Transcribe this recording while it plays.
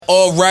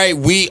All right,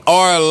 we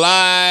are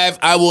live.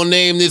 I will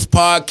name this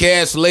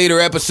podcast later,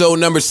 episode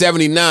number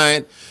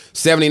 79.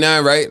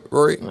 79, right,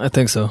 Rory? I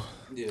think so.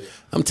 Yeah.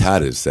 I'm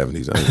tired of the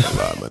 70s. I ain't gonna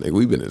lie, my nigga.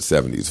 We've been in the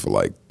 70s for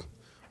like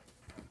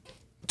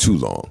too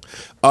long.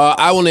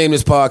 I will name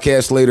this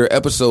podcast later,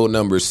 episode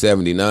number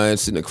 79.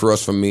 Sitting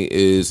across from me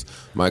is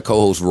my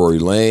co-host, Rory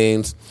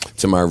Lanes.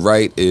 To my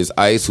right is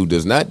Ice, who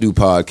does not do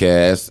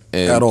podcasts.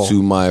 And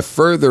to my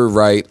further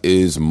right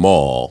is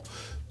Maul.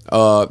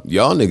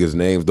 Y'all niggas'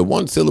 names, the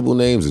one-syllable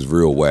names is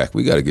real whack.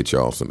 We got to get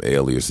y'all some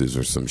aliases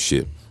or some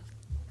shit.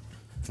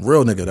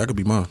 Real nigga, that could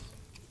be mine.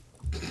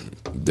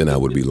 Then I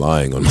would be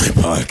lying on my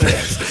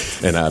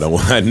podcast. And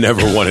I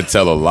never want to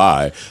tell a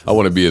lie. I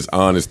want to be as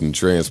honest and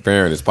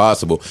transparent as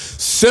possible.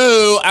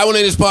 So, I will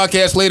name this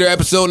podcast later,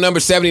 episode number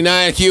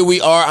 79. Here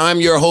we are. I'm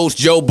your host,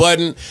 Joe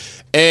Budden.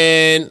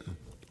 And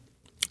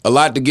a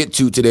lot to get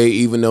to today,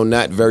 even though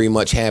not very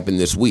much happened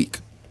this week.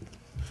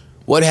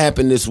 What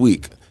happened this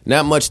week?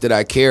 Not much that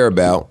I care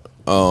about.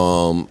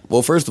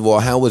 Well, first of all,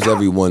 how was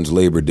everyone's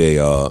Labor Day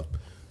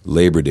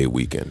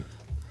weekend?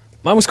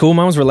 Mine was cool.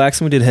 Mine was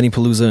relaxing. We did Henny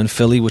Palooza in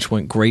Philly, which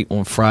went great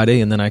on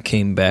Friday, and then I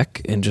came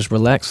back and just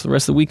relaxed the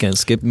rest of the weekend.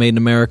 Skipped Made in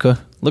America.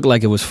 Looked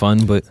like it was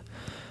fun, but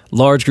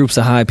large groups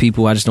of high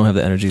people, I just don't have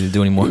the energy to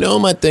do anymore. You know,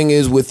 my thing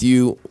is with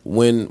you,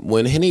 when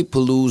Henny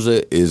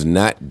Palooza is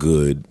not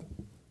good,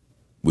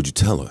 would you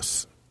tell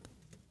us?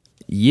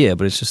 Yeah,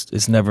 but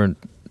it's never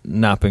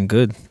not been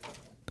good.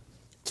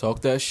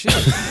 Talk that shit.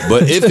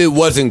 But if it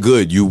wasn't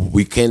good,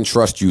 we can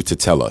trust you to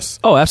tell us.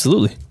 Oh,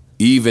 absolutely.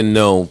 Even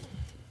though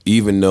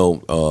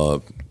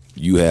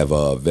you have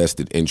a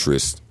vested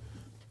interest,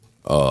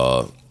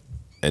 and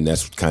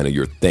that's kind of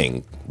your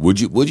thing. Would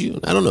you?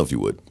 I don't know if you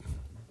would.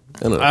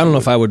 I don't know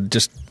if I would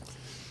just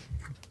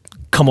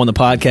come on the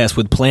podcast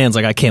with plans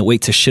like I can't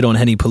wait to shit on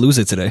Henny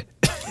Palooza today.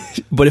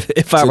 But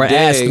if I were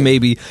asked,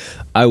 maybe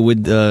I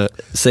would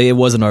say it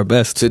wasn't our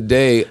best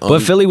today.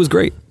 But Philly was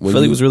great.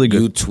 Philly was really good.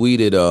 You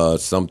tweeted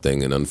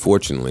something, and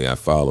unfortunately, I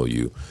follow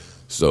you.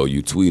 So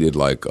you tweeted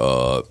like,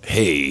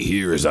 "Hey,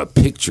 here's a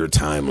picture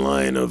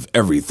timeline of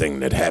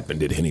everything that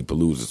happened at Henny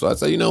Palooza." So I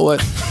said, you know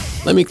what?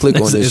 Let me click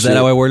on this. Is that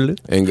how I worded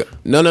it? And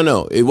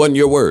no. It wasn't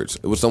your words.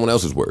 It was someone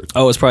else's words.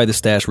 Oh, it's probably the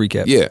Stash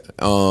recap. Yeah.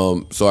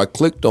 So I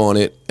clicked on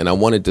it, and I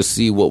wanted to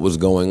see what was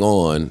going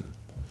on.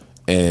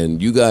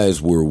 And you guys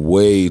were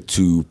way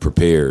too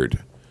prepared.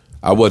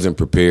 I wasn't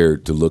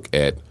prepared to look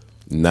at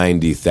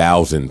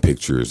 90,000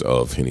 pictures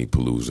of Henny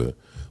Palooza.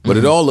 But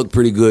it all looked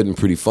pretty good and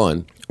pretty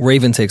fun.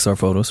 Raven takes our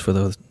photos for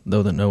those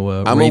that know.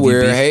 I'm Ravy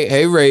aware. beef.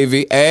 Hey,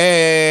 Ravy.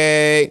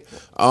 Hey.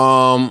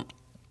 So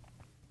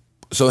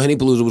Henny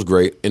Palooza was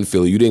great in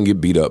Philly. You didn't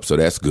get beat up, so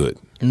that's good.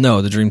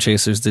 No, the Dream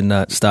Chasers did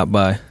not stop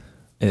by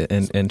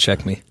and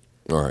check me.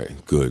 All right,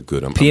 good.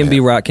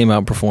 PNB Rock came out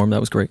and performed. That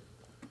was great.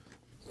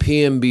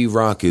 PNB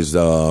Rock is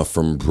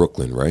from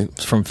Brooklyn, right?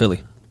 It's from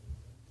Philly.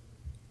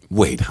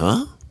 Wait,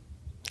 huh?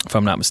 If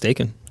I'm not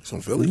mistaken. It's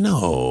from Philly?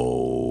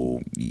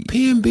 No.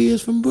 PNB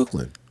is from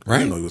Brooklyn. Right? I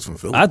didn't know he was from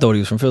Philly. I thought he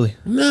was from Philly.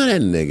 No,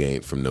 that nigga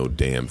ain't from no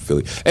damn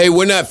Philly. Hey,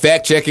 we're not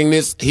fact-checking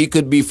this. He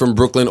could be from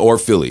Brooklyn or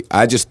Philly.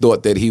 I just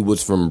thought that he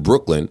was from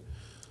Brooklyn.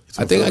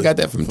 I think Philly. I got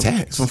that from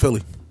Tax. He's from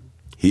Philly.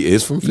 He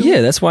is from Philly?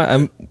 Yeah, that's why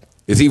I'm...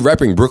 Is he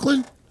repping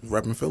Brooklyn? He's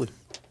repping Philly.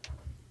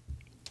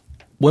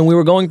 When we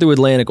were going through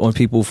Atlantic on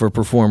people for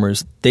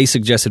performers, they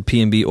suggested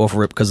PNB off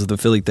rip because of the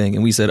Philly thing,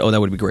 and we said, oh, that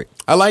would be great.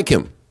 I like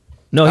him.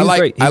 No, he was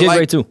great. He did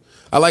great, too.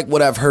 I like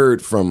what I've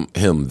heard from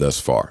him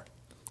thus far.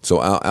 So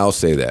I'll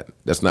say that.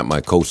 That's not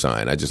my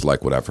cosign. I just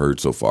like what I've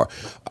heard so far.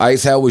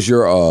 Ice, how was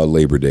your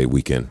Labor Day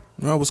weekend?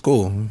 Well, it was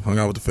cool. Hung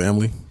out with the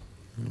family.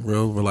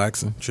 Real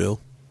relaxing, chill.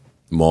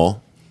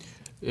 Maul?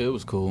 It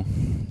was cool.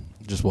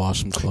 Just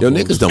watch some clothes. Yo,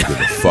 niggas don't give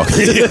a fuck.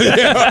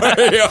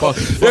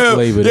 Fuck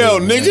Labor Day. Yo,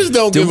 niggas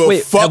don't give a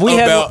fuck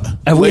about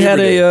Have we had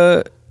Day.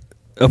 a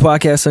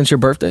podcast since your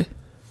birthday?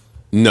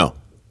 No.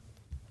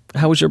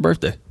 How was your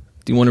birthday?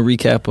 Do you want to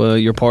recap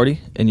your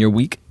party and your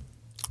week?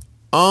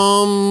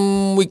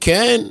 We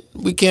can.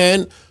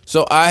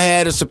 So I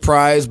had a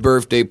surprise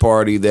birthday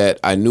party that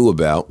I knew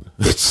about.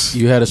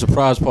 You had a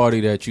surprise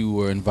party that you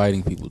were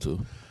inviting people to.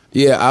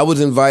 Yeah, I was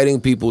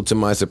inviting people to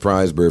my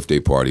surprise birthday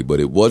party,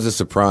 but it was a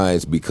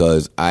surprise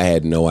because I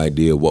had no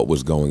idea what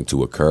was going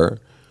to occur.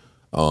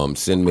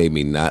 Sin made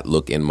me not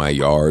look in my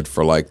yard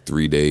for like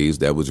 3 days.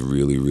 That was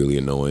really, really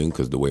annoying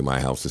because the way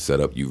my house is set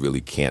up, you really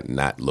can't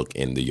not look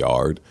in the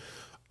yard.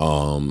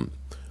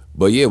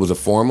 But yeah, it was a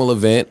formal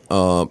event.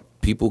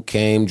 People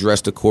came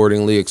dressed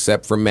accordingly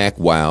except for Mac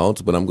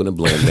Wilds, but I'm going to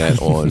blame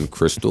that on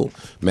Crystal.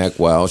 Mac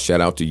Wilds,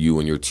 shout out to you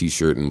and your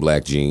T-shirt and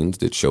black jeans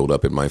that showed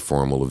up at my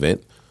formal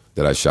event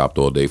that I shopped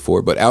all day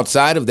for. But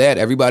outside of that,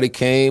 everybody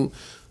came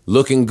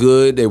looking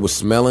good. They were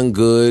smelling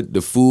good.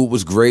 The food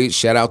was great.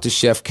 Shout out to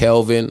Chef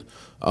Kelvin.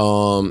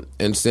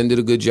 And Sin did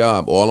a good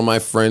job. All of my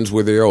friends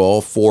were there,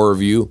 all 4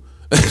 of you.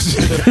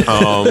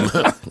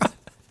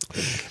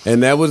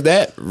 And that was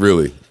that,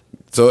 really.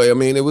 So I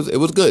mean, it was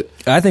good.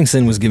 I think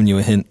Sin was giving you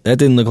a hint. That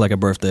didn't look like a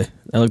birthday.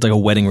 That looked like a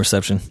wedding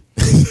reception.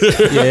 Yeah,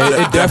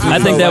 it definitely. I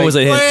think that felt was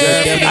a hint.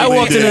 Wait. I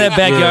walked into that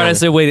backyard and I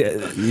said, "Wait,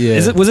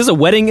 was this a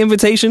wedding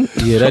invitation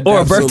that or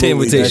a birthday absolutely.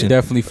 invitation?" That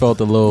definitely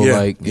felt a little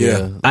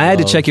I had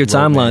to check your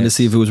timeline to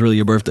see if it was really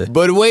your birthday.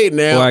 But wait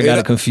now, Or I got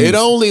it confused. It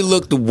only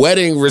looked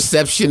wedding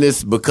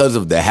receptionist because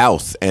of the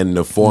house and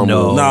the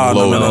formal.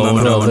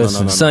 No.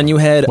 listen. Son, you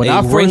had When a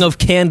I ring first- of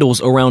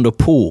candles around a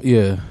pool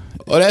Yeah.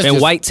 Oh, that's and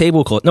just, white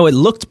tablecloth. No, it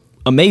looked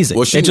amazing.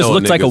 Well, she It just knowing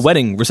looked like a niggas.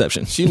 wedding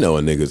reception. She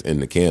knowing niggas in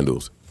the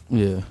candles.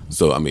 Yeah.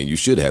 So I mean, you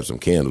should have some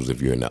candles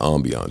if you're in the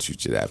ambiance. You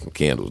should have some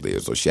candles there.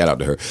 So shout out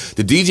to her.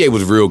 The DJ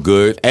was real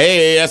good.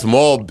 Hey, that's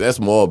Maul. That's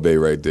Maul Bay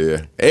right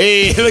there.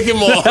 Hey, look at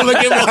Maul. Look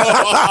at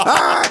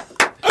Maul.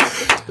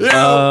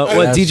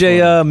 What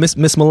DJ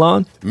Miss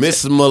Milan?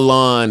 Miss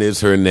Milan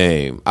is her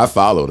name. I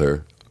followed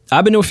her.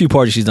 I've been to a few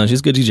parties she's done. She's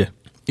a good DJ.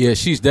 Yeah,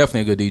 she's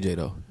definitely a good DJ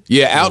though.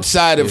 Yeah,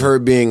 outside of her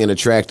being an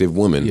attractive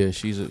woman, Yeah,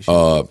 she's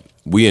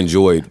we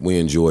enjoyed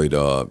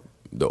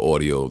the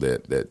audio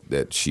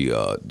that she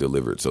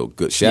delivered. So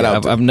good. Shout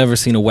out. I've never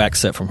seen a wax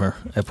set from her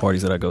at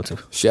parties that I go to.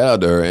 Shout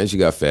out to her, and she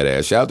got fat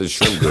ass. Shout out to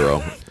Shrimp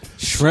Girl.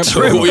 Shrimp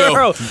Shrimp Yo,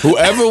 Girl.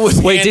 whoever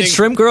was Wait, handing- did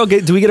Shrimp Girl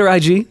do we get her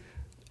IG?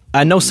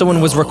 I know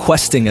someone was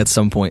requesting at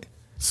some point.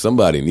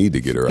 Somebody need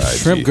to get her IG.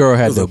 Shrimp Girl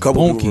had There's the a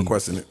couple people bonky.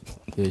 requesting it.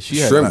 Yeah, she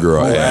had Shrimp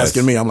Girl Who ass.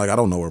 asking me? I'm like, I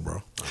don't know her,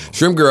 bro.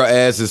 Shrimp Girl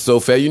ass is so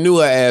fat. You knew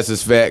her ass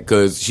is fat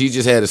because she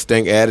just had a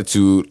stink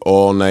attitude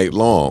all night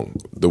long.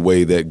 The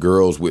way that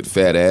girls with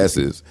fat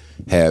asses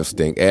have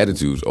stink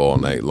attitudes all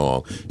night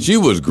long. She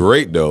was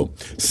great though.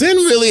 Sin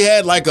really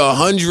had like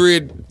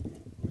 100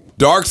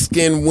 dark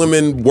skinned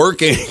women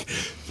working.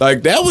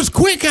 Like that was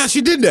quick how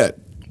she did that.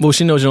 Well,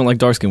 she knows you don't like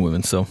dark skinned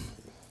women, so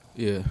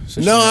Yeah.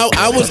 So No,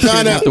 I was she didn't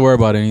kind of. have to worry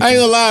about anything. I ain't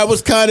gonna lie, I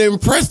was kind of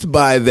impressed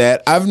by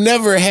that. I've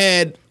never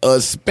had a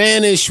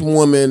Spanish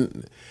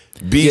woman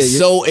be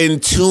so in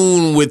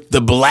tune with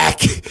the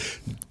black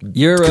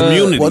your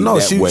community. well, no,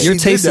 that she- way. your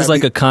did taste that is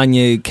like a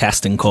Kanye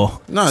casting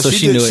call. No, so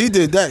she knew did. it. She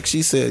did that.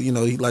 She said, you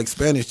know, he likes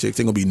Spanish chicks.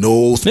 Ain't gonna be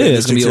no Spanish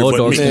it's gonna be chicks all here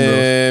but dark me. skinned girls.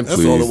 Man, That's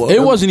please. all it was.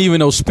 It wasn't even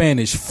no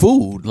Spanish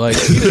food. Like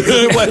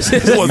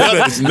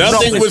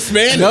Nothing was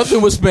Spanish.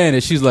 nothing was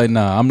Spanish. She's like,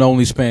 nah, I'm the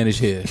only Spanish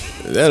here.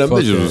 Yeah, them Fuck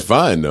bitches that. was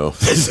fine though.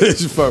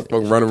 She fuck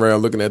running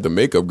around looking at the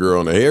makeup girl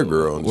and the hair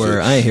girl. And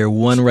Where shit. I ain't hear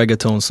one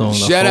reggaeton song the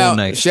Shout whole out,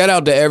 night. shout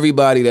out to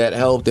everybody that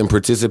helped and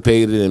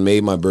participated and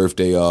made my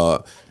birthday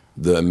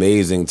the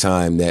amazing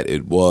time that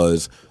it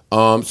was.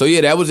 So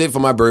yeah, that was it for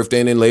my birthday,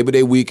 and then Labor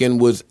Day weekend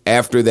was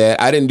after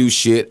that. I didn't do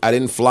shit. I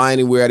didn't fly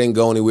anywhere. I didn't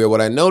go anywhere.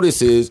 What I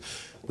noticed is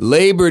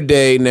Labor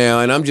Day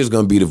now, and I'm just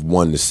gonna be the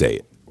one to say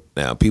it.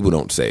 Now, people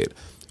don't say it.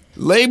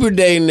 Labor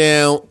Day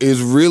now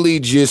is really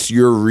just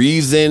your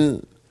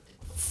reason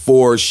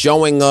for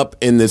showing up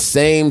in the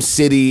same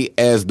city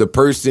as the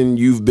person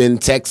you've been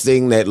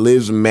texting that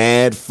lives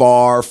mad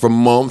far for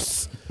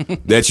months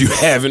that you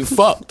haven't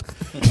fucked.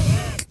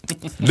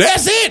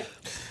 That's it.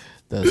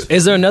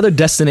 Is there another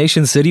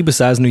destination city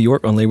besides New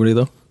York on Labor Day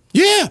though?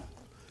 Yeah.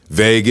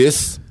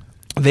 Vegas.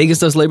 Vegas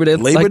does Labor Day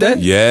Labor like Day? that?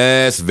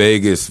 Yes,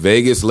 Vegas.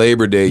 Vegas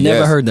Labor Day. Never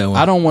yes. heard that one.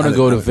 I don't want to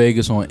go to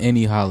Vegas on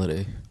any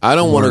holiday. I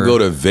don't want to Word. go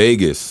to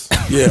Vegas.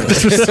 Yeah.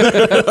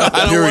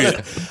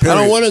 I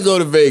don't want to go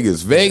to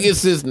Vegas.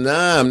 Vegas is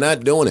I'm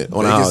not doing it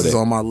on a Vegas holiday. is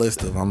on my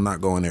list of I'm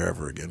not going there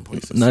ever again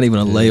places. Not even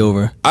a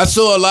layover. I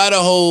saw a lot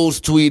of hoes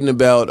tweeting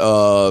about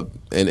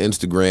and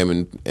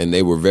Instagram, and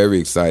they were very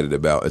excited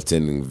about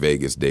attending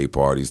Vegas day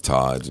parties,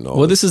 Todd's, and all.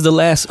 Well, this is the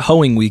last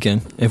hoeing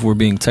weekend, if we're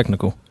being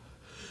technical,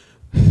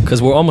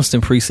 because we're almost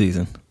in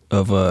preseason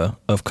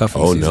of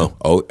cuffing Oh season. no!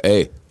 Oh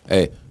hey,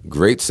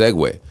 great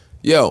segue.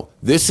 Yo,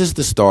 this is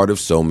the start of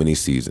so many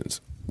seasons.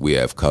 We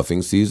have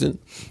cuffing season,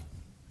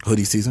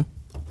 Hoodie season.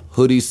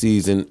 hoodie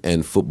season,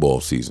 and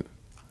football season.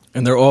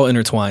 And they're all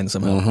intertwined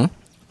somehow. Mm-hmm.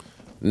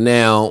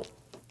 Now,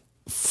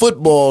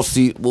 football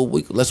season. Well,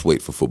 let's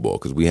wait for football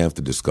because we have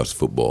to discuss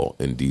football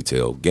in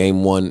detail.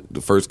 Game one,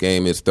 the first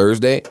game is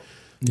Thursday.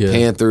 Yeah.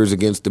 Panthers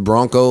against the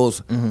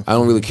Broncos. I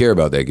don't really care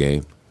about that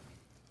game,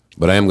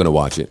 but I am going to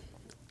watch it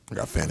I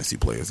got fantasy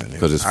players in there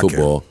because it's I care.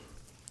 football.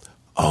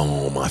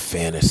 Oh, my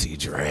fantasy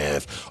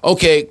draft.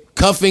 Okay,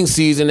 cuffing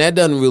season. That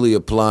doesn't really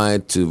apply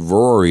to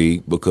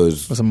Rory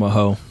because What's a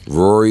hoe?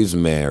 Rory's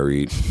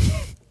married.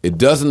 It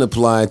doesn't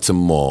apply to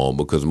Maul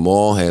because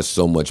Maul has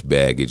so much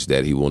baggage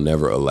that he will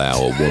never allow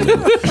a woman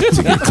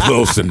to get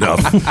close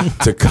enough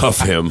to cuff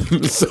him.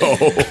 So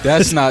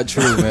That's not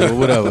true, man. But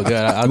whatever.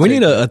 God, I'll We take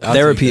need a that. I'll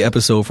therapy take that.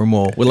 episode for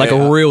Maul with like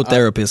a real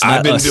therapist.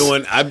 I've not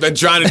been us. I've been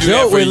trying to do Joe,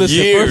 that for wait, listen.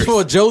 years. First of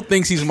all, Joe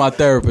thinks he's my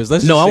therapist.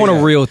 Let's No, just I say want a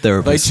that. real Like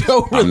therapist.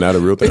 Joe, I'm not a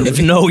real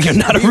therapist. No, you're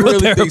not a he real really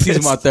therapist. thinks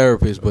he's my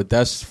therapist, but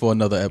that's for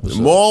another episode.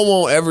 Maul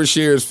won't ever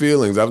share his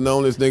feelings. I've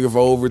known this nigga for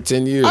over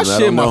 10 years. I and I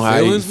share don't know my how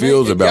he feelings,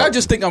 feels man. about I it.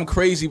 just think I'm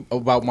crazy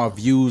about my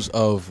views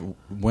of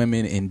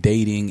women and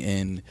dating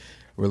and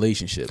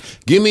relationships.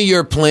 Give me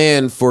your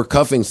plan for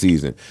cuffing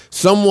season.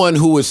 Someone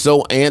who is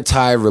so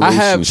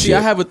anti-relationship. I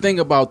have a thing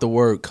about the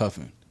word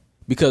cuffing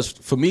because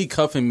for me,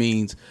 cuffing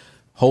means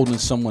holding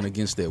someone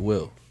against their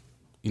will.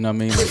 You know what I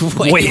mean?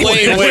 Like, Wait.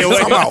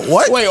 Talking about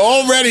what? Wait,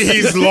 already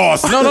he's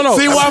lost. No. That's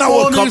See why not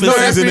what Maloney's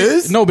cuffing not season happy?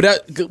 is. No,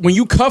 but when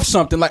you cuff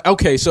something, like,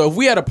 okay, so if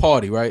we at a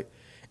party, right,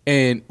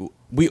 and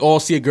we all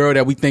see a girl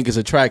that we think is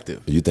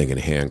attractive. You thinking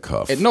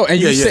handcuff? And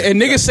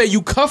niggas say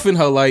you cuffing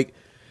her, like,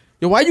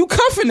 yo, why you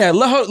cuffing that?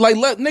 Let her, like,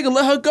 let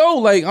her go.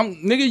 Like,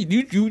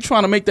 you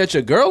trying to make that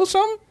your girl or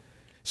something?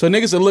 So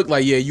niggas will look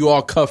like, yeah, you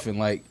all cuffing,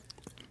 like.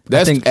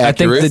 That's I think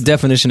accurate. the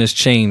definition has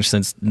changed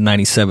since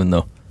 '97,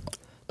 though.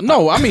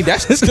 No, I mean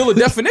that's still a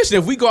definition.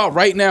 If we go out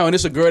right now and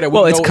it's a girl that we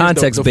Well, know it's is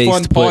context the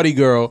fun based, party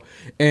girl,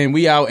 and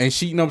we out and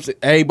she, you know what I'm saying,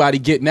 everybody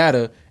getting at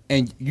her,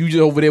 and you just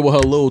over there with her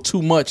a little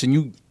too much, and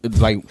you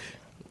like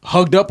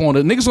hugged up on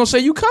her, niggas gonna say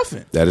you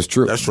cuffing. That is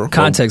true. That's true.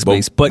 Context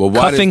based, but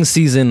why cuffing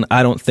season,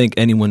 I don't think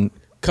anyone.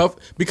 Cuff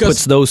because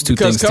Puts those two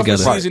things cuffing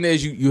together. season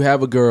is you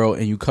have a girl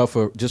and you cuff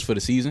her just for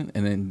the season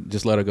and then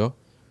just let her go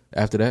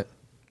after that.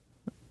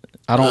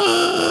 I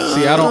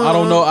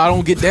don't know. I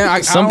don't get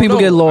down. Some people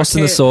get lost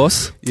in the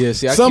sauce. Yeah,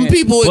 see, Some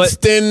people But-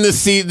 extend the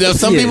season.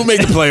 Some Yeah. people make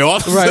the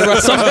playoffs.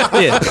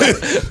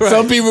 Yeah,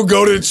 Some people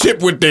go to the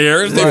chip with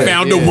theirs. They Right,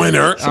 found a yeah.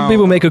 winner. some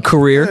people make a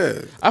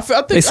career. I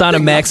think They sign a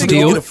max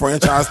deal. Get a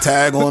franchise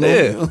tag on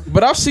them.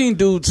 But I've seen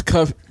dudes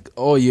cuff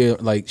all year,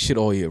 like shit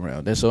all year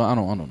round. That's so I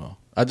don't know.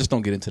 I just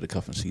don't get into the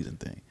cuffing season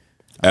thing.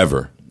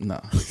 Ever. Nah.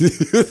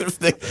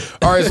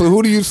 All right, so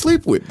who do you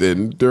sleep with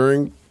then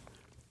during?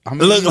 I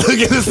mean, Look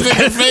at this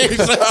nigga's face.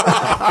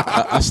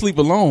 I sleep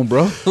alone,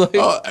 bro.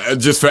 Like,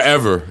 Just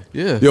forever.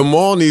 Yeah. Your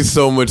mall needs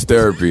so much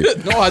therapy.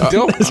 no, I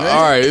don't.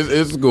 All right,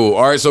 it's cool.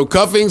 All right, so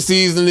cuffing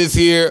season is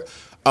here.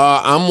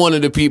 I'm one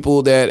of the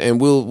people that, and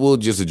we'll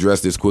just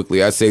address this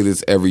quickly. I say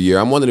this every year.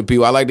 I'm one of the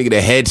people, I like to get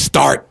a head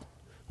start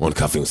on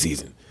cuffing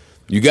season.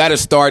 You got to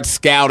start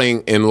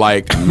scouting in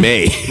like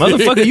May.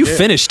 Motherfucker, you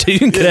finished. You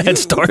can get a head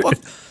start.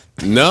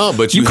 No,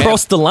 but You you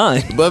crossed the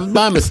line. But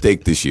my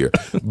mistake this year.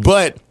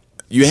 But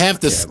you have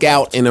to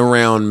scout in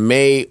around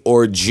May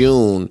or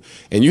June,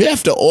 and you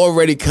have to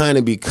already kind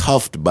of be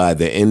cuffed by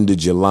the end of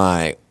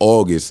July,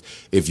 August,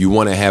 if you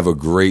want to have a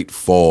great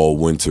fall,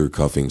 winter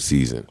cuffing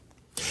season.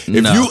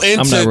 If No,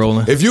 I'm not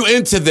rolling. If you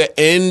enter the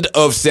end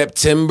of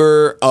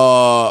September,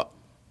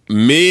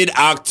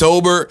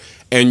 mid-October,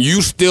 and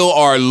you still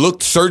are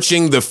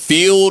searching the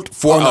field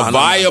for no, a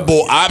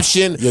viable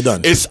option, You're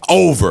done. It's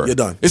over. You're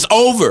done. It's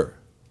over.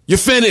 You're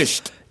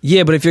finished.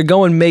 Yeah, but if you're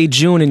going May,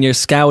 June, and you're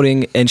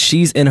scouting, and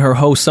she's in her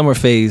whole summer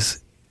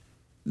phase,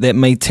 that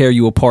may tear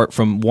you apart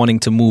from wanting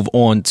to move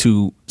on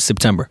to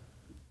September.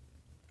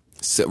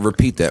 So,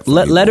 repeat that. For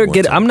me Let her one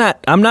get. more time.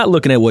 I'm not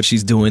looking at what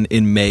she's doing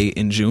in May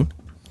and June.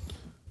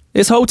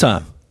 It's hoe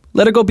time.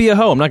 Let her go be a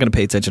hoe. I'm not going to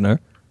pay attention to her.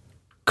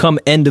 Come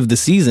end of the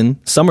season,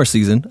 summer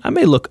season, I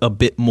may look a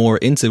bit more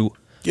into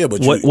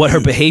but what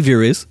her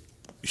behavior is,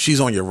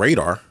 She's on your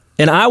radar.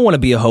 and I want to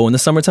be a hoe in the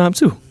summertime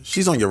too.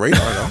 She's on your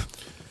radar, though.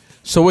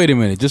 So wait a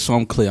minute, just so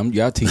I'm clear,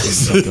 y'all teaching me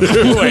something.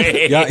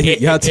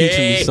 y'all teaching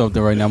me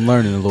something right now. I'm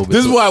learning a little bit.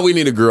 This is why we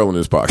need a girl in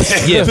this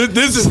podcast. Yeah.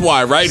 This is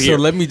why right So here.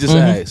 let me just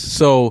ask.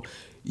 So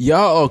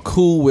y'all are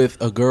cool with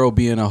a girl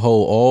being a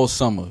hoe all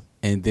summer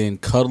and then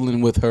cuddling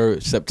with her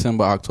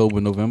September,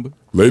 October, November?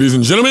 Ladies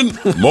and gentlemen,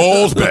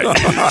 Malls back.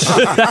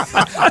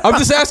 I'm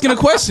just asking a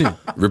question.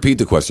 Repeat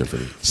the question for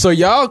me. So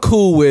y'all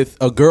cool with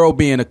a girl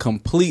being a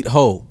complete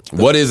hoe?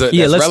 What is a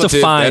Yeah, that's let's relative.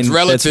 define- That's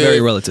relative. that's very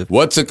relative.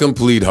 What's a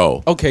complete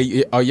hoe?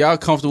 Okay, are y'all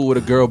comfortable with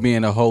a girl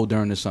being a hoe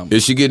during the summer?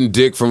 Is she getting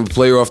dick from a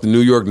player off the New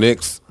York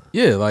Knicks?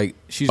 Yeah, like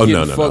she's Oh,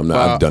 getting no, fucked I'm not.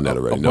 by I've done that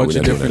already. a No, bunch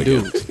we're of not doing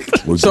different that again.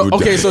 dudes. We're So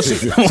done. okay, so say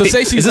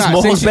she's Is this not.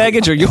 Mo's say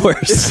baggage or yours?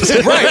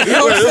 right? You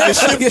know what I'm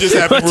saying? Just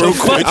happened real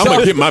quick. I'm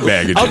gonna get my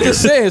baggage. I'm in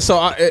just here. saying.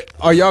 So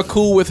are y'all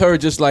cool with her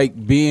just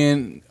like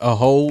being a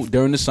hoe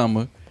during the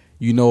summer?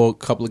 You know, a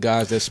couple of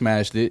guys that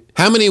smashed it.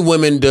 How many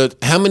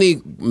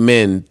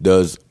men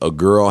does a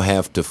girl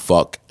have to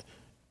fuck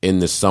in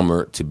the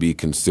summer to be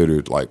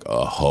considered like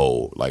a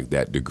hoe, like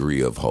that degree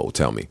of hoe?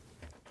 Tell me.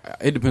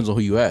 It depends on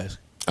who you ask.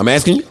 I'm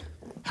asking you.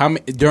 How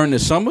many during the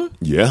summer?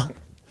 Yeah.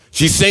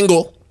 She's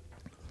single.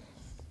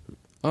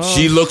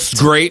 She looks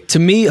great. To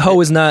me, hoe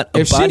is not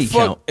a body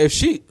count. If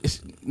she,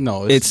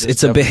 no, It's a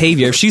definitely-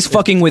 behavior. If she's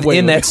fucking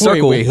within that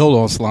circle, Wait, hold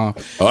on, Slime.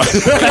 Wait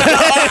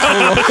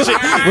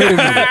a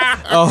minute.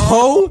 A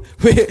hoe,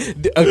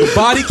 a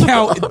body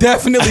count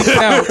definitely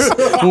counts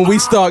when we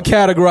start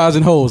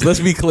categorizing hoes. Let's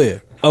be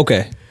clear.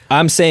 okay.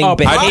 I'm saying A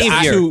behavior.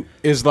 prostitute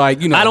is like,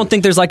 you know. I don't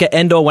think there's like an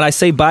end all when I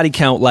say body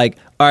count. Like,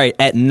 all right,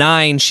 at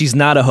 9 she's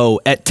not a hoe.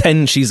 At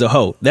 10 she's a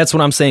hoe. That's what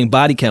I'm saying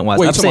body count wise.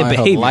 Wait, I'm you saying talking about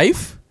her behavior.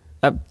 life?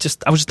 I was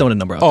just throwing a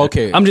number out. Oh, there.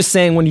 okay. I'm just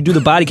saying when you do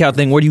the body count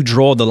thing, where do you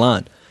draw the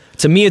line?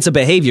 To me, it's a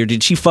behavior.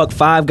 Did she fuck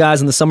 5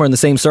 guys in the summer in the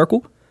same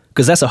circle?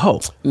 Because that's a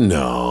hoe.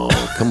 No,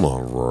 come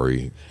on,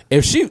 Rory.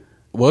 If you're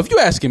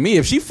asking me,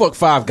 if she fucked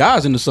 5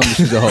 guys in the summer,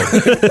 she's a hoe.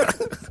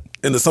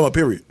 In the summer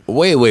period.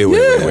 Wait.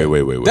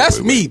 That's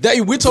wait. me.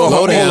 We're talking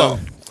Hold about on.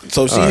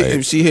 So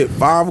if she hit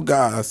 5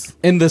 guys,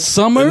 in the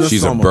summer. In the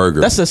She's summer. a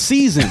burger. That's a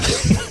season.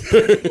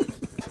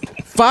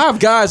 5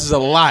 guys is a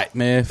lot,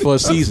 man, for a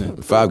season.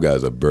 5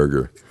 guys a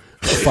burger.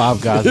 Five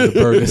Guys with a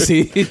burger.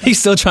 See, He's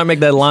still trying to make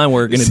that line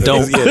work, and it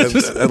don't.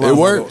 It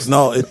works.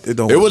 No, it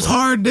don't. It work. was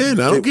hard then.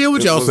 I don't care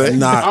what y'all say.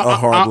 Not a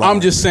hard line.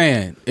 I'm just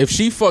saying, if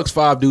she fucks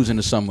 5 dudes in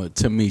the summer,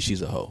 to me,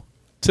 she's a hoe.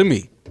 To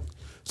me,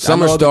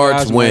 Summer I know other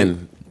starts guys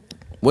when?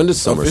 When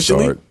does summer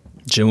Officially? start?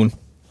 June.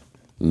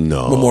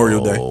 No.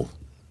 Memorial Day.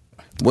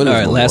 When is All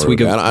right, last week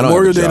of- Day? I don't have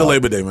Memorial a Day to job.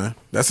 Labor Day, man.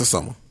 That's the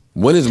summer.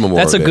 When is Memorial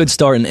That's a Day? good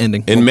start and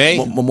ending. In May?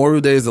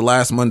 Memorial Day is the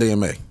last Monday in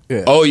May.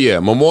 Yeah. Oh, yeah.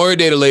 Memorial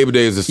Day to Labor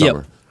Day is the summer.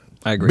 Yep,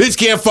 I agree. Bitch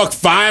can't fuck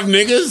 5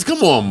 niggas?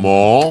 Come on,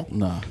 Maul.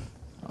 Nah.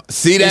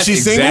 See, that's she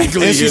single?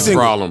 exactly Is she his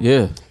single? problem.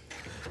 Yeah.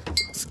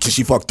 Can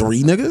she fuck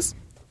 3 niggas?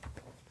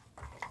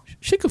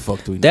 She could fuck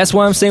 3 That's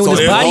why I'm saying with this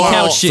there's- body oh,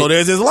 count shit. So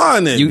there's his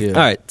line then. All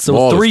right, so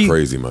Maul 3. is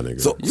crazy, my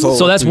nigga.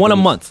 So that's 1 a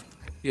month.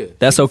 Yeah.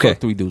 That's She could okay.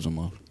 Fuck 3 dudes a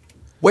month.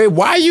 Wait,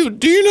 why do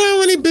you know how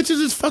many bitches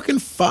is fucking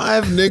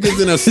 5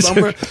 niggas in a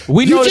summer?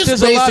 We know you that just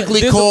there's a lot- basically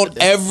there's a- called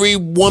every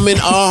woman a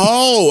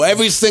hoe.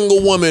 Every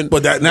single woman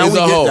But that now is we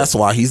a get hoe. that's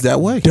why he's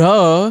that way.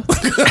 Duh.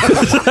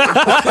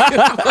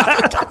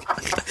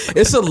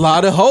 It's a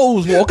lot of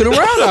hoes walking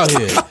around out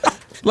here.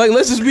 Like,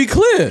 let's just be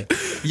clear.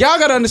 Y'all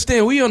gotta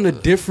understand, we on a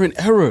different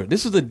era.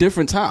 This is a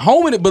different time.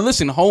 Hoeing, but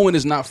listen, hoeing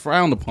is not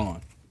frowned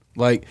upon.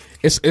 Like,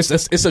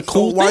 it's a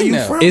cool why thing you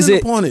now. frowning Is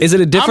it upon it? is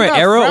it a I'm different not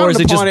era or frowned is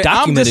it just upon it. I'm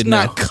documented just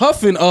now? not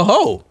cuffing a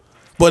hoe.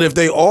 But if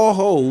they all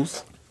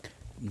hoes,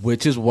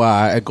 Which is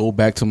why I go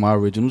back to my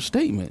original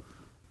statement.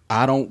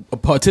 I don't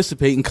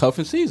participate in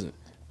cuffing season.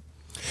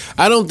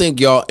 I don't think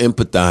y'all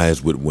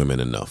empathize with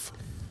women enough.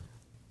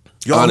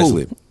 y'all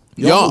Honestly. who?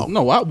 Y'all.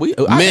 No, I Men.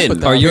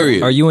 empathize. Are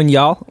Period. you and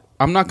y'all?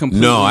 I'm not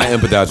completely. No, I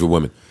empathize with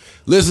women.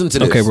 Listen to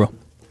this. Okay, bro.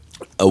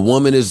 A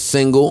woman is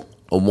single.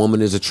 A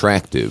woman is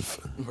attractive.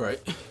 Right.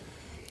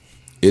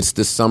 It's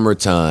the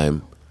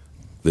summertime.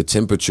 The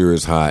temperature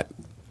is hot.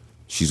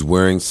 She's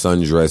wearing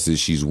sundresses.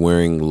 She's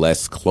wearing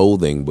less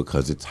clothing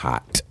because it's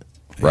hot.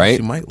 Right?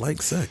 She might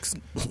like sex.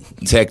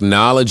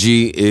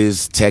 Technology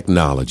is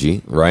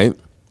technology, right?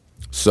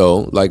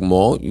 So, like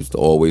Maul used to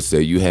always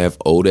say, you have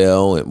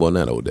Odell, and well,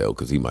 not Odell,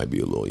 because he might be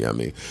a little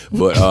yummy,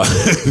 but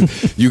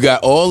you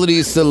got all of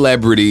these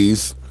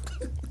celebrities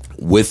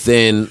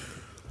within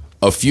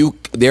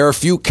they're a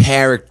few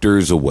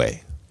characters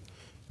away.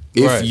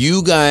 If Right.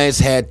 you guys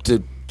had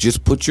to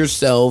just put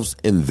yourselves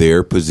in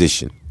their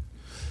position,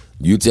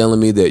 you telling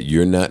me that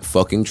you're not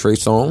fucking Trey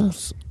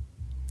Songz?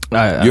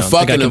 I You're don't think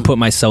fucking I can him. put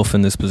myself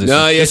in this position.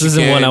 No, yes, this you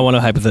isn't can. one I want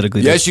to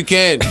hypothetically Yes, do. you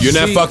can. You're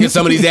not See- fucking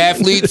some of these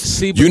athletes.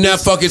 See, but You're not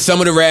this- fucking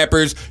some of the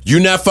rappers. You're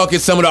not fucking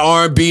some of the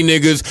R&B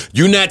niggas.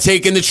 You're not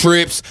taking the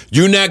trips.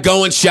 You're not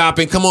going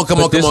shopping. Come on.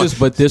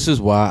 But this is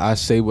why I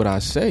say what I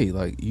say.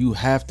 Like, you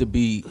have to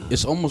be.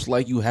 It's almost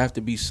like you have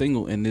to be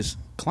single in this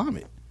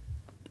climate,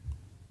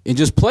 and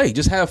just play,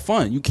 just have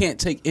fun. You can't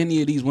take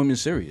any of these women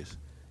serious.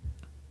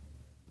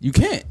 You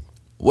can't.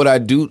 What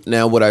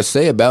I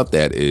say about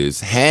that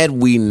is, had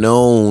we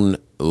known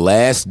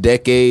last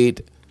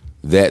decade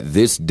that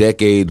this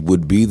decade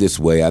would be this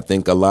way, I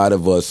think a lot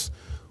of us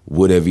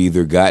would have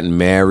either gotten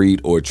married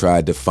or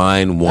tried to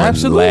find one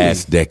Absolutely.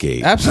 last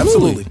decade.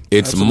 Absolutely.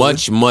 It's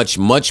much, much,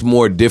 much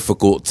more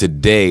difficult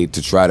today to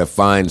try to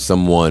find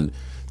someone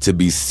to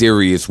be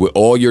serious with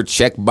all your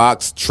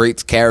checkbox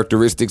traits,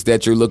 characteristics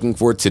that you're looking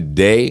for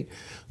today.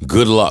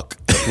 Good luck.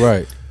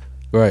 Right.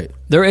 Right.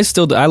 There is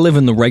still. I live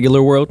in the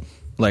regular world,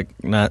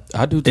 like not.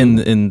 I do too.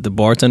 in the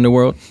bartender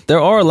world. There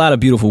are a lot of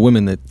beautiful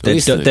women that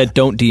Listen. that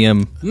don't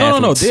DM. No.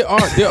 athletes.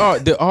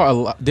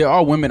 There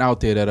are women out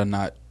there that are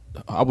not.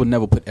 I would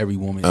never put every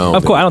woman. Oh.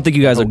 Of course, I don't think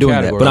you guys No are doing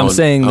that, category. but I I'm don't-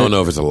 saying I that don't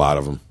know if it's a lot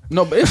of them.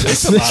 No, but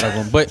it's a lot of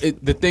them. But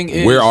the thing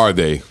is, Where are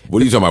they?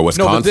 What are you talking about?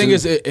 Wisconsin? No, the thing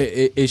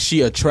is she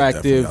Definitely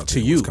attractive out to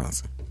there in you?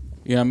 Wisconsin.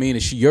 You know what I mean?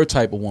 Is she your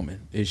type of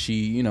woman? Is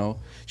she,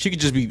 she could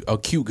just be a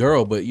cute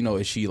girl, but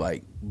is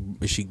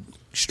she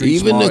street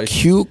even smart? the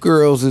cute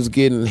girls is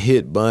getting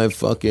hit by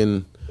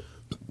fucking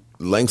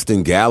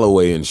Langston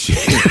Galloway and shit.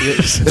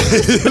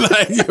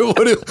 Like,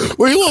 what do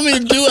you want me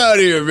to do out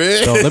here,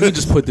 man? So let me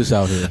just put this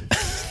out here.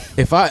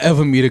 If I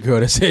ever meet a girl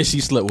that says she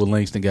slept with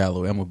Langston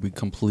Galloway, I'm gonna be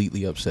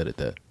completely upset at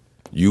that.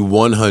 You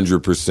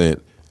 100%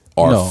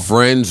 are No.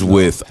 friends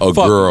with a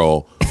Fuck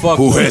girl Fuck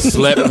who no. has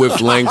slept with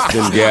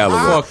Langston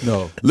Galloway. Fuck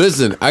no.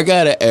 Listen, I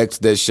got an ex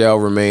that shall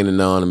remain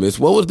anonymous.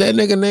 What was that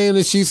nigga name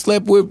that she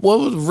slept with? What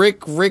was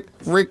Rick? What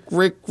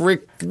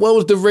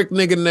was the Rick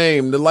nigga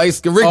name? The light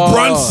skin Rick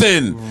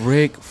Brunson.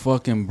 Rick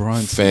fucking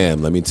Brunson.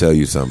 Fam, let me tell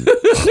you something.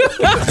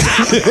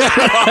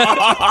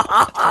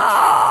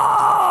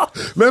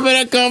 Remember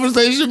that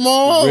conversation,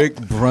 Mom? Rick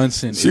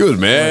Brunson. She is was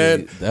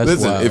mad. funny. That's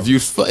Listen,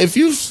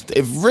 wild.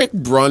 if Rick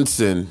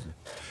Brunson,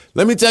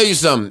 let me tell you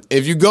something.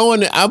 If you go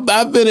in, I've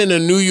been in a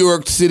New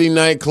York City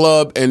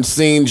nightclub and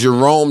seen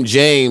Jerome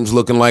James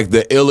looking like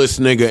the illest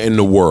nigga in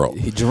the world.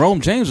 Jerome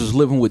James was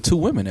living with 2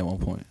 women at one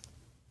point.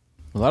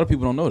 A lot of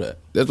people don't know that.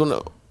 That's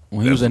what.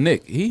 When he was a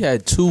Nick, he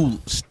had 2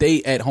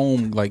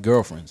 stay-at-home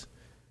girlfriends.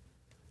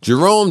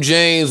 Jerome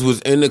James was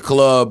in the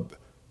club,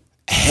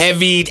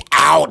 heavied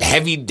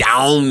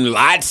down,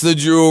 lots of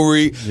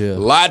jewelry, Yeah.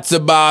 lots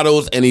of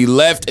bottles, and he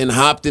left and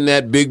hopped in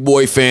that big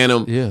boy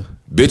Phantom. Yeah.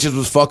 Bitches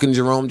was fucking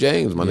Jerome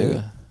James, my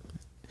nigga.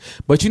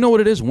 But you know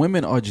what it is?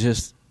 Women are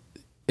just.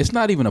 It's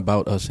not even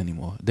about us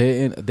anymore.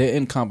 They're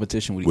in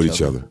competition with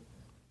each other.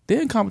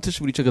 They're in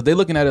competition with each other. They're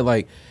looking at it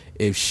like,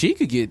 if she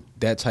could get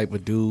that type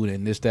of dude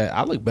and this, that,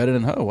 I look better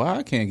than her. Why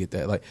I can't get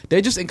that? Like,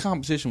 they're just in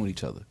competition with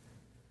each other.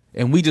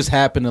 And we just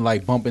happen to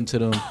like bump into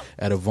them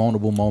at a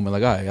vulnerable moment.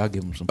 Like, all right, I'll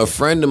give them some. A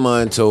friend of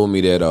mine told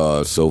me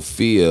that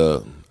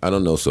Sophia, I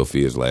don't know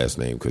Sophia's last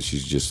name because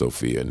she's just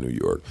Sophia in New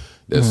York,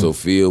 that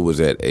Sophia was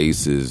at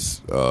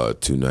Aces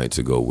 2 nights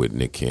ago with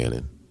Nick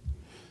Cannon.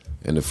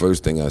 And the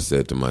first thing I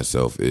said to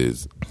myself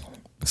is,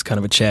 it's kind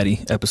of a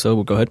chatty episode,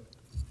 but go ahead.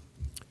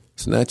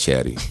 It's not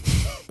chatty.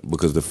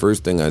 Because the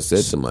first thing I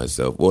said to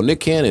myself, well, Nick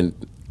Cannon,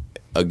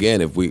 again,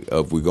 if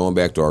we're going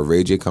back to our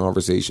Ray J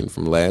conversation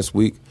from last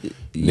week,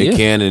 Nick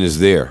Cannon is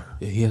there.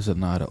 Yeah, he has a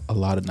lot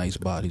of nice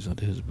bodies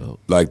under his belt.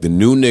 Like, the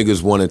new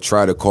niggas want to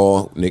try to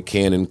call Nick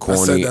Cannon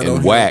corny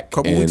and whack. A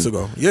couple weeks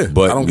ago. Yeah.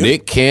 But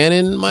Nick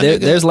Cannon, my nigga,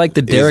 there's like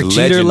the Derek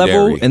Jeter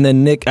level, and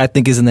then Nick, I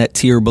think, is in that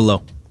tier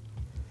below.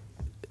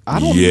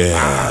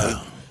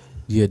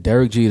 Yeah,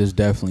 Derek Jeter's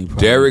definitely.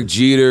 Derek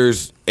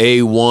Jeter's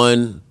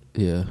A1.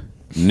 Yeah.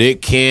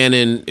 Nick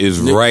Cannon is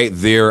right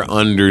there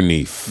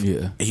underneath.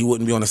 Yeah. He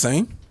wouldn't be on the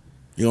same?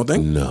 You don't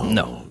think?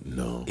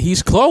 No.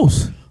 He's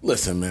close.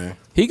 Listen, man.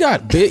 He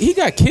got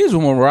kids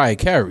with Mariah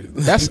Carey.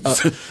 That's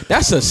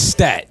a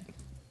stat.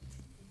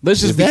 Let's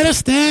just Is that a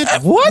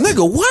stat? What?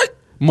 Nigga, what?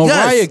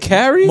 Mariah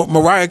Carey?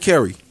 Mariah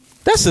Carey.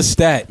 That's a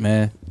stat,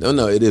 man.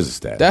 No, it is a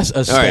stat. That's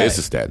a stat. All right, it's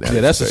a stat.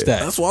 Yeah, that's a stat.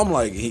 That's why I'm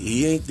like,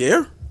 he ain't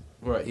there.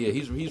 Right, yeah,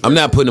 he's I'm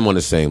not putting him on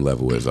the same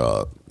level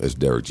as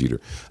Derek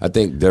Jeter. I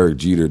think Derek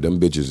Jeter, them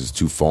bitches is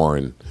too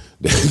foreign.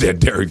 That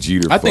Derek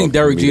Jeter. I think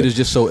Derek Jeter's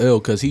just so ill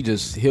because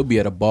he'll be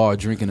at a bar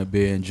drinking a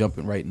beer and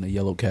jumping right in the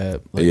yellow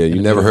cab. Like, yeah, you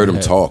never heard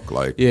him talk.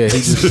 Like, yeah,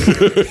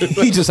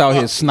 he just out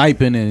here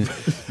sniping and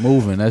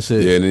moving. That's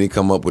it. Yeah, and then he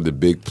come up with the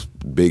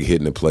big hit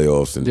in the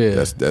playoffs, and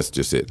that's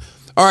just it.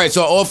 All right,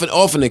 so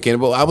off Nick Cannon.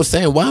 But I was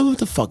saying, why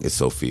the fuck is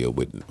Sophia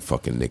with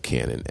fucking Nick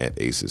Cannon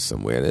at Aces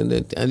somewhere? And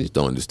I just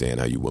don't understand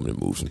how you women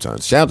move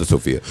sometimes. Shout out to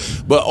Sophia.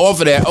 But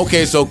off of that,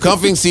 okay, so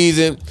cuffing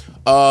season,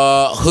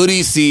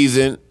 hoodie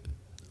season.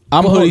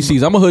 I'm a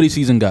hoodie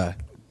season guy.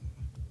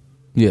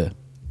 Yeah.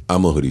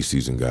 I'm a hoodie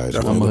season guy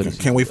as well.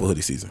 Can't wait for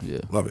hoodie season. Yeah.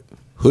 Love it.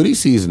 Hoodie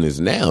season is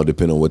now,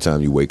 depending on what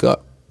time you wake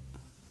up.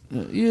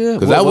 Yeah.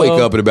 Because I wake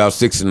up at about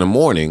 6 in the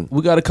morning.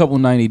 We got a couple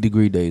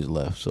 90-degree days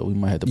left, so we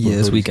might have to put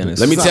this weekend is.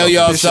 Let me tell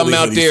y'all something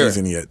out there.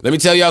 Let me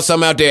tell y'all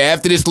something out there.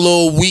 After this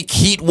little weak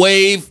heat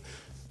wave,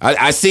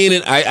 I seen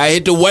it. I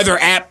hit the weather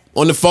app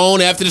on the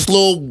phone after this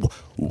little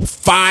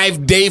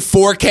 5-day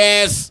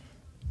forecast.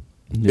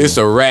 Yeah. It's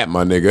a wrap,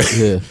 my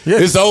nigga. Yeah.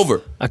 It's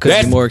over. I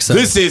couldn't be more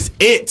excited. This is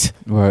it.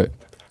 Right.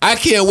 I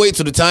can't wait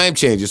till the time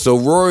changes. So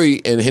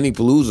Rory and Henny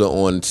Palooza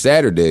on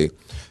Saturday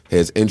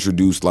has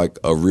introduced like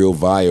a real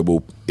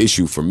viable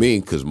issue for me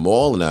because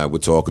Maul and I were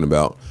talking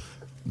about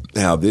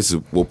how this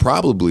will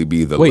probably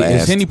be the last. Wait,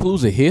 is Henny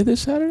Palooza here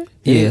this Saturday?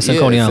 Yeah, it's in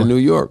Coney it's Island. in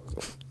New York.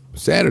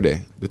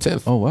 Saturday, the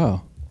 10th. Oh,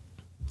 wow.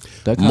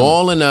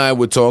 Maul and I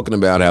were talking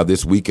about how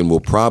this weekend will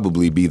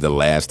probably be the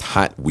last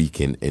hot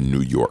weekend in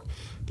New York,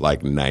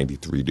 like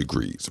 93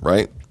 degrees,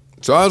 right?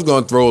 So I was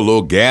going to throw a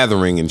little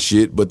gathering and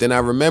shit, but then I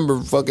remember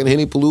fucking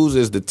Henny Palooza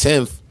is the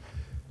 10th.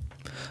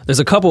 There's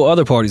a couple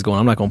other parties going.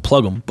 I'm not going to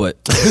plug them,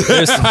 but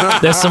there's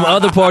some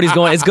other parties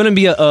going. It's going to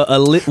be a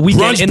lit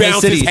weekend Brunch in the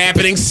Bounce city. is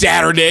happening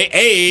Saturday.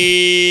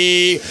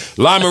 Hey,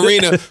 La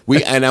Marina.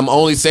 And I'm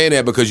only saying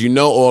that because you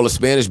know all the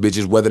Spanish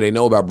bitches, whether they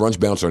know about Brunch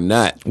Bounce or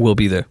not, We'll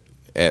be there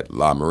at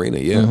La Marina.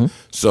 Yeah.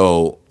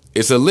 So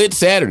it's a lit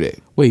Saturday.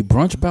 Wait,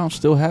 Brunch Bounce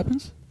still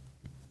happens?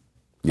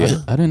 Yeah.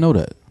 I didn't know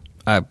that.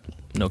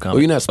 No comment. Well,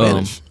 you're not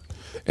Spanish.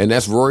 And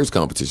that's Rory's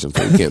competition,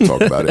 so we can't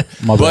talk about it.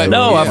 My bad,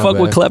 No, Rory. I fuck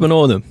with Clap and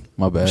all of them.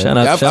 My bad. Shout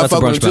out to fuck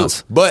with Brunch him too.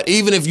 Bounce. But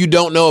even if you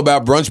don't know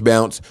about Brunch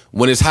Bounce,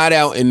 when it's hot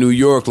out in New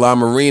York, La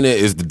Marina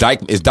is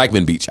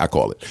Dykeman Beach, I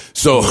call it.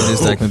 So It is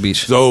Dykeman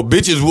Beach. So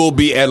bitches will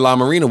be at La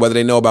Marina whether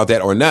they know about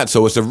that or not.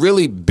 So it's a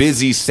really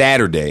busy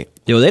Saturday.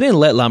 Yo, they didn't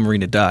let La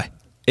Marina die.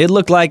 It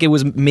looked like it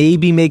was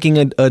maybe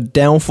making a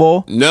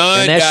downfall. No,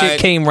 and it that died. shit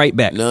came right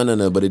back.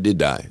 No, but it did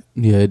die.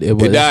 Yeah,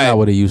 it's died. not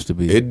what it used to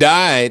be. It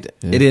died.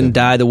 It didn't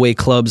die the way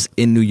clubs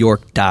in New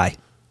York die.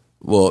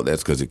 Well,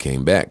 that's because it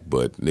came back,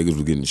 but niggas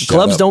were getting shut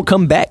Clubs up. don't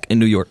come back in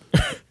New York.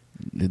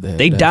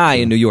 They die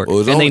in New York, Well,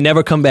 it's and only- they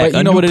never come back. But you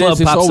A know new what it club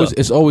is? It's pops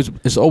always, up.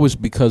 it's always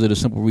because of the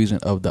simple reason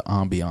of the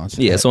ambiance.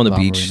 Yeah, it's on the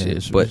beach, Marina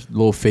is. but- It's a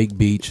little fake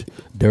beach,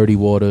 dirty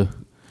water.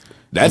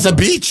 That's a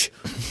beach.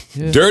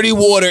 Yeah. Dirty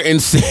water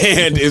and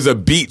sand is a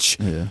beach.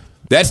 Yeah.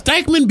 That's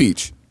Dykeman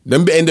Beach.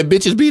 And the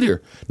bitches be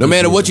there. No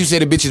matter what you say,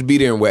 the bitches be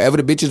there. And wherever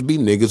the bitches be,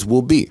 niggas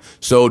will be.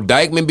 So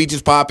Dykeman Beach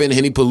is popping.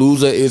 Henny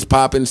Palooza is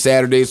popping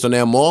Saturday. So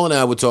now Maul and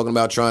I were talking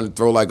about trying to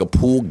throw like a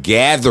pool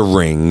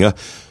gathering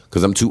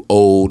because I'm too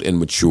old and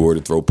mature to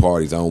throw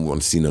parties. I don't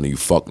want to see none of you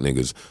fuck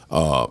niggas.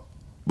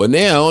 But now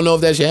I don't know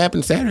if that should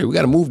happen Saturday. We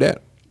got to move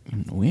that.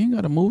 We ain't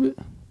got to move it.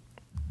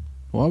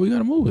 Why we got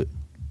to move it?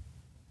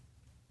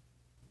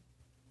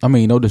 I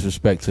mean, no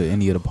disrespect to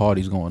any of the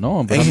parties going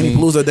on, but Ain't I mean,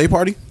 Palooza a day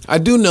party? I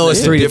do know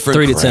it's a different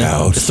 3 to 10.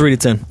 crowd. It's 3 to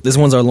 10. This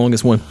one's our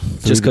longest one,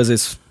 just because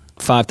it's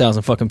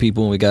 5,000 fucking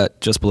people and we got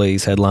Just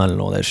Blaze headline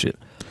and all that shit.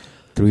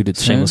 3 to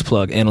 10. Shameless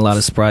plug and a lot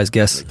of surprise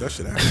guests. That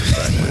shit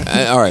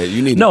happens. All right,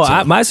 you need No,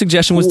 to my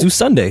suggestion was do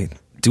Sunday.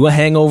 Do a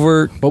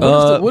hangover But what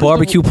is the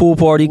barbecue pool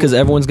party because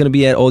everyone's going to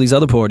be at all these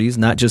other parties,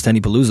 not just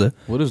Henny Palooza.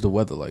 What is the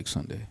weather like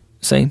Sunday?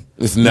 Same.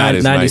 It's not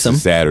as 90 nice something.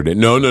 as Saturday.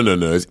 No.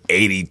 It's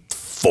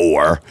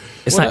 84.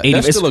 It's Well, not 80.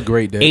 that's It's still a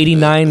great day.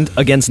 89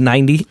 against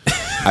 90.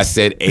 I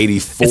said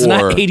 84. It's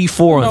not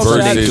 84 on No,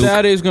 Sunday.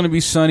 Saturday is going to be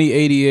sunny,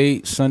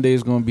 88. Sunday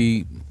is going to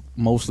be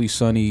mostly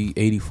sunny,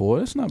 84.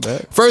 That's not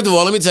bad. First of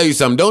all, let me tell you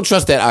something. Don't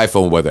trust that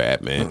iPhone weather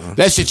app, man.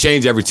 That should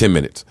change every 10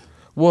 minutes.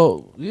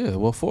 Well, yeah.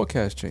 Well,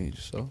 forecast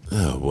changes. So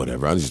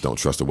Whatever. I just don't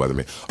trust the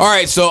weatherman. All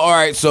right.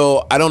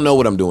 So I don't know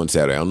what I'm doing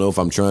Saturday. I don't know if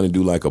I'm trying to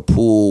do like a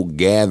pool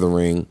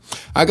gathering.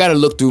 I got to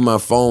look through my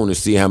phone to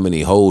see how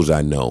many hoes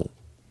I know.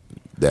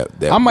 That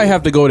I might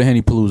have to go to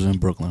Henny Palooza in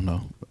Brooklyn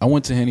though. I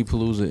went to Henny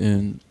Palooza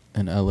in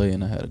LA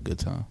and I had a good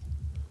time.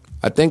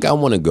 I think I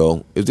want to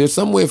go. Is there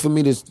somewhere for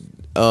me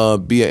to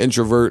be an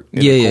introvert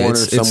in Yeah, a yeah. corner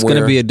It's somewhere?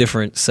 going to be a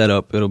different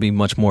setup. It'll be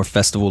much more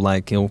festival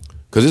like.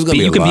 Because there's going to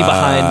be you a can lot be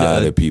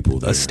behind of people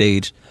there. a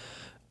stage.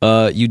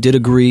 You did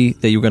agree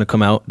that you were going to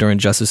come out during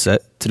Justice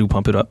set to do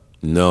Pump It Up.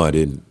 No, I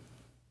didn't.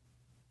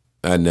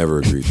 I never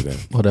agreed to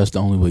that. Well, that's the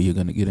only way you're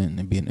going to get in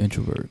and be an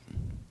introvert.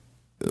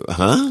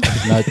 Huh?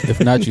 If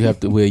not, you have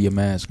to wear your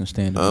mask and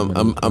stand. In the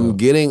middle of the I'm crowd.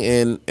 getting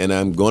in, and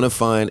I'm going to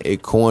find a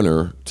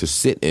corner to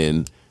sit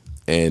in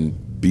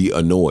and be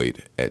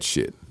annoyed at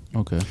shit.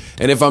 Okay.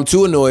 And if I'm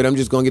too annoyed, I'm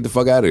just going to get the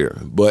fuck out of here.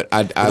 But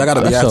I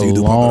gotta be That's after a you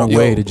do long Pump It Up.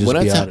 way to just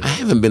when be I out of I there.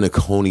 haven't been to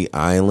Coney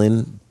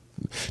Island.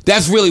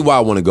 That's really why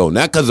I want to go.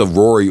 Not because of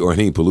Rory or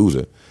Henny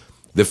Palooza.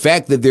 The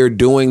fact that they're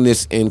doing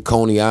this in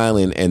Coney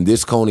Island, and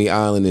this Coney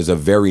Island is a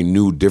very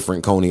new,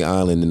 different Coney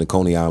Island than the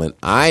Coney Island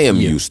I am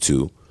used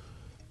to.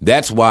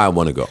 That's why I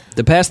want to go.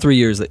 The past 3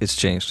 years, it's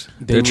changed.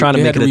 They're trying to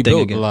they make had it a thing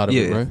rebuild again. a lot of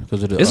it, right?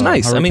 'Cause of the, it's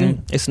nice. I mean,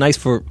 hurricane? it's nice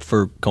for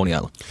Coney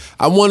Island.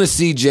 I want to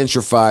see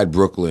gentrified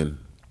Brooklyn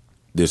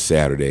this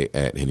Saturday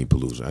at Henny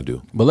Palooza. I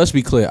do. But let's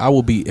be clear.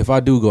 If I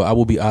do go, I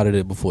will be out of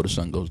there before the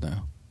sun goes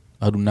down.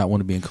 I do not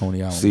want to be in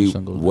Coney Island when See, the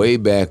sun goes down. way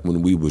back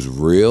when we was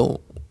real,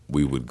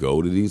 we would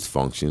go to these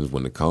functions.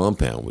 When the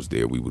compound was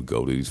there, we would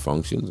go to these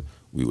functions.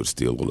 We would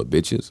steal all the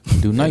bitches.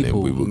 Do night and then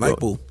pool. we would Night go-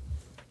 pool.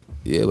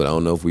 Yeah, but I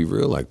don't know if we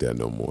real like that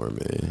no more,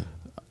 man.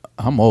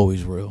 I'm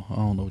always real. I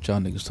don't know what y'all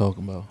niggas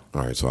talking about.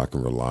 All right, so I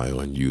can rely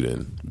on you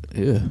then.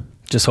 Yeah.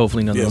 Just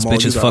hopefully none Yeah, of those Mo, you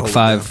bitches gotta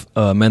fuck hold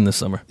 5 men this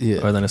summer.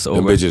 Yeah. Or then it's Them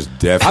over. bitches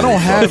definitely. I don't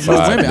have no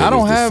fuck women. five I don't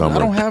niggas this have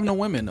summer. no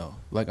women though.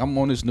 Like I'm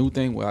on this new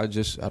thing where I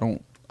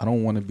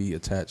don't want to be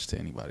attached to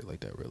anybody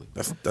like that really.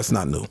 That's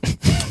not new.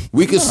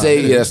 We could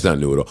say that's not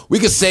new at all. We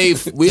could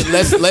save.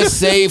 Let's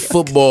save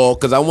football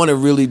because I want to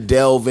really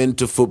delve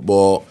into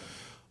football.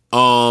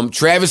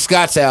 Travis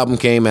Scott's album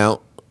came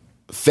out.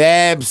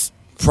 Fab's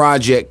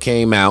project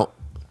came out.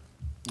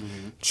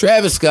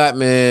 Travis Scott,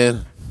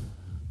 man.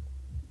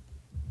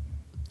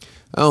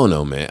 I don't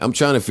know, man. I'm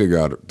trying to figure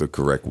out the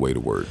correct way to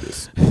word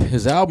this.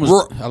 His album,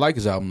 Ro- I like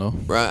his album though.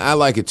 Right, I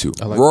like it too.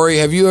 like Rory,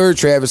 have you heard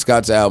Travis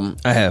Scott's album?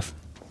 I have.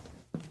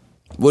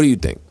 What do you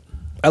think?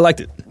 I liked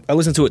it. I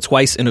listened to it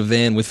twice in a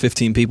van with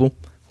 15 people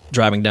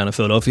driving down to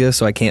Philadelphia,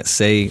 so I can't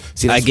say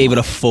See, I that's gave why- it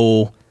a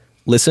full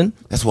listen.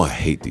 That's why I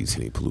hate these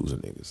Henny Palooza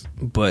niggas.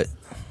 But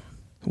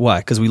why?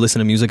 Because we listen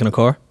to music in a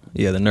car?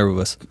 Yeah, the nerve of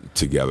us.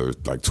 Together,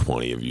 like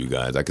 20 of you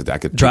guys. I could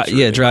picture it in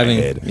my driving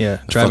head.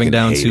 I driving fucking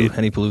down hate to it.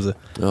 Henny Palooza.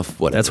 Oh,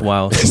 whatever. That's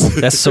wild.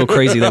 That's so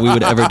crazy that we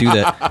would ever do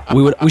that.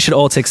 We should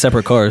all take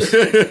separate cars.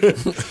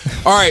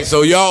 All right,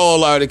 so y'all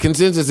all are. The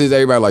consensus is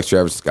everybody likes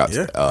Travis Scott's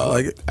Yeah, I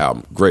like it.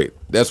 album. Great.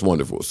 That's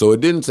wonderful. So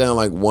it didn't sound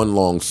like one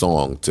long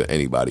song to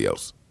anybody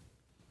else.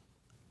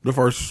 The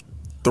first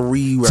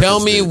 3 records.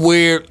 Tell me did.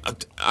 where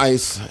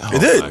Ice. Oh It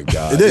did. My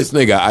God. It did. This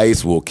nigga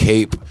Ice will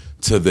cape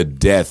to the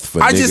death for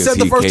I niggas just said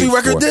the he first 3 capes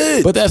records for.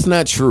 did. But that's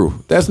not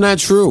true. That's not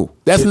true.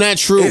 That's not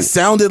true. It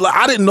sounded like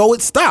I didn't know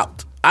it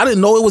stopped. I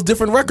didn't know it was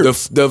different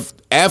records.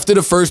 After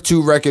the first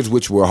 2 records,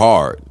 which were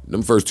hard,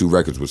 them first 2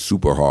 records were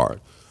super hard.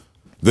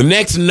 The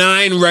next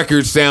 9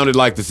 records sounded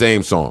like the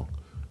same song.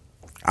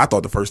 I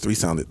thought the first 3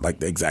 sounded like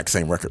the exact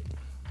same record.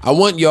 I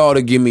want y'all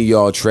to give me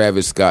y'all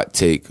Travis Scott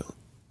take,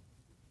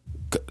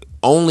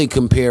 only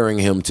comparing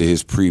him to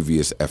his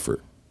previous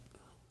effort.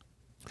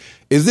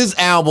 Is this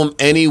album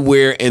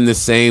anywhere in the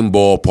same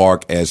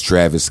ballpark as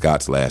Travis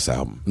Scott's last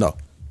album? No,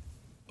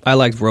 I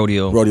liked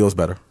Rodeo Rodeo's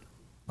better,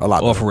 a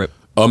lot off better. rip.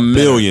 A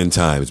million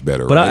times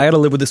better. But right? I got to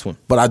live with this one.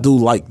 But I do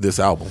like this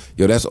album.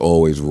 Yo, that's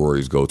always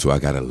Rory's go-to. I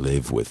gotta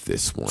live with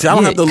this one. See, I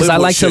don't Yeah, have to live 'cause I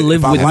with like to shit.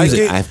 live If I with like music.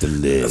 it- I have to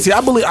live. See,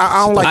 I don't like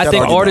I that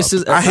think argument. artists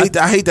is- I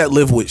hate that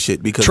live with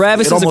shit because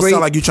Travis it is a almost great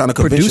sound like you trying to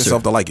convince producer.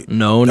 yourself to like it.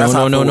 No. That's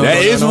how I feel.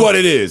 That is what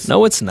it is.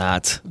 No, it's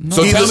not. So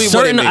tell me what it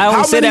Certain, means. I How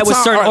only say many that with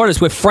times- certain all right.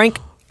 artists. With Frank,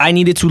 I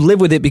needed to live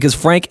with it because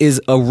Frank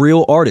is a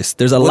real artist.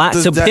 There's a lot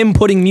does to that- him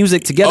putting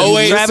music together. Oh,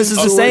 wait, Travis is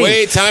the same.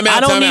 wait, time out, I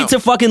don't time need out. to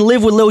fucking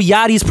live with Lil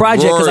Yachty's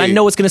project because I Rory.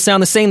 know it's going to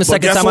sound the same the But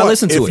second guess time what? I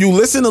listen to if it. you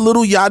listen to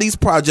Lil Yachty's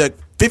project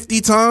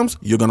 50 times,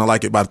 you're gonna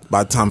like it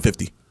by time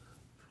 50.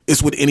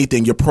 It's with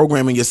anything. You're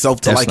programming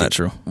yourself to That's like not it.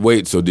 true.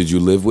 Wait, so did you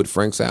live with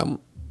Frank's album?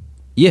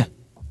 Yeah,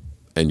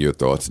 And your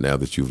thoughts now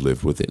that you've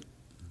lived with it?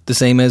 the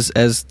same as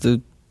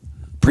the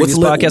previous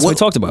What's podcast we what-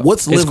 talked about.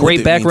 what's It's live with great it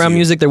mean to background you?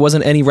 music. There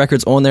wasn't any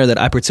records on there that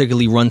I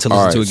particularly run to listen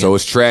All to right, again. so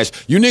it's trash.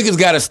 You niggas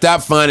got to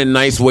stop finding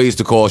nice ways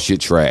to call shit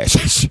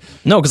trash.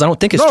 No, because I don't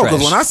think it's No, trash.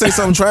 because when I say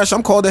something trash,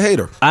 I'm called a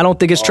hater. I don't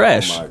think it's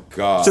trash. Oh my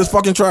God. It's just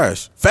fucking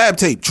trash. Fab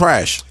Tape,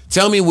 trash.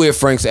 Tell me where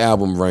Frank's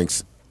album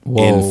ranks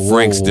in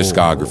Frank's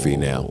discography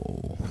now.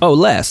 Oh,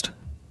 last.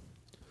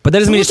 But that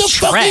doesn't mean What the it's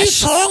fuck are you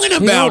trash. talking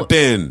about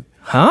then?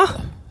 Huh?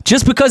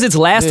 Just because it's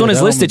last on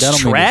his list, it's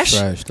trash?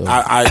 though.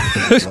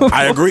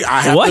 I agree.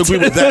 I have What? to agree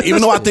with that.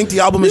 Even though I think the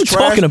album is What are you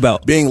trash, talking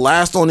about? being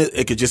last on it,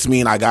 it could just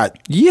mean I got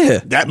Yeah.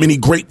 that many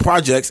great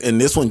projects, and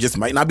this one just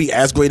might not be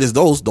as great as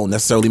those. Don't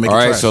necessarily make All it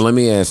right, trash. so let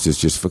me ask this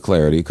just for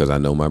clarity because I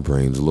know my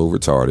brain's a little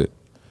retarded.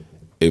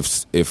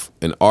 If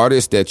an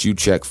artist that you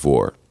check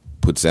for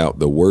puts out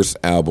the worst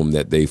album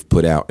that they've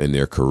put out in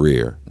their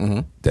career,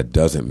 that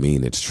doesn't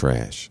mean it's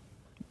trash.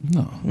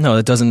 No,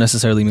 that doesn't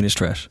necessarily mean it's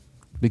trash.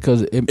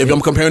 Because if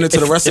I'm comparing it to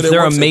the rest If of their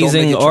they're works, it don't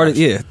amazing make it artists,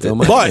 trash. yeah.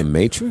 Am I But- in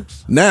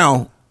Matrix?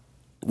 Now,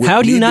 with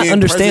How do you me not being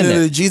understand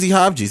president that? of the Jeezy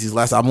Hive, Jeezy's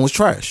last album was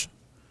trash,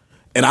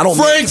 and I don't.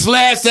 Frank's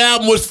last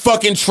album was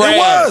fucking trash. It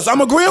was.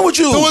 I'm agreeing with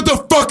you. So what the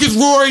fuck is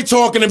Rory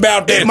talking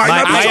about then? It might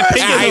not be I, trash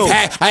to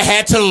him. I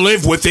had to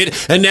live with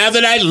it, and now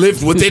that I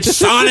lived with it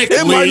sonically,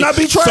 It might not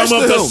be trash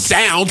some of to the him.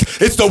 sound,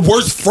 it's the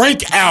worst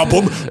Frank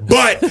album,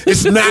 but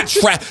it's not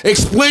trash.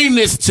 Explain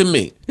this to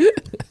me.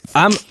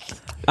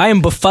 I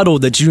am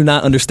befuddled that you do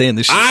not understand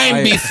this shit.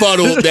 I'm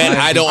befuddled that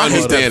I don't I hate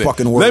understand that it.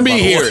 fucking word, Let me by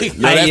the hear way. it.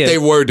 Yo, that's Yeah.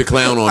 their word to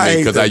clown on I me hate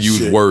because I that use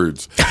shit.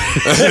 words.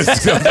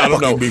 I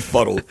don't know.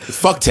 Befuddled.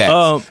 Fuck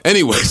tax.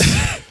 Anyways,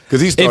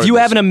 because he's if you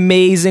have an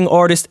amazing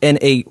artist and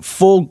a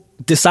full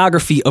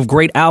discography of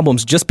great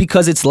albums, just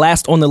because it's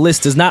last on the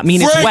list does not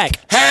mean it's Frank whack.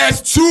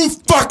 has 2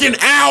 fucking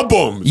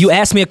albums. You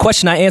asked me a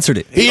question, I answered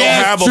it. He don't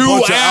has have a 2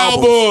 bunch of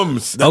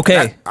albums.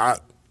 Okay. That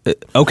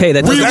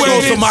That We doesn't goes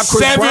waited to my Chris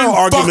 7 Brown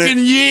argument. fucking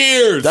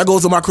years. That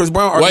goes to my Chris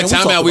Brown argument. What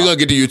time out? We're going to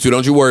get to you two.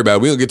 Don't you worry about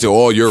it. We're going to get to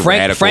all your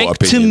radical Frank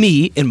opinions. to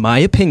me, in my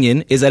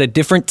opinion, is at a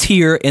different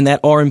tier in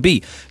that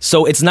R&B.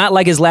 So it's not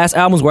like his last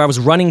albums where I was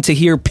running to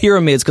hear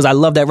Pyramids because I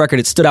love that record.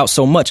 It stood out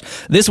so much.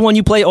 This one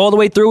you play all the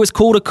way through. It's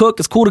cool to cook.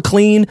 It's cool to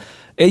clean.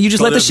 You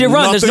just let the shit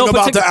run. There's no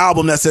about particular. the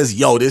album that says,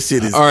 "Yo, this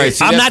shit is." All right, it.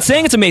 see, I'm that's- not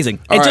saying it's amazing.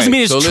 It All doesn't right,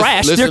 mean it's so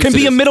trash. listen There can to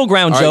be a this. middle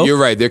ground, All Joe. right, you're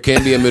right. There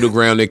can be a middle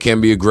ground. There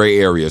can be a gray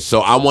area. So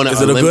I want to.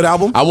 Is it a good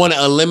album? I want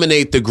to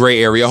eliminate the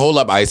gray area. Hold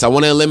up, Ice. I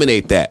want to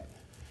eliminate that.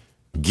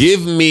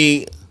 Give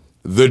me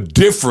the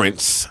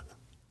difference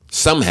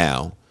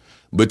somehow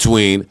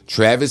between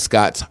Travis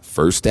Scott's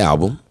first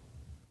album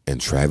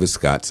and Travis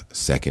Scott's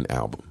second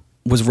album.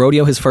 Was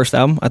Rodeo his first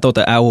album? I thought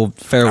the Owl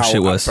Pharaoh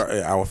shit was.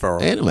 Our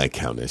Pharaoh. Ain't nobody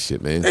count that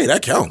shit, man. Hey,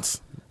 that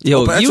counts.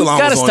 Yo, Upper you Echelon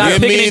gotta was on stop there.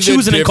 Give picking me and the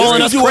choosing and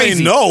calling us difference.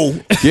 crazy. You ain't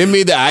know. Give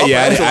me the.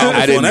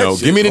 I didn't know.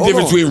 Give me the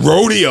difference between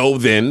Rodeo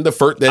then the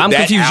first. I'm that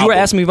confused. You album. were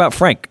asking me about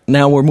Frank.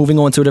 Now we're moving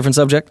on to a different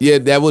subject. Yeah,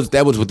 that was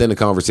within the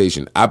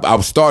conversation. I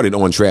started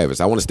on Travis.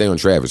 I want to stay on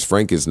Travis.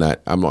 Frank is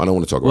not. I don't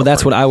want to talk about. Well,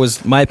 that's Frank. what I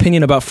was. My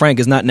opinion about Frank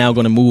is not now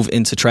going to move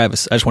into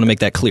Travis. I just want to make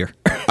that clear.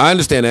 I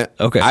understand that.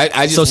 Okay.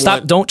 I just so stop.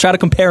 want- Don't try to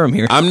compare him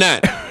here. I'm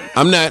not.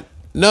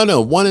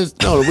 No. One is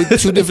we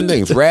two different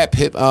things. Rap,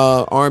 hip,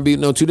 R&B.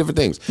 No, two different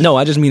things. No,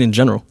 I just mean in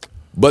general.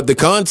 But the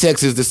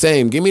context is the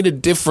same. Give me the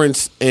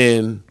difference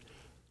in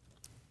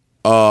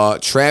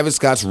Travis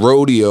Scott's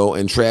Rodeo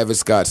and Travis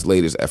Scott's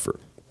latest effort.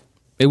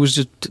 It was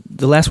just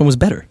the last one was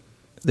better.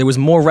 There was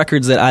more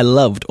records that I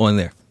loved on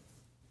there.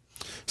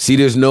 See,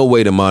 there's no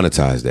way to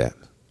monetize that.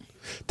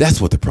 That's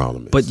what the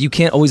problem is. But you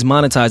can't always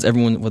monetize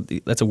everyone. Well,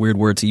 that's a weird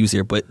word to use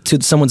here, but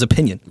to someone's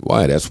opinion.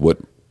 Why? That's what.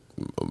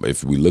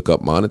 If we look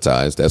up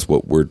monetize, that's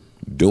what we're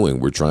doing.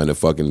 We're trying to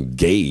fucking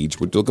gauge.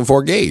 We're looking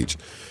for a gauge.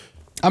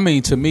 I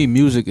mean, to me,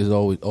 music is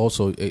always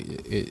also,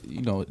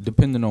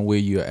 depending on where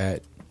you're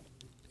at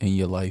in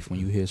your life when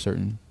you hear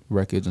certain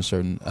records and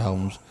certain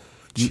albums,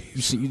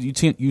 you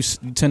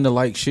tend to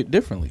like shit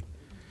differently.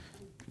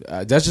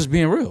 That's just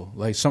being real.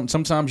 Like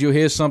sometimes you'll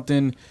hear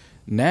something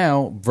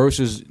now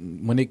versus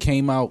when it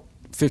came out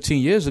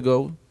 15 years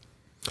ago.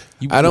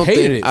 I don't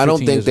hated think it I don't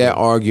 15 think years that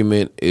ago.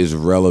 argument is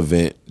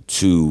relevant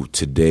to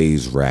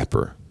today's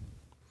rapper.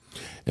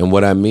 And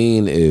what I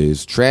mean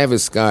is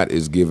Travis Scott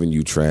is giving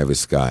you Travis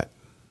Scott.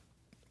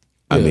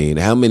 I Yeah. mean,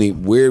 how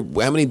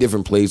many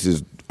different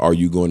places are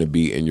you going to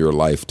be in your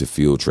life to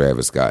feel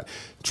Travis Scott?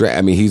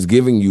 I mean, he's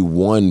giving you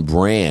one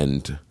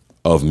brand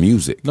of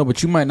music. No,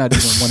 but you might not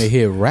even want to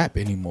hear rap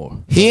anymore.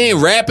 He ain't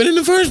rapping in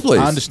the first place.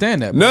 I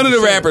understand that, but None I'm of the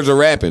just saying- rappers are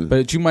rapping.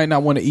 But you might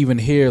not want to even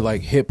hear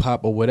like hip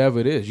hop or whatever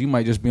it is. You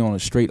might just be on a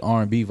straight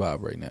R&B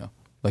vibe right now.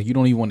 Like you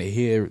don't even want to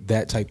hear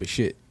that type of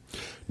shit.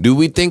 Do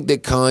we think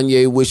that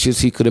Kanye wishes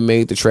he could have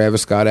made the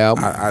Travis Scott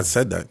album? I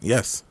said that.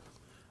 Yes.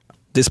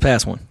 This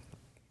past one.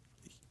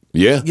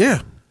 Yeah.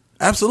 Yeah,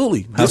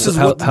 absolutely. How This so- is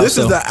how- what how this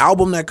so? is the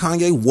album that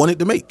Kanye wanted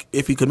to make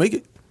if he could make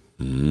it.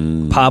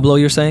 Pablo,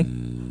 you're saying?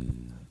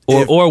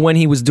 Or when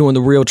he was doing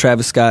the real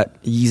Travis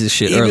Scott Yeezus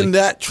shit Even early.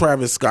 that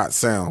Travis Scott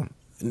sound,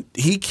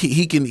 he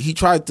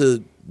tried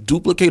to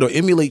duplicate or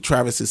emulate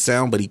Travis's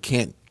sound, but he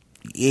can't.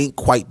 He ain't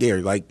quite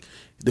there. Like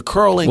the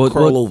curl ain't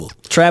curl over.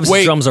 Travis's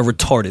Wait. drums are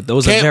retarded.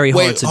 Those are very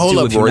hard to hold do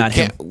up, if you're Roy. not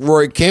him.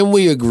 Roy, can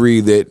we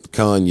agree that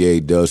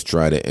Kanye does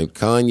try to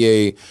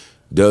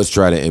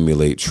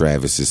emulate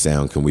Travis's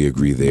sound? Can we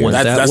agree there? One-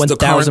 That's the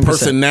current 1000%.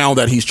 person now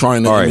that he's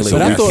trying to All right, emulate. so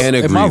But we I thought, can't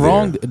am I agree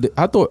wrong? there.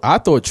 I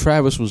thought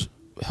Travis was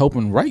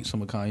helping write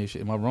some of Kanye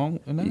shit. Am I wrong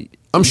in that?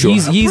 I'm sure.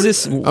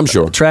 Yeezus, I'm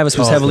sure. Travis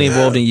was heavily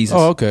involved in Yeezus.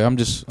 Oh, okay. I'm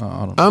just.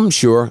 I don't know. I'm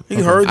sure. He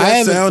heard I that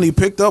haven't- sound, he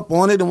picked up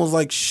on it and was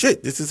like,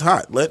 "Shit, this is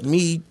hot. Let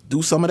me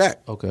do some of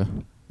that." Okay.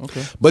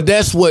 But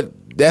that's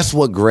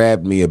what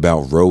grabbed me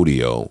about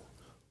Rodeo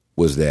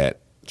was that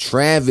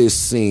Travis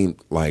seemed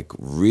like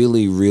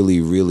really, really,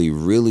 really,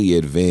 really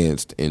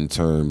advanced in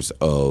terms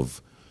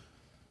of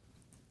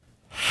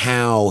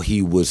how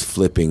he was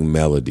flipping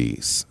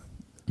melodies.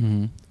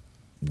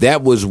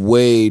 That was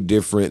way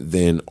different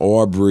than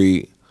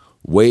Aubrey,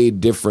 way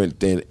different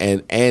than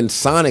and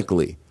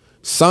sonically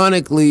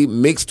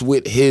mixed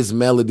with his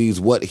melodies,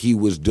 what he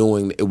was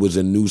doing, it was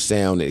a new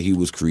sound that he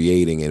was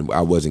creating, and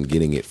I wasn't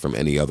getting it from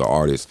any other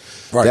artist.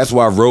 Right. That's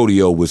why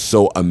Rodeo was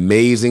so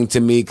amazing to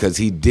me, because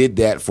he did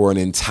that for an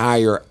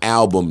entire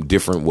album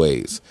different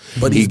ways.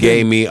 But he he's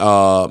gave been- me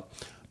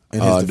In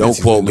his defense, don't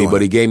he's quote been me, doing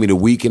but it. he gave me the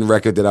Weekend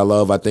record that I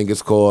love. I think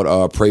it's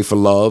called Pray for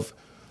Love.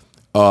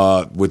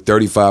 With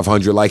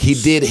 3500, like he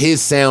did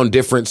his sound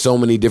different so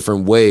many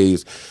different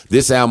ways.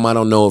 This album, I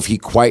don't know if he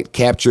quite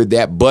captured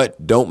that,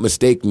 but don't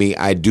mistake me,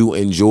 I do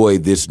enjoy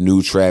this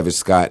new Travis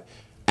Scott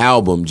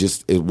album.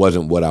 Just it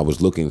wasn't what I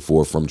was looking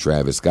for from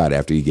Travis Scott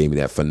after he gave me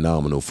that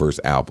phenomenal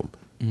first album.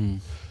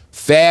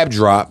 Fab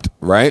dropped,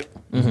 right?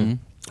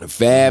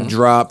 Fab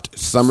dropped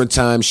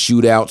Summertime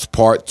Shootouts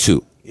Part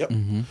 2. Yep.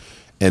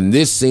 And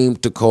this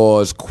seemed to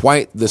cause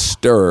quite the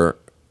stir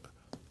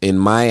in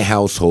my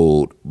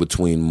household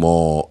between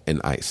Maul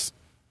and Ice.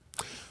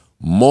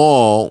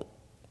 Maul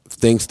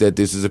thinks that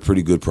this is a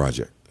pretty good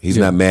project. He's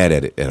not mad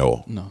at it at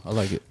all. No, I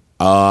like it.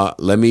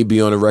 Let me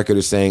be on the record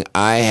as saying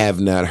I have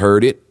not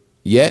heard it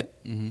yet.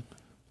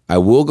 I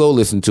will go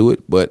listen to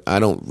it, but I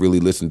don't really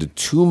listen to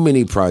too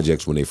many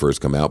projects when they first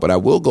come out, but I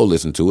will go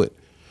listen to it.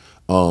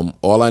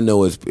 All I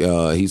know is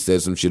he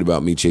said some shit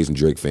about me chasing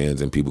Drake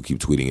fans, and people keep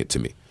tweeting it to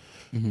me.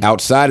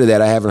 Outside of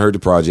that, I haven't heard the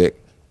project.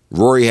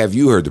 Rory, have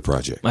you heard the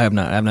project? I have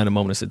not. I haven't had a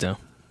moment to sit down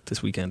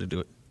this weekend to do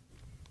it.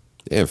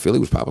 Yeah, Philly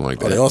was popping like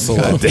that. They also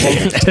God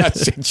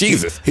damn.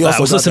 Jesus. he also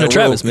I was got listening that to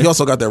Travis, real, man. He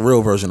also got that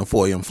real version of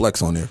 4AM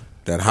Flex on there.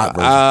 That hot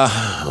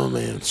version. Oh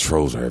man,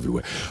 trolls are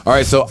everywhere. All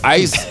right, so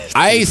Ice.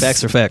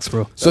 Facts are facts,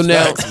 bro. So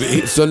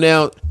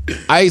now,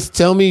 Ice,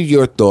 tell me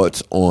your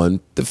thoughts on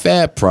the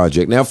Fab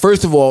project. Now,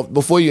 first of all,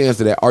 before you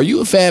answer that, are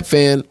you a Fab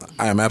fan?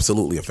 I am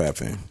absolutely a Fab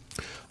fan.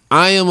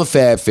 I am a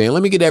Fab fan.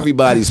 Let me get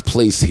everybody's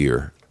place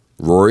here.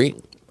 Rory,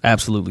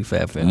 Absolutely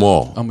Fab fan.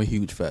 Maul. I'm a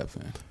huge Fab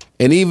fan.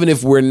 And even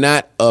if we're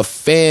not a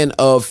fan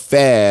of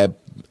Fab,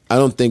 I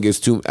don't think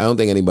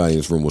anybody in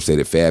this room will say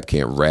that Fab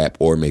can't rap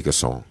or make a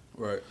song.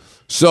 Right.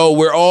 So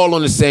we're all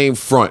on the same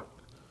front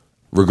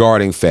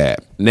regarding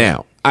Fab.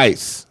 Now,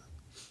 Ice,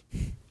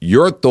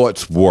 your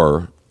thoughts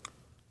were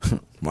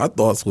My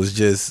thoughts was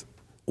just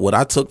what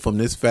I took from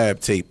this Fab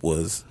tape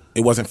was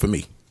it wasn't for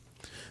me.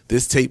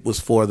 This tape was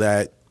for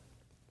that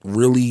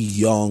really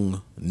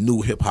young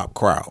new hip hop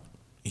crowd.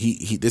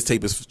 This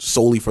tape is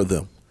solely for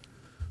them.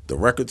 The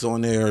records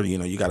on there,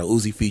 you got a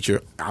Uzi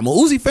feature. I'm a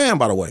Uzi fan,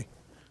 by the way.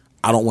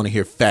 I don't want to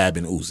hear Fab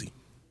and Uzi.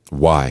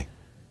 why.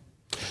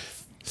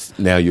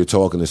 Now you're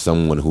talking to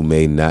someone who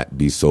may not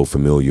be so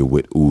familiar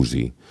with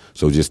Uzi.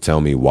 So just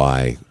tell me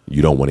why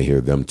you don't want to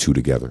hear them two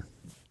together.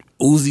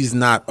 Uzi's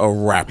not a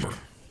rapper.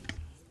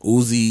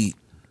 Uzi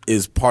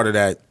is part of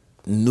that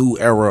new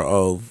era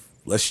of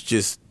let's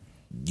just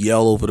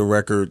yell over the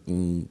record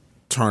and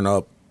turn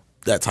up,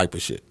 that type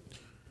of shit.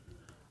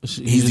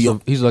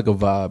 He's like a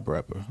vibe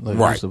rapper. Like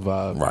Right. just a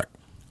vibe. Right.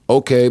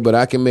 Okay, but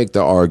I can make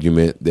the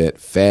argument that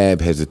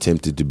Fab has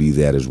attempted to be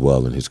that as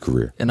well in his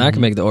career. And I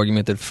can make the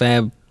argument that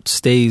Fab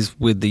stays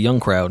with the young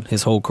crowd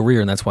his whole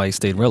career, and that's why he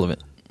stayed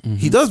relevant.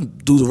 He does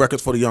do the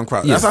records for the young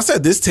crowd. Yeah. As I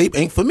said, this tape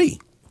ain't for me.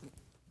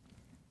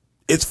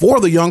 It's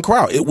for the young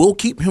crowd. It will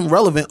keep him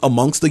relevant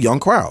amongst the young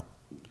crowd.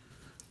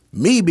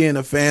 Me being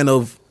a fan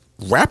of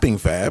rapping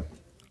Fab,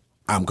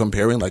 I'm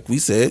comparing, like we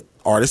said,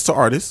 artist to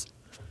artist.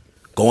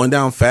 Going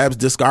down Fab's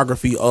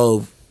discography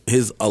of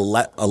his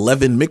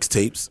 11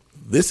 mixtapes,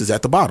 this is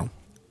at the bottom.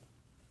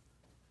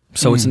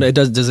 So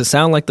does it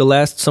sound like the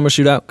last Summer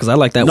Shootout? Because I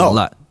like that one a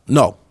lot.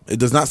 No, it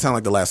does not sound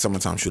like the last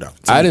Summertime Shootout.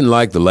 To I me. didn't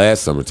like the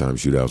last Summertime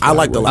Shootouts. I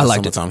like the way. last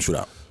liked it. Summertime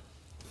Shootout.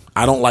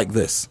 I don't like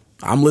this.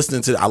 I'm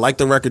listening to. I like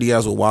the record he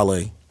has with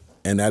Wale,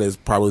 and that is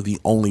probably the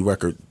only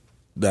record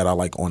that I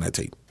like on that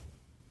tape.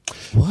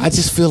 I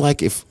just feel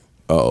like if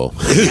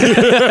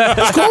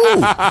It's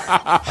cool.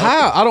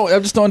 How? I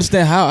just don't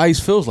understand how Ice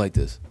feels like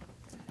this.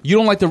 You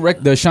don't like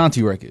the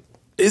Ashanti record.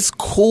 It's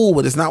cool,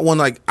 but it's not one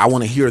like I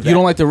want to hear that. You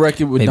don't like the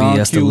record with Maybe he Don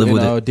has to Q live and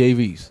with it.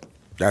 Davies.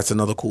 That's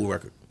another cool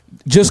record.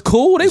 Just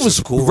cool. They was just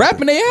a cool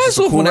rapping record. their ass It's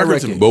a off cool on that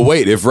record to record. me. But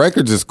wait, if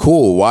records is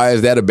cool, why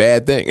is that a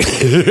bad thing?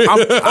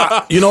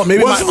 You know,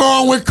 maybe What's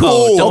wrong with cool?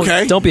 Oh,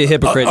 Okay. don't be a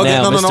hypocrite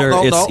now, mister.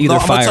 It's either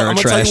fire or I'm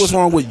gonna tell trash. you what's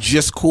wrong with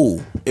just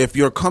cool. If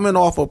you're coming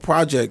off of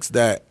projects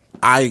that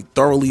I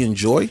thoroughly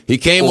enjoy, He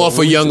came off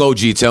of Young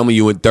OG. Tell me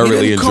you would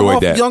thoroughly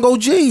enjoyed that. Young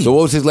OG. So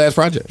what was his last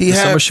project? He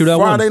Summer had Shootout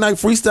Friday 1. Night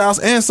Freestyles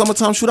and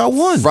Summertime Shootout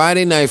 1.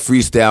 Friday Night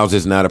Freestyles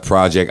is not a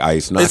project.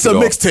 Ice. Knock It's it a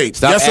off. mixtape.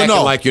 Stop Yes or acting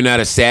no? like you're not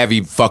a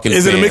savvy fucking.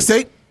 Is it a fan.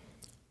 mixtape?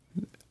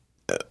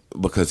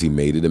 Because he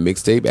made it a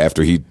mixtape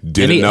after he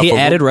did And enough. he of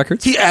added them?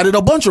 records. He added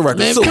a bunch of records.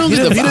 Man, So come he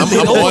to didn't- the- he didn't-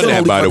 I'm those on are the that,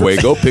 only by the way.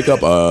 records. Go pick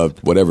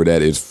up whatever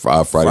that is.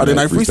 Friday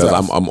Night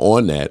Freestyles. I'm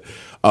on that.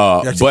 actually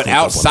But clicked up on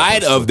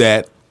outside that of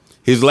that,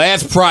 his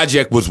last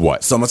project was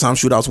what? Summertime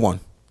Shootouts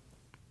 1.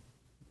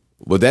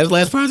 Was that his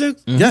last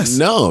project? Yes.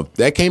 No,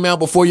 that came out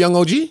before Young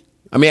OG.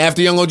 I mean,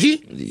 after Young OG.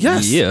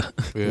 Yes. Yeah.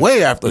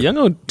 Way after. Young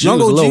OG was a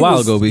little while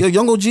ago, B. Yeah,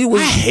 Young OG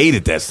was. I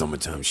hated that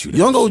Summertime Shootout.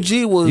 Young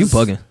OG was. You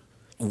bugging.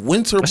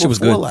 Winter That shit was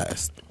before good.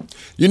 last.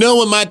 You know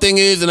what my thing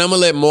is, and I'm gonna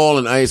let Maul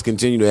and Ice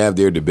continue to have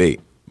their debate.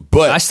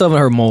 But I still haven't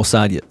heard Mole's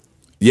side yet.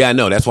 yeah, I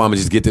know. That's why I'm gonna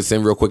just get this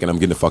in real quick, and I'm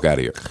getting the fuck out of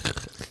here.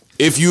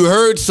 If you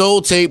heard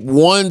Soul Tape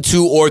 1,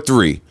 2, or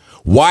 3,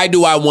 why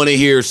do I want to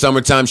hear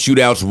Summertime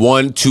Shootouts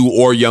 1, 2,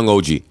 or Young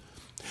OG?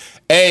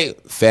 Hey,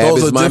 Fab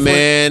Those is are my different-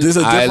 man. these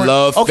are I different-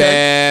 love Okay.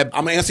 Fab.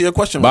 I'm gonna answer your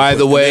question. By real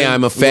the quick, way, and then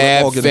I'm a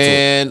we'll all Fab get into it.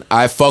 fan.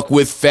 I fuck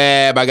with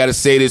Fab. I gotta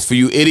say this for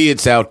you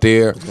idiots out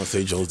there. I'm gonna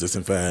say Joe's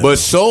distant fan. But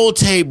Soul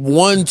Tape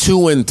 1,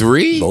 2, and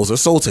 3? those are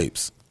soul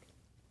tapes.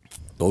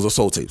 Those are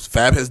soul tapes.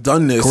 Fab has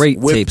done this.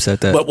 Great tapes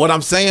at that. But what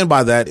I'm saying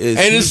by that is,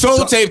 And in he's Soul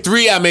done- Tape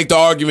 3, I make the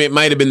argument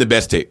might have been the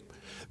best tape.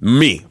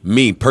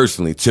 Me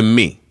personally, to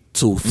me.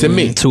 Two for To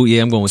me. Two,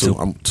 yeah, I'm going with Two. two.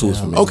 I'm two is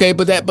for me. Okay,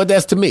 but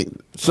that's to me.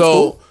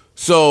 So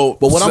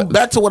But what so- I'm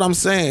back to what I'm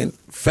saying,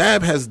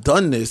 Fab has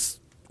done this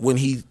when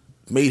he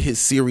made his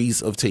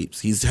series of tapes.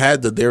 He's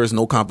had the There Is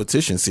No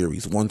Competition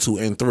series 1, 2,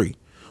 and 3,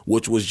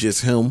 which was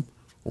just him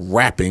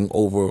rapping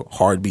over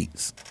hard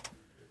beats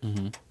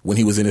when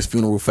he was in his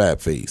funeral Fab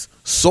phase.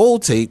 Soul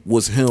Tape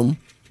was him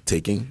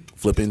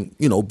flipping,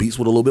 beats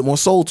with a little bit more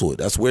soul to it.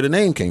 That's where the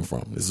name came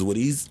from. This is what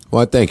he's.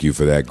 Well, thank you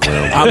for that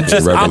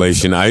groundbreaking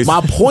revelation, Ice.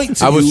 My point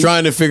to I was you-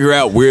 trying to figure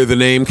out where the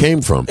name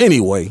came from.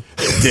 Anyway,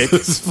 dick,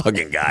 This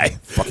fucking guy.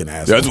 fucking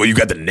asshole. That's where you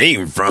got the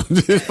name from.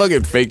 This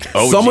fucking fake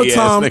OG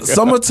Summertime, ass nigga.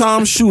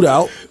 Summertime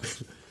Shootout.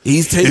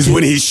 He's taking. Is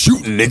when he's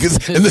shooting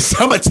niggas in the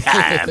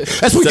summertime.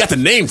 That's where we got the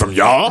name from,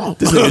 y'all.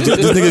 This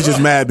nigga's just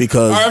mad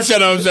because All right,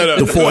 shut up.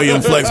 the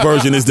 4AM Flex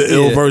version is the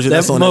ill version. That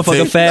That's on that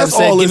motherfucker tape. Fab That's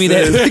said, all "Give me it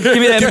that, is. give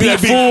me that Give me beat,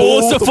 fool.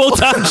 It's a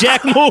full-time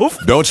Jack move."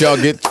 Don't y'all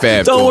get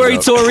Fab. Don't thrown worry,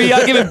 up. Tori.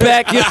 I'll give it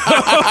back. Yo.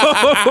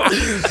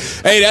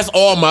 Hey, that's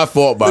all my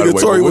fault, by the Nigga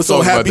way. Tory We'll was so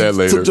talk happy about that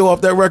later. took Joe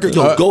off that record.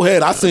 Yo, go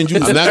ahead. I'll send you.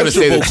 I'm not going to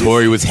extra say that vocals.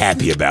 Tory was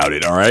happy about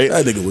it, all right?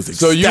 That nigga was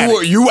So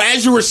ecstatic. you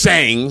as you were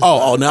saying.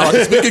 Oh, now I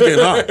can speak again,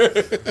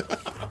 huh?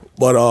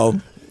 But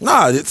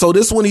nah. So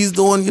this one he's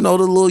doing, the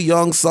little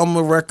young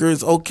summer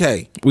records.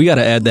 Okay, We got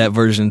to add that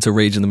version to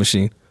Rage in the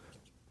Machine.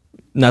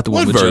 Not the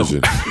one What with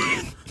version?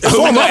 it's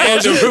on my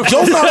version.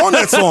 Joe's not on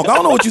that song. I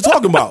don't know what you're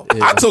talking about.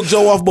 I took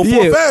Joe off Joe.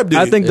 before Yeah, Fab did.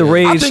 I think the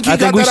Rage. I I think think,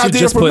 he got we that should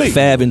idea just for put me.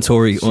 Fab and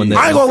Tori on that.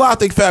 I ain't gonna lie. I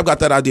think Fab got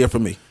that idea for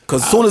me.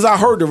 Because as soon as I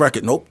heard the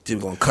record, nope,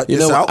 he's gonna cut You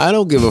this know, out. I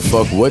don't give a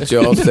fuck what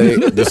y'all say.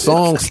 The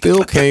song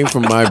still came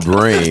from my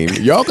brain.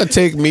 Y'all can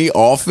take me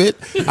off it.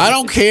 I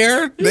don't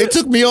care. They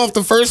took me off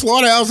the first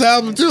Slaughterhouse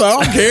album too. I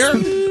don't care.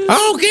 I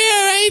don't care.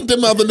 I ain't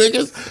them other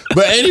niggas.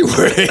 But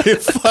anyway,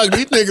 fuck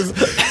these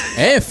niggas.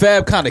 And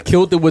Fab kind of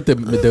killed it with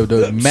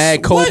the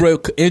Mad Cobra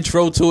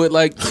intro to it.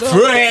 Like,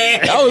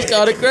 that was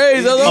kind of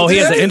crazy. I was like, Oh, he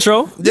has okay. an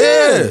intro.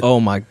 yeah.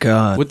 Oh my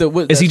god.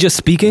 With Is he just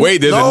speaking?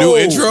 Wait, there's a new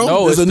intro?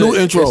 No, There's it's a new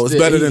intro. It's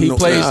better than he the-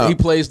 plays. Nah. He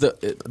plays the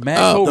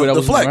Mad Cobra. the That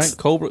was Flex. right.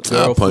 Cobra.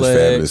 I'll punch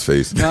Fab in his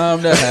face.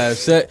 Time to have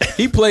sex.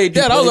 He played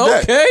that. I was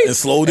like, okay, and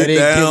slowed it then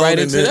down. Get right and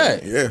into then-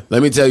 that. Yeah.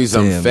 Let me tell you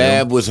something. Damn,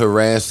 Fab was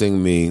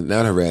harassing me,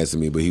 not harassing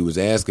me, but he was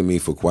asking me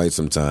for quite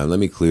some time. Let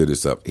me clear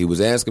this up. He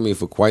was asking me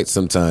for quite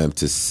some time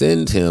to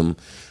send him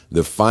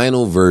the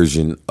final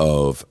version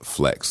of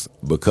Flex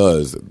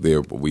because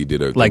we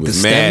did a Like it the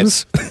was mad.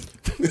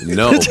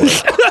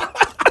 stems?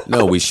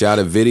 No, we shot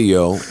a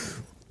video.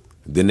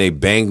 Then they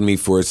banged me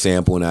for a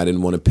sample, and I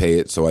didn't want to pay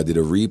it, so I did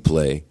a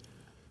replay.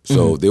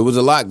 So there was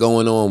a lot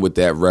going on with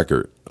that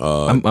record.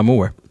 I'm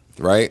aware.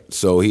 Right?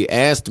 So he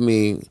asked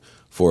me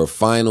for a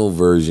final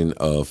version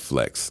of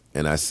Flex.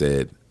 And I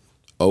said,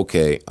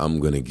 okay, I'm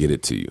going to get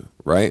it to you.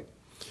 Right?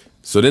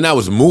 So then I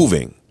was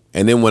moving.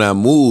 And then when I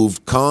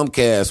moved,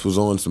 Comcast was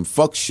on some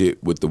fuck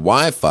shit with the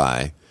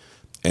Wi-Fi.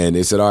 And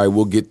they said, all right,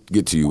 we'll get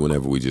to you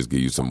whenever we just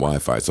give you some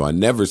Wi-Fi. So I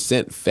never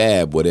sent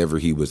Fab whatever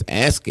he was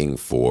asking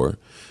for.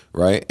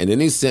 Right? And then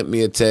he sent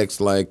me a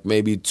text like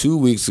maybe 2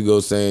 weeks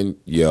ago saying,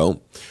 yo,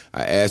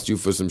 I asked you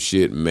for some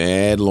shit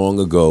mad long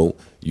ago.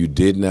 You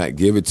did not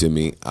give it to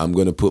me. I'm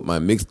going to put my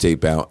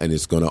mixtape out and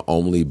it's going to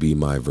only be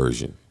my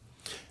version.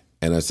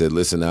 and I said,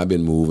 "Listen, I've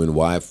been moving.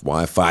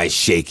 Wi-Fi is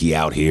shaky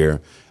out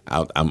here.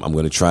 I'm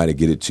going to try to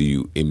get it to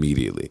you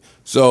immediately."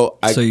 So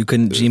you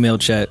couldn't Gmail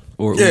chat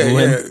or Yeah,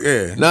 Uber him?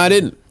 yeah. No, I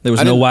didn't. There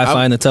was no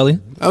Wi-Fi in the telly?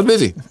 I was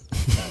busy.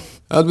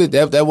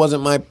 That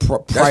wasn't my That's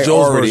Joe's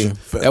priority. version.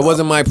 That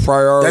wasn't my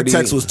priority. That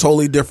text was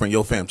totally different.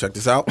 Yo, fam, check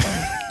this out.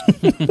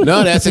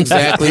 No, that's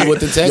exactly what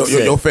the text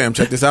said. Yo, fam,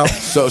 check this out.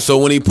 So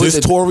when he put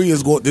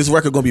This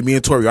record gonna be me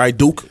and Tory. All right,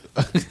 Duke.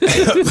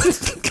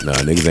 Nah,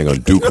 niggas ain't gonna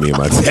duke me in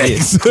my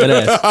text.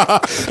 Yeah,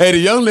 Hey, the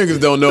young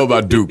niggas don't know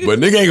about Duke, but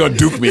nigga ain't gonna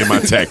duke me in my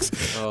text.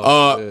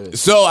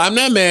 So I'm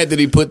not mad that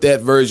he put that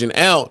version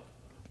out.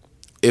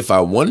 If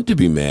I wanted to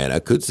be mad, I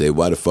could say,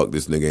 why the fuck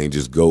this nigga ain't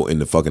just go in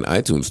the fucking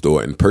iTunes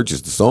store and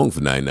purchase the song for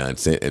 99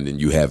 cents and then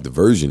you have the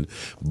version.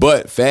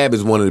 But Fab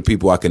is one of the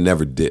people I can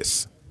never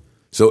diss.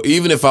 So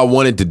even if I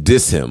wanted to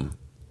diss him,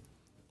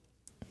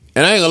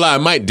 and I ain't gonna lie,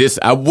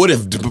 I would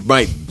have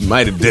might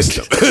have dissed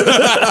him.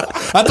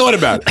 I thought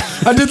about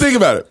it. I did think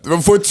about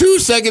it. For 2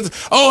 seconds,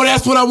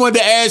 that's what I wanted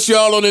to ask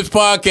y'all on this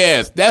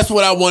podcast. That's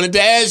what I wanted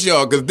to ask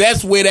y'all, because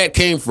that's where that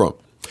came from.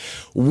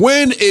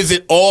 When is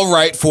it all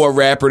right for a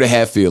rapper to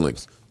have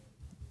feelings?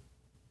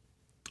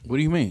 What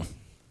do you mean?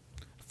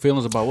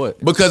 Feelings about what?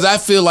 Because I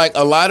feel like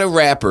a lot of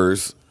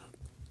rappers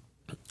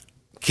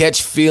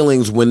catch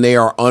feelings when they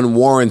are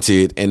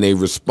unwarranted and they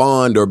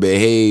respond or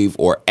behave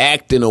or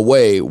act in a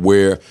way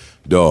where,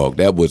 dog,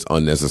 that was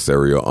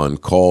unnecessary or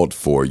uncalled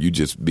for. You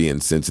just being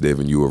sensitive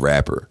and you a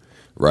rapper,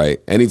 right?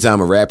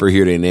 Anytime a rapper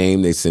hear their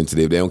name, they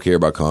sensitive. They don't care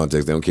about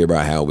context. They don't care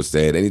about how it was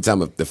said. Anytime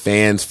the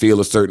fans feel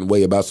a certain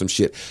way about some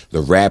shit,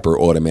 the rapper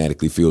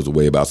automatically feels a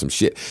way about some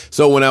shit.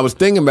 So when I was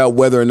thinking about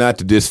whether or not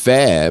to diss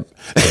Fab,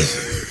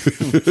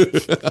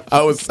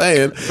 I was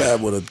saying,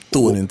 Fab would have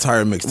threw an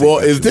entire mixtape. well,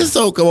 is this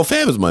so? Well,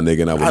 Fab is my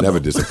nigga, and I would never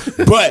diss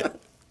him.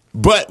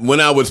 But when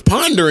I was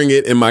pondering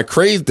it in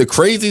the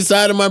crazy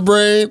side of my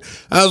brain,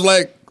 I was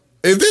like,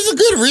 is this a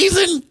good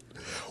reason?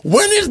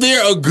 When is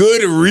there a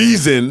good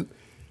reason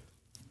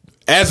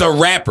as a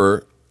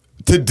rapper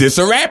to diss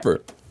a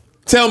rapper?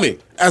 Tell me.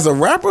 As a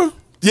rapper?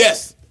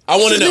 Yes. I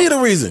want to know. You need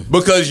a reason.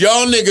 Because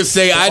y'all niggas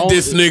say I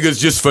diss niggas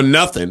just for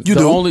nothing. You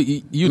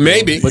do.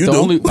 Maybe. But You the do.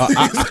 only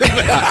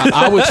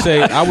I would say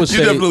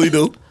You definitely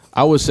do.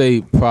 I would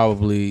say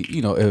probably,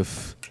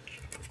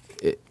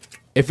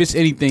 if it's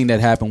anything that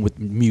happened with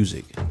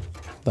music,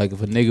 like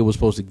if a nigga was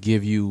supposed to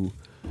give you,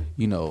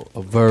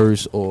 a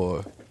verse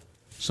or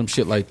some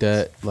shit like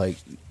that, like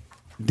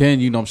then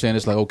you know what I'm saying,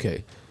 it's like,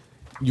 okay,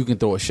 you can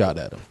throw a shot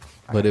at him.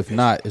 But if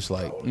not, it's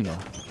like,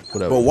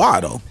 whatever. But why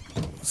though?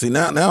 See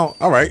now,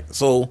 all right.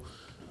 So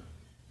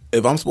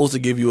if I'm supposed to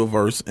give you a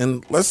verse,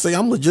 and let's say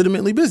I'm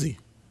legitimately busy,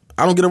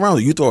 I don't get around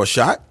it. You throw a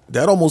shot,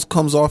 that almost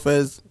comes off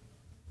as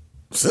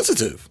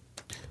sensitive.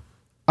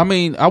 I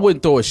mean, I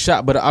wouldn't throw a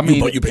shot, but I mean,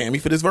 But you paying me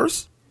for this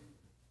verse?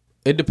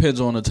 it depends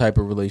on the type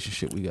of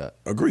relationship we got.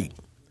 Agreed.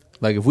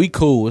 Like if we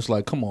cool, it's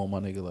like, come on, my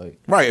nigga, like.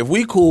 Right. If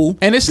we cool,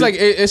 And it's like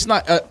it's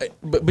not,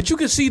 but you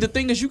can see the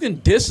thing is you can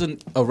diss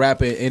a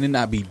rapper and it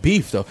not be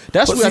beef though.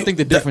 That's but where I see, think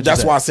the difference.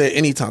 That's is why I at. said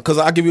anytime. Because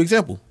I'll give you an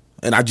example,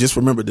 and I just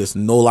remembered this.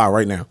 No lie,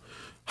 right now.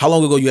 How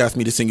long ago you asked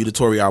me to sing you the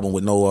Tory album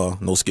with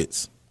no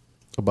skits?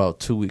 About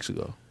 2 weeks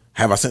ago.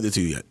 Have I sent it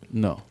to you yet?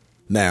 No.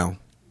 Now,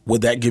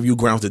 would that give you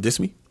grounds to diss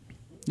me?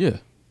 Yeah.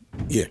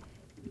 Yeah.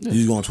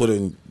 You go on Twitter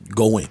and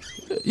go in.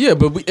 Yeah,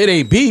 but it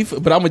ain't beef.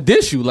 But I'ma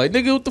diss you, like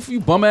nigga, what the you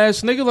bum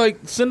ass nigga, like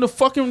send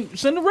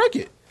the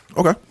record.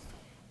 Okay.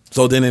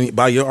 So then,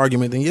 by your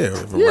argument, then yeah,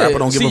 if a rapper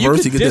don't give a you verse,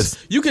 could he could diss.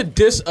 You could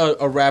diss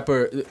a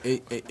rapper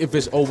if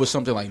it's over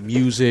something like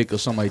music or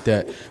something like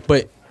that.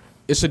 But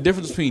it's a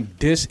difference between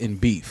diss and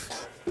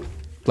beef.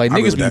 Like I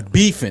agree niggas with be that.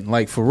 beefing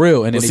like for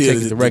real, and then Well, they see,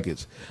 take it to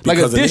records. Like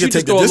because a a diss, nigga you take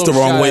just the throw a diss the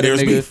little wrong shot way, at a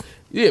there's nigga. beef.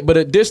 Yeah, but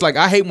a diss, like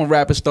I hate when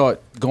rappers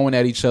start going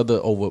at each other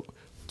over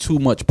too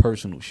much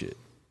personal shit,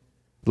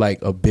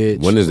 like a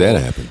bitch. When does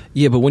that happen?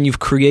 Yeah, but when you've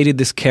created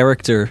this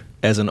character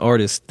as an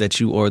artist that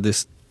you are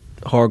this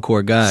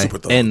hardcore guy, Super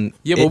thug. and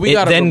Yeah, but we it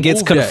gotta then gets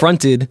remove that.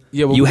 confronted,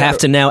 Yeah, but you we have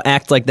gotta- to now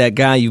act like that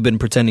guy you've been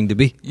pretending to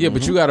be. Yeah,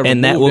 but you got to,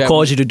 And that will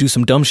cause you to do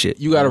some dumb shit.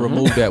 You got to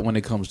remove that when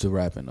it comes to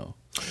rapping, though.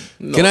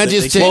 Can I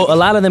just take? Well, a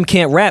lot of them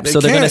can't rap, They so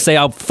they're going to can't. say,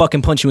 I'll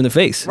fucking punch you in the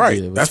face.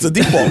 Right. Yeah, but That's the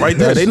default right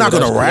there. They're not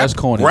going to rap. That's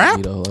corny, rap?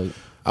 you know, like,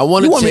 I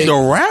want You want me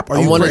to rap?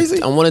 Are you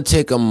crazy? I want to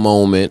take a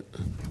moment,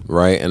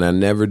 right? And I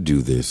never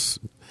do this.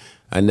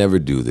 I never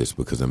do this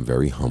because I'm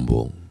very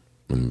humble.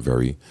 I'm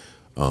very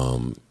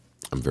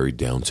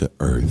down to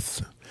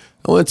earth.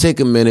 I want to take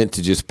a minute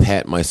to just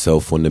pat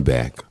myself on the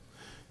back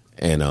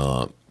and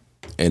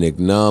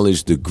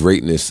acknowledge the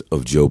greatness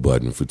of Joe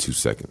Budden for 2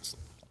 seconds.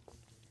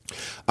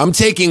 I'm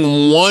taking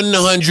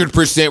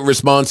 100%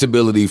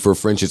 responsibility for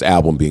French's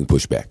album being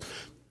pushed back.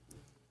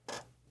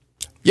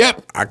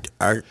 Yep.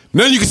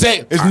 Nothing you can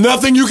say. There's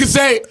nothing you can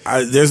say.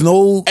 There's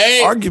no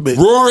Hey, argument.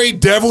 Rory,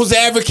 devil's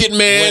advocate,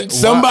 man. Wait,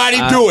 Somebody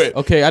do it.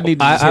 okay, I need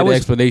to hear the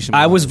explanation.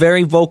 I was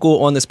very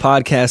vocal on this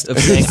podcast of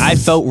saying I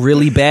felt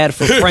really bad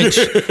for French.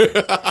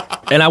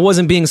 And I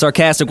wasn't being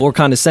sarcastic or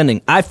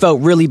condescending. I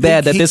felt really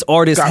bad that He this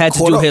artist got had to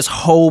caught do up. his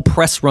whole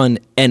press run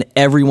and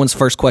everyone's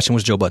first question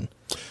was Joe Budden.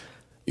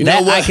 You know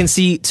that what? I can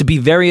see to be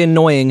very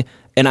annoying,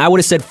 and I would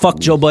have said fuck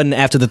Joe Budden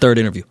after the third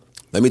interview.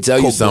 Let me tell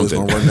you Coke Boy's something.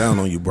 gonna run down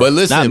on you, bro. But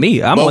listen, Not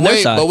me. I'm but on their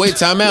wait, side. But wait,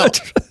 time out.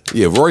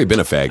 Yeah, Rory been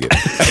a faggot.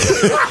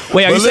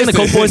 Wait, are But you saying the listen-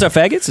 Coke Boys are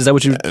faggots? Is that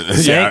what you're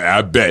saying? Yeah,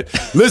 I bet.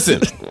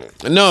 Listen,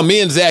 no, me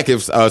and Zach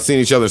have seen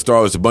each other in Star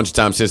Wars a bunch of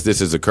times since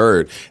this has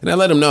occurred, and I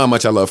let him know how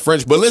much I love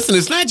French. But listen,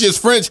 it's not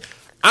just French.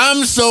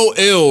 I'm so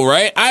ill,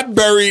 right? I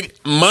buried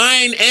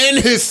mine and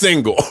his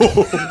single.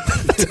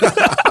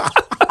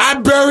 I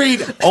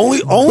buried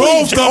only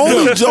both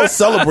of them. Joe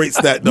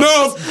celebrates that.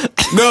 Though.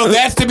 No,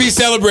 that's to be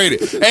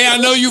celebrated. Hey, I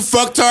know you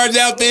fucktards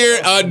out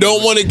there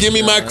don't want to give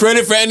me my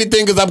credit for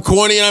anything because I'm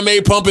corny and I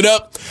may pump it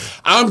up.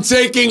 I'm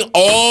taking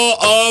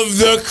all of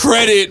the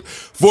credit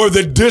for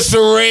the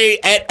disarray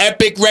at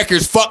Epic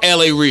Records. Fuck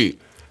L.A. Reid.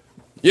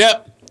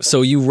 Yep.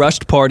 So you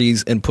rushed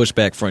parties and pushed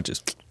back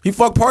French's. He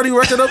fucked party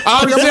record up.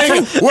 I'm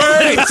taking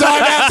word.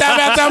 Time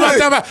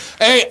out.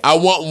 Hey, I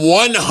want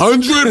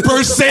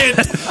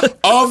 100%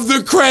 of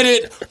the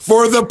credit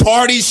for the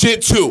party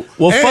shit too.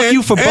 Well, fuck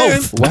you for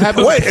both. What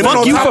happened? Wait, and Fuck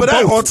on you top for of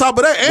that, both.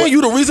 and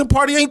you the reason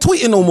party ain't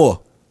tweeting no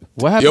more.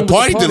 What happened? Your with the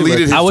party deleted record?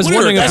 his I was Twitter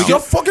wondering if That's account. your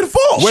fucking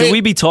fault. Wait. Should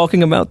we be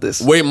talking about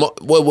this? Wait, what?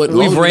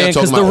 We've ran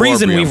because the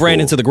reason we've ran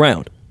into the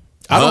ground.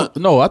 I don't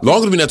know. I think,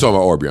 Long as we're not talking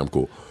about Aubrey, I'm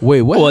cool.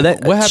 wait, what? Well,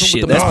 that- what happened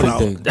shit, with the that's party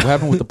pretty- thing? What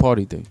happened with the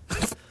party thing?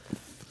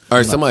 All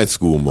right, somebody at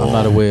school more. I'm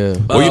not aware.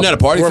 Well, you're not a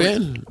party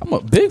fan? I'm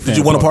a big fan. Did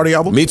you want a party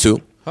album? Me too.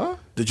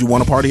 Did you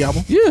want a party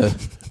album? Yeah,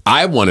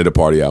 I wanted a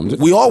party album.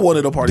 We all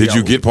wanted a party Did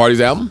you album. get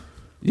Party's album?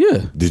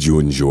 yeah, Did you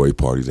enjoy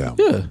Party's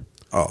album? yeah.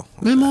 Oh.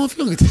 Man, Mo, if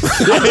you look at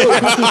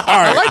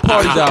I like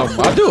Party's album.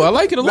 I do. I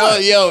like it a No,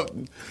 lot. yo,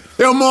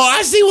 Mo,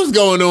 I see what's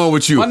going on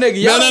with you. My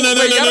nigga, y'all don't like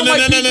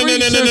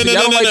P3? Seriously,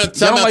 y'all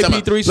don't like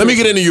P3? Let me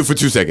get into you for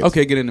 2 seconds.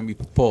 Okay, get into me.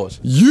 Pause.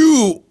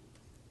 You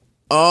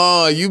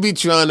be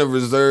trying to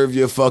reserve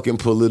your fucking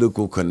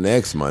political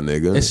connects, my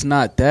nigga. It's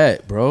not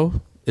that, bro.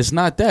 It's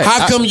not that.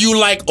 How come you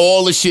like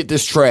all the shit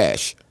that's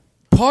trash?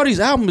 Party's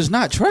album is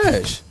not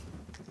trash?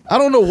 I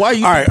don't know why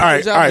you All think right,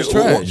 Party's all album right, is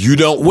all right. trash. You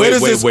don't. Where wait,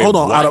 does wait, this? wait, Hold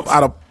on. what?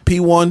 Out of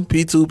P1,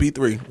 P2,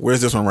 P3.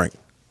 Where's this one rank?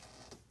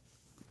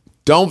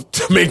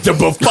 Don't make the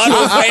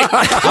befuddle face. No,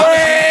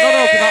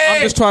 'cause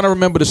I'm just trying to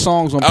remember the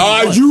songs on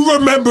P1. You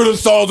remember the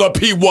songs on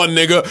P1,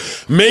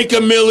 nigga. Make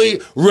a Millie,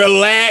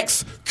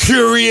 relax,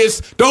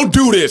 curious. Don't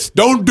do this.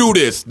 Don't do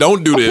this.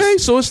 Don't do Okay,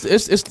 this. so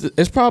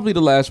it's probably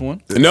the last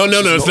one. No.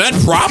 It's not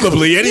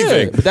probably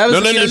anything. Yeah, but that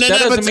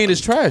doesn't mean it's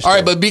trash. All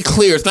right, though. but be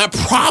clear. It's not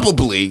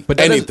probably But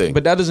that anything.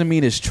 But that doesn't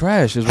mean it's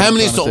trash. Is what How I'm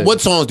many trying to songs? say.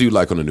 What songs do you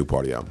like on the new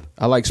Party album?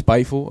 I like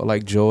Spiteful. I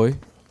like Joy.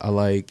 I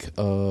like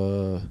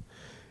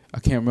I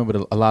can't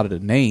remember a lot of the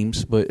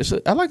names, but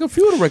I like a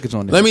few of the records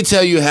on there. Let me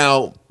tell you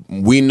how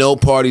we know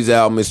Party's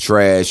album is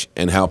trash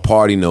and how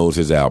Party knows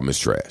his album is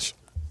trash.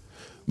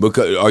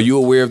 Because are you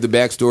aware of the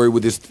backstory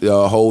with this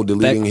whole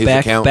deleting his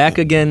account? Back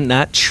again,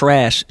 not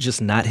trash, just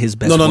not his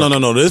best. No.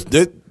 work.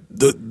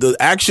 The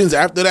actions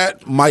after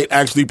that might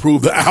actually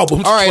prove the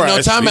album's All right, no,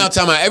 trash. time out.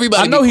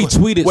 Everybody, I know he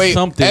tweeted wait,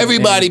 something,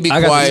 Everybody, and be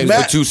I got quiet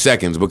this. for 2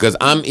 seconds because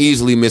I'm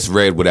easily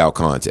misread without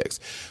context.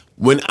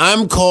 When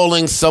I'm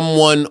calling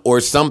someone or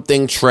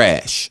something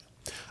trash,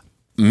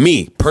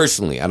 me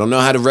personally, I don't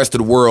know how the rest of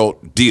the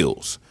world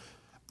deals.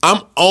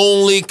 I'm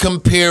only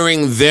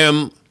comparing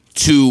them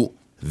to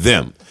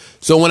them.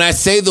 So when I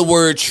say the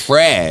word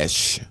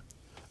trash,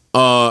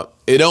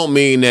 it don't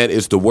mean that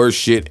it's the worst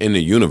shit in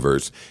the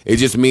universe. It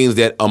just means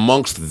that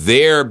amongst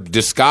their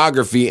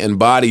discography and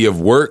body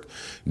of work,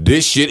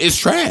 this shit is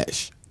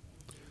trash.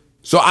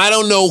 So I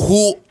don't know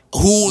who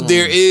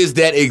there is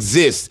that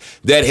exists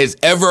that has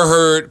ever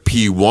heard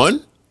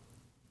P1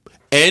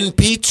 and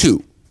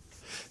P2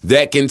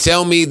 that can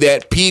tell me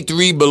that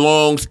P3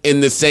 belongs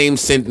in the same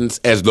sentence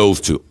as those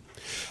two.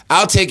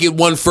 I'll take it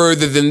one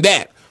further than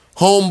that.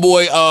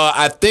 Homeboy,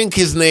 I think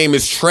his name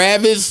is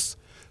Travis.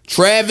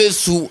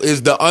 Travis, who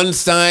is the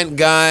unsigned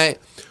guy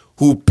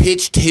who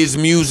pitched his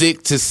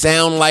music to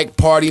sound like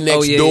Party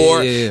Next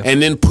Door, yeah.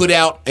 and then put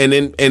out and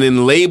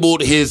then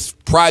labeled his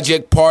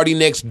project Party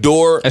Next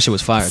Door. That shit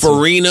was fire, too.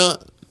 Farina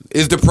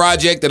is the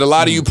project that a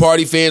lot of you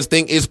Party fans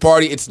think is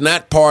Party. It's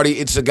not Party.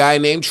 It's a guy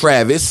named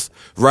Travis,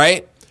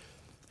 right?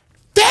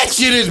 That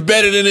shit is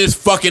better than this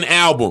fucking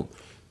album.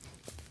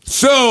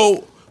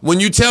 So when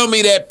you tell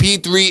me that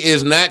P3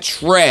 is not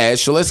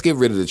trash, so let's get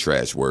rid of the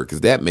trash word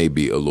because that may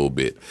be a little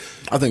bit.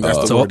 I think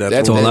that's the word.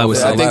 that's all I was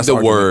I saying. think the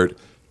word.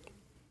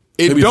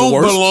 It Maybe the don't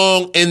worst?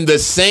 belong in the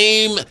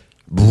same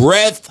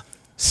breath,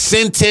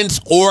 sentence,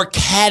 or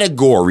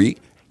category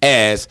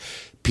as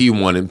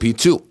P1 and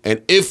P2.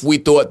 And if we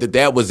thought that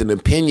that was an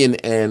opinion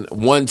and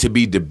one to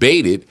be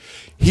debated,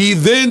 he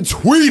then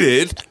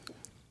tweeted,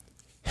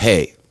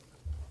 "Hey,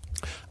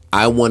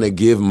 I want to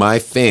give my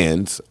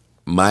fans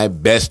my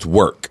best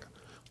work.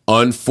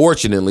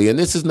 Unfortunately," and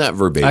this is not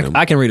verbatim.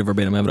 I can read it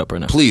verbatim. I have it up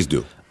right now. Please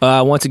do.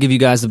 I want to give you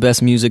guys the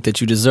best music that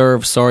you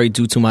deserve. Sorry,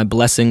 due to my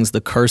blessings, the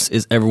curse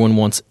is everyone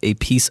wants a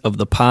piece of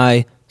the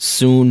pie.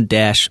 Soon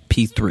dash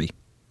P3.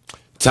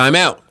 Time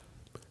out.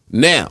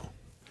 Now,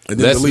 And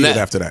then let's delete not- it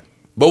after that.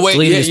 But wait,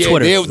 Deleted his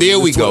Twitter. there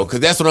we go.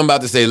 Because that's what I'm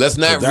about to say. Let's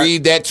not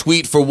read that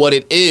tweet for what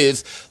it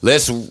is.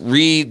 Let's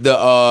read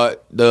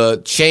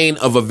the chain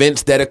of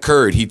events that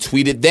occurred. He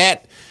tweeted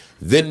that,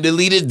 then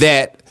deleted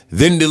that,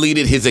 then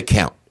deleted his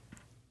account.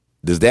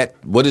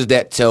 What does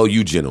that tell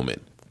you,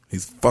 gentlemen?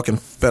 He's fucking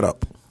fed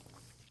up.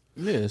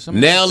 Yeah,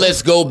 Now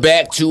let's go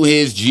back to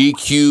his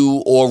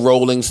GQ or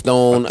Rolling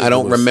Stone. I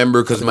don't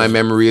remember because my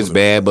memory is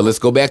bad, but let's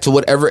go back to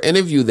whatever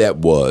interview that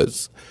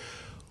was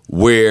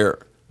where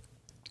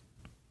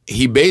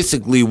he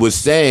basically was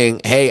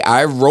saying, hey,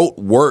 I wrote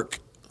work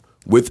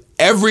with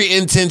every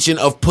intention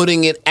of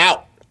putting it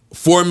out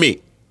for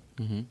me.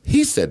 Mm-hmm.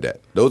 He said that.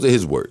 Those are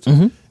his words.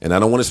 Mm-hmm. And I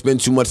don't want to spend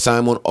too much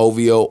time on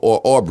OVO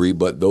or Aubrey,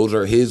 but those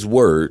are his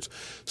words.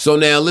 So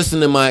now listen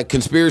to my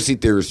conspiracy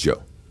theorist,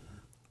 Joe.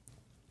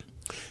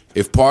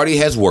 If Party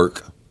has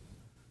work,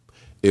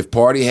 if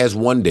Party has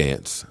one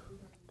dance,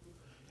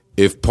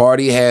 if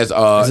Party has...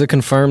 is it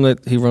confirmed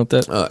that he wrote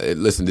that?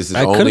 Listen, this is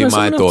only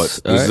my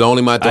thoughts. This is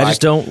only my thoughts. I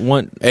just don't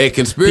want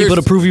conspiracy people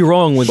to prove you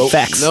wrong with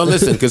facts. No,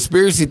 listen,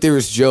 conspiracy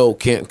theorist Joe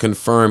can't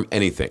confirm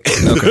anything.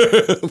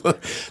 Okay.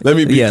 Let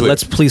me be clear.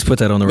 Let's please put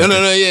that on the record.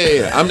 No,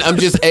 yeah. I'm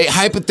just,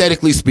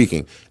 hypothetically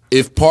speaking,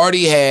 if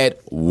Party had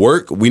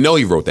work, we know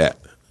he wrote that.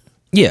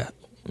 Yeah,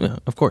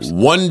 of course.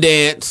 One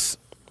dance,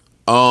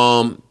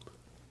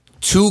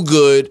 Too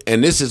Good,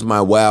 and this is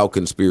my wild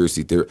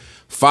conspiracy theory,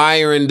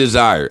 Fire and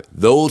Desire.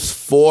 Those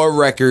 4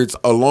 records,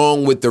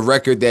 along with the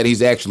record that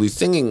he's actually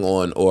singing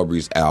on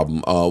Aubrey's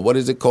album. What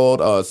is it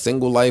called?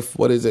 Single Life?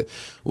 What is it?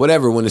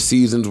 Whatever, when the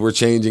seasons were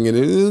changing and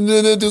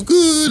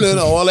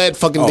all that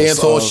fucking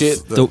dancehall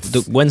shit.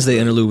 The Wednesday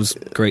interlude was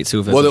great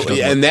too.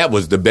 And that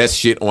was the best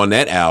shit on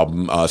that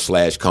album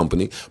 /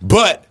 company.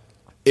 But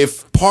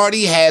if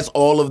Party has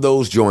all of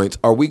those joints,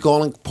 are we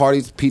calling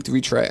Party's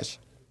P3 trash?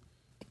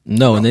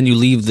 No, and then you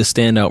leave the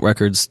standout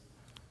records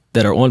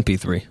that are on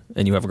P3,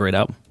 and you have a great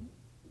album.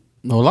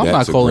 No, I'm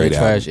not calling it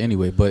trash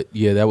anyway, but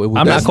yeah, that would.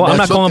 I'm not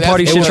calling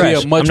Party shit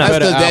trash. Much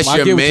better album.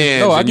 That's your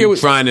man. I get what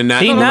trying to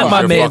not. He's not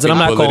my man, and I'm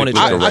not calling it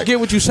trash. I get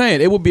what you're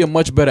saying. It would be a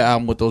much better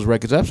album with those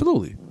records.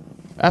 Absolutely.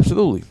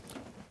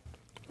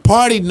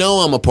 Party know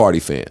I'm a Party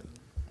fan.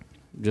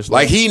 Just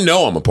like he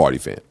know I'm a Party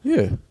fan.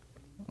 Yeah.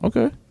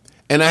 Okay.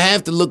 And I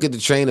have to look at the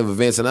train of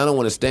events, and I don't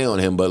want to stay on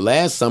him, but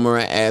last summer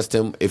I asked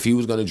him if he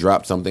was going to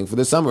drop something for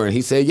the summer, and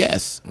he said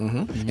yes.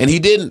 Mm-hmm. And he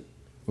didn't.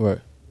 Right.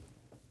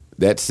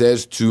 That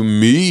says to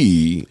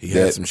me he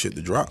had some shit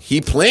to drop.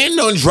 He planned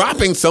on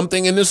dropping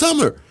something in the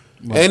summer,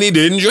 and he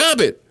didn't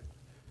drop it.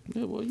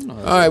 Yeah, well, you know.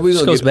 All right,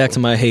 this goes back to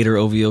my hater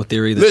OVO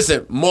theory.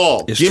 Listen,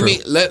 Maul, give me.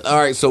 All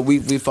right, so we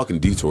fucking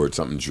detoured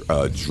something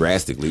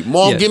drastically.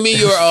 Maul, give me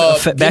your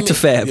back to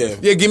Fab.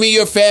 Yeah, give me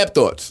your Fab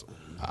thoughts.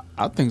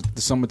 I think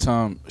the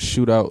Summertime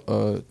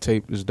Shootout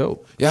tape is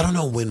dope. Yeah, I don't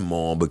know when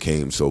Maul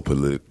became so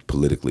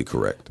politically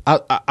correct.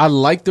 I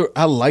like the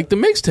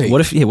mixtape.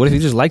 What if he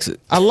just likes it?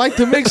 I like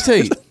the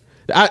mixtape.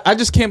 I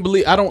just can't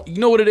believe I don't. You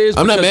know what it is?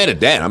 I'm not mad at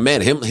that. I'm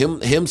mad at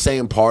him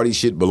saying Party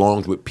shit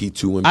belongs with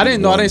P2 and P1. I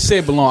didn't know. I didn't say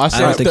it belong. I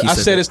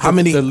said it's how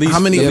many the least. How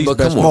many? The least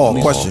best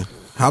Paul, question: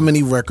 how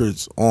many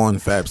records on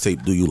Fab's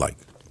tape do you like?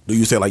 Do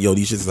you say like, yo,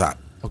 these shits is hot?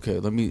 Okay,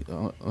 let me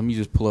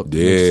just pull up the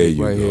mixtape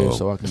right here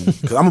so I can.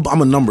 Because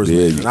I'm a numbers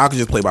man, and I can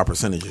just play by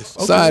percentages.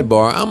 Okay.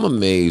 Sidebar: I'm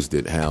amazed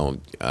at how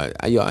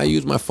I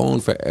use my phone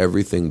for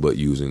everything but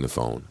using the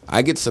phone.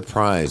 I get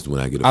surprised when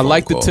I get a phone call.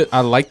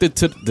 I like the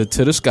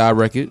To the Sky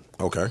record.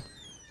 Okay.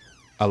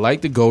 I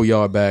like the Go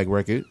Yard Bag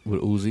record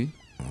with Uzi.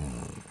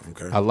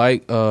 Okay. I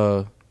like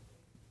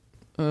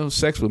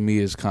Sex With Me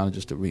is kind of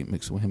just a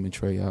remix with him and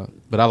Trey out,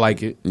 but I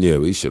like it. Yeah,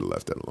 we should have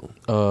left that alone.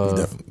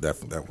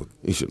 Definitely.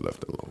 He should have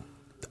left that alone.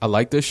 I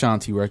like the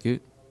Ashanti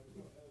record.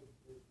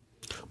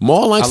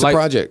 Maul likes the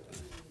project.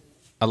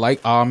 I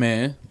like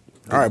Man.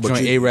 All right, but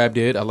joint A-Rap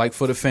did. I like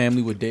For the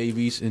Family with Dave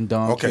East and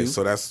Don Okay, Q.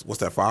 so what's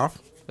that, 5?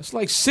 That's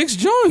like 6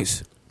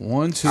 joints.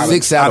 1, 2,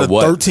 6 out of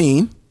what?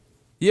 13.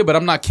 Yeah, but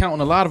I'm not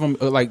counting a lot of them,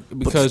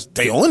 because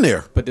they on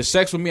there. But the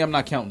Sex With Me, I'm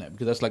not counting that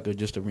because that's like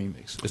just a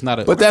remix. It's not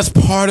a. But that's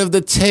part of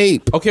the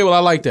tape. Okay, well I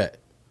like that.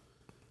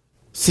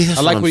 See, that's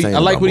I like what I'm saying. I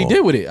like what he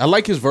did with it. I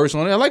like his verse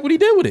on it. I like what he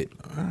did with it.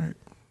 All right.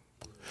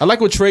 I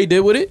like what Trey did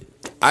with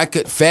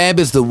it. Fab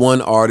is the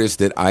one artist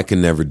that I can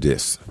never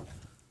diss.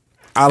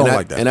 I don't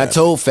like that. And I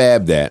told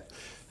Fab that.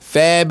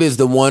 Fab is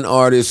the one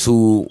artist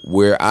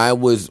when I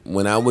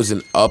was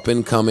an up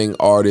and coming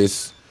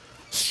artist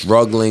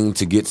struggling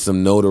to get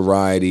some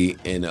notoriety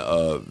in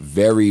a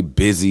very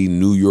busy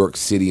New York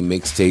City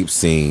mixtape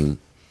scene,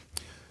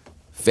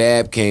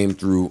 Fab came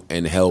through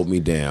and held me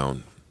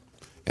down.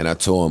 And I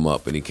tore him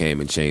up, and he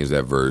came and changed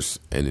that verse,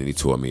 and then he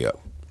tore me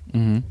up.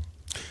 Mm-hmm.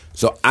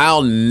 So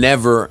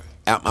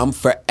I'm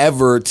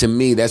forever, to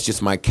me, that's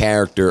just my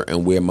character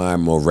and where my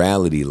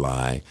morality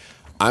lie.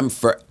 I'm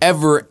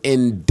forever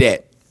in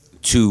debt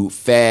to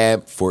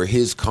Fab for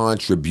his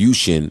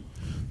contribution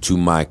to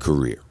my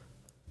career.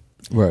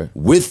 Right.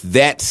 With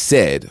that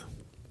said,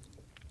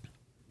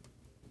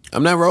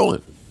 I'm not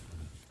rolling.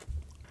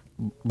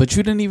 But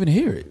you didn't even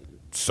hear it.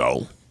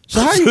 So So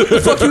how the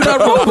fuck you not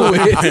rolling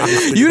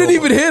with? You didn't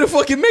even hear the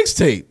fucking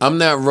mixtape. I'm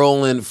not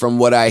rolling from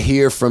what I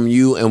hear from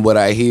you and what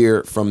I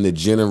hear from the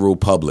general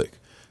public.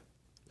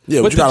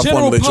 Yeah, but you the gotta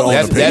general formulate your own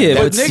public- opinion.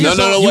 Yeah, but but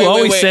niggas you wait,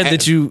 always wait. said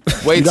that you.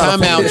 Wait,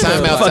 gotta time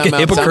out, Fucking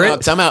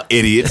hypocrite. time out,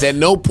 idiots. At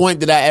no point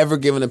did I ever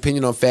give an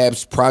opinion on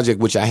Fab's project,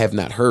 which I have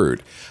not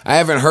heard. I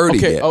haven't heard it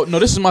Okay. yet. Oh no,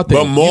 this is my thing.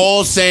 But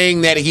Maul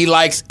saying that he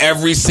likes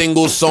every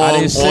single song I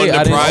didn't on say the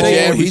I didn't say project.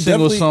 every He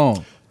single definitely-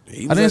 song.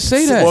 He I was didn't at-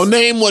 say that. Well,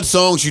 name what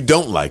songs you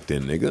don't like,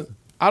 then, nigga.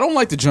 I don't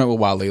like the joint with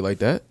Wale like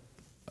that.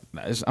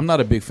 I'm not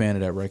a big fan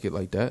of that record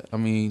like that. I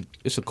mean,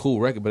 it's a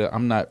cool record, but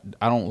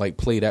I don't like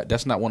play that.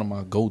 That's not one of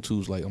my go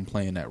tos. Like I'm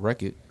playing that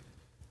record.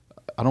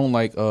 I don't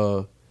like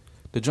the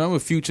joint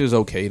with Future is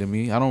okay to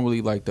me. I don't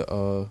really like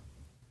the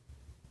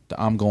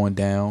I'm Going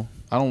Down.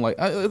 I don't like.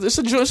 It's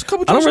a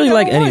couple. I don't joints really that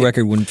like any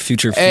record when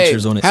Future Hey,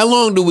 features on it. how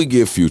long do we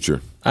give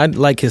Future? I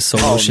like his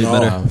solo shit no.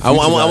 better. I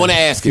want to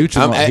ask it.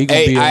 Future, he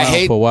gonna be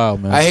around for a while,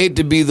 man. I hate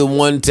to be the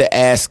one to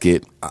ask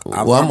it.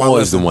 I'm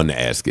always the one to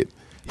ask it.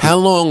 How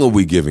long are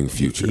we giving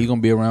Future? He gonna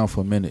be around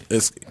for a minute.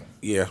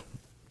 Yeah.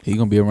 He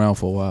gonna be around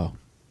for a while.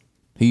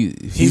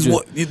 He's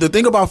what the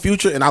thing about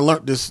Future, and I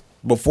learned this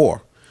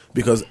before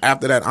because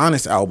after that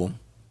Honest album,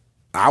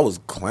 I was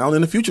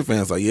clowning the Future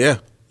fans like, yeah,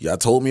 y'all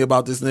told me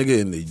about this nigga,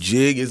 and the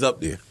jig is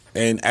up there.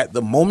 And at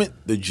the moment,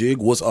 the jig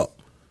was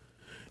up,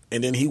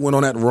 and then he went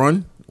on that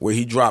run where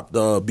he dropped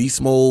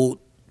Beast Mode,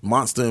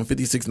 Monster, and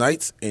 56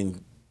 Nights,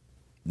 and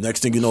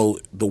next thing you know,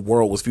 the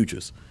world was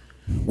Future's.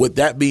 With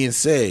that being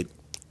said,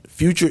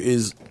 Future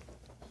is,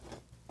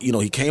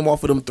 he came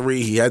off of them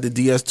 3. He had the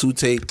DS2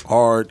 tape,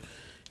 Hard.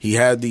 He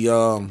had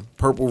the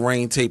Purple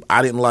Rain tape.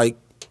 I didn't like.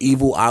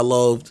 Evil, I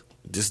loved.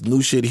 This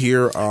new shit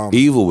here.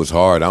 Evil was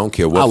hard. I don't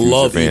care what I Future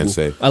love fans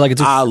Evil. say. I like it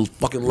too. I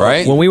fucking love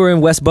Right? it. When we were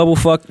in West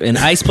Bubblefuck and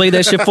Ice played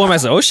that shit for me, I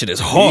said, "Oh shit,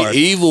 it's hard."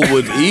 Evil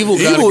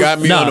kind of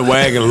got me Nah. on the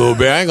wagon a little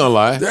bit. I ain't gonna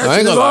lie. That I shit ain't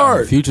is gonna lie.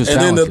 hard. Future's and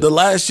then talented. the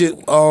last shit,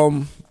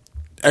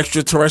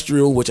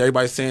 Extraterrestrial, which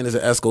everybody's saying is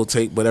an Esco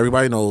tape, but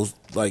everybody knows,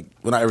 like,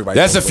 well, not everybody.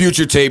 That's knows, a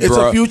Future tape, it's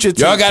bro. a Future tape.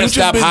 Y'all gotta Future's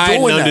stop been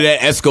hiding doing under that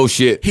Esco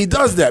shit. He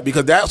does that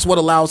because that's what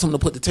allows him to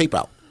put the tape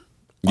out.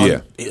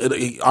 Yeah.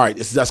 All right,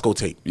 it's Esco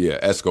tape. Yeah,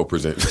 Esco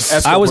presents.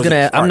 Esco I was gonna.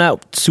 presents. I'm All right.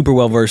 not super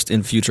well versed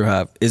in Future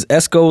Hive. Is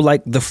Esco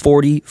like the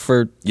 40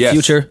 for Yes.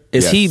 Future?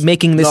 Is Yes. he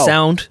making this No.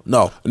 sound?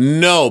 No.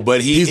 No,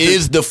 but he He's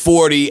is the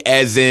 40,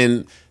 as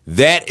in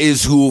that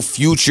is who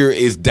Future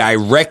is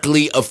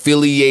directly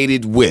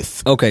affiliated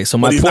with. Okay, so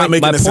But my he's not point,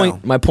 making the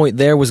sound. my point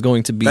there was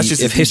going to be That's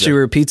just if his history DJ.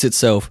 repeats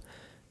itself,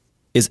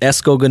 is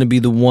Esco going to be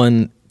the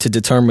one to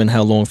determine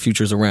how long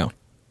Future's around?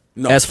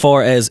 No. As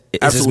far as is his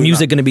Absolutely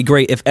music not. going to be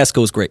great if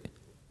Esco's great?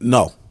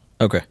 No.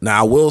 Okay, Now,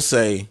 I will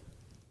say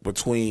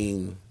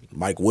between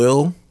Mike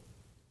Will,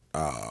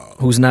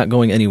 who's not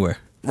going anywhere?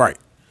 right,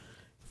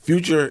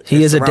 Future,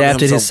 He has surrounded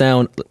adapted his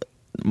himself-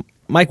 sound.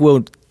 Mike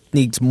Will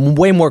needs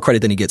way more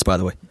credit than he gets. By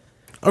the way,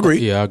 Agree.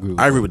 Yeah, I agree with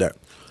I agree with that.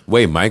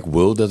 Wait, Mike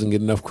Will doesn't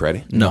get enough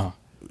credit? no,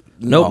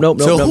 No.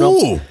 nope. So No.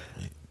 who?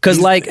 Because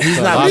like he's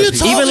not- even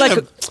What are you like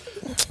talking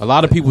A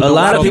lot of people. A don't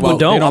lot of talk people about-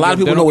 don't. they A lot of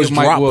they people know give it's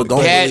Mike drop, Will but don't-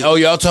 credit. Oh,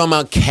 y'all talking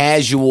about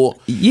casual?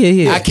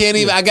 yeah. I can't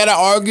even. I gotta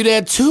argue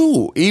that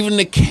too. Even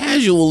the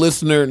casual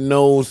listener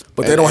knows,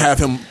 But they don't have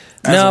him.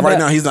 As No, of right but-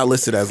 now, he's not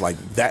listed as like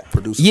that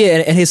producer. Yeah,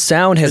 and his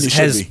sound And he should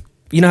has be.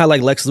 you know how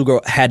like Lex Luger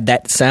had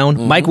that sound.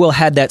 Mike Will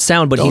had that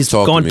sound, but Don't he's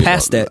talk to gone me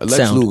past about- that Lex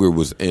sound. Luger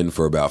was in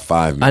for about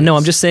 5 minutes. I know.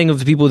 I'm just saying of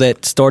the people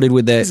that started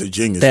with that He's a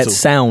genius, that too.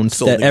 sound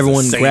So that niggas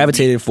everyone insane.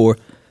 gravitated for.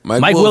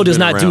 Mike Mike Will's Will does been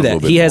not around do a little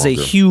that. bit He has a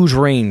longer. huge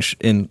range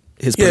in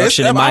his Yeah,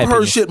 production. in my I've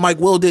opinion, heard shit Mike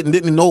Will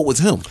didn't know it was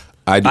him.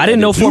 I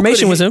didn't know too.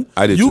 Formation was him.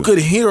 I did You too. could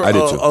hear I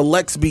did too. a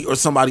Lex beat or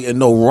somebody and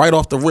know right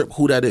off the rip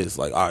who that is.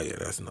 Like, oh yeah,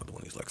 that's another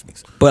one of these Lex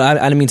beats. But I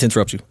didn't mean to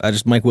interrupt you. I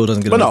just Mike Will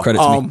doesn't get But enough no, credit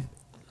to me.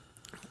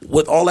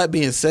 with all that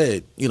being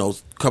said,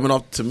 coming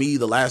off to me,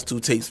 the last 2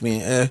 tapes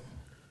being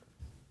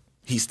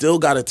he still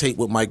got a tape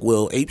with Mike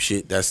Will Ape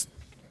Shit that's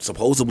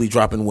supposedly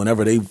dropping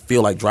whenever they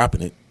feel like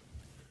dropping it.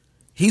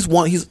 He's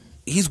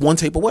one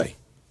tape away.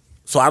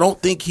 So I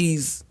don't think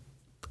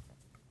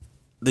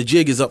the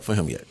jig is up for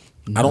him yet.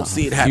 I don't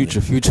see it happening.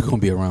 Future gonna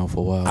be around for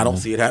a while. I don't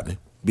man. see it happening.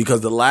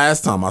 Because the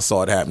last time I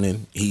saw it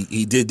happening,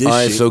 he did this All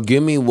right, shit. so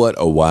give me what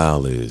a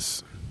while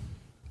is.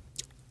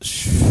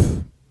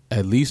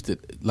 At least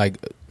like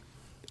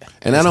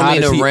And I As don't hot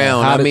mean as he-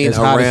 around. hot I mean as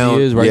hot as he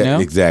around. is right yeah, now?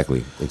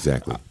 exactly.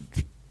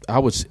 I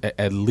would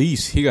at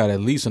least he got at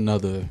least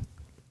another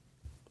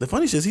The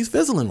funny shit is he's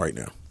fizzling right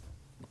now.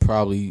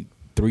 probably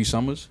 3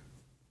 summers,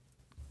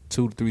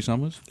 2 to 3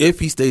 summers. If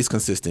he stays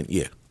consistent,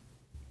 yeah.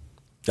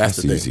 That's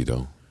the thing. easy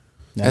though.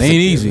 That That's ain't a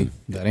easy. given.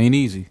 That ain't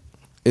easy.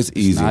 It's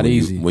easy. not when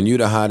easy. when you're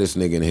the hottest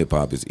nigga in hip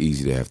hop, it's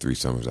easy to have 3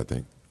 summers. I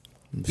think.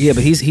 Yeah,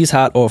 but he's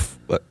hot off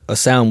a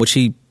sound which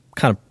he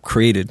kind of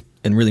created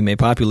and really made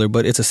popular.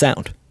 But it's a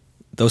sound.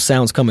 Those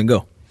sounds come and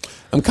go.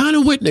 I'm kind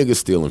of with niggas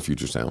stealing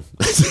Future sound.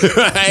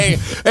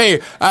 hey,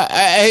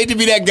 I hate to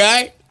be that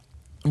guy,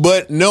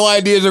 but No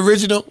Ideas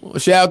original.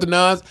 Shout out to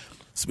Nas.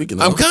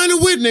 Speaking of, I'm kind of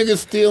with niggas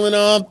stealing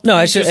No,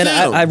 I should, Future's and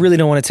sound. I really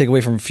don't want to take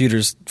away from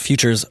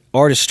Future's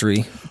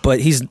artistry, but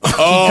he kind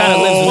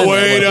of lives within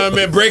wait that. a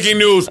minute! Breaking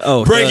news!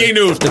 Oh, breaking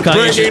news! the Kanye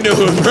Breaking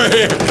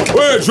news!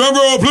 Wait, drum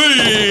roll,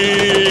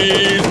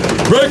 please!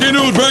 Breaking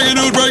news! Breaking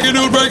news! Breaking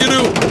news! Breaking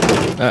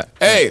news!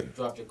 Hey,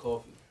 Drop your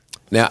coffee.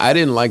 now I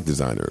didn't like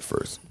Designer at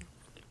first.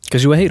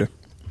 Because you a hater.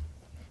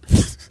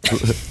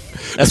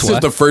 That's why.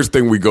 just the first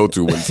thing we go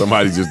to when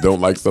somebody just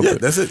don't like something. yeah,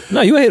 that's it.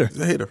 No, you a hater. He's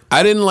a hater.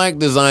 I didn't like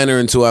Designer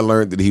until I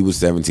learned that he was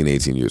 17,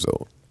 18 years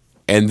old.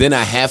 And then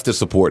I have to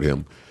support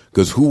him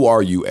because who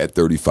are you at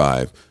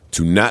 35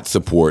 to not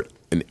support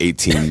an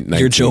 18, 19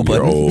 You're Joe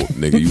year old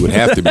nigga? You would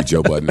have to be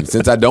Joe Budden.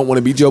 Since I don't want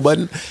to be Joe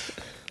Budden,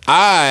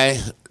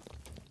 I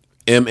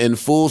am in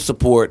full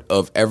support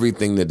of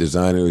everything that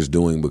Designer is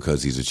doing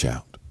because he's a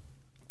child.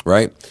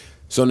 Right?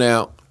 So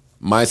now,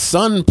 my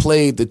son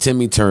played the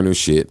Timmy Turner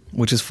shit,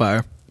 Which is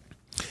fire.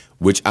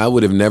 which I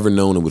would have never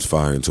known it was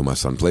fire until my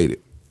son played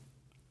it.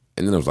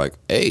 And then I was like,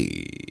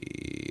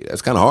 hey,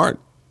 that's kind of hard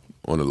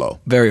on the low.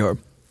 Very hard.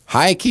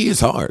 High key is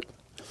hard.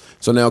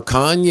 So now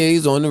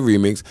Kanye's on the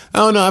remix. I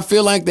don't know. I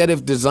feel like that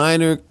if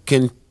Designer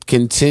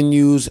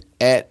continues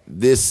at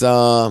this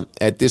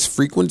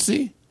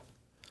frequency,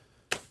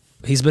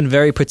 He's been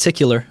very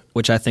particular,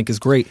 which I think is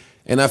great.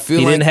 and I feel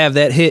He like didn't have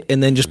that hit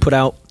and then just put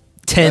out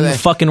 10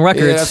 fucking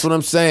records. Yeah, that's what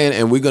I'm saying,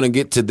 and we're gonna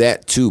get to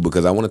that too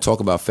because I want to talk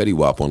about Fetty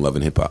Wap on Love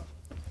and Hip Hop.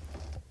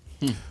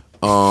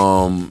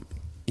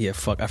 Yeah,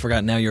 fuck. I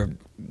forgot now you're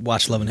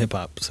watch Love and Hip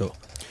Hop, so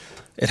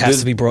it has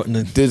to be brought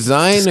into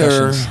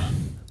Designer. discussions.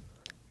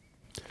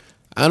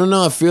 I don't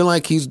know. I feel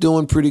like he's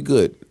doing pretty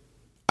good.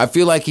 And I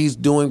feel like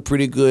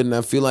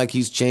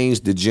he's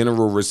changed the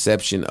general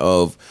reception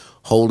of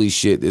holy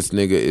shit, this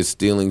nigga is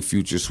stealing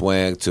Future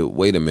swag to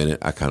wait a minute,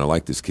 I kind of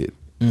like this kid.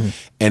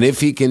 And if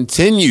he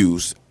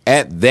continues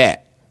at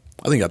that,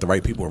 I think he got the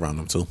right people around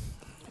him too.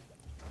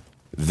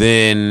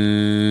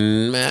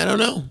 then I don't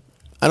know.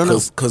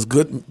 Because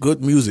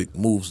good music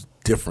moves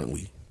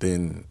differently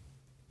than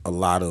a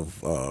lot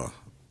of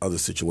other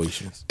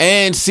situations.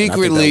 And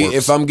secretly, works.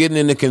 if I'm getting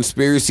into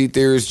conspiracy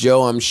theories,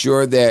 Joe, I'm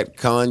sure that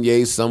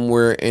Kanye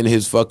somewhere in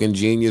his fucking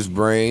genius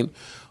brain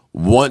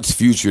wants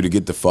Future to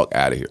get the fuck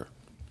out of here.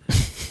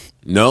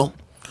 No?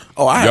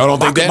 Oh, Y'all don't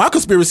think that? My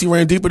conspiracy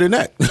ran deeper than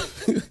that.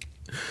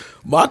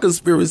 My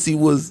conspiracy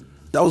was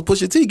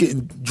Pusha T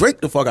getting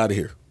Drake the fuck out of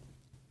here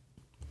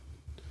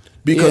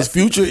because Yeah.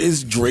 Future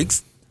is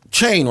Drake's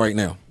chain right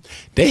now.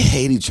 They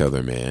hate each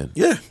other, man.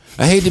 Yeah.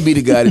 I hate to be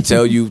the guy to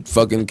tell you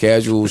fucking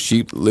casual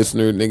sheep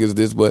listener niggas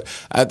this, but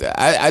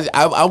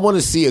I want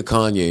to see a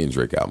Kanye and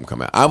Drake album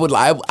come out. I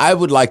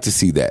would like to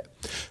see that.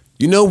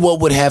 You know what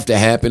would have to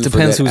happen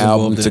Depends for that who's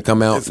album involved in to it.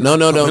 come out? It's No.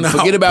 not coming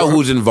Forget out, about bro.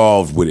 who's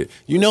involved with it.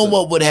 You know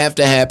what would have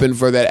to happen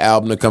for that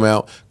album to come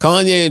out?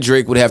 Kanye and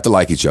Drake would have to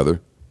like each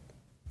other.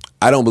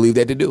 I don't believe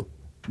that they do.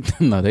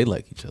 No, they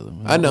like each other.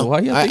 Man. I know. Why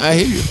y'all think I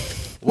hear you.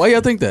 Why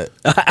y'all think that?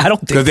 I don't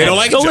think Because they don't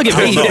like each other. Don't look at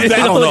me. I don't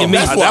know. Don't look at me.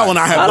 That's that one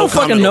I have I no don't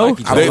fucking comment know.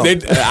 on. I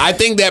don't know. I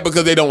think that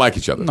because they don't like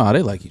each other. No,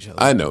 they like each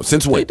other. I know.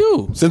 Since when? They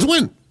do. Since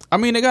when? I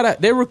mean,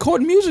 they're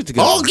recording music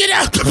together. Oh, get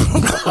out!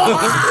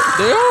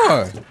 They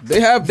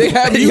are. They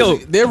have Yo.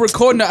 music. They're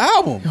recording the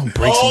album.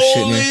 Break some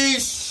shit, man. Holy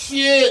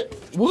shit!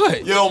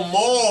 What? Yo,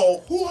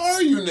 Maul, who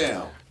are you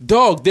now?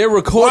 Dog, they're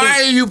recording.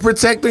 Why are you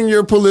protecting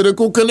your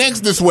political connects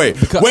this way?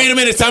 Wait a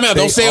minute, time out.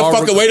 Don't say a are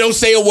fucking don't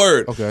say a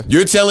word. Okay.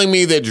 You're telling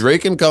me that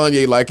Drake and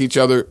Kanye like each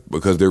other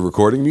because they're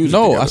recording music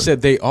No, together. I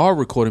said they are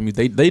recording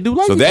music. They do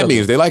like so each that other.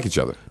 means they like each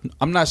other.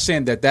 I'm not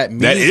saying that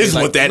means That is they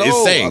what like, that is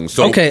no, saying.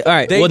 So Okay, all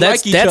right. They Well,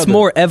 like each that's other.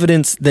 more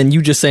evidence than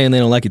you just saying they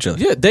don't like each other.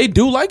 Yeah, they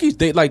do like each.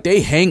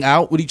 They hang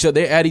out with each other.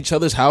 They're at each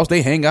other's house.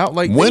 They hang out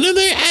like. when are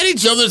they at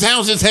each other's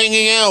houses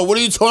hanging out? What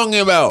are you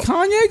talking about?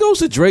 Kanye goes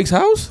to Drake's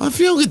house. I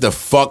feel get the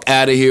fuck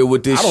out of here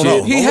with this I don't shit.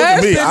 know. He Don't look has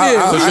at me. been there.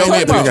 I So What show you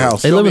me a talking picture. about?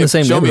 house. They live in the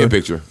same Show me a neighborhood.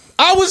 picture.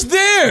 I was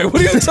there.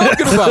 What are you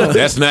talking about?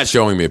 That's not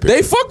showing me a picture.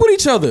 They fuck with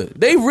each other.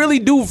 They really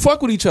do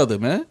fuck with each other,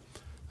 man.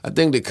 I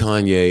think that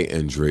Kanye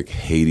and Drake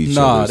hate each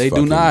other. Nah, they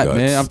do not,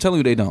 man. I'm telling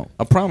you, they don't.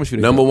 I promise you,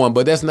 they Number don't. one,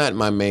 but that's not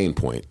my main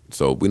point.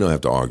 So we don't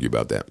have to argue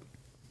about that.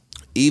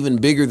 Even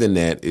bigger than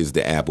that is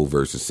the Apple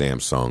versus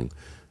Samsung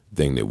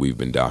thing that we've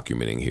been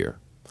documenting here.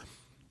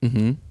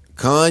 Mm-hmm.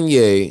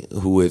 Kanye,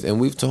 who is, and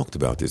we've talked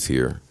about this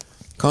here,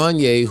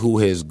 Kanye, who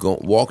has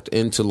walked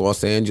into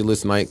Los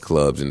Angeles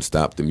nightclubs and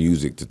stopped the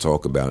music to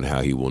talk about how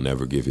he will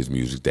never give his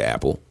music to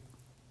Apple.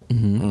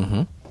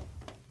 Mm-hmm.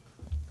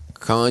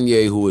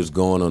 Kanye, who has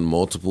gone on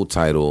multiple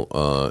title,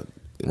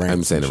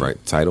 I'm saying it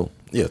right, title?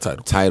 Yeah,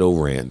 title.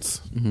 Title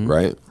rants,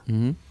 right?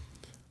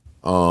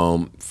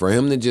 For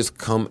him to just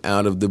come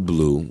out of the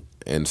blue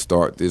and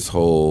start this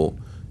whole,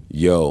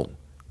 yo,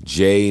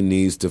 Jay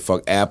needs to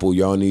fuck Apple,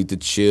 y'all need to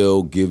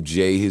chill, give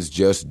Jay his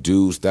just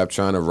due, stop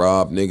trying to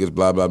rob niggas,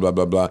 blah, blah, blah,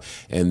 blah, blah.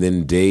 And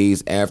then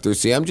days after,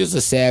 see, I'm just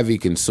a savvy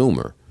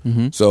consumer.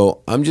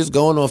 So I'm just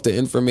going off the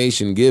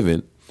information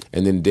given.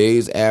 And then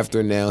days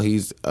after now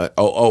he's,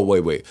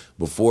 wait.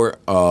 Before,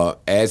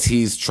 as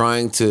he's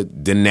trying to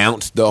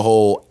denounce the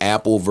whole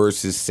Apple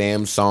versus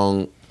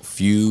Samsung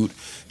feud,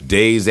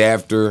 days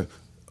after,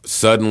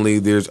 Suddenly,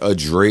 there's a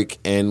Drake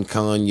and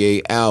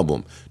Kanye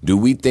album. Do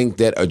we think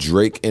that a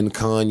Drake and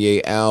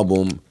Kanye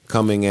album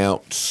coming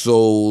out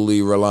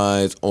solely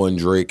relies on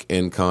Drake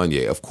and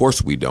Kanye? Of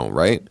course we don't,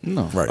 right?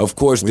 No. Right. Of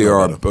course We there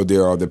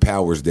know are the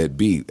powers that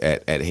be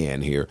at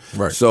hand here.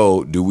 Right.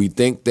 So do we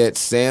think that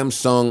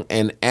Samsung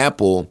and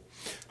Apple,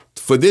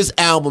 for this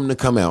album to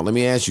come out, let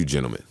me ask you,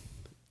 gentlemen,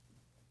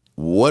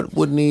 what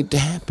would need to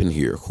happen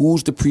here?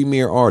 Who's the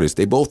premier artist?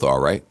 They both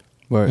are, right?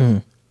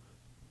 Right.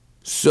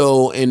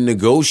 So in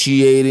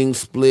negotiating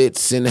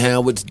splits and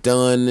how it's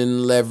done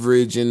and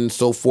leverage and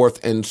so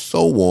forth and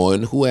so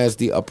on, who has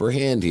the upper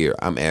hand here?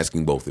 I'm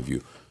asking both of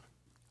you.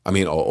 I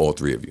mean, all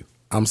three of you.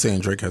 I'm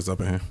saying Drake has the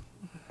upper hand.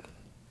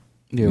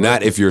 Yeah,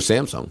 Not if you're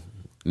Samsung.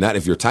 Not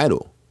if you're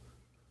Tidal.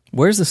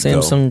 Where's the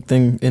Samsung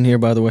thing in here,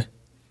 by the way?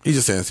 He's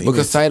just saying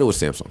Because Tidal is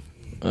Samsung.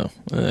 Oh,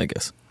 I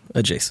guess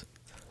adjacent.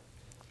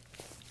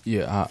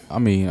 Yeah, I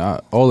mean,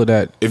 all of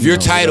that. If you're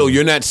Tidal,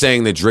 you're not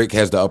saying that Drake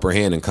has the upper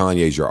hand and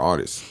Kanye's your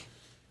artist.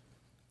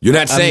 You're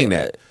not saying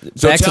that.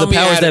 So Back to tell the me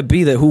powers how to- that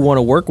be that who want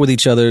to work with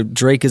each other,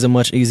 Drake is a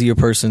much easier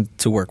person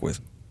to work with.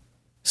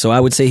 So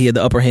I would say he had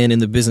the upper hand in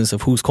the business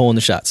of who's calling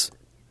the shots.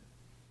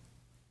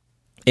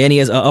 And he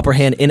has an upper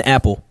hand in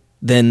Apple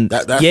than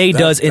Ye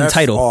does in that's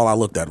Tidal. all I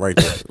looked at right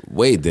there.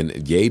 Wait, then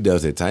Ye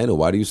does it Tidal.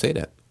 Why do you say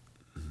that?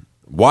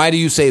 Why do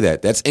you say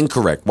that? That's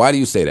incorrect. Why do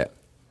you say that?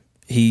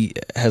 He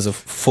has a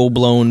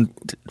full-blown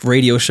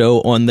radio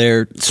show on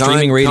their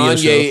streaming radio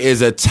Kanye show.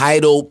 is a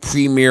Tidal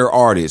premier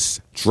artist.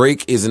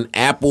 Drake is an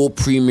Apple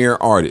premier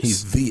artist.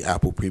 He's the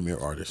Apple premier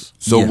artist.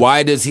 So Yeah.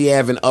 why does he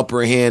have an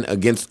upper hand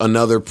against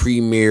another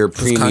premium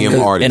Kanye-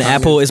 artist? And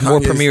Apple is more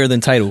Kanye's- premier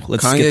than Tidal.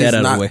 Let's Kanye's get that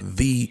out not of the way.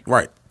 the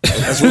right.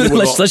 That's really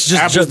what Let's just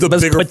Apple's the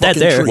let's bigger put that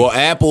fucking there. tree. Well,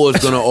 Apple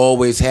is going to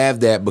always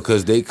have that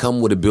because they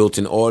come with a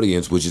built-in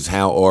audience, which is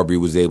how Aubrey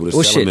was able to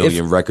Well, sell shit, 1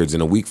 million records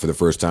in a week for the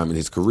first time in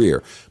his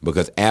career.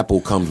 Because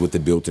Apple comes with a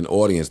built-in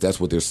audience. That's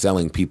what they're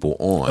selling people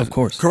on. Of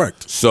course.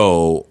 Correct.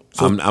 So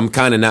I'm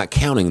kind of not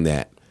counting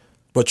that.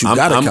 But you I'm-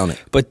 gotta I'm- count it.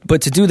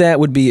 But to do that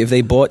would be if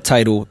they bought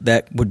Tidal,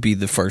 that would be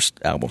the first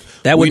album.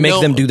 That would We make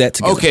know- them do that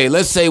together. Okay,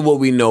 let's say what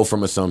we know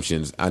from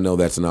assumptions. I know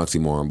that's an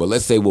oxymoron, but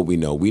let's say what we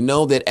know. We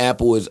know that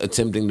Apple is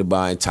attempting to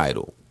buy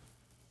Tidal.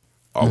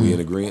 Are we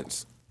in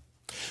agreement?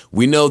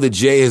 We know that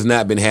Jay has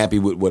not been happy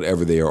with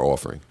whatever they are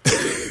offering.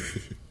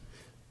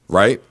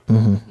 Right?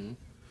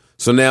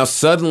 So now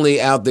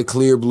suddenly out the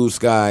clear blue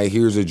sky,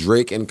 here's a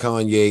Drake and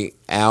Kanye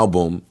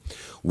album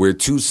where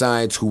two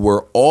sides who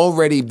were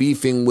already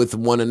beefing with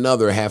one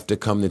another have to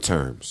come to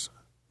terms.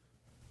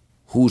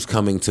 Who's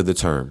coming to the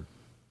term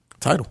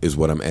Title. is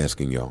what I'm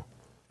asking y'all.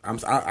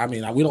 I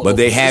mean, we don't. But know.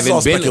 they This is haven't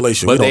all been.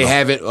 speculation. But We don't they know.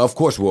 haven't. Of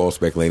course, we're all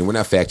speculating. We're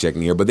not fact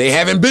checking here. But they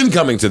haven't been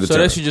coming to the So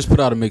term. they should just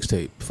put out a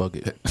mixtape. Fuck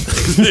it.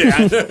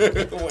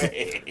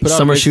 Put out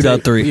Summer a Shootout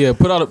mixtape. 3. Yeah,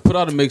 put out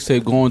a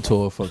mixtape going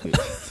tour. Fuck it.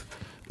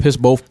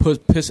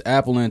 Piss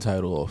Apple and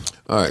Tidal off.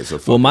 All right. So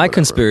Well, my whatever.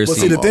 conspiracy. But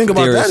see, the thing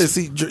about theories- that is,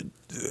 see,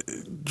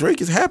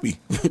 Drake is happy.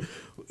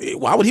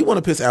 Why would he want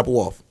to piss Apple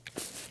off?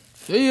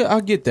 Yeah,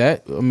 I get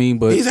that. I mean,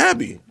 but He's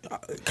happy.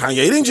 Kanye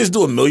didn't just do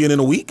 1 million in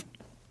a week.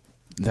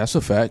 that's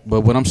a fact.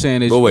 But what I'm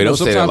saying is, But wait, you know, don't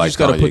say that sometimes like you just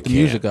gotta Kanye put the can't.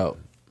 music out.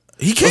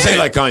 He Don't can't. say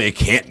like Kanye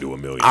can't do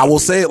 1 million. I will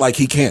say it like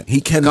he can't.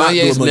 He cannot. do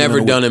Kanye's 1 million never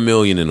in a done week. 1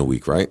 million in a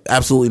week, right?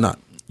 Absolutely not.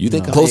 You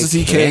think The Kanye closest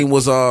he can't? came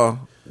was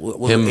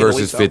him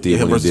versus 50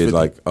 when he did 50.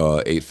 like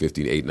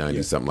 850,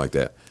 890, something like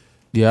that.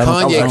 Yeah, I don't,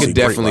 was Kanye actually could great,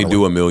 definitely by the do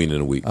way. 1 million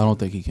in a week. I don't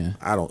think he can.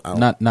 I don't.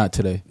 Not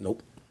today.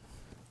 Nope.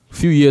 A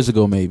few years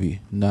ago,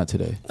 maybe. Not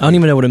today. I don't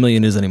even know what 1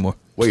 million is anymore.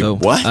 Wait, So,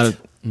 what? I don't-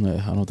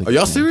 Yeah, I don't think. Are he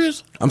y'all can.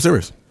 serious? I'm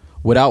serious.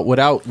 Without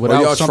y'all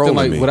something trolling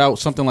like me?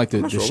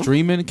 the trolling.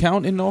 streaming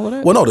count and all of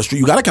that. Well, no,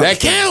 you got to count. That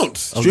the streaming.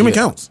 counts. Streaming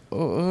yeah. counts.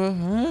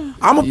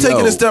 I'm gonna take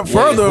it a step wait,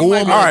 further. who All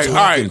am I right, all talking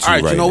right, to all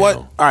right. right You know what?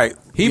 now? All right.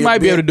 He might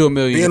be able to do 1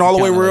 million. Being if all the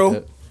you way count it real.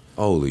 like that.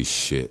 Holy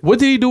shit. What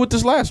did he do with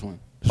this last one?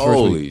 This first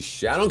Holy week?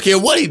 shit. I don't care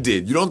what he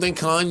did. You don't think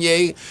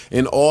Kanye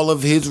and all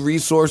of his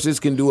resources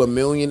can do 1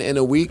 million in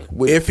a week?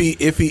 With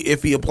if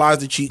he applies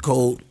the cheat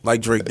code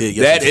like Drake did,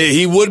 yes, that he can.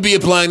 he would be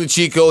applying the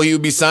cheat code. He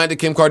would be signed to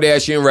Kim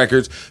Kardashian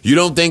Records. You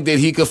don't think that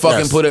he could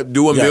fucking Yes.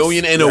 do a Yes.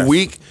 million in a Yes.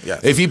 week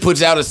Yes. if he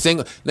puts out a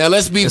single? Now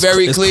let's be It's-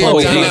 very it's clear.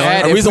 close. Now, If we Yeah.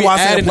 add- The if reason we why I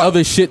say added apply-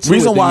 other shit to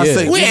reason it, why I then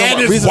say- yeah. we reason had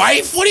why- his reason-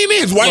 wife. What do you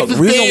mean? His wife Look, is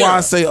the reason there. why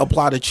I say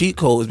apply the cheat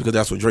code is because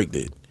that's what Drake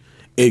did.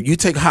 If you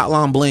take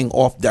Hotline Bling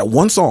off that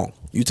one song,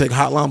 you take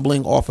Hotline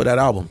Bling off of that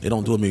album, it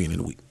don't do 1 million in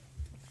a week.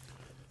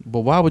 But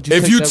why would you?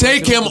 If you that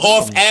take record him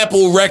off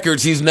Apple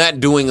Records, he's not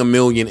doing 1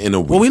 million in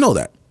a week. Well, we know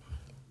that.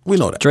 We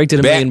know that. Drake did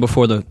 1 Back- million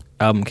before the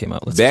album came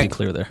out. Let's be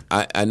clear there.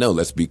 I know.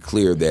 Let's be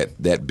clear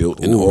that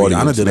built-in Ooh, Rihanna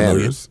audience did 1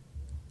 million. matters.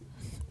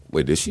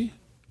 Wait, did she?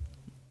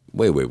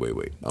 Wait.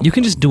 You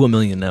can just do 1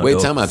 million now. Wait, though.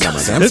 time out.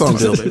 Samsung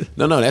did it.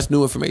 No, that's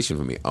new information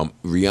for me.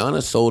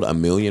 Rihanna sold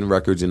 1 million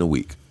records in a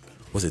week.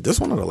 Was it this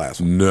one or the last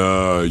one?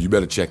 No, you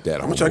better check that.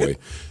 I'm gonna check it.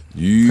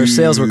 Her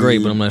sales were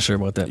great, but I'm not sure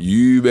about that.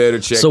 You better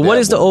check. So what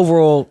that is the one.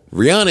 overall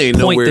Rihanna ain't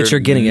point nowhere that you're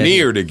getting at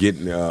near to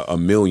getting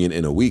 1 million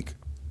in a week?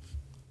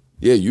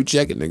 Yeah, you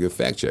check it, nigga.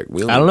 Fact check.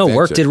 We I don't know. fact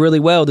Work check. did really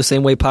well the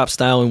same way Pop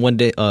Style and One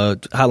Day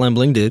Hotline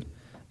Bling did,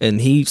 and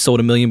he sold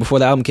 1 million before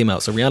the album came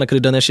out. So Rihanna could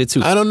have done that shit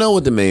too. I don't know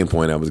what the main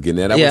point I was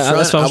getting at. Yeah,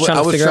 that's what I was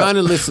trying to figure out.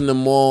 to listen to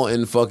Maul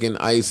and fucking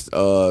Ice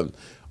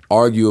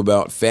argue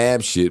about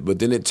Fab shit, but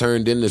then it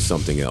turned into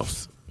something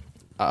else.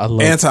 I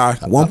love Anti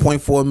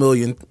 1.4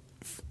 million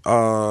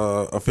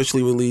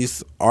officially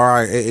released.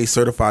 RIAA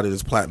certified it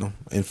as platinum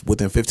and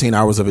within 15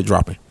 hours of it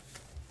dropping.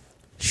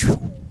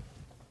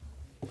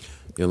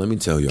 Yeah, let me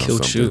tell y'all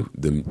Killed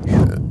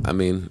something. I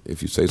mean,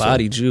 if you say so.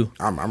 Bodied you.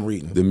 I'm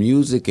reading. The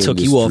music Took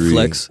industry you off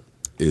Flex.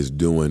 is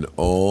doing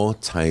all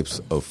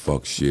types of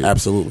fuck shit.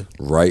 Absolutely.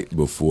 Right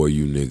before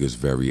you niggas'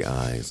 very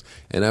eyes.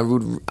 And I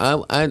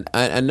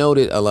know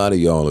that a lot of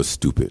y'all are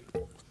stupid.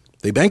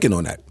 They banking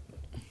on that.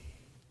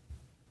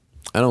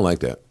 I don't like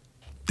that.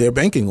 They're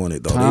banking on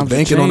it though. Times They're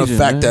banking are on the changing,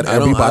 fact man. that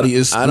everybody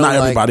is not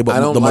everybody,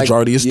 but the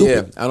majority is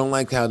stupid. Yeah, I don't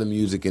like how the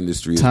music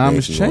industry is Time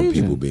is banking on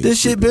changing. people being This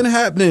shit stupid. been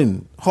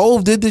happening.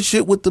 Hove did this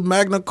shit with the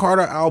Magna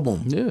Carta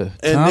album. Yeah.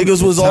 And Times-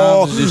 niggas was times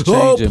all, is just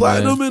oh, changing,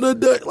 platinum man. in a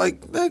day.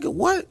 Like, nigga,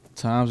 what?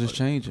 Times is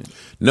changing.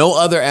 No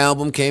other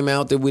album came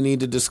out that we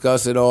need to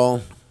discuss at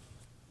all.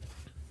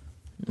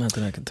 Not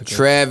that I can think of.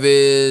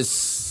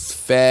 Travis,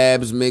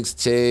 Fab's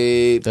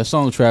mixtape. That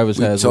song Travis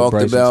We has. with talked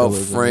Bryson about Tiller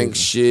is Frank amazing.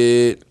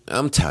 shit.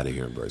 I'm tired of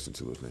hearing Bryson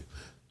Tiller's name.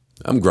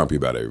 I'm grumpy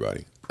about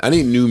everybody. I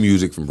need new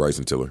music from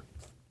Bryson Tiller.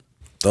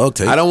 Thug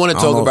tape. I don't wanna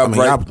talk about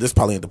Bright- This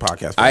probably ain't the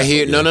podcast. I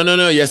hear Yeah.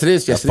 no. Yes, it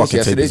is. Yes, That it is. fucking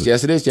Yes, it tape is. is-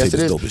 Yes, it is. Yes, tape it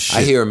is is. dope as I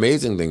shit. hear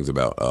amazing things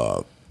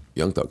about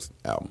Young Thug's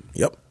album.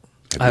 Yep.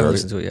 I haven't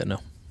listened to it yet. No,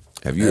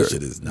 Have you That heard?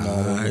 shit is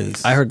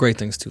nice. I heard great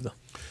things too, though,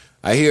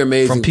 I hear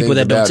amazing from people things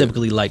that don't about it.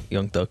 typically like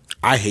Young Thug.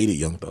 I hated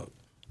Young Thug.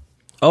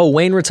 Oh,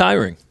 Wayne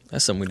retiring.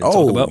 That's something we didn't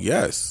talk about.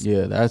 yes.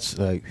 Yeah, that's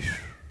like,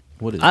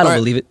 what is I don't All right,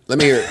 believe it. Let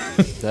me hear.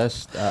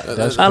 That's I don't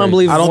crazy.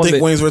 believe it. I don't one think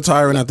bit. Wayne's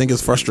retiring. I think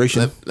it's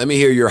frustration. Let me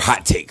hear your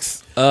hot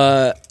takes.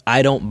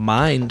 I don't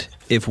mind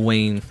if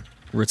Wayne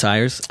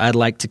retires. I'd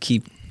like to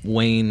keep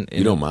Wayne.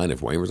 You don't mind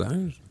if Wayne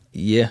resigns?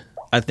 Yeah,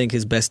 I think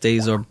his best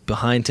days are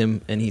behind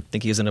him, and he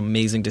has an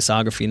amazing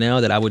discography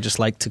now that I would just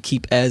like to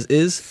keep as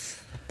is.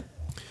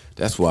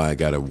 That's why I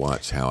gotta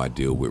watch how I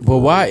deal with. But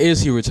why Rory.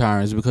 is he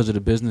retiring? Is it because of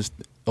the business,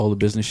 all the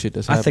business shit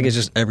that's happening? I think it's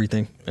just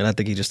everything, and I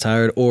think he's just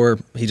tired, or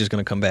he's just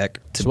gonna come back.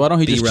 To So why don't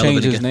he be just relevant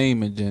change his again.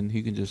 name and then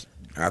he can just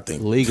I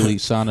think legally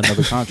sign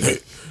another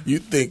contract? You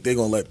think they're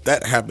gonna let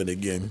that happen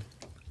again?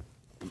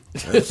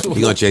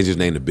 He gonna change his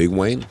name to Big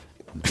Wayne?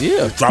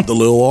 Yeah. Drop the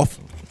lil off.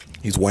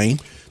 He's Wayne.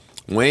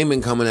 Wayne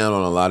been coming out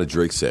on a lot of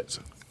Drake sets.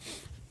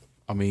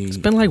 I mean, It's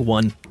been like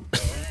one.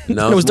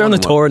 No, it was it's during more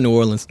the than tour in New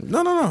Orleans.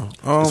 No.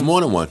 It's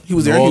more than one. He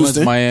was New there in Orleans,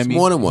 Houston. Miami,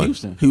 More than one.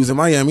 Houston. He was in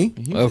Miami.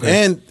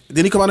 Okay. And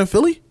didn't he come out in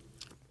Philly?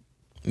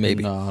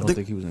 Maybe. No, I don't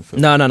think he was in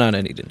Philly. No,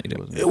 he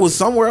didn't. It was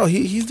somewhere else.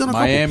 He's done a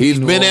couple. Miami. He's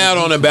New been Orleans, out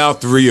on Houston.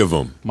 about 3 of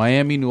them,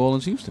 Miami, New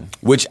Orleans, Houston.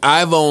 which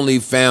I've only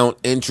found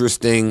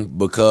interesting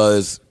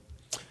because,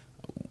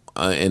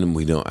 and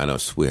we don't. I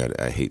don't swear.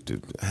 I hate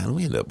to. How do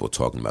we end up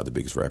talking about the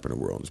biggest rapper in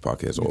the world on this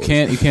podcast?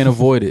 You can't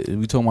avoid it.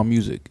 We talking about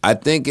music. I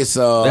think it's.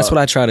 That's what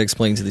I try to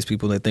explain to these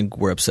people that think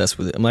we're obsessed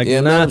with it. I'm like,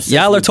 Yeah, not nah, obsessed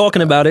y'all are with-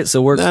 talking about it,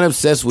 so we're not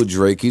obsessed with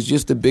Drake. He's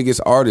just the biggest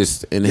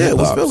artist in Yeah, it hip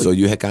was hop. Philly. So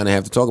you kind of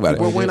have to talk about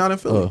We're it. Wayne out in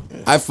Philly.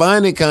 I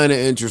find it kind of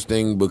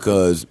interesting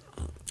because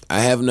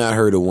I have not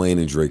heard a Wayne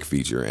and Drake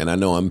feature, and I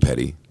know I'm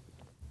petty,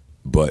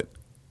 but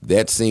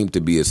that seemed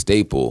to be a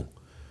staple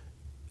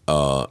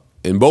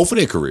in both of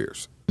their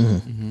careers.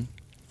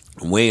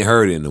 We ain't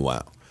heard it in a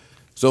while.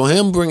 So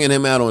him bringing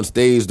him out on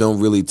stage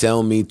don't really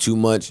tell me too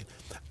much.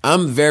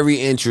 I'm very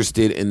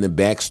interested in the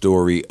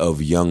backstory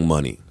of Young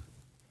Money.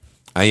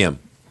 I am.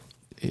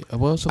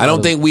 Well, it's a I lot don't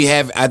of- think we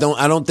have. I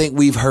don't think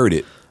we've heard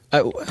it.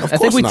 I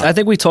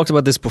think we talked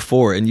about this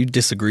before, and you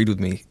disagreed with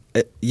me.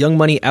 Young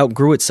Money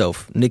outgrew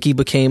itself. Nicki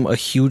became a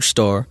huge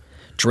star.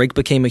 Drake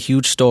became a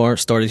huge star.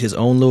 Started his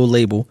own little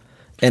label,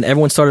 and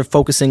everyone started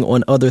focusing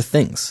on other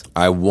things.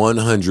 I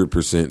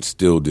 100%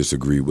 still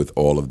disagree with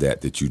all of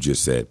that you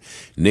just said.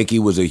 Nicki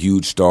was a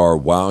huge star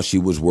while she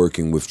was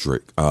working with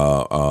Drake,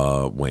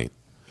 Wayne.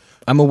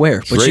 I'm aware,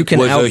 but Drake you can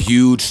was a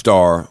huge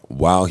star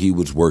while he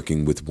was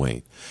working with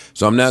Wayne.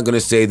 So I'm not going to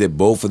say that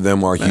both of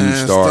them are huge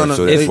Man, stars. Stunner,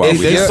 So that's why they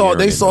we're saw hearing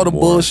they it saw no the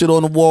more. bullshit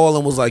on the wall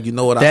and was like, you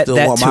know what, I That- still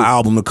that want too. my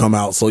album to come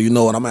out. So you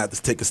know what, I'm gonna have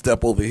to take a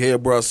step over here,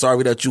 bro.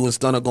 Sorry that you and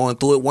Stunner going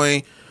through it,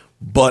 Wayne.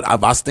 But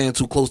if I stand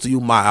too close to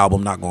you, my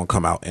album not gonna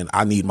come out, and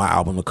I need my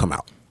album to come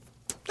out.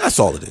 That's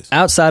all it is.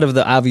 outside of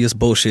the obvious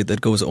bullshit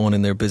that goes on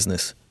in their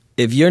business.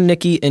 If you're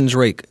Nicki and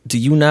Drake, do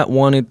you not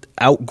want to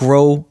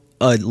outgrow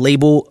a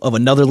label of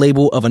another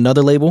label of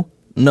another label?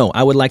 No,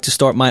 I would like to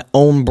start my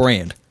own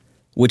brand,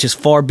 which is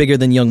far bigger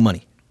than Young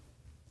Money.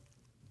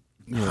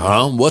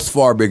 Huh? What's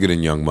far bigger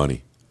than Young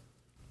Money?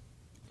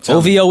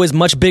 Tell me. OVO is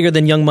much bigger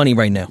than Young Money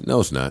right now.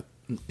 No, it's not.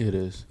 It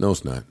is. No,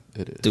 it's not.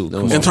 It is. Dude, No,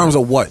 come it's on. In terms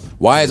of what?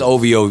 Why is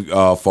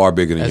OVO far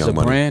bigger than As Young a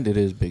Money? brand, it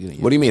is bigger than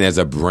you. What do you mean as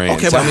a brand?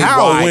 Okay, Tell but me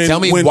how? why. When- Tell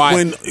me when- why.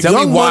 when Tell me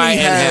Young why Money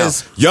and how.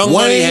 has Young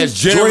Money Wayne, has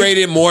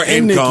generated Drake, more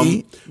and income.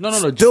 Nicki. No.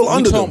 Still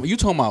under them. You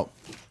talking about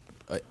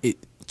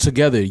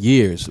together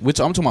years. Which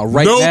I'm talking about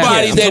right now.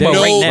 Nobody that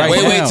knows.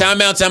 right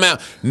now. Time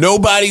out.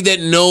 Nobody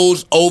that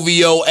knows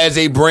OVO as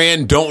a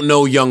brand don't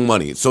know Young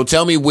Money. So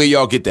tell me where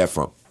y'all get that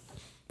from.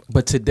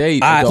 But today,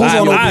 I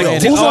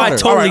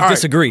totally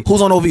disagree.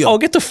 Who's on OVO? Oh,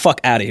 get the fuck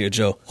out of here,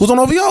 Joe. Who's on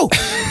OVO?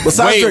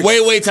 Besides Drake?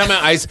 Wait, time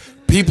out, Ice.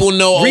 People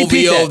know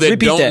Repeat OVO that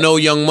Repeat don't that. know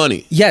Young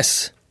Money.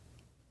 Yes.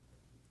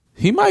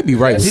 He might be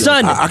right.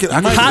 Son, I can see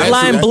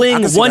Hotline that. Bling, I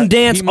can see One that.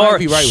 Dance He might are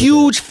be right with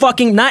huge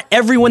fucking. Not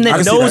everyone I that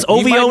can see knows that.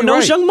 He might OVO be knows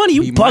right. Young Money.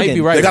 You He might bugging.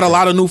 be right. They got a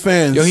lot of new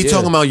fans. Yo, he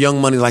talking about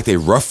Young Money like they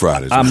Rough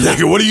Riders. I'm not.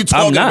 Nigga, what are you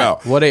talking I'm not.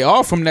 about? Well, they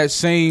are from that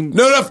same.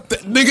 No,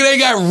 nigga, they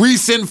got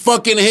recent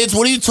fucking hits.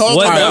 What are you talking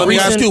What? All right, about? let me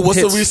ask you, what's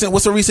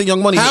Hits. the recent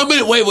Young Money? How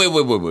many? Wait.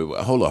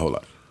 Hold on.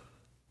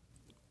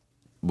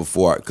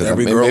 Before, because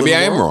Every girl maybe in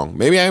I the am world? wrong.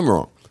 Maybe I am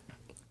wrong.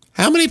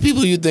 How many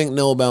people you think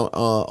know about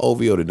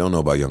OVO that don't know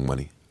about Young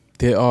Money?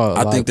 There are.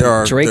 I think there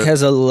are. Drake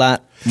has a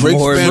lot Drake's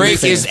more. fan- Drake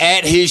fans. is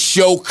at his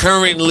show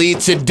currently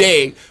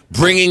today,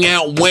 bringing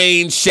out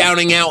Wayne,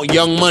 shouting out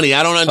Young Money.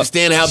 I don't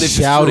understand how this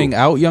shouting is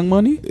out Young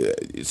Money.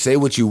 true. Say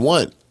what you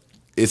want.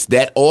 It's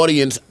that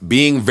audience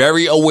being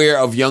very aware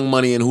of Young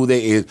Money and who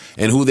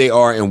they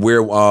are and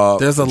where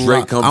There's a Drake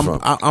lot. comes from.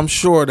 I'm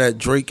sure that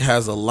Drake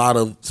has a lot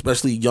of,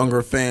 especially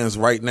younger fans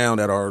right now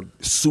that are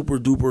super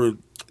duper.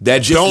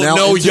 That just don't now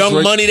know into Young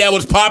Drake. Money that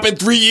was popping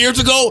 3 years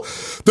ago.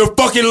 The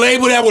fucking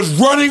label that was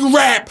running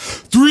rap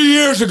 3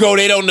 years ago,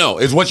 they don't know.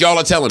 Is what y'all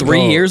are telling me.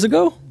 3 years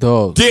ago.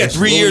 Dog. Yeah,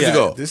 3 years yeah,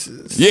 ago. this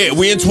is- Yeah,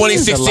 we in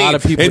 2016. There's a lot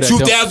of people In that don't-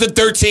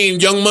 2013,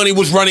 Young Money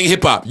was running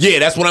hip hop. Yeah,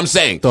 that's what I'm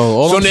saying. So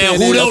all So I'm now,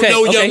 saying who is- don't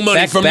know Young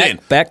Money from then?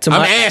 Back to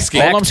I'm my asking.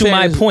 Back All I'm to saying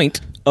my is- point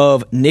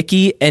of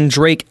Nicki and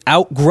Drake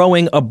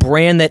outgrowing a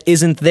brand that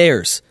isn't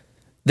theirs.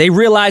 They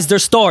realize they're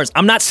stars.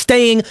 I'm not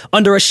staying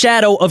under a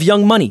shadow of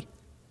Young Money.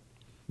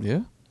 Yeah.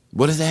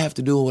 What does that have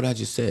to do with what I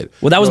just said?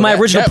 Well, that was No, my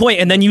that- original that- point,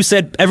 and then you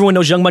said everyone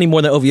knows Young Money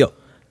more than OVO.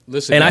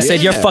 Listen, And I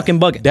said you're yeah. fucking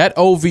bugging. that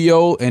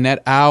OVO and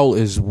that owl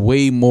is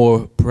way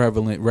more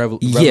prevalent,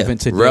 relevant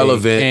today.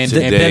 Relevant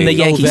today. Than the you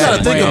know Yankees. You that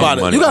gotta think brand. about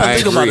it. Money. You gotta I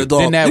think about agree. it, dog.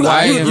 Then that You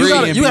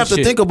YNB have to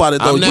shit. think about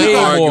it, though. I'm not You-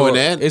 arguing more,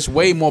 that. It's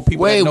way more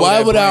people. Wait, that know why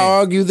that would I brand.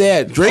 argue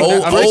that? Drake-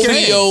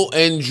 OVO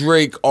and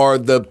Drake are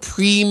the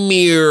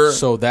premier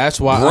So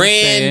that's why I'm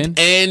brand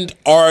saying. and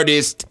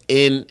artist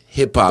in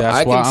hip hop. That's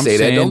I why can I'm say that.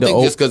 saying Don't the think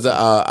O- just because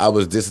I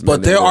was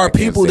disciplined. But there are I can't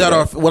people say that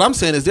are. What I'm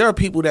saying is there are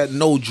people that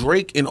know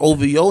Drake and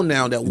OVO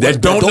now that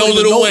don't know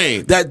even Lil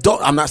Wayne. That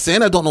don't. I'm not saying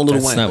that don't know Lil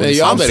That's Wayne. not what Hey,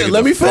 y'all I'm better saying, get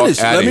let the me fuck finish.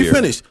 outta Let me here.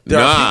 finish.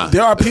 Nah.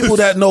 There are people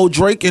that know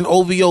Drake and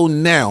OVO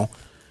now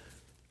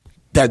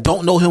that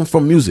don't know him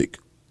from music.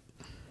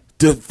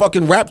 The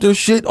fucking Raptor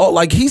shit. Oh,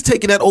 like he's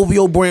taking that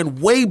OVO brand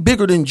way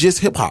bigger than just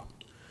hip hop.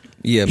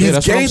 Yeah, He's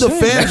that's what gained I'm the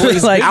saying. fan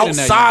base Like,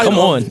 outside. come of-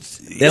 on.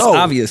 That's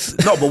obvious.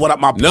 No, but what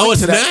my point No,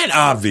 it's to that, not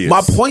obvious.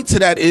 My point to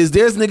that is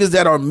there's niggas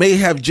that may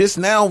have just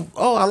now.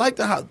 Oh, I like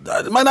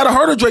might not have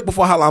heard of Drake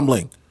before Hotline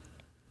Bling.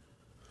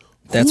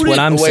 That's Who what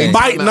did- I'm wait, saying.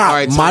 Might time not, out. All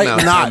right, might time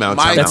out, not, time out,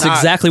 might time That's out.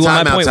 exactly what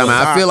Time my out, point time was.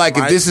 out. I feel like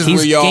if this is He's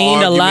where y'all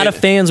gained a lot of argument-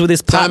 fans with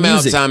his pop Time out,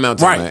 music time out.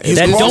 Right. He's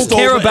that crossed don't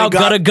care over and about got-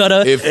 Gutta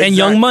Gutta If- and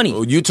Young Money.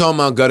 You talking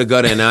about Gutta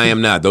Gutta and I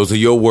am not. Those are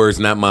your words,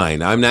 not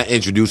mine. I'm not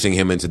introducing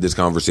him into this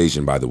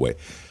conversation, by the way.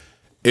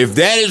 If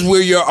that is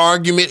where your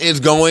argument is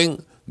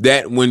going,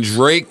 that when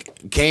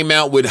Drake came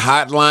out with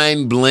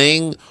Hotline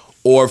Bling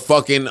or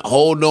fucking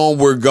Hold On,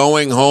 We're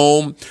Going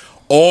Home,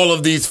 all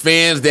of these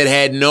fans that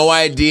had no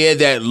idea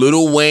that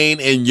Lil Wayne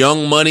and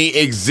Young Money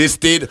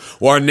existed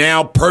are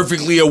now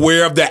perfectly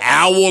aware of the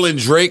Owl and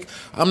Drake.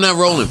 I'm not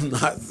rolling.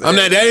 I'm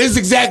not. That is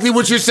exactly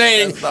what you're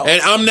saying,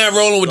 and I'm not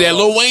rolling with that.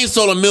 Lil Wayne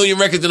sold 1 million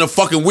records in a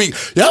fucking week.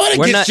 Y'all better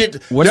We're get not-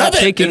 shit. we're y'all not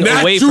better- taking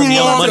not away too from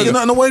Young long. Money. Taking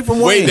nothing away from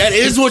Wait, Wayne. that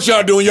is what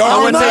y'all doing. Y'all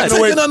I'm are not taking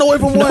away. taking nothing away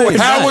from Wayne.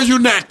 How are you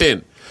not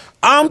then?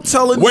 I'm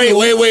telling Wait, you.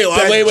 wait,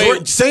 that wait.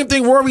 Drake- same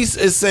thing Rory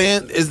is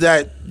saying is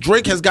that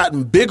Drake has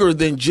gotten bigger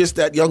than just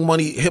that Young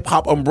Money hip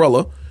hop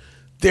umbrella.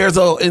 There's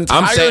an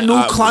entire saying,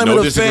 new climate no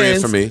of disagreement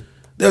fans. for me.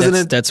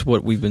 That's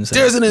what we've been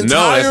saying. There's an No,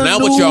 entire that's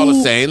not new, what y'all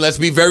are saying. Let's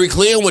be very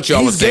clear on what y'all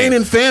are He's saying.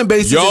 gaining fan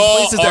bases in Y'all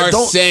places are that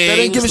don't saying- that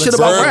ain't give a shit Let's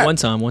about verb- rap. One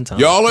time.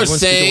 Y'all are Everyone speak at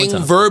saying one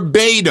time.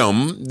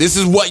 verbatim, this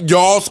is what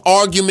y'all's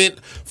argument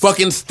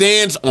fucking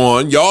stands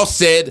on. Y'all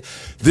said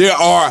there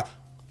are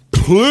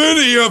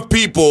plenty of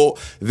people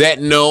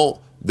that know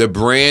the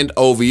brand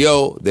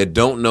OVO that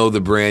don't know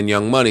the brand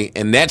Young Money,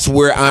 and that's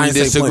where I'm ain't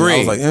say plenty. I disagreeing.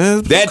 was like, there's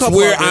a That's couple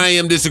where out there. I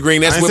am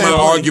disagreeing. That's I ain't where my saying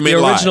plenty. argument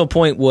The lies. original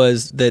point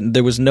was that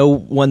there was no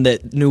one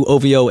that knew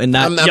OVO and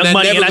not I'm Young not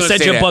Money, never and I gonna said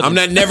say you're that. bugging. I'm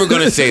not never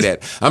going to say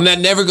that. I'm not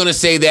never going to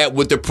say that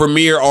with the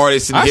premier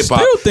artists in I hip hop.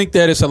 still think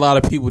that it's a lot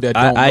of people that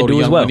don't I know do the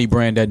as Young well. Money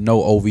brand that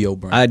know OVO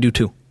brand. I do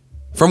too.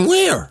 From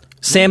where?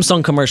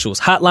 Samsung commercials,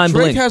 Hotline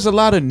Drake Bling. has a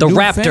lot of the new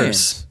Raptors.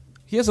 fans.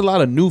 He has a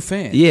lot of new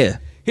fans. Yeah.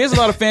 He has a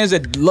lot of fans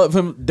that love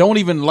him, don't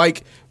even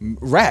like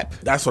rap.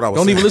 That's what I was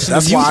Don't saying. even listen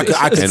That's to why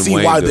music. I could And see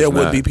Wayne why does there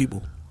would not. be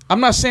people. I'm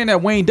not saying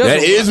that Wayne doesn't.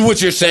 That is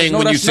what you're saying No,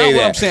 when you that's say not what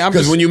that. I'm saying. I'm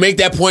Because just- when you make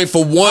that point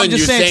for one, I'm just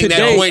you're saying saying that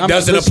today, point I'm-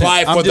 doesn't listen, apply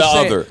I'm for the just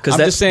saying- other. Because I'm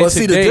that- just saying But see,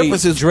 the today,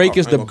 difference is- Drake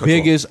is I the ain't gonna cut you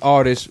off. biggest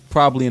artist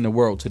probably in the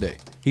world today.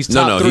 He's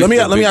top No, three. Let me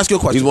he's the ask you a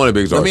question. He's one of the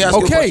biggest Let me artists.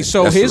 ask you a Okay, question.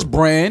 so That's his true.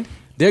 brand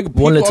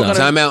One at a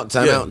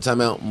time.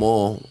 Time out.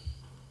 More.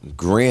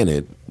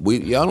 Granted,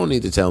 y'all don't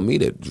need to tell me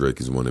that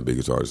Drake is one of the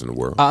biggest artists in the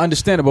world. I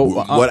understand it, but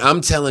what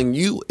I'm telling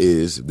you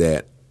is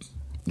that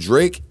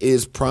Drake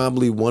is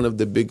probably one of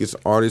the biggest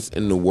artists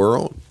in the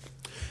world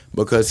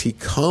because he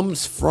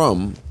comes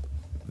from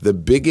the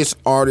biggest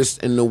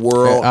artist in the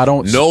world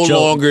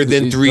longer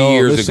than 3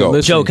 years ago.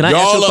 Joe, can I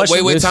ask you a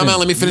question? Wait, time out.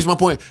 Let me finish my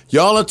point.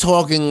 Y'all are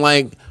talking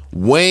like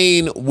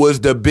Wayne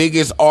was the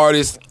biggest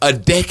artist a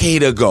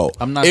decade ago.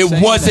 I'm not it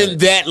saying wasn't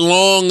that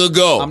long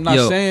ago. I'm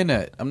not saying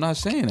that. I'm not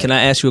saying that. Can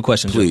I ask you a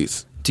question, Joe?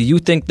 Please. Do you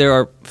think there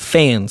are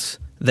fans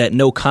that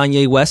know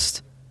Kanye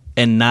West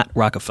and not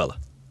Rockefeller?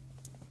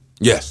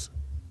 Yes.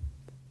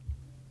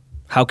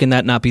 How can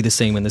that not be the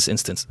same in this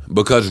instance?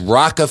 Because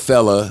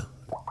Rockefeller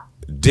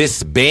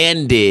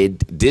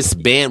disbanded.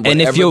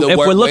 And if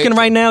we're looking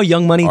right now,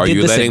 Young Money are did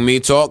you the letting same. me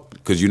talk?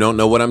 Because you don't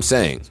know what I'm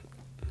saying.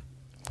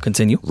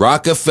 Continue.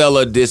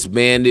 Rockefeller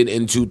disbanded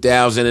in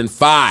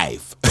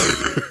 2005.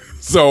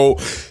 So,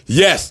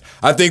 yes,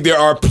 I think there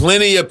are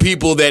plenty of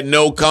people that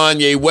know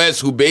Kanye West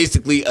who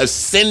basically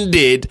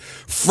ascended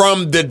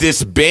from the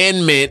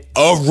disbandment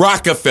of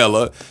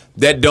Rockefeller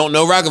that don't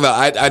know Rockefeller.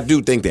 I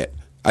do think that.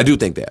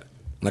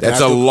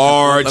 That's a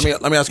large...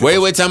 Let me ask you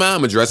Wait, time out.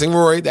 I'm addressing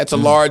Rory. That's a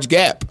large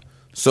gap.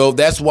 So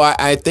that's why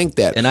I think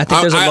that. And I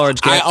think there's a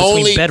large gap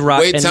between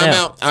Bedrock and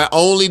now. I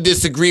only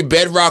disagree.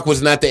 Bedrock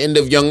was not the end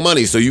of Young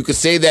Money. So you could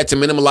say that to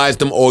minimize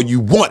them all you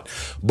want.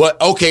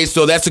 But, okay,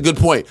 so that's a good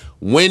point.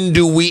 When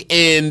do we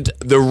end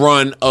the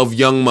run of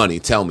Young Money?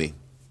 Tell me.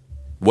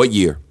 What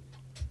year?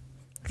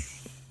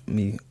 Let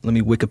me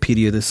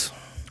Wikipedia this.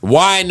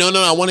 Why? No.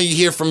 I want to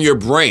hear from your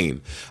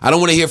brain. I don't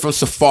want to hear from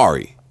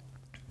Safari.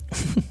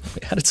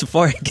 How did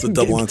Safari get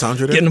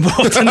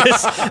involved in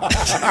this?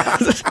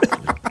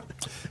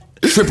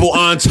 Triple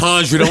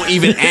entendre. Don't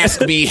even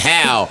ask me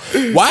how.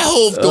 Why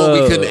Hov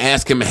thought we couldn't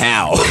ask him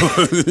how?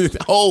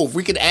 Hov,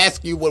 we can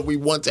ask you what we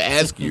want to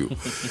ask you.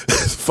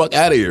 Fuck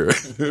out of here.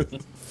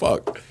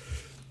 Fuck.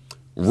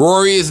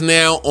 Rory is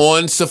now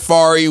on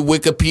Safari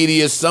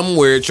Wikipedia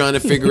somewhere trying to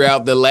figure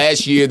out the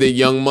last year that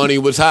Young Money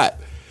was hot.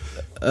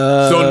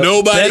 So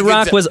nobody.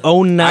 Bedrock was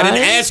 09. I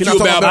didn't ask you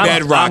about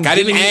Bedrock. I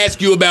didn't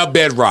ask you about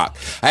Bedrock.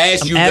 I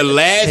asked you the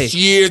last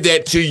year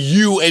that to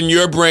you and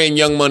your brain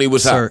Young Money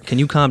was hot. Sir, can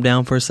you calm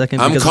down for a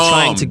second? I'm because calm. I'm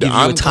trying to give you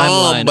a timeline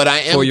calm, but I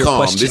am for your calm.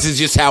 question. This is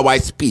just how I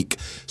speak.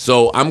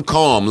 So I'm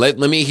calm. Let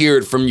me hear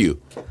it from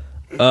you.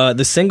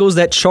 The singles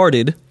that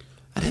charted.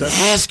 I didn't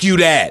ask you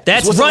that.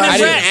 That's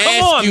running rap.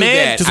 Come on,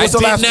 man. What's the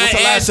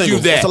last single?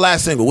 What's the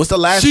last single? What's the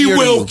last year?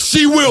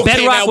 She will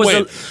came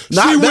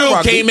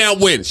out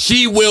when.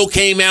 She will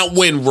came out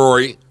when,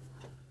 Rory.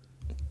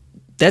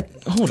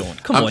 Hold on.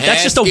 Come on.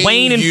 That's just a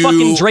Wayne and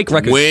fucking Drake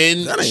record.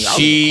 When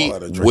she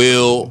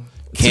will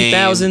came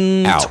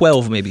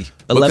 2012 out. Maybe.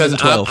 11,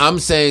 because 12. I'm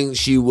saying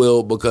she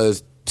will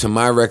because to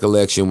my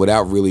recollection,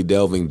 without really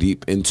delving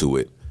deep into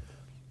it,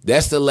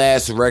 that's the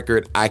last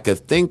record I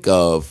could think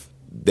of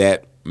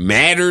that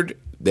mattered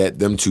that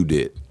them two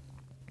did.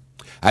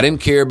 I didn't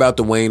care about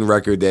the Wayne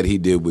record that he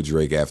did with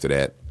Drake after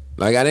that.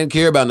 Like, I didn't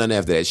care about nothing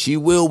after that. She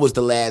Will was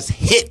the last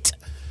hit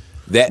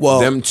that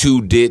them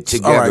two did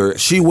together. Right.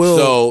 She Will.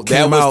 So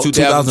that was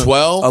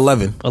 2012?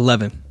 11.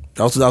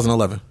 That was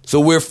 2011.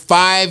 So we're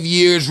 5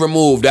 years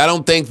removed. I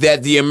don't think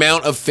that the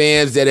amount of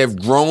fans that have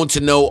grown to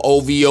know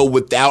OVO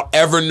without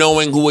ever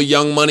knowing who a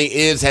Young Money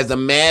is has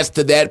amassed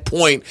to that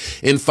point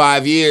in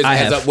 5 years.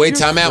 Wait,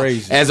 time out.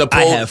 As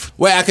opposed,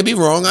 I could be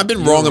wrong. I've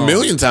been wrong a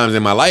million times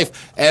in my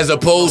life. As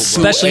opposed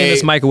to especially in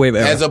this microwave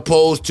era. As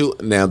opposed to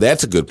now,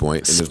 that's a good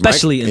point.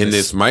 Especially in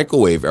this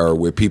microwave era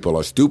where people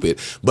are stupid.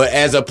 But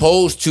as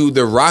opposed to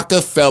the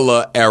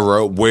Rockefeller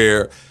era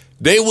where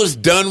they was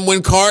done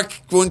when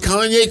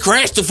Kanye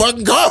crashed the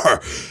fucking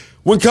car.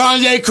 When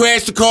Kanye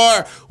crashed the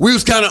car, we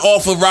was kind of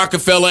off of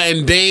Rockefeller,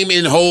 and Dame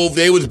and Hov,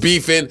 they was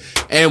beefing,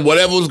 and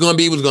whatever was going to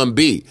be was going to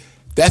be.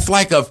 That's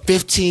like a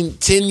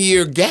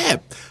 10-year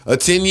gap. A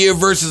 10-year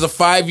versus a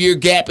 5-year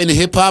gap in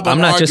hip-hop. I'm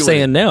not just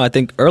saying now. I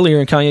think earlier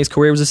in Kanye's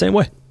career was the same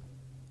way.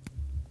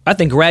 I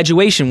think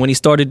Graduation, when he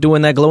started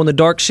doing that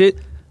glow-in-the-dark shit,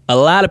 a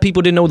lot of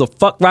people didn't know who the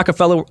fuck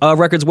Rockefeller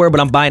records were, but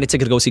I'm buying a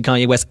ticket to go see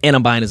Kanye West, and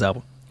I'm buying his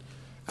album.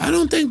 I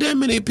don't think that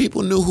many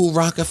people knew who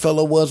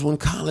Rockefeller was when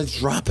College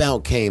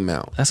Dropout came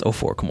out. That's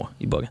 04. Come on.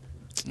 You bugging.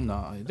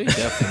 No, they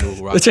definitely knew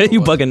who Rockefeller was.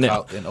 You bugging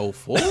now. In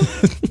 04?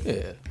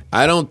 Yeah.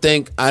 I don't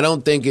think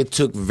it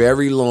took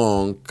very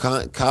long.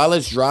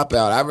 College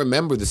Dropout, I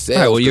remember the sales.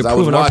 All right, well, you're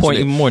proving our point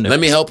even more now.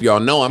 Let me help y'all.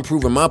 No, I'm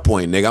proving my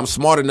point, nigga. I'm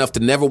smart enough to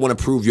never want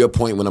to prove your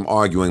point when I'm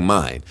arguing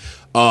mine.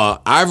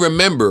 I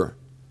remember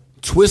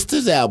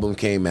Twista's album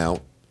came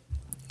out,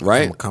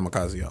 right?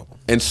 Kamikaze album.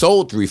 And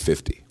sold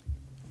 350.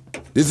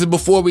 This is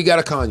before we got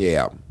a Kanye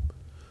album.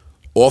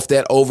 Off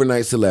that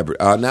Overnight Celebrity.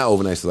 Not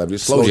Overnight Celebrity.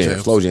 Slow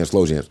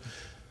Jams.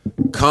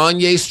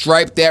 Kanye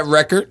striped that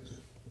record.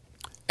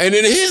 And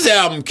then his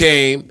album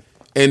came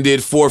and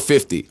did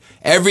 450.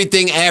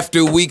 Everything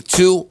after week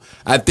 2,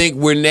 I think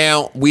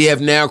we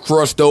have now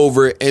crossed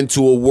over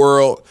into a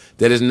world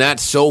that is not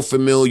so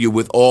familiar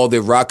with all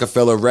that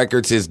Rockefeller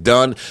Records has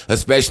done,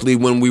 especially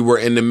when we were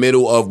in the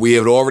middle of, we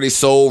had already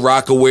sold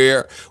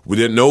Rockaware,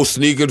 no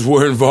sneakers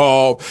were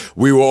involved,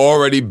 we were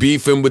already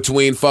beefing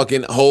between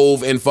fucking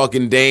Hove and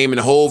fucking Dame,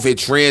 and Hove had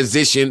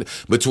transitioned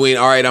between,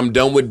 all right, I'm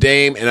done with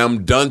Dame, and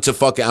I'm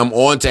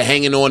on to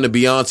hanging on to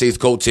Beyonce's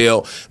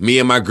coattail, me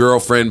and my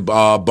girlfriend,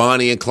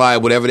 Bonnie and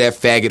Clyde, whatever that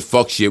faggot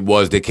fuck shit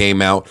was that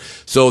came out.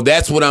 So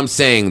that's what I'm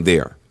saying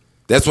there.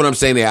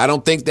 I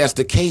don't think that's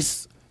the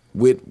case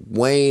with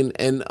Wayne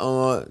and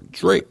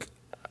Drake.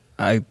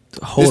 I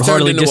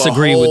wholeheartedly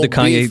disagree with the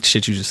Kanye beef.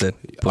 shit you just said.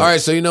 All right,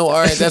 so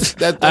that's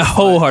I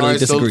wholeheartedly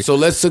disagree. So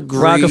let's agree.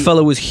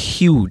 Rockefeller was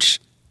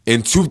huge.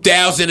 In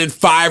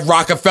 2005,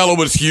 Rockefeller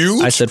was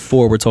huge. I said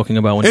 4. We're talking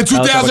about when in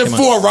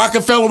 2004,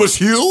 Rockefeller was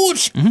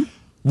huge. Mm-hmm.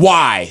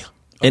 Why?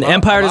 An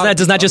empire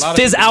does not just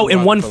fizz out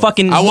in one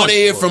fucking. I want to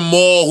hear from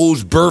Maul,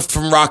 who's birthed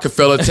from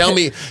Rockefeller. Tell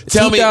me.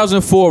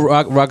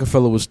 2004,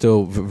 Rockefeller was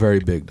still very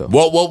big, though.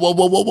 Whoa.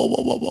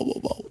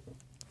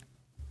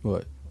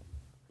 What?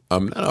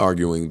 I'm not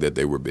arguing that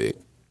they were big.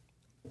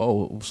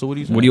 Oh, so what are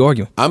you saying? What are you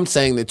arguing? I'm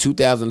saying that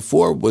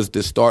 2004 was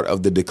the start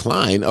of the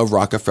decline of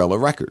Rockefeller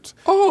Records.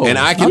 Oh, and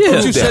I can thought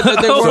prove you that. said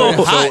that they weren't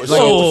hot.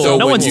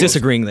 No one's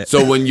disagreeing that.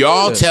 So when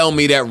y'all tell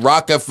me that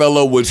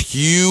Rockefeller was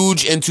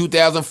huge in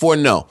 2004,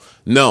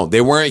 no, they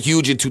weren't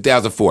huge in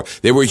 2004.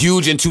 They were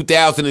huge in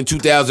 2000 and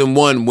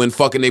 2001 when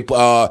fucking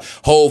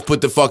Hove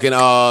put the fucking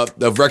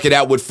the record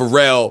out with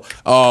Pharrell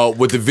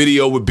with the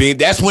video with Bean.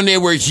 That's when they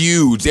were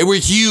huge. They were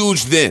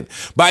huge then.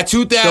 By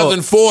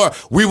 2004,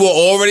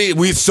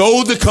 we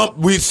sold the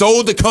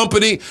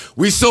company,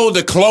 we sold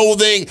the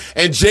clothing,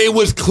 and Jay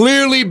was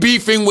clearly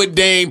beefing with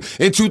Dame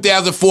in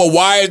 2004.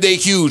 Why are they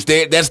huge?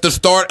 That's the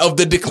start of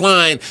the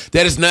decline.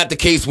 That is not the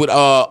case with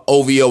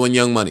OVO and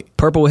Young Money.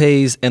 Purple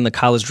Haze and The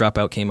College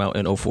Dropout came out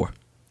in 2004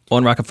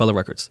 on Rockefeller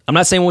Records. I'm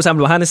not saying what was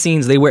happening behind the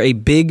scenes. They were a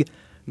big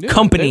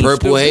company.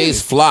 Purple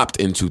Haze flopped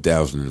in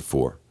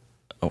 2004.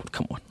 Oh,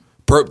 come on.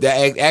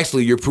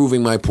 Actually, you're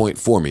proving my point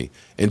for me.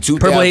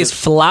 Purple Haze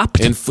flopped?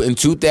 In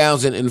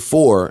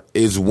 2004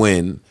 is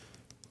when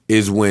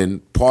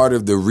part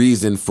of the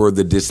reason for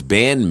the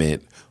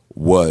disbandment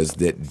was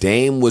that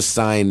Dame was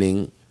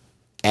signing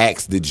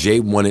acts that Jay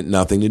wanted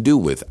nothing to do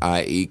with,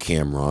 i.e.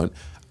 Cameron,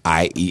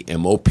 i.e.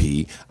 MOP,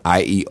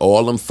 i.e.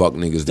 all them fuck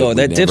niggas that we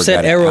that never Dipset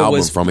got an era album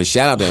was from. And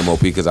shout out to MOP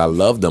because I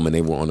love them and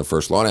they were on the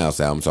first Slaughterhouse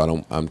album.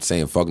 So I'm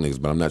saying fuck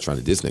niggas, but I'm not trying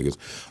to diss niggas.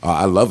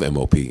 I love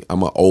MOP.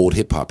 I'm an old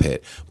hip hop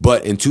head.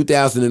 But in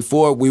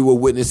 2004, we were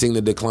witnessing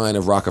the decline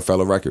of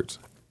Rockefeller Records.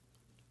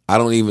 I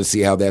don't even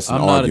see how that's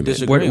an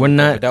argument. We're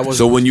not.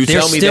 So when you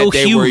tell me that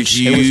they were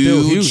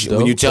huge, though.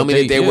 when you tell me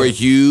that they were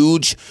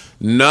huge,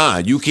 nah,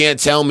 you can't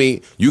tell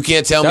me.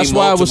 That's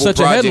why it was such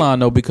a headline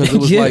though, because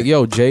it was like,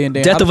 yo, Jay and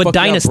Dan, Death of a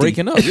Dynasty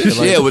breaking up.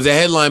 Yeah, it was a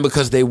headline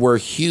because they were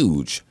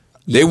huge.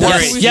 They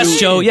weren't. Yes,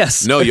 Joe.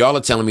 Yes. No, y'all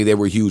are telling me they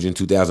were huge in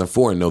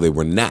 2004, and no, they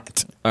were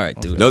not. All right,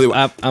 dude. No, they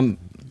were.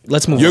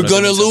 Let's move on. You're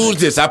going to lose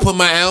this. I put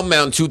my album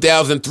out in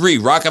 2003.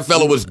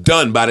 Rockefeller was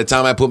done by the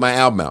time I put my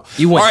album out.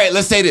 All right,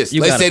 let's say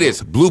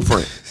this.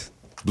 Blueprint.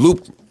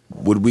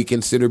 Would we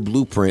consider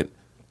Blueprint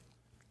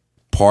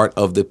part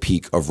of the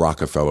peak of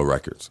Rockefeller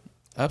Records?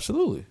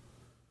 Absolutely.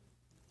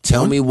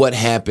 Tell me what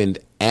happened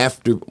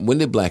after. When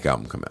did Black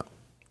Album come out?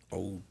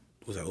 Oh,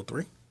 was that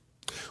 03?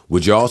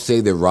 Would y'all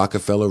say that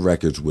Rockefeller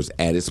Records was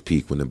at its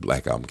peak when the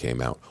Black Album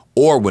came out?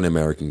 Or when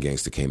American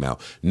Gangster came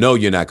out? No,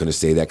 you're not going to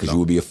say that because you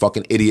would be a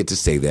fucking idiot to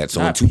say that. So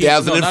in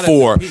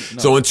 2004,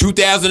 in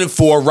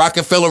 2004,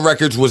 Rockefeller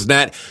Records was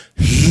not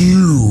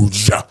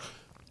huge.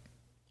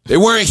 They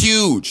weren't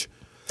huge.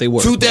 They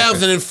were.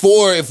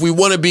 2004, if we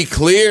want to be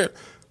clear,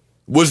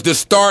 was the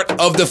start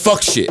of the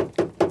fuck shit.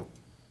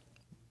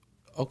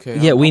 Okay.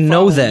 Yeah, we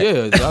know that.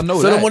 Yeah, I know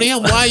So that.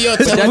 then why y'all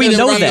telling We me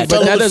know that? that.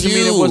 But that was doesn't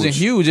mean it wasn't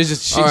huge. It's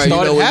just shit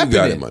started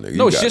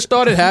happening. Shit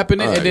started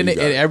happening, and then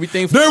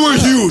everything. They were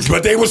huge,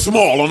 but they were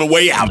small on the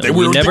way out.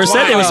 We never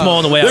said they were small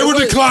on the way out. They were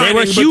declining.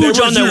 They were huge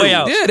on their way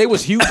out. Yeah, they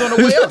was huge on the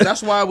way out.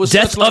 That's why I was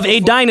Death of a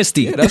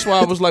Dynasty. Yeah, that's why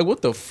I was like,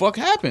 what the fuck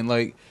happened?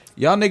 Like,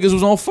 y'all niggas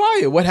was on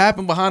fire. What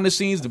happened behind the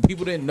scenes? The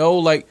people didn't know.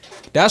 Like,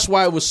 that's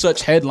why it was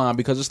such headline,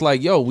 because it's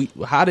like, yo,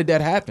 how did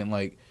that happen?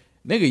 Like,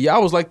 nigga,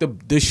 y'all was like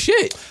the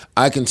shit.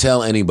 I can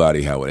tell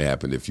anybody how it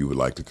happened if you would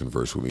like to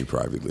converse with me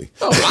privately.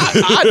 Oh,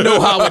 I know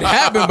how it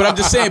happened, but I'm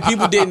just saying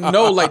people didn't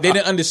know. Like, they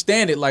didn't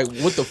understand it. Like,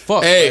 what the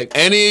fuck? Hey, like,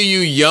 any of you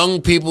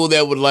young people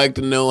that would like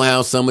to know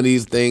how some of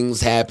these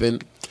things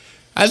happen,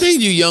 I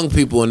think you young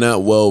people are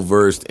not well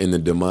versed in the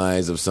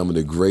demise of some of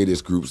the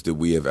greatest groups that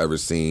we have ever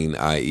seen,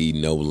 i.e.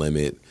 No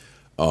Limit,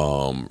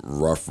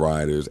 Rough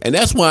Riders. And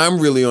that's why I'm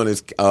really on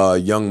this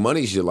Young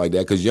Money shit like that,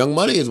 because Young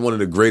Money is one of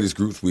the greatest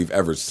groups we've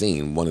ever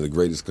seen, one of the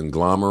greatest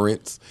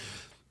conglomerates.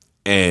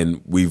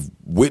 And we've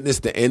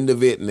witnessed the end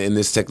of it in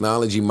this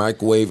technology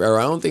microwave era.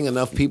 I don't think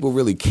enough people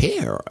really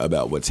care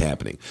about what's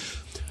happening.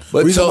 But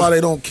The reason why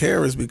they don't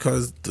care is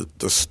because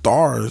the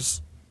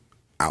stars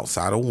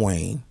outside of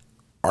Wayne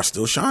are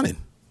still shining.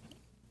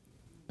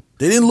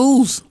 They didn't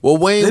lose. Well,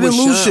 Wayne They would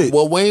didn't lose shine. shit.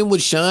 Well, Wayne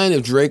would shine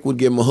if Drake would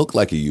give him a hook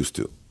like he used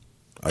to.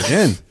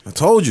 Again, I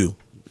told you.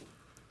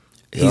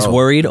 He's Yo,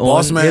 worried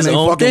boss on man his ain't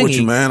own fucking thing. with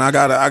you, man. I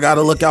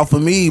gotta look out for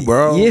me,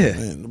 bro. Yeah.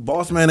 Man, the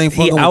boss man ain't He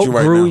fucking with you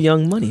right outgrew now.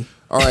 Young Money.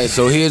 All right,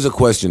 so here's a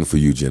question for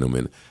you,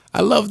 gentlemen.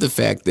 I love the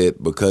fact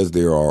that because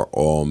there are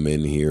all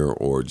men here,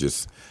 or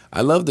just,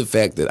 I love the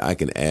fact that I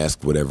can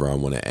ask whatever I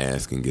want to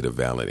ask and get a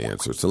valid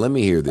answer. So let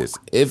me hear this.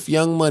 If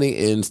Young Money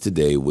ends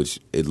today, which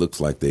it looks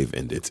like they've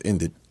ended, It's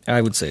ended. I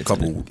would say it's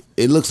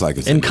it looks like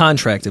it's in ended.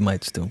 contract. It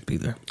might still be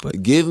there, but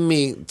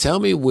Tell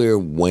me where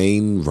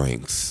Wayne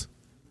ranks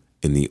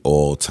in the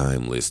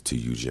all-time list to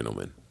you,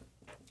 gentlemen.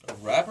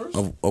 Rappers?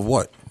 Of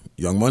what?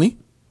 Young Money?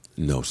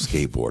 No,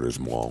 skateboarders,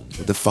 Maul.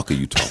 What the fuck are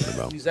you talking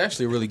about? He's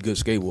actually a really good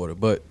skateboarder,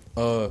 but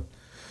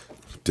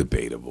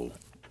Debatable.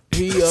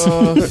 he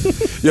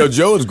Yo,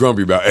 Joe is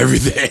grumpy about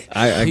everything.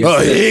 I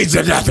guess He's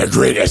not the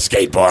greatest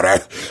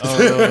skateboarder.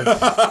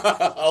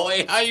 Oh,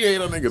 wait, how you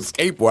hate on nigga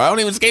skateboard? I don't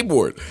even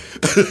skateboard.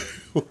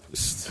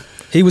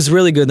 he was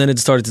really good. Then it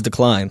started to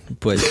decline.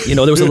 But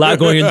there was a lot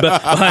going in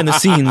behind the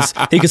scenes.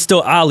 He could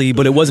still ollie,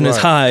 but it wasn't as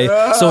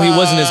high, so he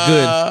wasn't as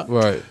good.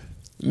 right.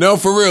 No,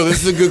 for real.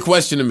 This is a good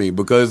question to me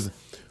because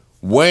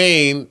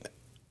Wayne,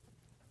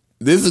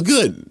 this is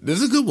good. This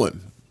is a good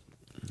one.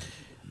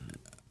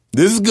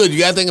 This is good. You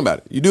got to think about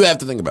it. You do have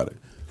to think about it.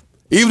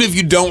 Even if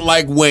you don't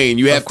like Wayne,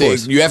 you have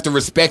to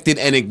respect it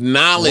and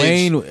acknowledge.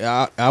 Wayne,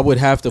 I would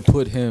have to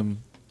put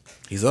him.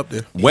 He's up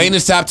there. Wayne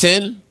is top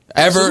 10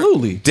 ever,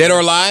 Absolutely. dead or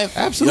alive.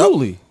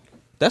 Absolutely.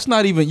 That's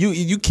not even you.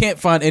 You can't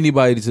find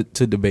anybody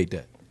to debate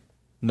that.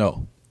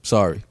 No,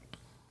 sorry.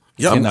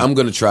 Yep. I'm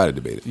going to try to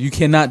debate it. You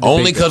cannot debate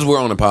Only because that. we're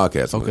on a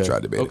podcast. I'm going Okay, to try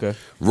to debate it. okay.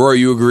 Roy,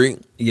 you agree?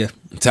 Yeah,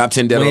 Top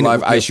 10 dead Wayne- or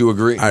alive. Ice, you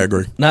agree? I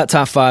agree. not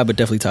top 5, but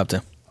definitely top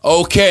 10.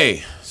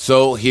 Okay,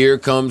 so here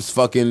comes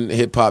fucking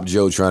Hip Hop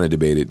Joe trying to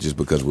debate it just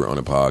because we're on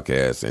a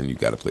podcast and you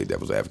got to play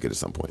devil's advocate at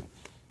some point.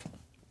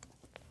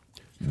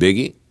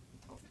 Biggie,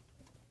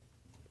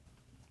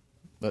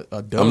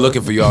 I'm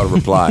looking for y'all to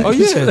reply. Oh,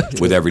 yeah.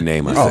 with every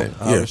name I say.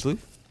 Obviously.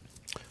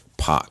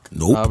 Pac.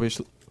 Nope.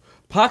 Obviously.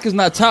 Pac is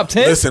not top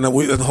 10. Listen,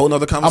 that's a whole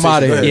nother conversation. I'm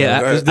outta here. Go ahead. Yeah,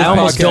 Go ahead. I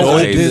almost don't Ice,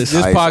 like This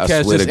Ice, I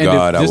podcast swear just to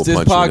God, I ended. will This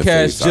punch you in the podcast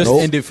face. just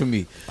Nope. ended for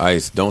me.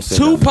 Ice, don't say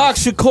Tupac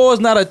nothing. Shakur is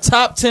not a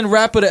top 10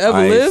 rapper to ever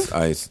live.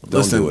 Ice, don't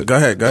Listen, do it. go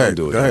ahead. Don't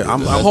do it. Go ahead. Don't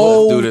do it.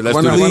 I'm Let's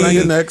run do on this.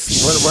 your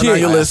next. Run on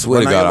your I list. swear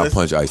to Run on God, your I'll list.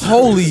 punch Ice.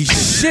 Holy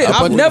shit. I'll I've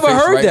punch you in never the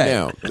face heard right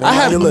that. now. I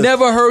have your list.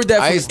 never heard that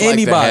Ice from like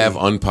to anybody. have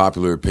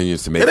unpopular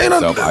opinions to make It ain't.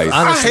 himself Ice.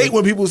 I hate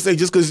when people say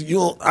just because you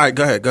don't. All right,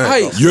 go ahead. Go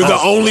ahead. Hey, You're the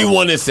only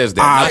one that says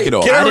that. Knock I it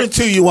off.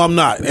 guarantee you, I'm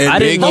not.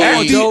 And I didn't know-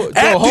 at Joe,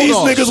 hold these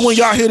on. niggas when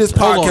y'all hear this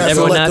Hold on. podcast, so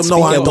Everyone let not them know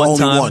speak I'm at the one only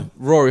time. one.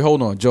 Rory,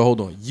 hold on. Joe,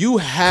 hold on. You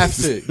have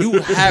to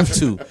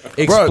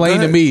explain go to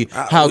ahead. me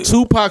how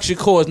Tupac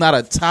Shakur is not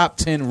a top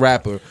 10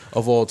 rapper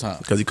of all time.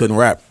 Because he couldn't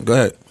rap. Go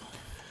ahead.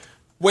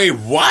 Wait,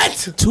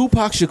 what?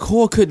 Tupac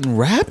Shakur couldn't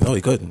rap? No,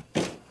 he couldn't.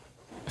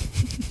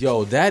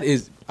 Yo, that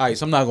is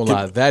Ice. I'm not gonna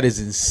lie. That is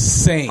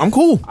insane. I'm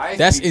cool.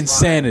 That's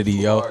insanity,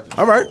 yo.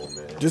 All right.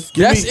 Just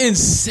give That's me.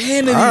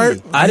 insanity. All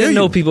right. I didn't hear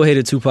know you. people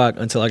hated Tupac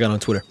until I got on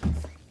Twitter,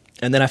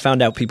 and then I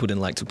found out people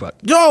didn't like Tupac.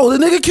 Yo, the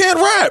nigga can't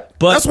rap.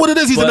 But- That's what it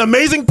is. He's but- an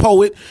amazing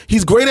poet.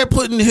 He's great at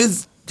putting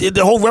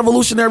the whole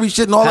revolutionary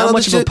shit and all that How other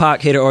much of a shit.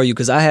 Pac hater are you?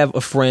 Because I have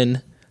a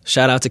friend,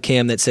 shout out to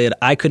Cam, that said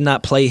I could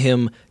not play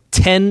him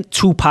 10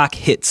 Tupac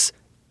hits,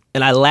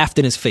 and I laughed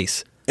in his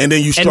face. And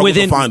then you struggle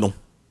within- to find them.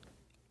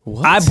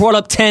 What? I brought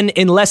up 10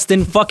 in less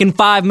than fucking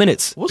 5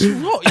 minutes. What's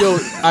wrong? Yo,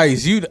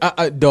 Ice, you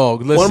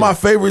dog, listen. One of my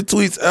favorite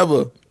tweets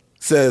ever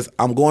says,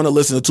 "I'm going to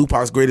listen to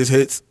Tupac's greatest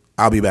hits.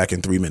 I'll be back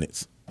in 3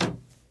 minutes."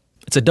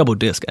 It's a double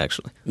disc,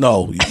 actually.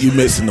 No, you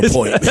missing the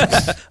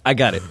point. I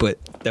got it, but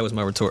that was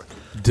my retort.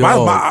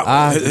 Dog, my-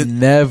 I've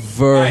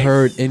never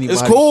heard anybody.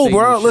 It's cool, say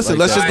bro. shit Listen, like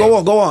let's that. just go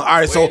on. Go on. All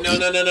right, so Wait, no.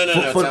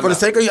 for Time the out.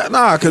 sake of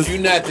because You're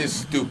not this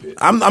stupid.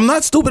 I'm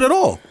not stupid at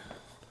all.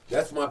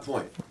 That's my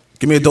point.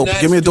 Give me a dope.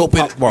 Give me a dope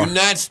pop bar. You're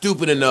not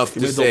stupid enough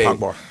Give me to a dope say pop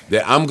bar.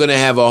 that I'm gonna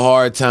have a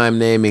hard time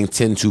naming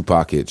 10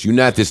 Tupac hits. You're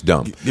not this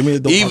dumb. Give me a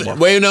dope pop bar.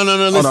 Wait, no.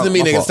 Listen no, to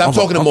me, my nigga. fault, Stop my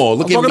talking to fault. Maul.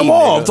 Look I'm at talking me. to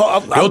Maul.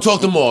 nigga. Don't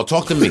talk to Maul.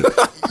 Talk to me.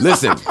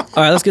 Listen. All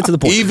right, let's get to the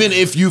point. Even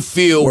if you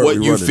feel Word, what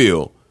you you running.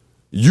 feel,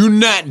 you're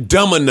not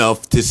dumb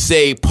enough to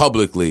say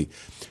publicly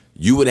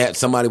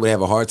somebody would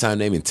have a hard time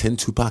naming 10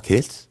 Tupac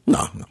hits.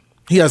 No.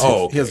 He has.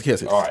 Oh, hits. He has.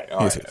 Hits. All right. He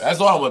has hits.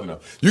 That's all I want to know.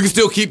 You can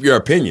still keep your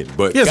opinion,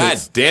 but Yes, God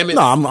it's- damn it,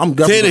 No, I'm 10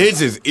 definitely-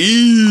 hits is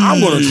easy. I'm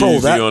gonna troll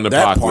that on the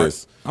that Pac part.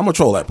 list. I'm gonna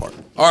troll that part.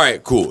 All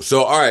right, cool.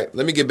 So, all right,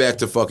 let me get back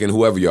to fucking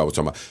whoever y'all were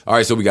talking about. All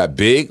right, so we got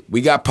Big,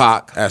 we got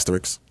Pac.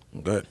 Asterisk.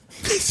 Go ahead.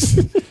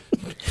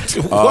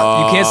 you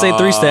can't say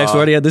 3 stacks. We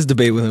already had this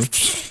debate with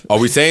him. Are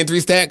we saying 3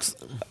 stacks?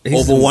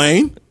 Over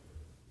Wayne.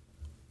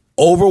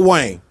 Over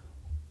Wayne.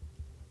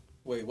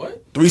 Wait,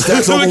 what? 3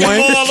 stacks over Look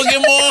Wayne. at more, look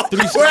at more.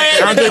 3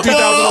 stacks. Andre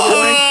 3000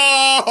 over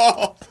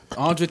Wayne.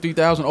 Andre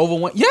 3000 over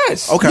one.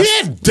 Yes. Okay.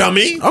 Yeah,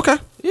 dummy. Okay.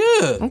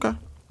 Yeah. Okay.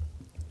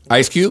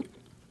 Ice Cube.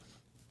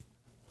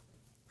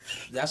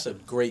 That's a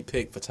great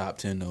pick for top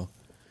 10 though.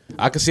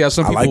 I can see how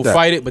some I people like that.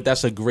 fight it, but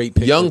that's a great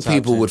pick. Young for top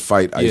people 10. would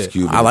fight Ice Yeah.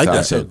 Cube. in I like the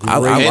that. top 10. I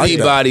like that.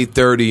 Anybody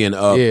 30 and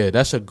up. Yeah,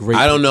 that's a great.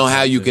 I don't pick know for how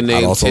top you 10. can I'd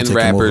name also 10 take him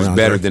over rappers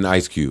Andre. better than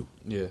Ice Cube.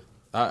 Yeah,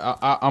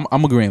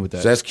 I'm agreeing with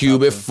that. So that's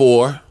Cube at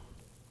 4.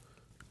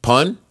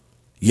 Pun,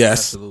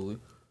 Yes. Absolutely.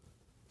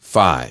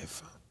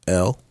 5.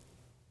 L.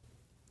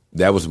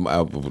 That was where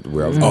I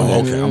was going. Oh,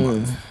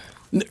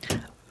 okay.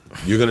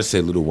 You're going to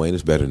say Lil Wayne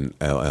is better than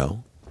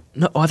LL?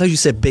 No, I thought you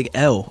said Big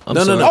L. I'm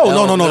No. sorry.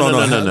 Oh,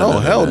 no,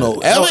 hell no.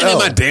 L ain't in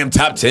my damn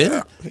top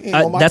 10.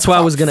 That's why I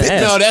was gonna ask.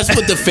 No, that's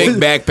what the fake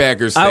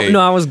backpackers say.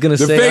 I was gonna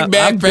the say fake I'm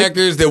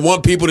backpackers that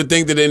want people to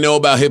think that they know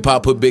about hip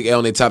hop put Big L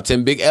in their top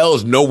 10. Big L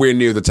is nowhere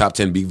near the top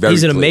 10. Be very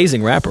He's an clear.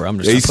 amazing rapper. I'm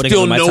just He's putting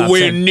still him in my top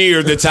nowhere 10.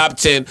 near the top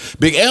 10.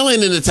 Big L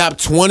ain't in the top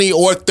 20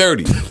 or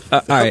 30.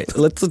 All right,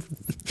 let's He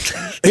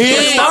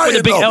stop ain't. with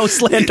the Big L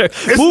slander.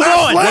 It's Move not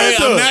on. slander.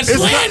 Wait, I'm not It's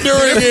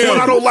slandering That's him. what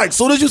I don't like.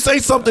 Soon as you say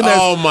something that's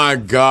Oh my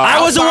God!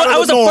 I was outside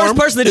of the the first norm,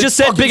 person that it's just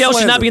said Big fucking L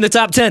should not slander. be in the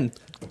top 10.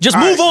 Just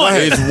All move right, go on.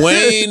 ahead. Is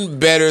Wayne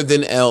better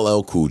than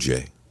LL Cool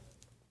J?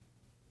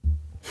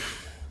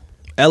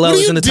 LL What are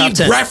is you in the top deep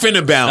 10. reffing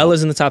about? L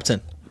is in the top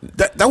 10.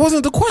 that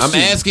wasn't the question.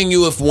 I'm asking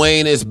you if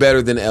Wayne is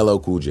better than LL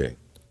Cool J.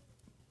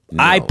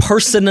 No. I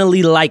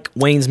personally like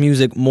Wayne's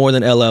music more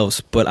than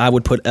LL's, but I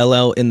would put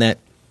LL in that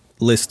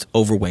list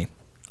over Wayne.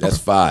 That's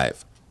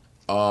 5.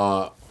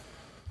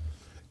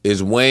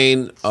 Is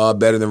Wayne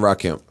better than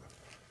Rakim?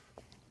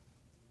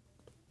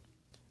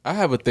 I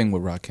have a thing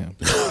with Rakim.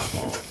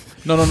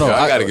 No. Yeah,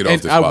 I gotta get off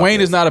and, this Wayne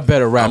podcast. is not a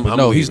better rapper. I'm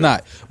No, he's leaving.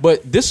 not.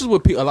 But this is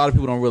what a lot of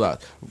people don't realize.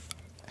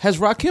 Has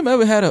Rakim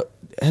ever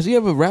has he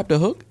ever rapped a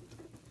hook?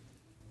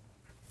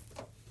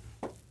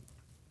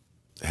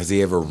 Has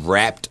he ever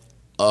rapped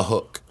a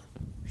hook?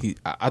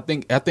 I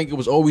think it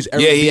was always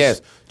Eric Yeah, he B's.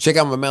 has. Check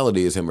out my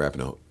melody. Is him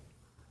rapping a hook?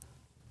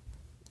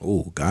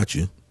 Oh, got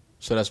you.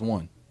 So that's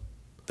one.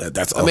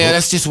 That's. I mean,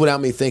 that's just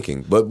without me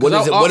thinking. But what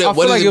is it? I What feel does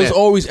like it it was matter?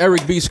 always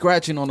Eric B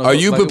scratching on the Are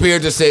hook. you Like,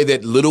 prepared to say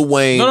that Lil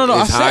Wayne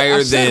No. is higher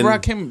I said than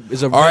Rakim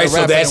is a All right, better so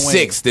rapper that's than Wayne.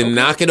 6. Then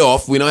knock it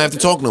off. We don't have to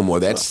talk no more.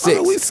 That's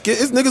 6.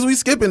 It's niggas we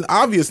skipping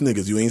obvious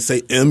niggas. You ain't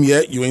say M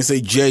yet. You ain't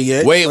say J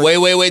yet. Wait.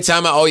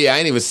 Time out. Oh yeah, I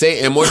ain't even say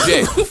M or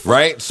J.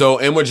 Right? So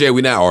M or J,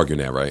 we not arguing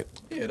that, right?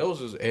 Yeah,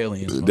 those is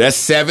aliens. man. That's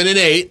 7 and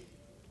 8.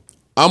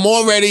 I'm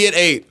already at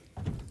 8.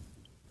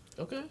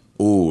 Okay.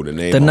 Ooh, the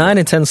name. The 9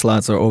 and 10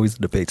 slots are always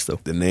the debates, though.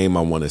 The name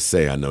I want to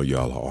say. I know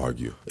y'all will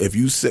argue. If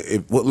you say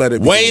what letter?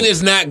 Wayne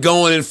is not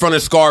going in front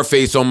of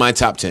Scarface on my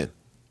top 10.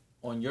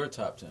 On your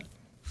top 10.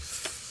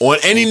 On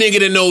any nigga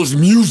that knows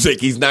music,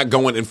 he's not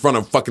going in front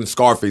of fucking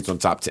Scarface on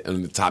top 10.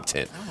 In the top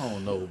 10. I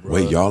don't know, bro.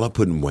 Wait, y'all are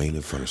putting Wayne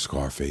in front of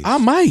Scarface. I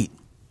might.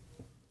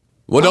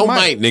 Well, don't I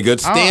might, nigga.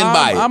 Stand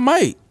by I it.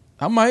 might.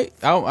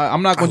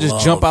 I'm not going to I just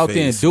love jump out there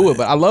and Face, do man. it,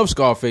 but I love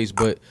Scarface,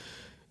 but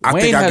I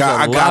Wayne think I has got-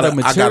 a I lot gotta- of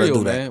I gotta material,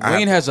 do that. man.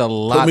 Wayne has a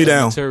lot me of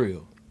down.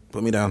 material.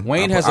 Put me down.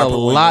 Wayne has I a put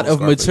Wayne lot on of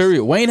Scarface.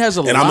 material. Wayne has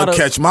a And I'm lot gonna of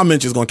catch my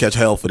mentions. Gonna catch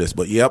hell for this,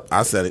 but yep,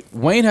 I said it.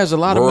 Wayne has a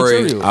lot of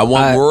Rory, material. I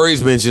want I-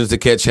 Rory's mentions to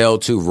catch hell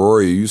too.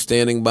 Rory, are you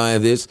standing by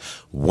this?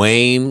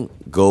 Wayne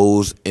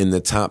goes in the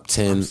top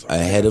 10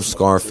 ahead of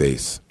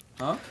Scarface.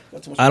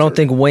 I don't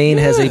think Wayne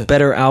has a Yeah.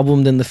 better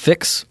album than The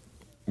Fix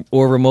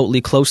or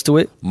remotely close to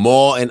it.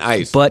 Maul and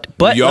Ice. But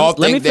y'all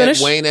let me think that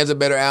finish. Wayne has a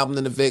better album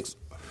than The Fix?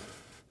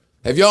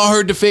 Have y'all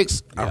heard The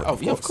Fix? Oh,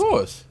 yeah, of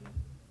course.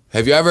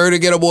 Have you ever heard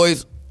of Ghetto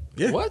Boys?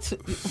 Yeah. What?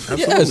 Absolutely.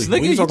 Yes, What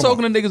nigga, you you talking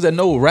talking to niggas that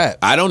know rap.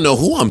 I don't know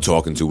who I'm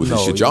talking to with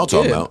this shit y'all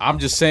talking yeah, about. I'm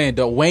just saying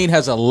that Wayne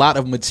has a lot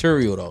of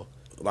material though.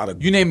 A lot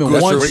of You naming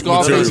good one great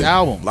Scarface material.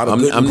 album. A lot of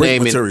good, I'm great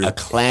naming material. a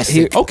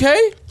classic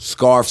Okay.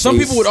 Scarface. Some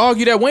people would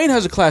argue that Wayne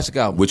has a classic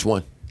album. Which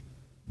one?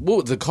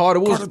 What, the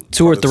Carter was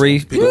 2 or 3.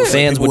 People-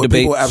 Fans people would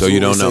debate. people So you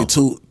don't absolutely know.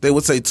 say 2. They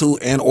would say 2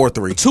 and or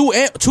 3. two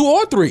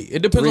or three.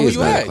 It depends 3 on who is you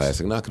not a ask.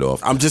 classic. Knock it off.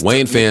 I'm just-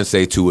 Wayne fans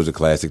say 2 is a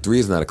classic. 3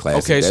 is not a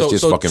classic. Okay, That's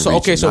just fucking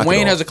reaching. so Knock it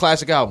Wayne off. has a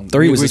classic album.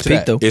 3 We was agree his to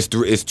peak, that.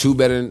 though. It's 2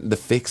 better than The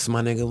Fix,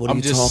 my nigga. What are I'm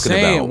you just talking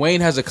saying about?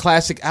 Wayne has a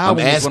classic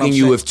album. I'm is what asking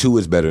you saying. if 2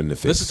 is better than The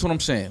Fix. This is what I'm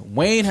saying.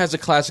 Wayne has a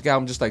classic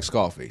album just like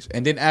Scarface.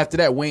 And then after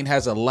that, Wayne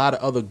has a lot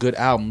of other good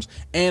albums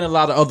and a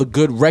lot of other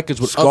good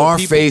records with other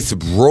people. Scarface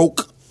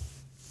broke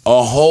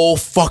a whole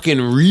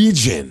fucking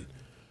region.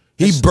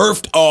 He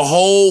birthed a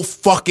whole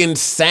fucking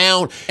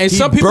sound. And He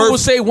some people birthed- will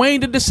say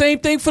Wayne did the same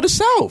thing for the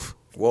South.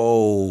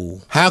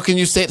 Whoa. How can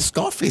you say that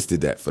Scarface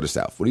did that for the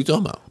South? What are you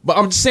talking about? But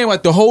I'm just saying,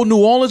 like, the whole New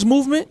Orleans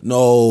movement.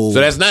 No.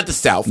 So that's not the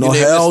South. no, You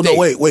named hell the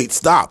no. state. Wait,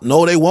 stop.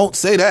 No, they won't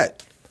say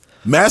that.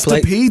 Master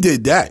Play- P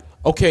did that.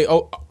 Okay,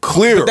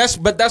 Clear.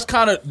 But that's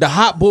kind of the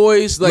Hot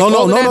Boys. Like, No,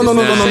 all of that is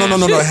the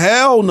same shit.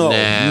 hell no.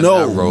 Nah,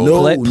 no, not Roll.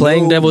 no,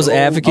 Playing no, devil's no,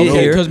 advocate no.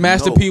 here. Because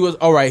Master No. P was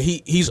all right.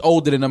 He's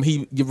older than them.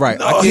 You're right.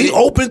 I No, get he it.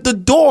 opened the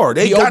door.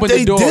 They He got opened their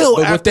the door. deal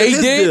But what after they his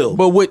did, deal.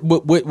 but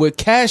what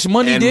Cash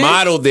Money And did,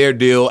 modeled their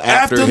deal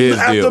after his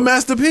deal.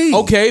 Master P.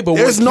 okay, but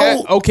there's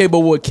but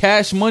what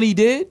Cash Money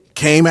did,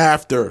 came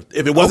after.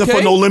 If it wasn't Okay.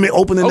 for No Limit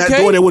opening that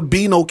Okay. door, there would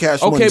be no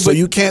Cash Money. Okay, So but-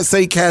 you can't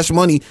say Cash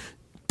Money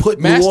put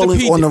New Master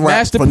Orleans P on the rap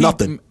Master for P,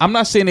 nothing. I'm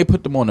not saying they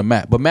put them on the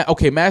map, but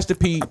Master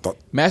P thought-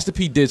 Master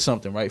P did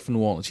something right for New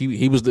Orleans.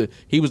 He was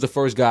the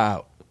first guy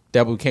out.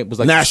 that was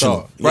like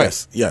national. The star.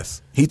 Yes,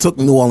 yes. He took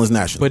New Orleans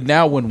national. But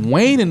now when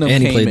Wayne and them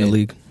And he came played in in, the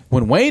league.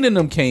 when Wayne and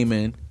them came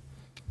in,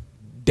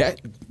 that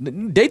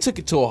they took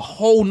it to a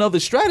whole nother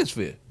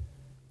stratosphere.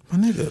 My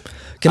nigga.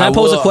 Can I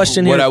pose a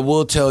question What here? I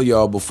will tell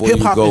y'all before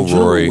Hip-hop you go, in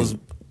general Rory. was-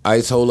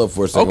 Ice, hold up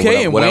for a second.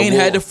 Okay, and Wayne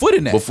had the foot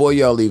in that. Before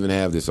y'all even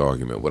have this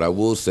argument, what I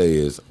will say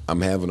is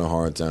I'm having a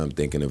hard time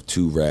thinking of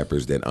two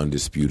rappers that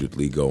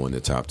undisputedly go in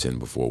the top 10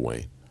 before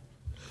Wayne.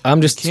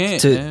 I'm just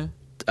man.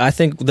 I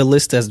think the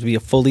list has to be a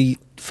fully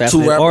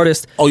faceted rappers?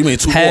 artist. Oh, you mean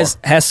two has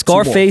more? Has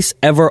Scarface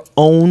ever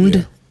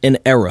owned an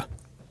era?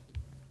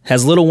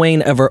 Has Lil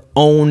Wayne ever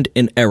owned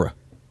an era?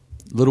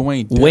 Lil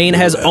Wayne. Wayne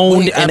has owned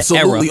Wayne an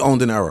absolutely era.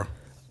 owned an era.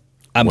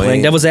 I'm Wayne-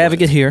 playing devil's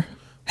advocate here.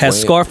 Has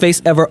Wayne-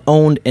 Scarface ever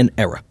owned an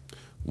era?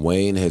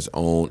 Wayne has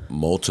owned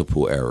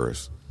multiple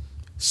eras.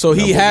 So he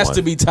Number has one.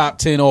 to be top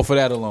 10 off of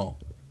that alone.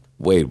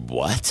 Wait,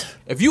 what?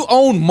 If you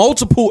own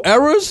multiple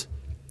eras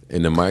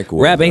In the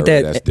microwave Rap ain't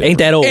era, that that's ain't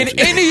that old. in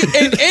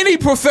any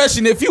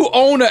profession, if you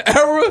own an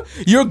era,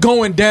 you're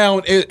going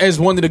down as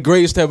one of the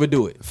greatest to ever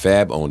do it.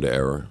 Fab owned the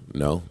era.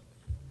 No.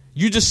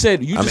 You just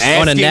said I'm just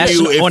asking On a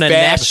national- you if on a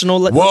Fab, national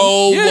le-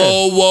 Whoa, Yeah,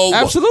 whoa, whoa,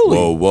 absolutely.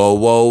 Whoa, whoa,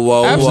 whoa,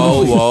 whoa,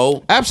 Absolutely. whoa,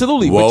 whoa.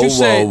 Absolutely. Whoa, But you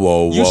said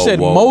whoa, whoa, you said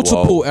whoa,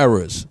 multiple whoa.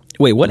 eras.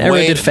 Wait, what era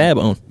Wayne- did Fab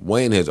own?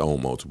 Wayne has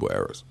owned multiple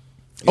eras.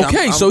 Yeah, Okay,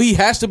 I'm- so he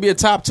has to be a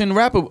top 10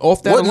 rapper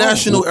off that What alone.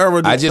 national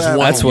era did I just Fab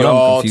want That's what I'm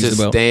y'all to confused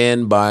about.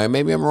 stand by.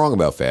 Maybe I'm wrong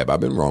about Fab. I've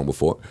been wrong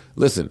before.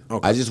 Listen,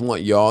 I just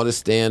want y'all to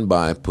stand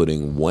by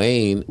putting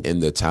Wayne in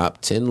the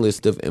top 10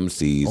 list of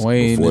MCs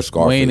Wayne- before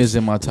Scarface. Wayne is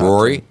in my top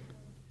Rory, 10.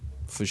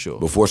 For sure.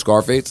 before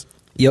Scarface?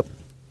 Yep.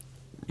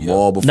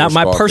 Maul before Not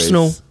my Scarface.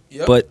 personal,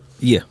 Yep. but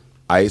yeah.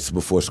 Ice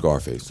before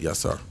Scarface. Yes,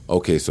 sir.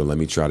 Okay, so let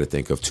me try to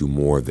think of two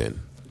more then.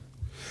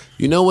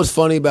 You know what's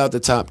funny about the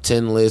top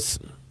 10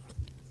 list?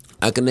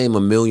 I can name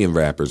a million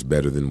rappers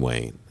better than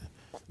Wayne.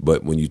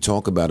 But when you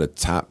talk about a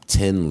top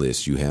 10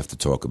 list, you have to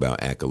talk about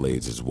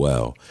accolades as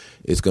well.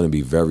 It's going to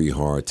be very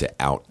hard to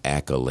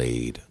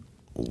out-accolade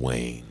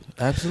Wayne.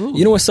 Absolutely.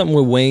 You know what's something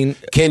with Wayne?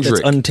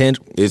 Kendrick. That's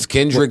untangible. Is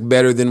Kendrick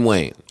better than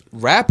Wayne?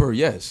 Rapper,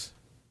 yes.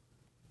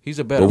 He's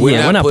a better But we're, Yeah,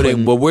 not, we're not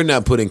putting, but we're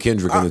not putting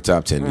Kendrick in the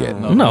top 10 yet.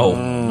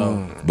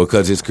 No,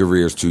 Because his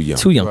career's too young.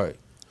 too young. Right.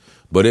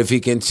 But if he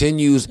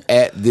continues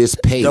at this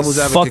pace, Devil's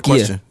Fuck advocate yeah.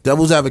 question.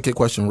 Devil's advocate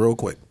question, real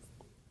quick.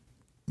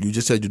 You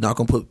just said you're not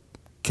gonna put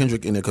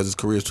Kendrick in there because his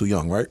career is too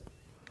young, right?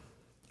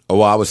 oh,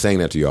 well, I was saying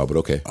that to y'all, but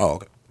okay. Oh,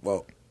 okay.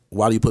 Well,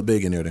 why do you put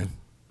Big in there then?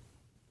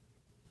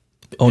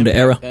 On the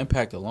era.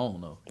 Impact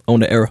alone, though. On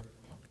the era.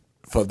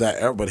 For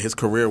that era, but his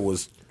career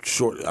was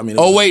short. I mean, it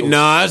Oh, was- wait,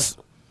 Nas.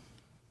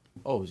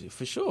 Oh, is it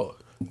for sure?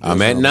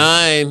 I'm at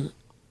 9.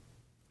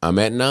 I'm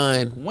at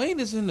 9. Wayne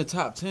is in the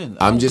top 10.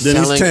 I'm just Then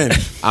he's telling. 10.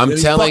 I'm Then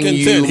he's telling fucking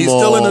you, 10. He's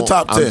still in the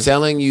top I'm 10.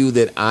 telling you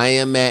that I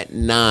am at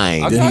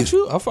 9. I Then got he's-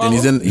 you. I follow. And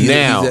he's in.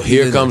 Now, he's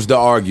here in comes the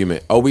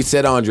argument. Oh, we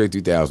said Andre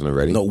 3000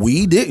 already. No,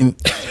 we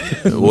didn't.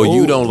 Well,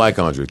 you don't like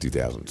Andre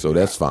 3000, so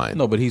that's fine.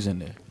 No, but he's in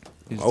there.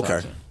 He's the top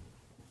Okay. 10.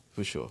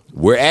 For sure.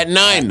 We're at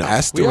 9 now.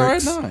 We are at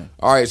Asterisks. 9.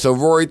 All right, so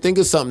Rory, think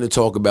of something to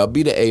talk about.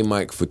 Be the A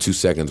mic for 2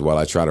 seconds while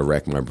I try to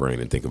rack my brain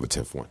and think of a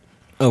 10th one.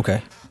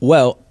 Okay.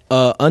 Well,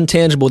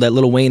 untangible that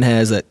Lil Wayne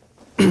has that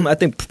I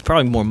think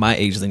probably more my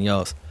age than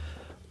y'all's.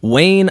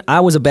 Wayne, I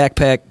was a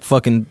backpack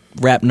fucking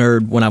rap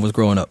nerd when I was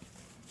growing up.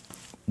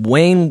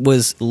 Wayne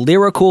was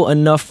lyrical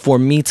enough for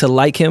me to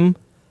like him,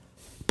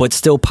 but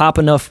still pop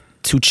enough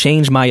to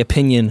change my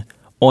opinion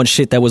on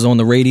shit that was on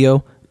the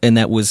radio and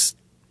that was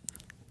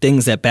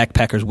things that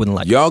backpackers wouldn't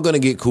like. Y'all gonna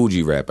get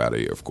Coogee rap out of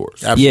here, of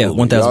course. Absolutely. Yeah, Y'all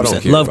 1000%.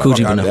 don't care Love about Coogee,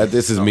 that. but no.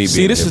 This is me See,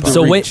 being this is hip-hop.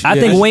 So the Wayne, reach. I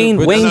Yeah, think this is Wayne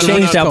the- Wayne this is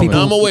changed not how coming.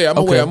 people. I'm aware.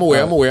 Okay.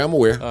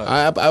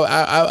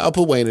 I'll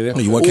put Wayne in there. Oh,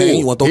 you want Kane?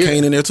 You want to throw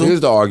Kane in there too?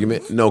 Here's the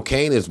argument. No,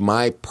 Kane is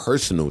my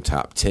personal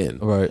top 10.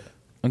 Right.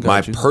 I got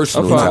My you.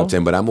 personal I follow. top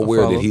 10, but I'm I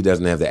aware follow. that he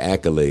doesn't have the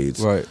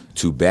accolades Right.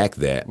 to back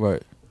that.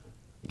 Right.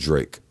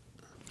 Drake.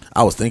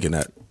 I was thinking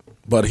that,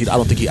 but I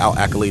don't think he out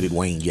accoladed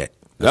Wayne yet.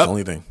 That's Yep. the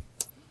only thing.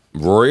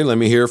 Rory, let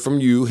me hear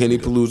from you, Henny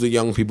Palooza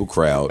Young People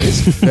crowd.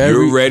 very-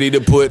 You're ready to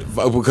put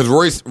because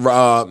Roy's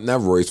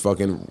not Roy's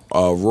fucking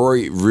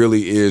Rory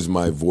really is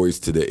my voice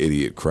to the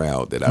idiot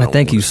crowd that I don't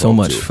Thank wanna you so talk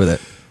much to. for that.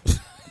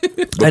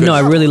 I know,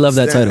 I really love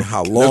that title.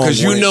 How long? Because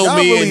you Wayne- know y'all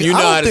me and you know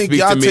I don't how to think speak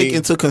y'all to me. take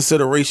into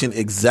consideration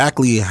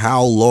exactly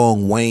how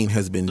long Wayne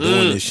has been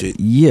doing this shit.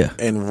 Yeah.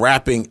 and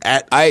rapping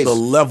at Ice. the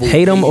level.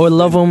 Hate him he's or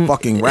love been him,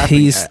 fucking rapping.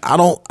 he's- At. I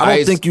don't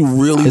Ice. think you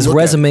really. His look at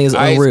resume is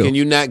Ice, unreal. can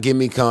you not give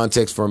me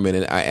context for a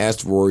minute? I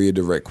asked Rory a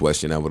direct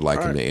question. I would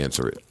like him to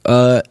answer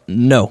it.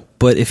 No,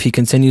 but if he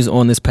continues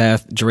on this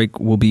path,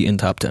 Drake will be in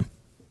top 10.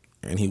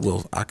 and he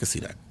will. I can see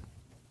that.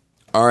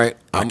 All right,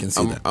 I can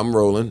see that. I'm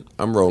rolling.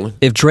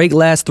 If Drake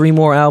lasts 3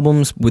 more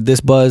albums with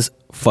this buzz,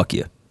 fuck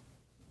yeah.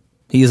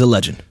 He is a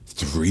legend.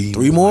 Three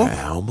more?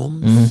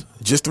 albums.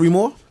 Just 3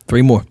 more.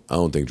 3 more. I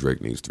don't think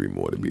Drake needs 3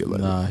 more to be a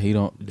legend. Nah, he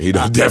don't. He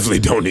definitely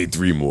don't need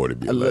 3 more to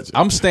be a legend.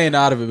 I'm staying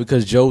out of it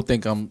because Joe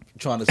think I'm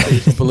trying to say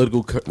some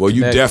political. Well,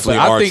 you connect. definitely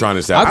But I are think- trying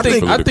to say I some think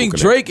political I think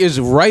connect. Drake is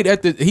right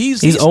at the.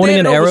 He's owning standing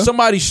an over era.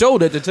 somebody's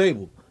shoulder at the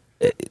table.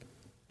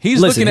 He's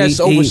Listen, looking at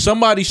over he-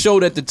 somebody's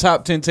shoulder at the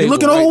top 10 table. He's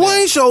looking right over now.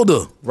 Wayne's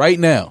shoulder. Right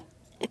now.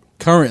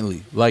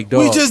 Currently. Like,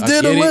 dog. We just I did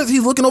a get it. list.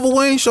 He's looking over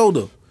Wayne's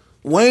shoulder.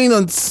 Wayne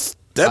done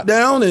stepped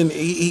down, and I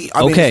mean,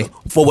 Okay.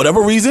 for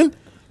whatever reason,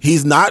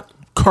 he's not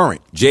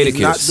current. Jadakiss. He's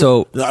not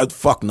So-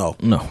 fuck no.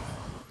 No.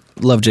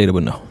 Love Jada,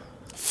 but no.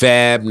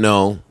 Fab,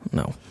 no.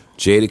 No.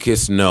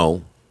 Jadakiss,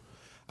 no.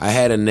 I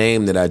had a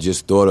name that I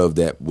just thought of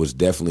that was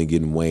definitely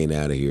getting Wayne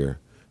out of here.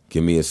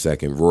 Give me a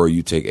second. Rory,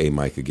 you take A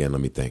mic again.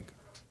 Let me think.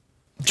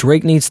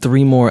 Drake needs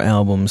 3 more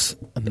albums.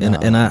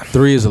 And I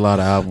 3 is a lot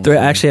of albums.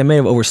 actually I may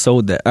have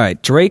oversold that. All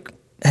right, Drake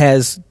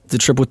has the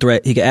triple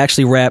threat. He can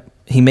actually rap,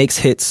 he makes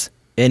hits,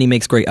 and he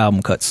makes great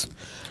album cuts.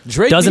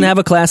 Drake Doesn't have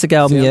a classic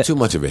album See, I'm yet. too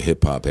much of a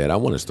hip hop head. I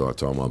want to start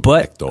talking about But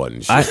Black Thought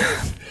and shit.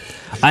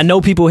 I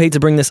know people hate to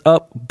bring this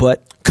up,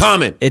 but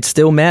Comment. it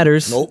still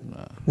matters. Nope.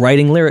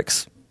 Writing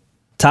lyrics.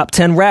 Top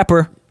 10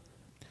 rapper.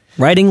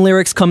 Writing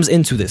lyrics comes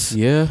into this.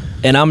 Yeah.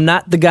 And I'm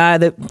not the guy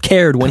that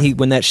cared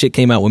when that shit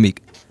came out with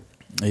Meek.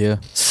 Yeah.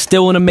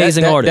 Still an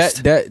amazing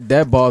artist.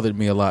 That bothered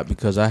me a lot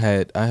because I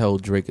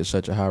held Drake in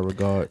such a high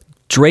regard.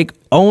 Drake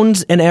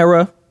owns an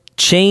era,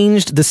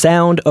 changed the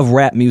sound of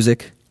rap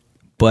music.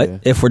 But Yeah.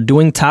 if we're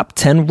doing top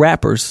 10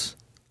 rappers,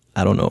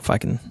 I don't know if I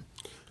can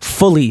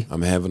fully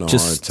I'm having a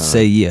just hard time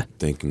say yeah.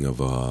 thinking of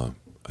a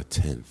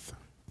 10th.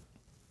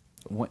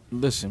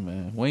 Listen,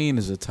 man, Wayne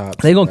is a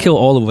top. They're going to 10 kill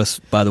all of us,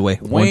 by the way.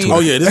 on Wayne- Twitter. Oh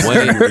yeah, this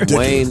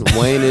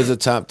Wayne is a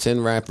top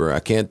 10 rapper. I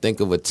can't think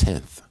of a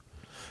 10th.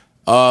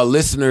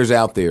 Listeners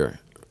out there.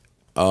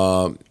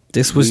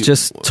 This was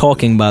just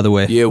talking, by the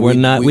way. Yeah, we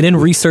didn't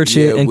research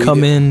it and we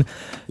come didn't. in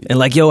and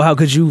like, yo, how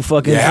could you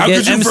fucking Yeah, how forget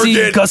could you MC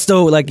forget?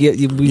 Gusto? Like, we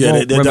Yeah,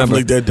 won't they're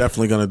remember.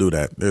 definitely gonna do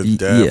that. They're Yeah.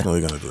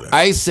 definitely gonna do that.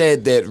 I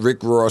said that Rick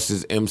Ross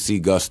is MC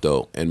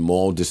Gusto, and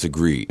Maul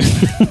disagreed.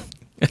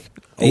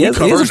 He has a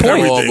First of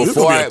point. all, This is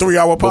gonna be a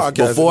 3-hour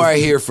podcast. Before I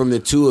hear from the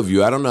two of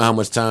you, I don't know how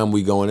much time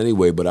we going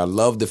anyway, but I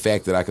love the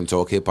fact that I can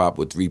talk hip hop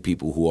with 3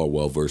 people who are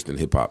well versed in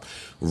hip hop.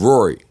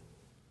 Rory,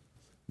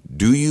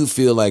 do you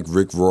feel like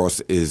Rick Ross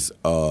is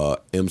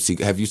MC?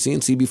 Have you seen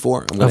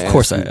CB4? I'm gonna Of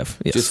course ask I you. have,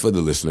 yes. Just for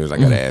the listeners, I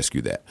got to ask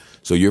you that.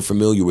 So you're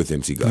familiar with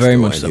MC Gusto Very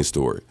much and so. his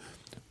story.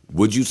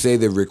 Would you say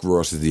that Rick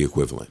Ross is the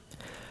equivalent?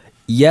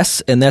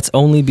 Yes, and that's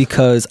only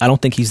because I don't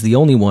think he's the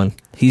only one.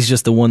 He's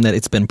just the one that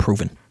it's been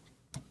proven.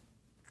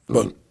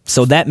 But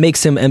So that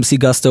makes him MC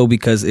Gusto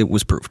because it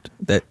was proved.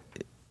 That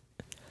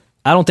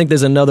I don't think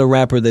there's another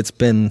rapper that's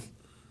been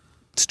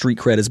street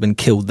cred has been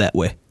killed that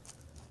way.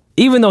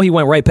 Even though he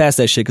went right past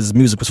that shit because his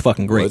music was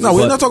fucking great. No,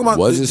 we're But not talking about.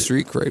 Was his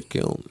street cred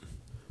killed?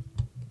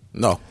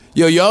 No,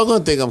 Yo, y'all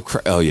gonna think I'm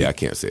oh yeah, I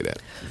can't say that.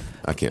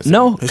 I can't say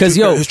No, that. because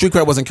his street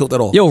cred wasn't killed at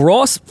all.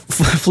 Ross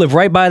flipped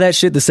right by that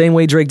shit the same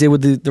way Drake did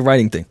with the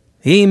writing thing.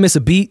 He ain't miss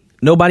a beat.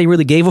 Nobody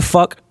really gave a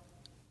fuck,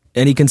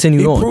 and he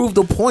continued He on. proved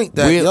the point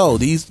that Real-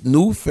 these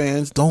new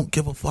fans don't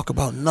give a fuck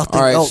about nothing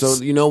All right, else.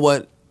 so you know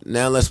what?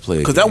 Now let's play a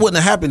Because game. that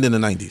wouldn't have happened in the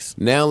 90s.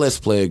 Now let's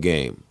play a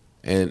game,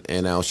 and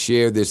I'll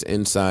share this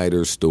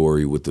insider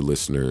story with the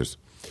listeners.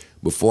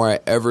 Before I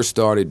ever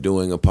started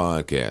doing a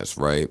podcast,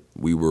 right,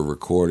 we were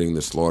recording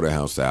the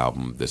Slaughterhouse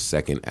album, the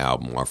second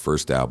album, our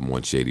first album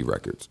on Shady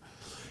Records,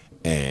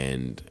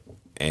 and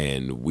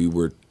we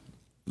were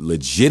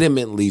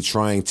legitimately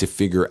trying to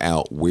figure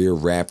out where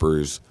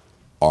rappers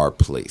are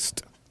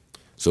placed.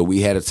 So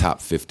we had a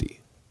top 50.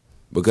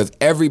 Because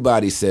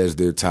everybody says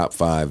they're top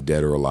 5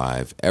 dead or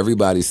alive.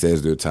 Everybody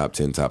says they're top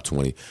 10, top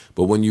 20.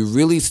 But when you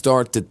really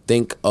start to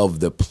think of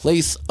the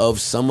place of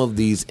some of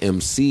these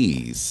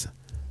MCs,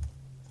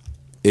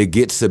 it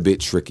gets a bit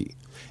tricky.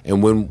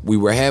 And when we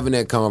were having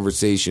that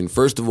conversation,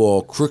 first of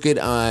all, Crooked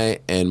Eye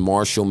and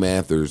Marshall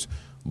Mathers,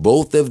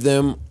 both of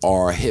them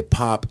are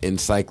hip-hop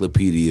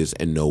encyclopedias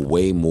and know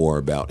way more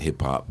about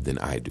hip-hop than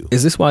I do.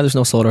 Is this why there's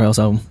no Slaughterhouse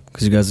album?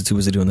 Because you guys are too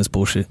busy doing this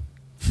bullshit.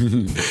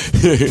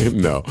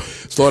 No.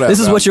 Slaughterhouse This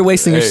is what you're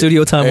wasting your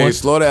studio time on?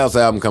 Slaughterhouse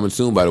album coming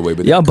soon, by the way.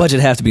 But Y'all budget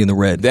have to be in the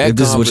red that if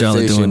this is what y'all are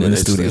conversation, doing in the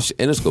it's-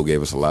 studio. Interscope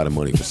gave us a lot of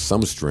money for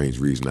some strange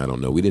reason. I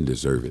don't know. We didn't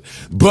deserve it.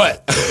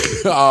 But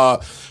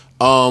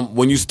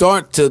when you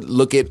start to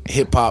look at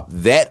hip hop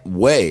that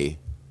way,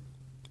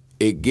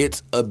 it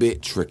gets a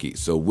bit tricky.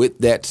 So with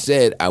that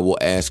said, I will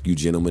ask you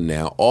gentlemen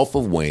now, off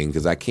of Wayne,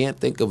 because I can't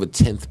think of a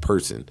 10th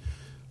person.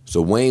 So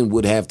Wayne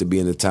would have to be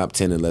in the top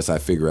 10 unless I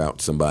figure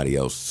out somebody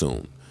else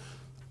soon.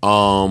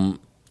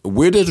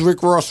 Where does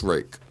Rick Ross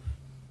rank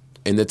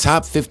in the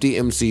top 50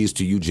 MCs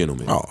to you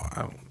gentlemen? Oh,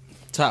 I don't.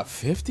 Top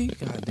 50? God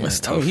damn.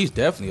 That's I mean, tough. he's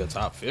definitely a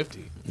top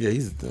 50. Yeah,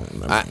 he's.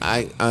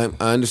 I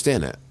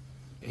understand that.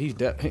 He's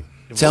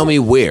Tell me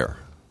where.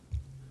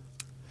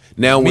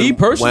 Now, Me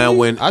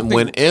personally, I think-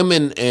 when M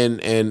and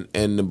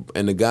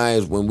the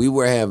guys, when we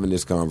were having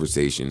this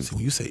conversation,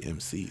 When you say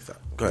MCs,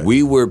 go ahead.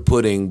 we were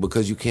putting,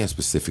 because you can't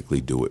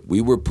specifically do it, we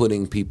were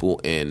putting people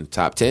in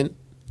top 10,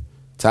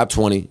 top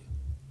 20,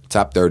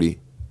 top 30,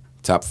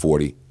 top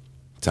 40,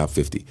 top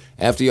 50.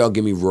 After y'all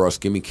give me Ross,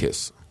 give me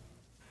Kiss.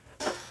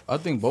 I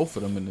think both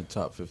of them in the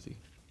top 50.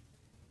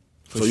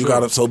 So you got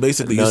to. So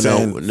basically, you're No,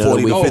 saying no,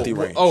 40 to we- 50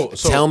 range.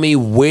 So Tell me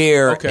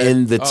where Okay,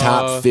 in the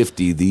top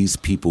 50 these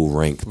people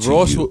rank to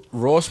Ross,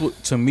 you.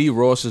 To me,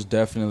 Ross is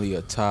definitely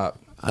a top.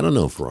 I don't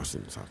know if Ross is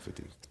in the top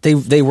 50.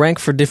 They rank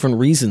for different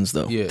reasons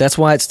though. Yeah. That's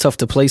why it's tough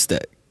to place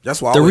that.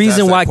 That's why I The always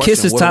reason ask that why question.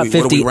 Kiss is What are top we- what are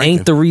we 50 ranking?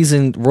 ain't the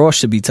reason Ross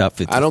should be top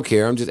 50. I don't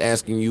care. I'm just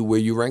asking you where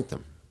you rank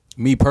them.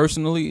 Me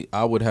personally,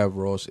 I would have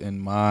Ross in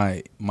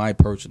my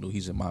personal.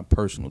 He's in my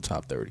personal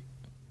top 30.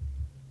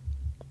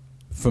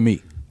 For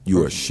me,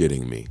 You are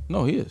shitting me.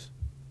 no, he is.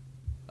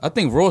 I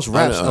think Ross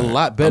raps a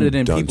lot better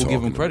than people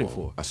give him credit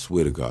for. I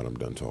swear to God, I'm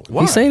done talking.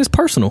 Why? He's saying it's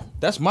personal.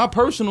 That's my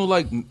personal,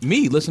 like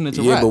me listening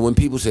to Yeah, rap. but when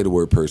people say the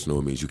word personal,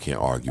 it means you can't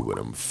argue with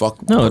them.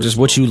 Fuck. No, just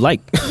what you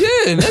like. Yeah,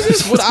 and that's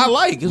just what I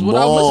like. Is what I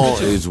Maul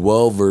listen to. is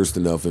well versed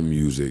enough in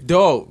music.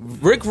 Dog,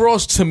 Rick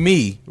Ross to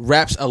me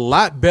raps a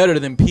lot better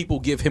than people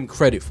give him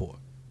credit for.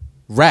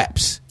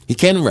 Raps. He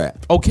can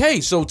rap.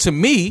 Okay, so to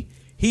me,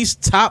 he's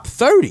top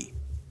 30.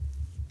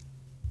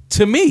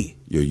 To me.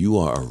 Yo, you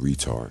are a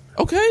retard.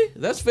 Okay,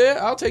 that's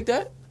fair. I'll take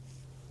that.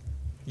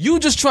 You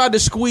just tried to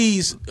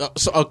squeeze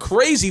a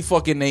crazy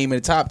fucking name in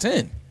the top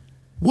 10.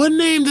 What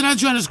name did I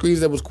try to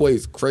squeeze that was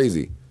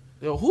crazy?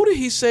 Yo, who did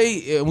he say?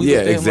 Yeah, Like he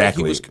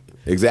exactly. was-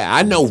 Exactly.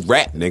 I know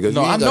rap, nigga.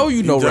 no, I know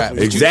you know rap. but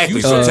you- Exactly.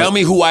 you So said- tell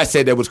me who I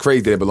said that was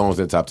crazy that belongs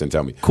in the top 10.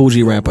 Tell me. Cool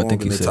G Rap, I Wrong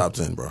think in he the said. top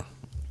 10, bro.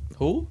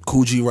 Who?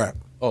 Cool G Rap.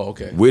 Oh,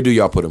 okay. Where do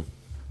y'all put him?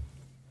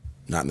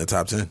 Not in the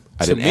top 10.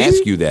 I To didn't me-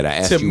 ask you that. I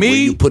asked to you where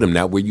me- you put him,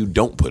 not where you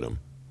don't put him.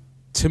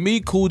 To me,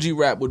 Cool G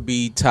Rap would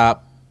be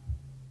top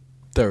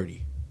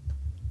 30.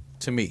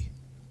 To me.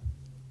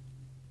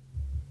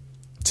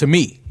 To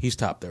me, he's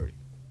top 30.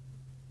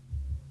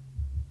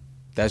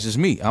 That's just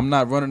me. I'm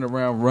not running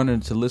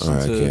around to listen All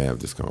right, I to. can't have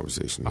this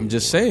conversation. I'm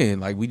just saying,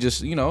 like, we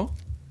just,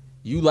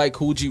 you like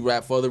Cool G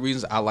Rap for other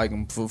reasons. I like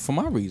him for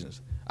my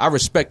reasons. I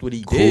respect what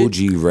he Cool did.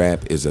 G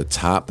Rap is a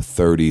top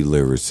 30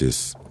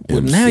 lyricist. Well,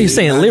 MC. now you're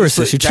saying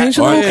lyricist. You changed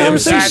the whole Alright,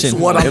 conversation. that's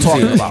what I'm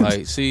talking about.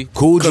 Like, see,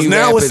 Cool G 'Cause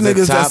now Rap it's is a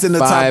niggas top that's in the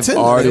top 5 10.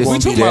 artist, If we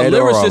talking about dead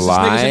or lyricists, it's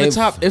niggas in the alive.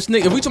 top. If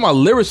we talking about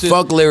lyricists,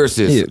 Fuck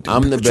lyricists. Yeah.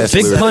 I'm the best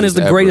Big lyricist Pun is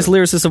the ever. greatest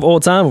lyricist of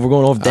all time. If we're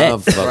going off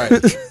that.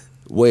 Fuck.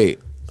 Wait.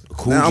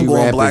 Cool Now I'm G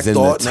going Rap Black is in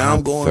Thought. the Now I'm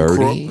top going 30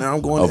 Crook. Now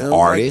I'm going of like,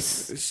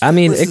 artists. I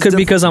mean, this it is could be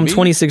because I'm different.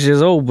 26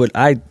 years old, but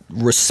I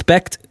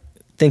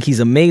think he's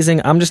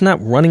amazing. I'm just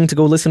not running to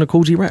go listen to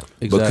Cool G Rap.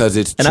 Exactly. Because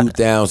it's And I-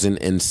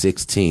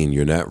 2016.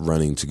 You're not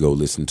running to go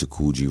listen to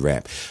Cool G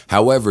Rap.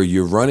 However,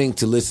 you're running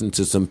to listen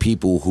to some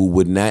people who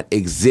would not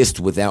exist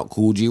without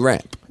Cool G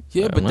Rap.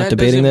 yeah, I'm but not that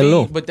debating doesn't that at mean.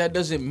 all. But that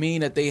doesn't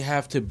mean that they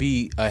have to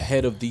be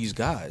ahead of these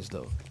guys,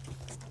 though.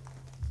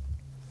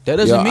 That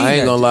doesn't Yo, mean. I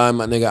ain't that. gonna lie,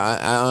 my nigga.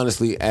 I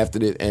honestly,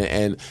 after it,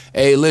 and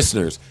hey,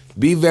 listeners,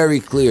 be very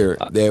clear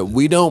that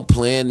we don't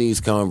plan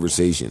these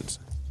conversations.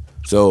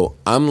 So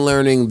I'm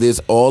learning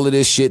all of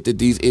this shit that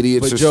these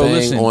idiots But are Joe, saying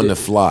listen, on the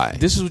fly.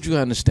 This is what you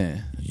gotta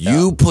understand.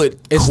 You put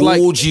It's Cool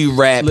like- G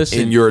Rap listen.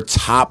 in your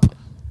top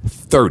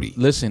 30.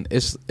 Listen,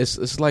 it's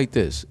like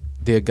this.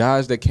 There are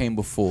guys that came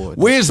before.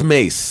 Where's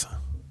Mace?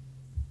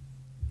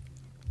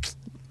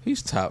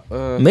 He's top.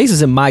 Mace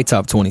is in my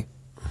top 20.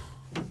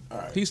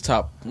 He's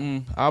top.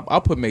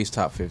 I'll put Mace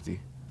top 50.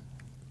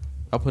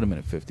 I'll put him in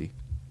at 50.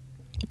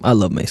 I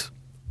love Mace.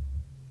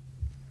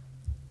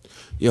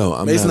 Yo,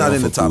 I'm Mace not off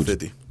in the of top Cool G.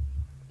 50.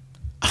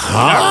 All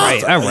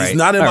right. He's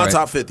not in all my right.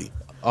 top 50.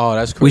 Oh,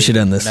 that's crazy. We should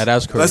end this. Now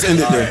that's Let's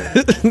crazy. end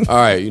it there. All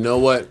right, you know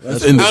what? I'll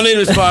end it. name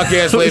this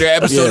podcast later.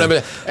 Episode Yeah. number.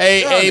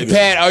 Hey, niggas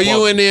Pat, are you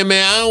fuck. in there,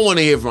 man? I don't want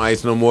to hear from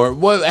Ice no more.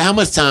 What? How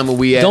much time are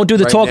we at? Don't do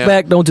the right talk now?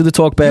 back. Don't do the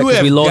talk back You because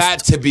have we got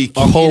lost to be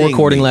our whole kidding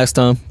recording me. last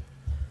time.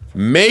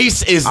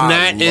 Mace is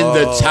not in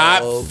the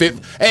top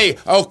 50. Hey,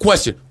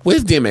 question.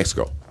 Where's DMX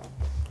go?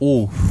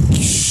 Ooh,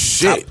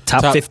 Shit.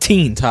 Top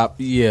 15. Top.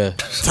 Yeah.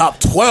 Top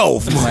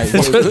 12. Like,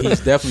 he's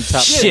definitely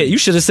top. Shit, you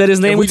should have said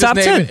his name If we with just top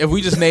name 10. it, if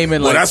we just name it,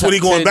 Well, like that's what he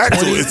top going 10, back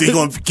to. 20. Is he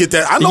going to get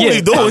that? I know what Yeah.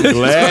 he doing.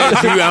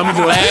 I'm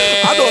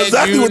glad I know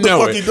exactly you what the know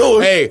fuck it. he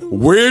doing. Hey,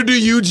 where do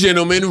you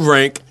gentlemen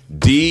rank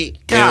DMX?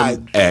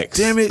 God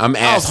damn it. I'm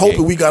asking. I was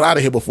hoping we got out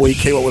of here before he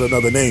came up with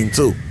another name,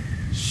 too.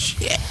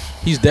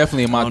 He's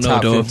definitely in my don't know,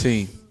 top dog.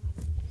 15.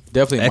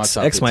 Definitely in my X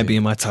top 15. might be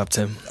in my top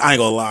 10. I ain't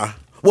going to lie.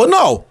 Well,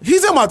 no.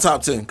 He's in my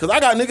top 10 because I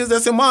got niggas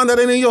that's in mine that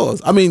ain't in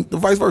yours. I mean, the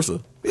vice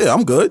versa. Yeah,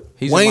 I'm good.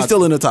 He's in Wayne's my-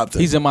 still in the top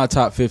 10. He's in my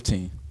top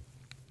 15.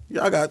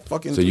 Yeah, I got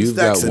fucking So three you've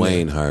got stacks in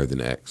Wayne there. higher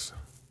than X.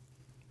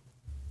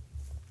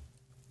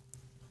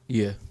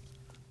 Yeah.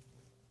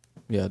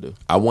 Yeah, I do.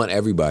 I want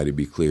everybody to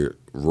be clear.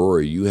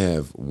 Rory, you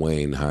have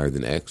Wayne higher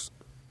than X.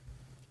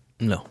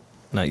 No,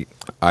 not you.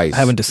 Ice, I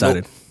haven't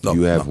decided. No,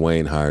 you have no.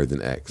 Wayne higher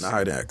than X. Not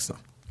higher than X. No.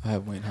 I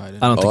have Wayne Hyde. I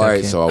don't think All I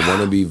right, can. so I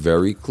want to be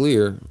very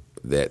clear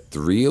that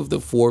 3 of the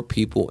 4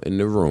 people in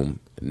the room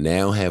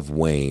now have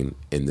Wayne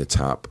in the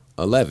top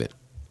 11.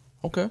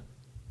 Okay.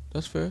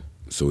 That's fair.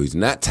 So he's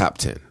not top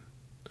 10.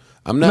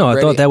 I'm not No, I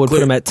ready. thought that would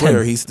put him at 10.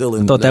 Clear, he's still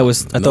in. I thought that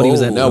was. I thought he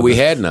was at. No, we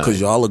had 9.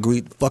 Because y'all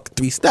agreed fuck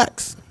 3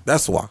 stacks.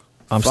 That's why.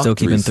 I'm still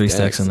keeping 3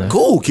 stacks in there.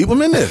 Cool, keep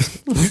them in there.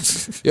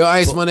 Yo,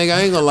 Ice, my nigga,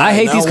 I ain't gonna lie. I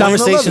hate Now, these Wayne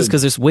conversations 11.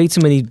 because there's way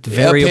too many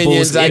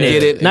variables Opinions, I in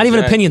get it. it. Not even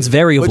Exactly. opinions,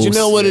 variables. But you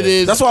know what it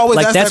is? That's why I always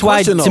Like ask that's that why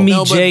question, to though. me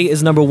No, but- Jay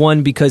is number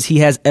one because he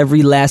has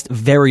every last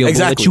variable that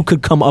Exactly. you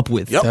could come up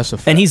with. Yep. That's a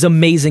fact. And he's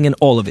amazing in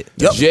all of it.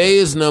 Yep. Jay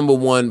is number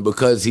one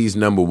because he's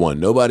number one.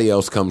 Nobody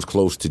else comes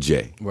close to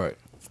Jay. Right.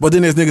 But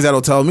then there's niggas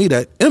that'll tell me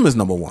that M is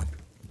number one.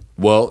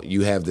 Well,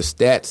 you have the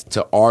stats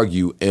to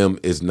argue M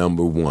is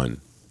number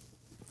one.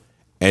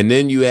 And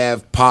then you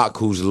have Pac,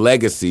 who's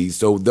legacy.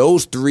 So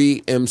those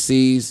 3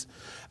 MCs,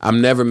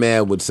 I'm never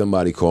mad with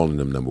somebody calling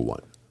them number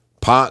one.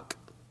 Pac,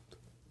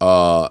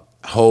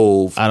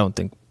 Hove. I don't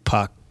think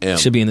Pac M.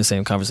 should be in the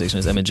same conversation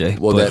as M and J.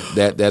 Well,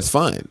 but that's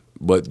fine.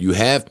 But you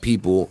have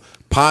people,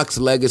 Pac's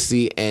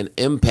legacy and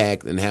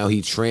impact and how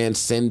he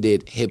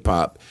transcended hip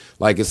hop.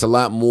 Like, it's a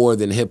lot more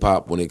than hip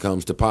hop when it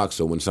comes to Pac.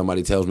 So when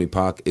somebody tells me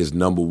Pac is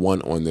number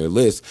one on their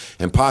list,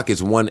 and Pac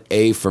is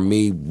 1A for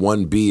me,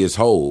 1B is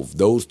Hove.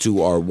 Those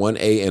two are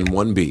 1A and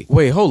 1B.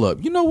 Wait, hold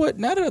up. You know what?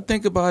 Now that I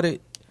think about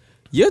it,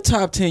 your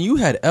top 10, you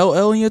had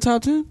LL in your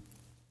top 10?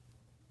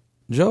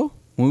 Joe?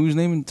 When we was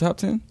naming the top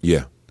 10?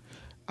 Yeah.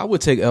 I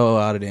would take LL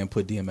out of there and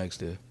put DMX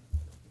there.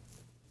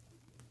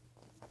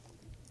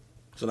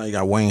 So now you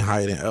got Wayne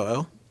higher than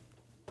LL.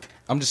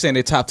 I'm just saying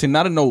they top 10,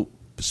 not in no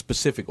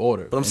specific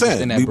order. But I'm Just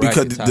saying in that because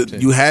bracket, top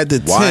 10. you had the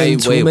 10. Why?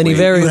 too Wait, many wait. You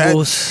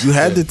variables.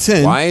 had the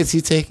 10. Why is he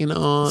taking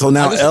on? So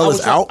now I L was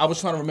is out. I was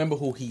trying to remember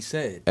who he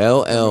said.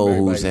 LL, Everybody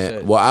who's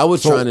said. well, I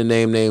was trying to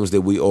name names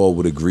that we all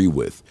would agree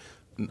with.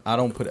 I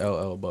don't put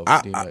LL above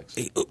I-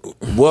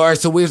 DMX. Well, all right,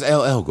 so where's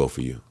LL go for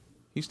you?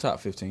 He's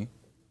top 15.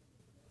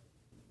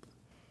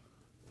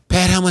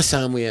 Pat, how much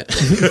time we at?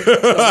 He's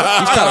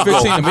top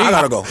 15 to me. I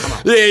gotta go. Come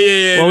on.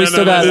 yeah. well, we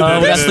still got we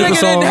got This Super nigga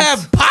Song. didn't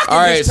have Pac in All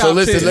right, his so top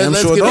listen, 10.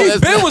 let's sure get don't. let's-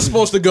 Ben was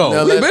supposed to go.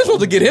 No, We let's- been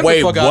supposed to get him Wait,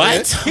 the fuck out what?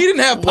 of there. He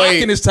didn't have Pac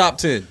Wait. in his top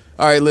 10.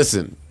 All right,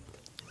 listen.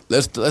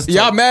 Let's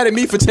Y'all talk- mad at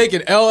me for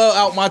taking LL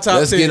out my top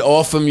let's 10? get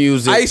off of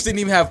music. Ice didn't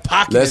even have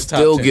Pac in Let's his top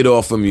still 10. get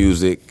off of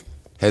music.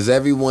 Has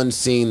everyone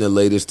seen the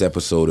latest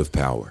episode of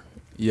Power?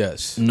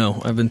 Yes.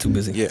 No, I've been too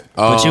busy. Yeah.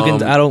 But you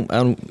can. I don't.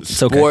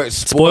 It's okay.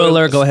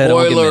 Spoiler. Go ahead. I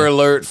won't get Spoiler mad.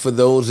 alert for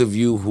those of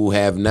you who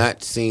have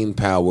not seen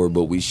Power,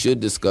 but we should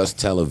discuss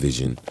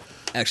television.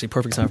 Actually,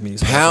 perfect time for me to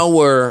say.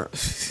 Power.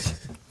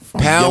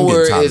 I'm Power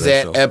getting tired is of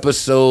that at show.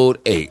 episode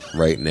 8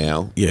 right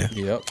now. Yeah.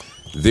 Yep.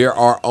 There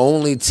are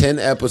only 10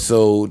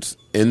 episodes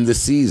in the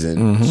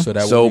season. Mm-hmm. So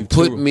that So would be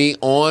put true. me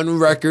on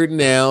record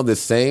now, the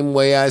same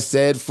way I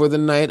said for the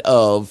night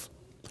of.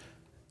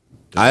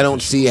 I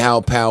don't see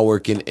how Power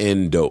can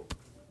end dope.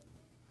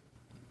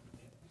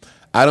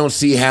 I don't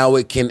see how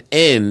it can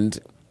end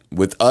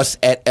with us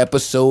at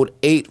episode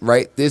 8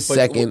 right this But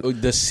second.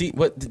 does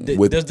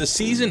the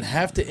season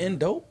have to end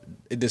dope?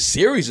 The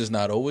series is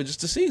not over,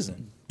 just the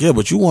season. Yeah,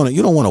 but you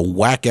don't want a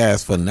whack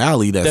ass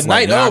finale that's The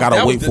like, night nah, I of gotta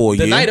that wait was for a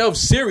the year. night of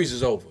series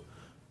is over.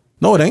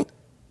 No, it ain't.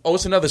 Oh,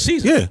 it's another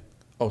season. Yeah.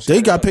 Oh, so They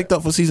I got didn't know picked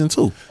up for season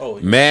 2. that. Oh,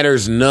 yeah.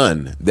 Matters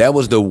none. That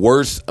was the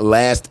worst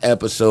last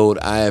episode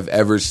I have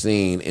ever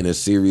seen in a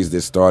series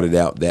that started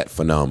out that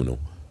phenomenal.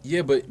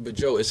 Yeah, but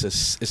Joe, it's a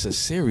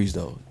series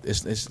though.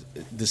 It's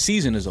the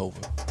season is over,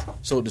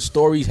 so the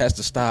story has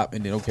to stop,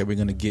 and then okay, we're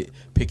gonna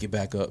pick it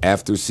back up.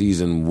 After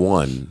season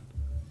 1,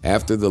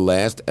 after the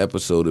last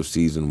episode of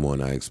season 1,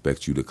 I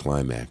expect you to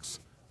climax.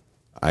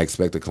 I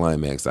expect a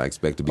climax. I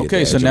expect to be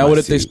Okay, at the so edge now of my what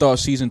if they seat. start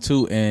season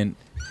 2 and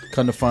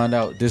come to find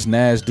out this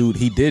Nas dude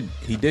he did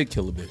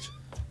kill a bitch?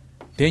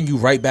 Then you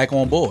right back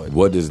on board.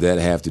 What does that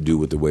have to do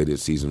with the way that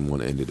season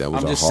 1 ended? That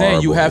was I'm a just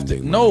saying you horrible have to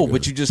ending, no, my nigga.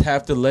 but you just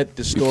have to let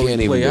the You story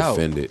can't even play out.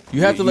 defend it.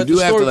 You have to let do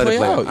the have story let it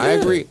play out. I yeah.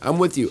 agree. I'm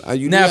with you. You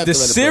do Now, have if the to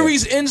let it play out.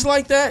 series ends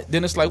like that,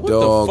 then it's like, what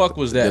Dog, the fuck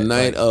was that? The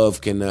night Like,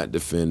 of cannot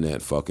defend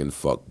that fucking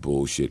fuck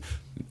bullshit.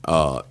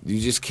 You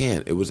just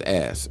can't. It was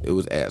ass. It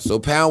was ass. So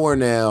Power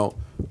now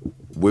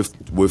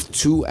with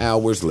 2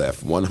 hours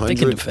left, They can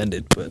 100, defend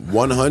it, but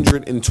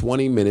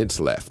 120 minutes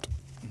left.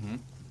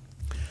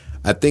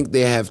 I think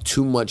they have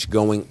too much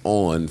going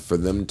on for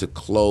them to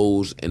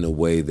close in a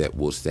way that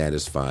will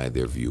satisfy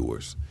their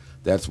viewers.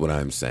 That's what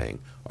I'm saying.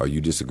 Are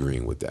you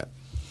disagreeing with that?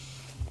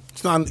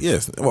 It's not.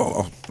 Yes. Well,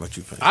 I'll let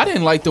you finish. I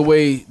didn't like the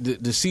way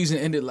the season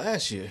ended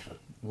last year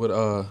with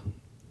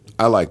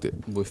I liked it.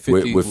 With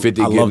 50 with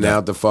 50 I love getting that.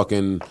 out the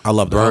fucking I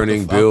love that.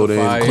 burning Out the building.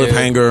 fire.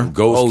 Cliffhanger.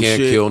 Ghost Oh,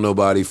 can't shit. kill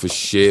nobody for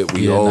shit.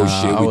 We Yeah,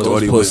 shit. I We was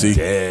thought he was pussy.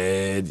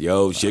 dead.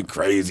 Yo, shit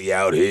crazy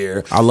out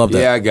here. I love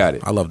that. Yeah, I got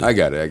it. I loved it. I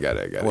got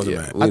it. Wasn't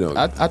Yeah, mad. we don't.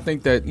 I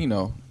think that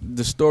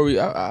the story.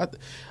 I'm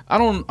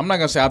not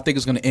gonna say I think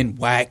it's gonna end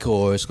whack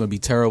or it's gonna be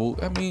terrible.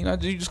 I mean,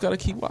 you just gotta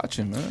keep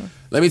watching, man.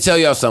 Let me tell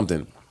y'all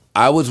something.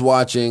 I was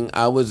watching.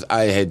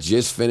 I had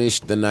just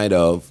finished the night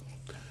of.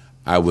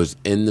 I was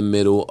in the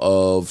middle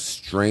of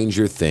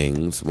Stranger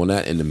Things. Well,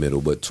 not in the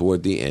middle, but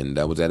toward the end.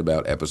 I was at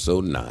about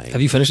episode 9.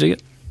 have you finished it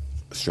yet?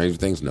 Stranger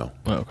Things, no.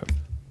 Oh, okay.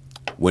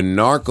 When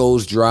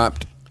Narcos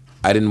dropped,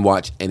 I didn't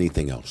watch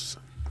anything else.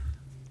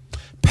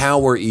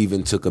 Power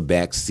even took a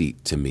back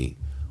seat to me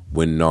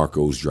when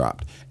Narcos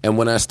dropped. And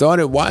when I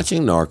started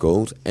watching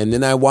Narcos, and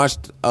then I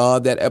watched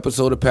that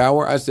episode of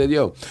Power, I said,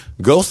 yo,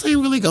 Ghost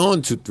ain't really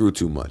going through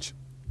too much.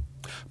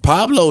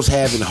 Pablo's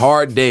having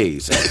hard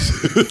days.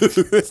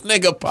 This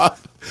nigga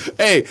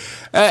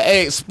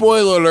hey,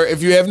 spoiler alert,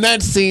 if you have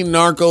not seen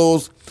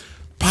Narcos,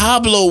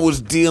 Pablo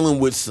was dealing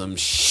with some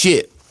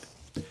shit.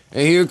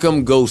 And here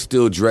come Ghost,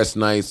 still dressed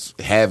nice,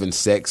 having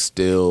sex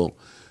still.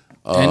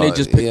 And they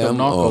just picked up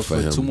I'm all Narcos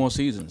for him. 2 more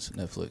seasons,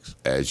 Netflix.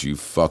 As you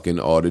fucking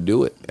ought to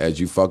do it.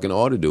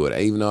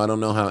 Even though I don't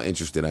know how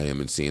interested I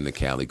am in seeing the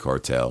Cali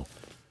Cartel.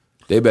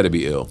 They better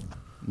be ill.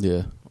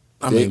 Yeah.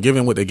 I mean,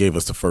 given what they gave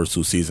us the first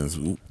 2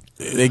 seasons,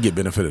 they get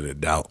benefit of the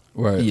doubt.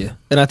 Right. Yeah.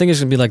 And I think it's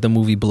going to be like the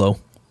movie Blow,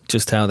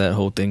 just how that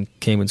whole thing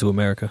came into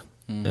America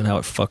and how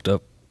it fucked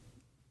up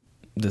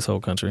this whole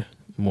country,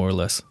 more or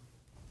less.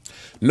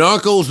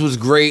 Narcos was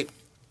great.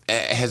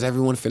 Has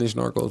everyone finished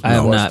Narcos? I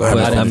have not, but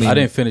I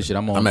didn't finish it.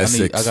 I'm at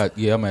 6.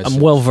 I'm at 6.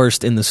 I'm well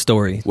versed in the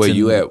story. Wait,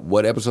 you at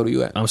what episode are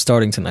you at? I'm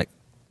starting tonight.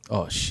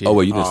 Oh, shit. Oh,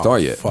 wait, you didn't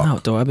start yet. Fuck. No,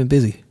 though, I've been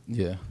busy.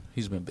 Yeah.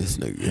 He's been This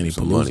busy. nigga give me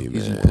some money,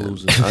 He's in man.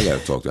 Palooza. I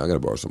gotta talk to you. I gotta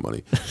borrow some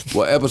money.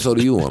 What episode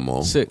are you on,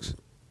 Mo? 6.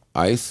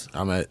 Ice?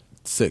 I'm at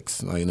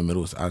 6. Like in the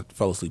middle. I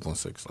fell asleep on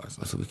 6 last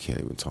night. So we can't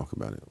even talk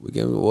about it.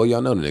 Well,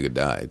 y'all know the nigga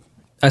died.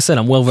 I said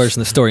I'm well versed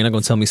in the story. You're not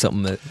going to tell me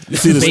something that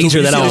See the major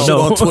stupid, that I don't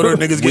know. on Twitter,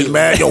 niggas getting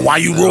mad. Yo, why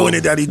you ruining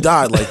it that he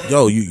died? Like,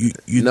 yo, you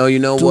No, you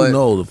know do what?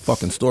 know the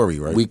fucking story,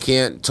 right? We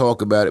can't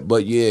talk about it,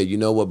 but yeah, you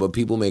know what? But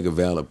people make a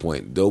valid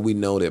point. Though we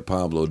know that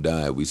Pablo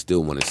died, we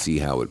still want to see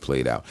how it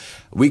played out.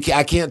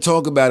 I can't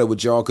talk about it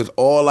with y'all because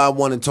all I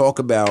want to talk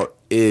about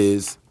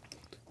is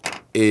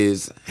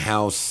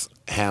how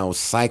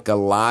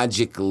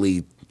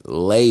psychologically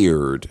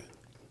layered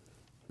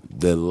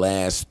the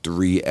last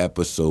 3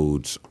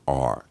 episodes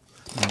are.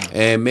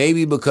 And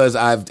maybe because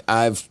I've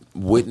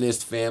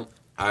witnessed family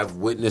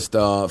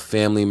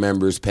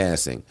members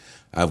passing.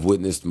 I've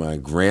witnessed my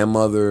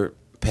grandmother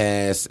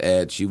pass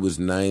she was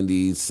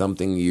 90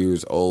 something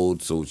years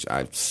old, so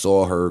I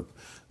saw her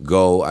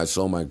go. I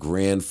saw my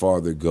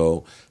grandfather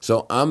go.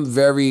 So I'm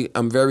very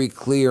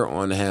clear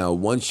on how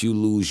once you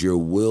lose your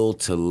will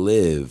to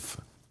live,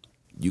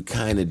 you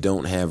kind of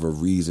don't have a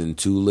reason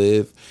to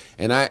live.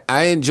 And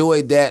I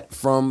enjoyed that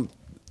from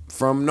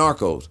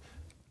Narcos.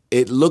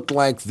 It looked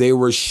like they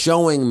were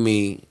showing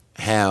me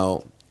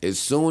how as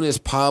soon as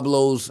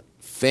Pablo's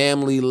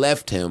family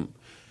left him,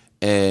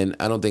 and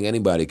I don't think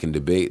anybody can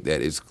debate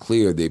that, it's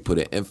clear they put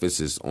an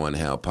emphasis on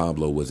how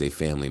Pablo was a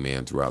family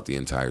man throughout the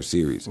entire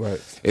series. Right.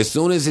 As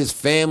soon as his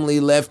family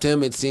left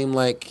him, it seemed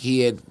like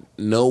he had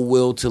no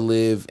will to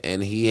live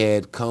and he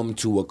had come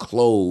to a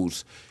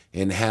close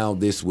in how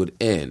this would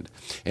end.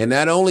 And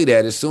not only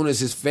that, as soon as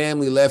his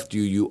family left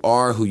you, you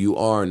are who you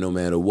are no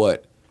matter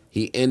what.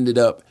 He ended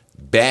up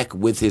back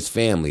with his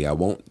family. I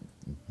won't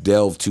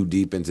delve too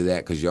deep into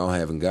that because y'all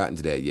haven't gotten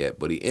to that yet.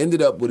 But he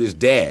ended up with his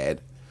dad,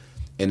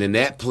 and then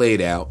that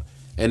played out.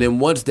 And then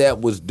once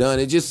that was done,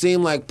 it just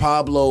seemed like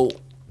Pablo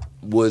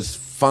was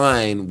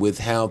fine with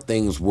how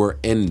things were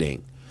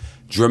ending.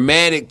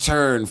 Dramatic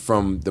turn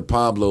from the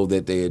Pablo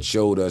that they had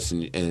showed us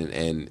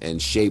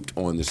and shaped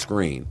on the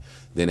screen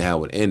than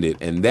how it ended.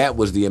 And that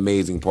was the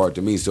amazing part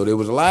to me. So there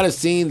was a lot of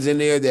scenes in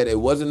there that it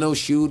wasn't no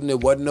shooting,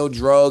 it wasn't no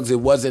drugs, it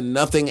wasn't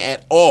nothing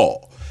at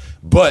all.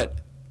 But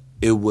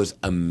it was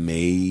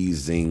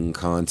amazing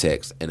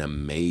context and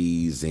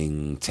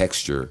amazing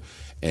texture.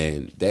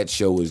 And that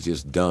show is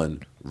just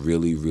done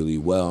really, really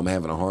well. I'm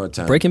having a hard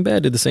time. Breaking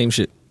Bad did the same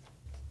shit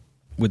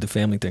with the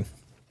family thing.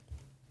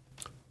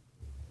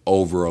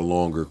 Over a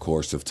longer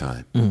course of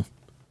time. Mm.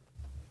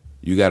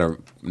 You got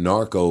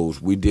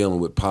Narcos, we dealing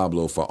with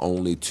Pablo for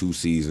only 2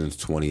 seasons,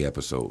 20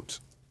 episodes.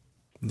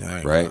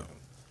 Right?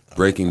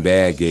 Breaking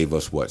Bad gave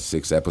us,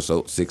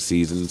 6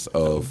 seasons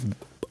of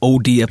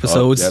OD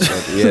episodes.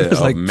 It's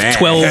like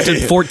 12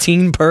 to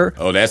 14 per.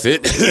 Oh, that's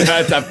it?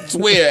 I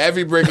swear,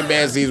 every Breaking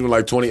Bad season was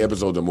like 20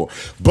 episodes or more.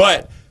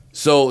 But,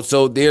 so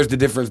there's the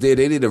difference there.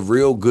 They did a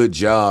real good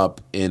job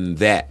in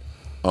that.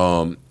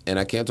 And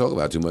I can't talk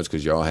about too much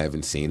because y'all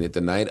haven't seen it.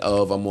 The night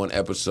of, I'm on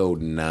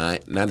episode 9.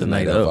 Not the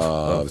night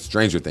of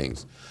Stranger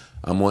Things.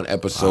 I'm on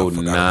episode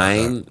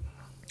 9.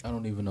 I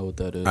don't even know what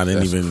that is. I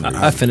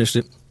finished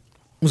it. It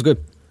was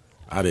good.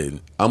 I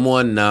didn't. I'm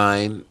on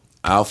 9.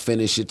 I'll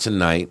finish it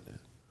tonight.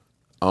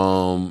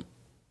 Yeah,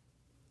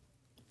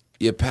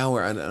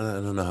 Power. I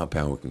don't know how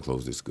Power can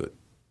close this good.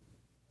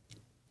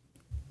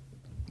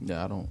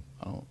 Yeah, I don't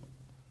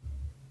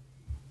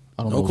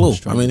No know clue. what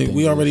Stranger Things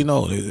we is. already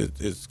know.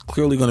 It's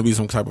clearly going to be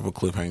some type of a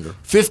cliffhanger.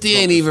 50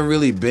 ain't even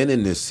really been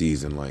in this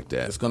season like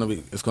that. It's going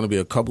to be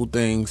a couple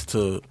things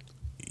to,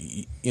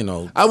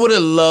 I would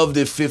have loved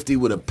if 50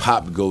 would have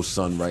popped Ghost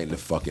Son right in the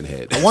fucking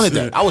head. I wanted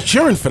that. I was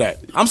cheering for that.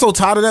 I'm so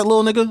tired of that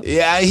little nigga.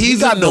 Yeah, He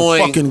he's got to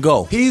annoying. fucking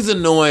go. He's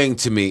annoying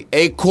to me.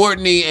 Hey,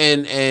 Courtney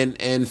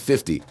and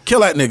 50. Kill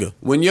that nigga.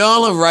 When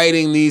y'all are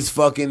writing these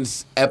fucking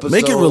episodes,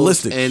 Make it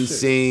realistic. and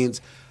scenes,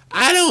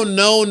 I don't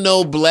know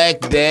no black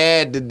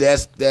dad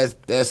that's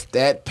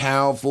that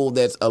powerful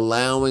that's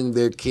allowing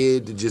their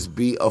kid to just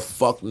be a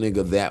fuck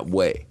nigga that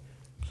way.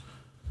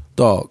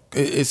 Dog,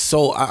 it's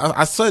so.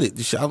 I said it.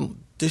 This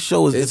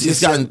show is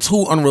it's gotten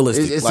too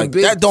unrealistic. It's like a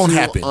bit that don't too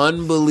happen.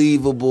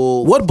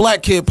 Unbelievable. What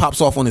black kid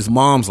pops off on his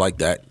mom's like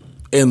that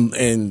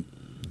and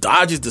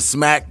dodges the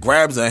smack,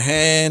 grabs a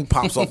hand,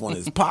 pops off on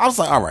his pop? I was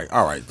like,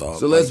 all right, dog.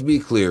 So let's be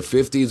clear.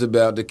 50's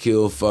about to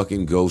kill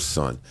fucking Ghost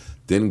Son.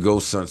 Then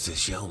Ghost Son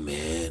says, yo,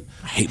 man.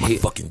 I hate my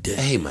fucking dad.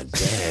 I hate my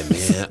dad,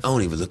 man. I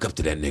don't even look up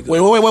to that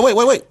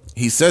nigga. Wait.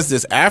 He says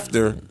this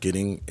after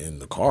getting in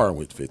the car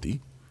with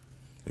 50.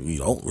 We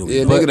don't really.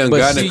 Yeah, know. nigga done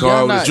got in the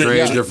car with a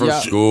stranger from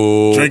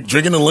school.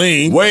 Drinking the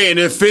lean. Wait, and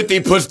then 50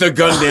 puts the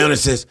gun down and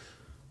says,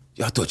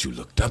 "Y'all thought you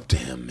looked up to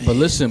him, man. But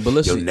listen.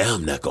 Yo, now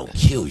I'm not gonna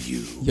kill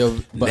you. Yo,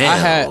 but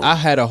now. I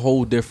had a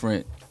whole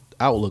different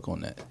outlook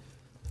on that.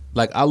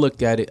 Like I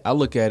look at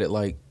it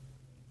like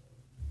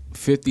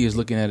 50 is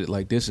looking at it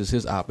like this is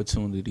his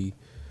opportunity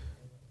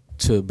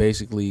to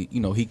basically,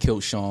 he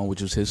killed Sean,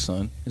 which was his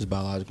son, his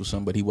biological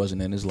son, but he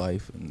wasn't in his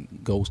life, and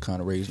Ghost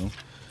kind of raised him.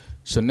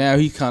 So now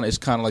it's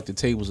kind of like the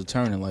tables are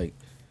turning. Like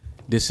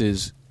this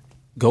is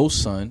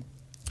Ghost's son.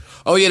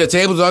 Oh yeah, the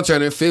tables are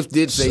turning. Fifth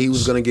did say he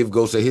was going to give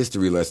Ghost a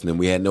history lesson, and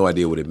we had no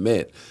idea what it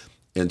meant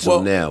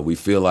until now. We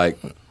feel like,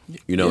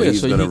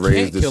 he's going to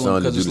raise the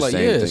son to do the same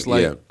thing. It's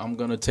like, I'm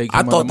going to take.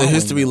 I thought the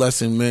history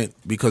lesson meant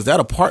because that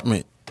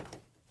apartment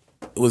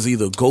was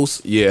either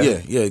Ghost.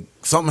 Yeah.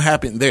 Something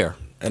happened there,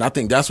 and I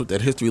think that's what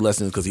that history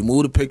lesson is because he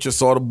moved the picture,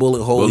 saw the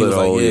bullet hole. He was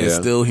like, it's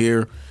still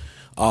here.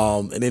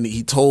 And then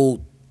he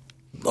told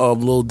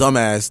little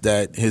dumbass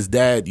that his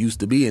dad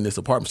used to be in this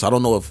apartment. So I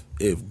don't know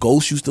if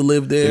Ghost used to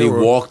live there. And he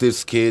walked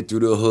this kid through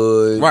the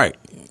hood.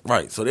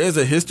 Right. So there's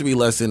a history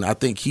lesson. I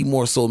think he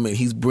more so meant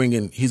he's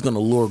going to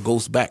lure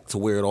Ghost back to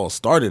where it all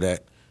started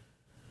at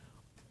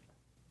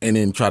and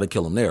then try to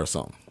kill him there or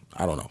something.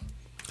 I don't know.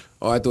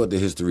 Oh, I thought the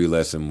history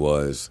lesson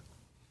was,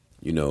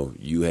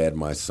 you had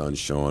my son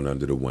Sean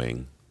under the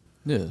wing.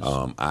 Yes.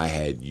 I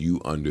had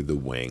you under the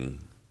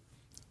wing.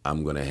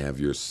 I'm going to have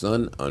your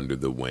son under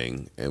the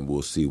wing, and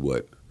we'll see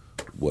what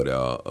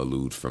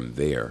alludes from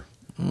there.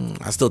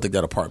 I still think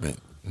that apartment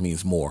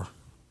means more.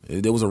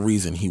 There was a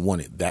reason he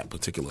wanted that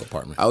particular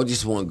apartment. I would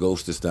just want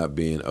Ghost to stop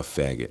being a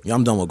faggot. Yeah,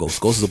 I'm done with Ghost.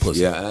 Ghost is a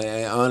pussy. Yeah,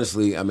 I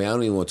honestly, I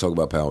don't even want to talk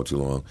about Power too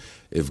long.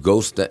 If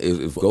Ghost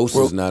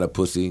is not a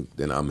pussy,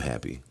 then I'm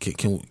happy.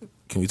 Can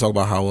we talk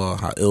about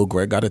how ill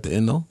Greg got at the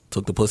end though?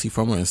 Took the pussy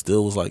from her and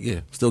still was like,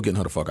 still getting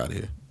her the fuck out of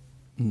here.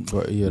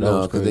 But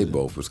no, because they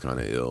both was kind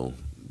of ill.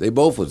 They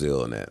both was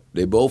ill in that.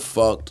 They both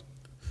fucked,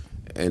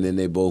 and then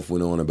they both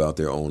went on about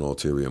their own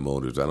ulterior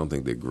motives. I don't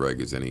think that Greg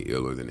is any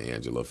iller than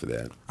Angela for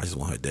that. I just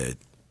want her dead.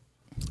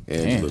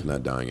 Angela's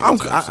not dying.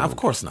 Of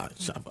course not.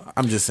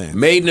 I'm just saying.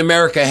 Made in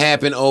America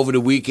happened over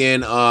the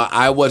weekend.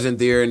 I wasn't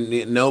there.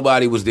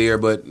 Nobody was there.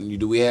 But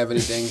do we have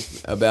anything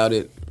about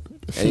it?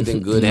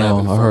 Anything good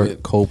happened? I heard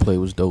it? Coldplay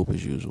was dope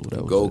as usual.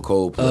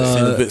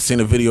 Coldplay. Seen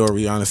a video of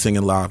Rihanna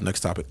singing live. Next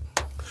topic.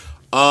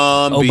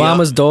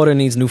 Obama's daughter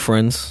needs new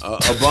friends.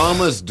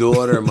 Obama's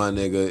daughter, my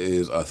nigga,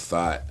 is a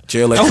thought.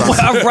 Jay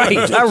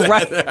Electronica. All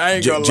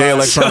right. Jay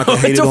Electronica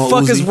hated on What the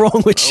fuck Uzi. is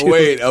wrong with you?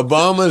 Wait,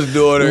 Obama's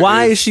daughter.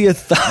 Why is she a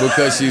thought?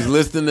 Because she's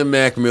listening to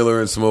Mac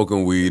Miller and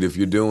smoking weed. If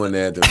you're doing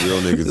that, the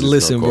real niggas is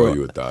Listen, gonna call bro.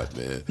 you a thought,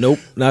 man. Nope,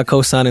 not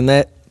co-signing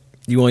that.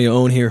 You on your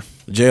own here.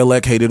 Jay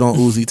Elect hated on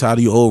Uzi. Tired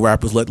of you old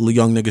rappers. Let the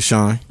young nigga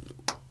shine.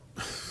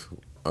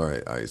 All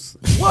right, Ice.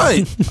 What?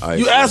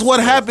 You asked what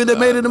happened that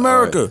made it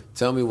America. Right.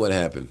 Tell me what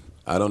happened.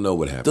 I don't know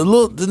what happened.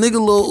 The nigga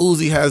Lil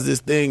Uzi has this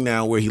thing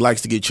now where he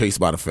likes to get chased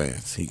by the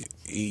fans.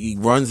 He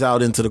runs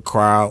out into the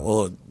crowd,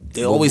 or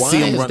they always see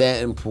him. Why is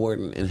that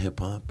important in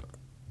hip hop?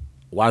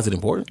 Why is it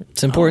important?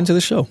 It's important to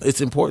the show. It's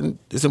important.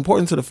 It's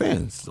important to the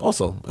fans.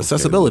 Also,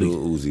 accessibility.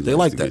 Lil Uzi They likes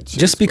like to that. get chased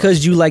Just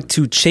because you like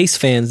to chase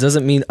fans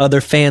doesn't mean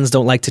other fans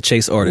don't like to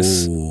chase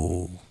artists.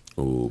 Ooh,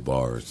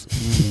 bars.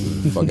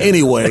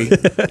 Anyway,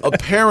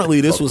 apparently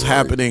this was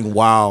happening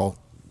while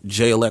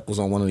Jay Elect was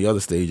on one of the other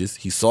stages.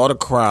 He saw the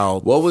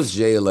crowd. What was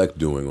Jay Elect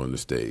doing on the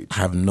stage? I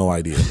have no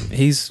idea.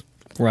 He's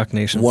Rock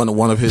Nation.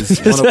 One of his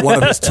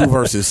two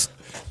verses.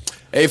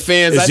 Hey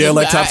fans, Is Jay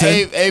Elect top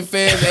 10? Hey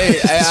fans,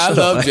 I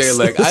love Jay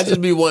Elect. I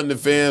just be wanting the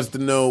fans to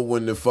know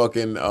when the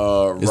fucking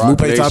Rock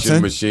Lupe top 10?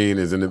 Nation machine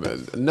is in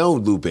the. No,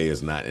 Lupe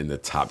is not in the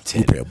top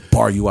 10. Lupe will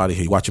bar you out of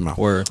here. Watch your mouth.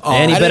 Word.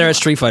 And he's better at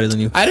Street Fighter than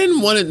you. I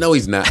didn't want to. No,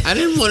 he's not. I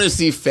didn't want to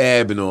see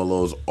Fab in all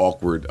those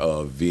awkward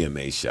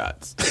VMA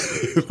shots.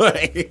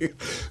 Like,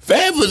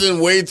 Fab was in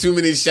way too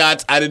many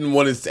shots. I didn't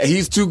want to.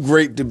 He's too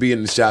great to be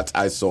in the shots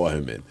I saw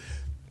him in.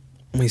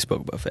 We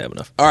spoke about Fab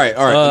enough. All right.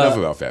 Enough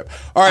about Fab.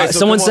 All right. So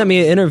someone sent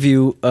me an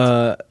interview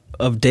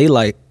of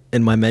Daylight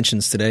in my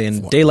mentions today,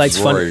 and Daylight's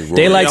funny.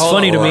 Daylight's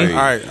funny to me.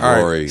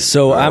 All right.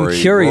 So I'm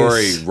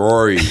curious.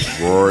 Rory.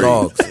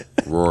 Dogs.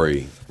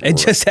 Rory. It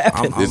just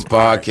happened. This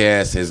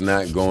podcast has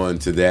not gone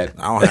to that.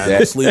 I don't have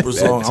that sleeper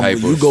song.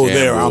 You go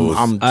there.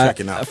 I'm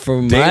checking out.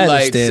 From my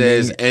Daylight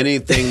understanding, says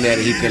anything that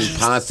he can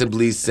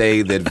possibly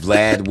say that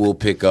Vlad will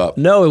pick up.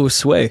 no, it was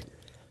Sway.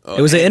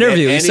 It was an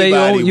interview. He said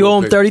you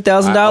owe him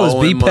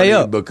 $30,000. B, pay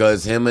up.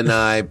 Because him and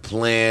I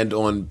planned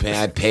on.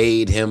 I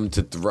paid him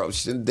to throw.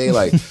 They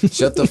like,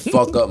 shut the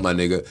fuck up, my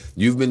nigga.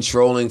 You've been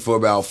trolling for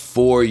about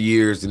 4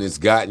 years, and it's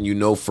gotten you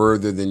no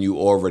further than you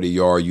already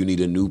are. You need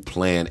a new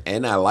plan.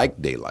 And I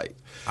like Daylight.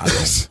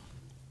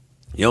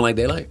 You don't like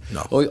Daylight?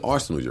 No. Well,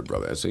 Arsenal's your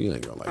brother, so you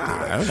ain't gonna like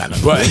Daylight. I don't got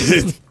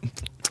nothing.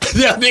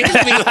 Yeah,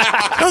 niggas be like,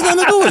 That's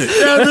nothing to do with it.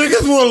 yeah,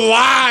 niggas will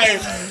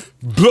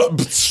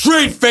lie.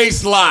 Straight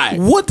face lie.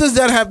 What does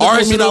that have to do with me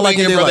Arsenal not like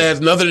liking your brother Daylight? has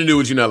nothing to do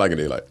with you not liking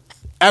Daylight.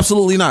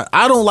 Absolutely not.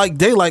 I don't like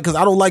Daylight because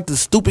I don't like the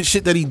stupid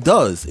shit that he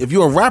does. If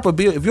you're a rapper,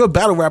 if you're a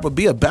battle rapper,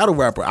 be a battle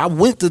rapper. I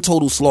went to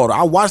Total Slaughter.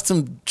 I watched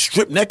him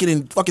strip naked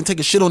and fucking take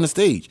a shit on the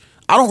stage.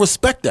 I don't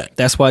respect that.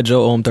 That's why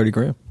Joe owe him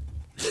 $30,000.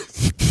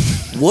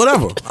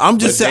 Whatever. I'm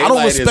just saying I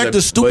don't respect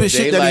the stupid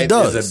shit that he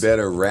does. Is a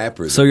better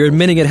rapper. So you're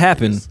admitting it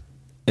happened,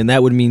 and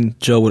that would mean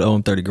Joe would owe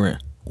him $30,000.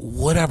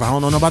 Whatever. I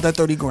don't know about that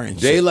 30 grand.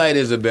 shit. Daylight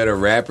is a better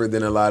rapper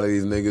than a lot of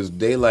these niggas.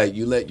 Daylight,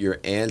 you let your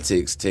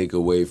antics take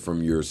away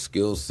from your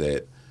skill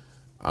set.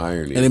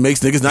 Irony. And it makes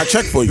niggas not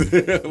check for you.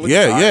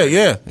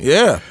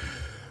 Yeah.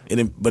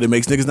 But it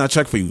makes niggas not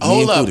check for you. Me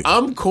Hold up, included.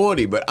 I'm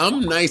corny, but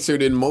I'm nicer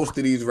than most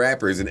of these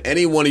rappers. And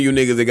any one of you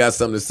niggas that got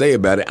something to say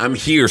about it, I'm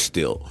here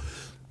still.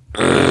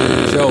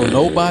 Joe,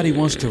 nobody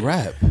wants to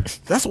rap.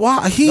 That's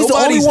why he's Nobody's the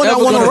only one that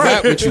ever want gonna to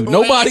rap with you.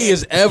 Nobody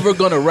is ever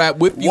gonna rap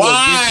with you.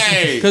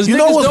 Why? Because You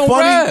know niggas what's don't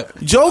funny? rap.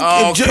 Joe,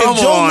 Oh, if Joe come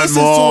on, listens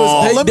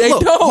Maul. to his They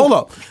look, don't. hold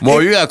up. Mo,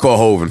 you gotta call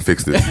Hov and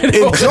fix this.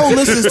 If Joe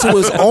listens to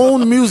his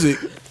own music,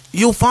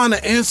 you'll find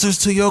the answers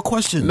to your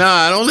questions. Nah,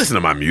 I don't listen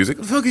to my music.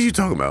 What the fuck are you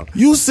talking about?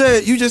 You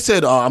just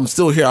said, I'm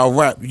still here, I'll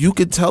rap. You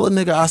could tell a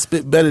nigga I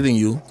spit better than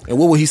you, and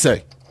what would he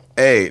say?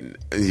 Hey,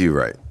 you're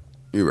right.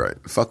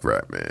 Fuck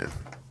rap, man.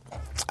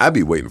 I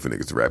be waiting for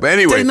niggas to rap. But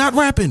anyway, They not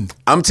rapping.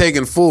 I'm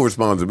taking full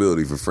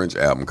responsibility for French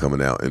album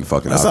coming out in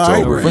fucking That's all right.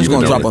 October. French even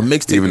gonna though- drop a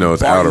mixtape even though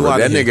it's and bar out you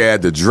already. out That of nigga here.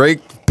 had the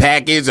Drake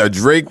package, a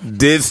Drake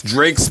diss,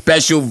 Drake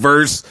special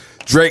verse,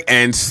 Drake,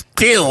 and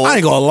still. I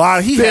ain't gonna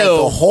lie, he had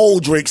Still. the whole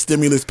Drake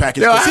stimulus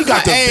package. Yo, 'Cause he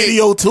got the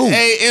video too.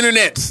 Hey,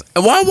 internets.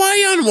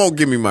 Why y'all won't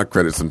give me my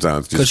credit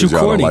sometimes? Just Because you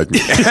y'all corny. don't like me.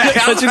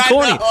 Because you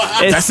corny.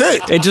 That's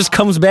it. It just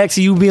comes back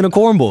to you being a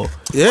cornball.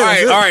 Yeah, all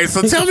that's it. right.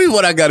 So tell me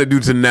what I got to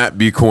do to not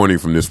be corny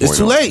from this point It's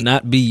too on. late.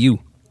 Not be you.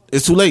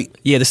 It's too late.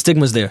 Yeah, the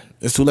stigma's there.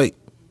 It's too late.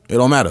 It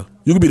don't matter.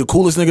 You could be the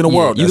coolest nigga in the Yeah,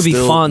 world. you That's could be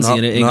still- Fonzie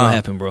and it ain't gonna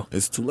happen, bro.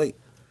 It's too late.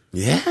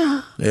 Yeah.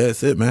 Yeah,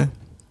 that's it, man.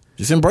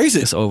 Just embrace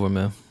it. It's over,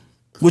 man.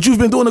 But you've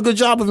been doing a good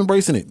job of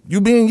embracing it. You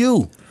being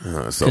you.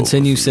 So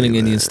Continue sitting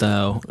Indian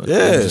style.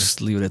 Yeah. Just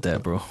leave it at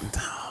that, bro.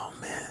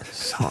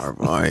 It's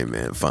horrible. All right,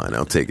 man. Fine.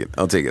 I'll take it.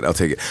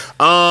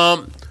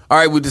 All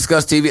right, we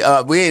discussed TV.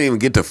 We ain't even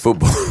get to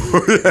football.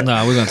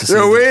 Nah, we're going to see.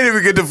 Yeah, we ain't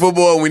even get to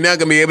football, and we're not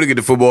gonna be able to get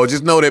to football.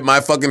 Just know that my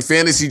fucking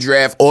fantasy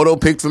draft auto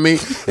picked for me,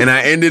 and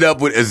I ended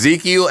up with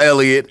Ezekiel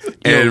Elliott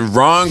and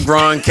Ron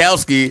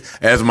Gronkowski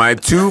as my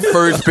 2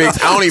 first picks.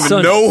 I don't even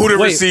Son, know who the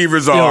wait,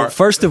 receivers yo, are.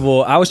 First of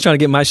all, I was trying to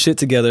get my shit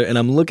together, and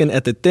I'm looking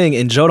at the thing,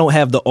 and Joe don't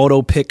have the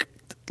auto pick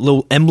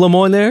little emblem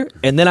on there.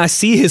 And then I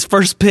see his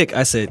first pick.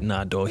 I said,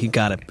 nah, dog, he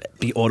gotta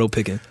be auto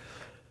picking.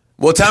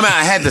 Well, time out.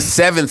 I had the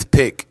 7th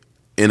pick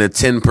in a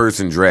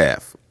 10-person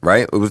draft,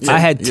 right? It was 10, I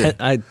had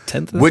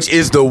 10th. which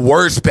is the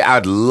worst pick.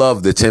 I'd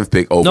love the 10th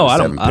pick over No, the I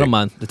 7th don't. pick. I don't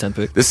mind the 10th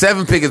pick. The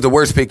 7th pick is the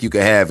worst pick you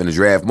could have in a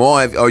draft. Mo,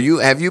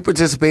 have you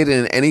participated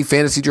in any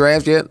fantasy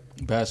drafts yet?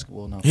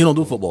 Basketball, no. He don't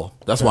do football.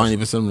 That's why I ain't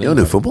even send him. You don't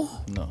do football?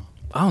 No.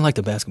 I don't like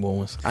the basketball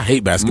ones. I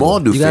hate basketball. Maul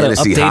do You gotta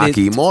fantasy update it.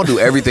 hockey. Maul do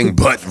everything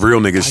but real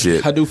nigga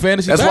shit. I do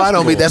fantasy That's why I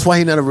don't be. basketball. That's why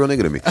he's not a real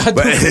nigga to me. I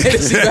do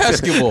fantasy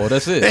basketball.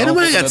 That's it. Ain't I don't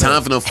nobody fuck got that time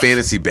up. for no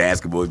fantasy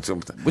basketball.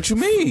 What you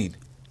mean?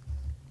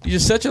 You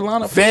just set your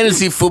lineup.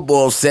 Fantasy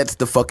football sets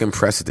the fucking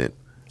precedent.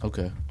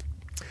 Okay.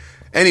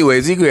 Anyway,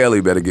 Ezekiel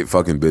Elliott better get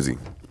fucking busy.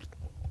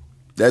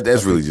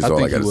 That's really just I all I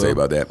think got he to say will.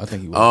 about that. I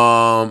think he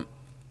will.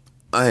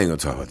 I ain't gonna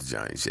talk about the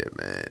Giants shit,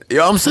 man.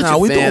 Yo, I'm such Nah, a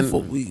we fan.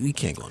 doing we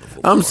can't go into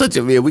football. I'm such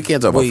a we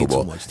can't talk Way about too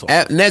football. much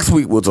talk. Next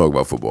week we'll talk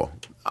about football.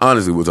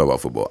 Honestly, we'll talk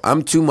about football.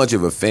 I'm too much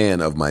of a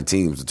fan of my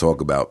teams to talk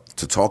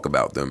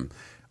about them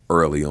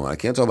early on. I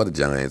can't talk about the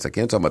Giants. I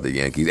can't talk about the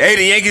Yankees. Hey,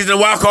 the Yankees in the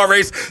wild card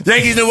race.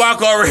 Yankees in the wild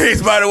card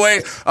race, by the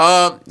way.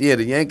 Yeah,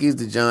 the Yankees,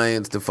 the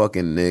Giants, the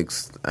fucking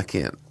Knicks. I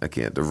can't.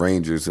 The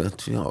Rangers.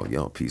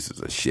 Y'all pieces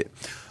of shit.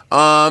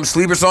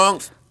 Sleeper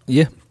songs.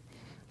 Yeah.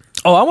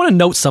 Oh, I want to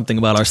note something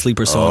about our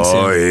sleeper songs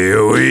Oh, here.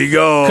 here we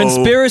go.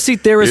 Conspiracy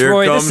theorist Here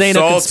Roy. comes This ain't a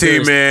salty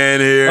conspiracy. man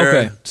here.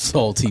 Okay.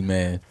 Salty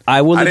man.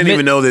 I will I admit. didn't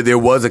even know that there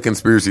was a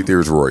conspiracy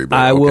theorist Rory. But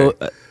I okay. will.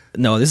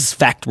 No, this is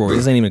fact, Roy.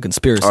 This ain't even a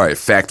conspiracy. All right,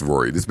 fact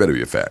Rory. This better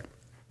be a fact.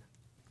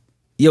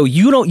 Yo,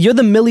 you're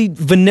the Milli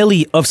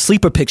Vanilli of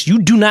sleeper picks.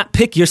 You do not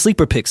pick your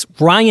sleeper picks.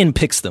 Ryan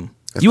picks them.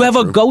 You have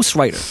a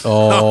ghostwriter.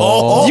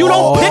 Oh. You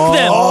don't pick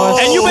them.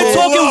 And you've been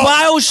talking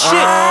wild shit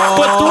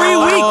for 3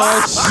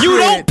 weeks. You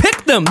don't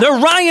pick them. They're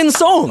Ryan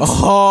songs.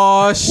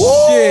 Oh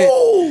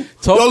shit.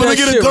 Talk Yo, let me that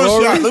get a shit,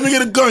 gunshot. Rory. Let me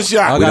get a gunshot.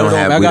 I We got don't it on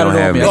have- me. I we got don't it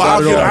on have- me. I No,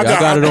 got it on me. I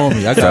got it on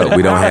me. I got it.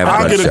 We don't have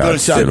I'll get a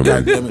gunshots, gunshot,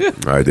 gentlemen.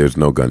 goddammit. All right, there's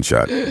no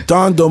gunshot.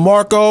 Don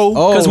DeMarco.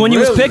 Oh, Because when you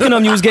was really? picking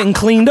them, you was getting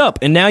cleaned up,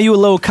 and now you a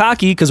little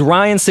cocky because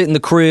Ryan sit in the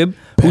crib,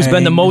 who's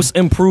been the Bang. most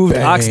improved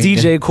Ox Bang.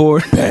 DJ core.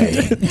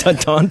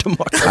 Don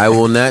DeMarco. I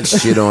will not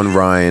shit on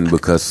Ryan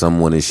because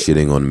someone is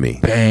shitting on me.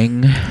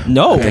 Bang.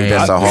 No,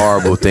 That's a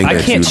horrible thing. I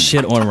that can't you,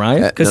 shit on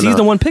Ryan because No, he's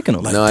no. the one picking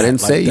them. No, I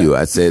didn't like say that. you.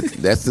 I said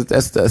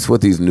that's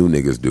what these new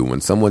niggas do. When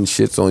someone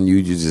shits on you,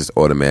 you just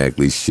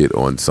automatically shit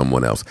on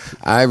someone else.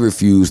 I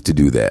refuse to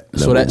do that.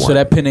 So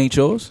that pen ain't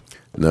yours?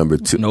 Number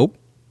two. Nope.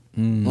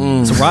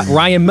 It's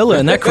Ryan Miller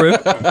in that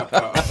crib.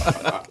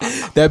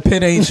 That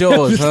pen ain't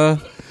yours, huh?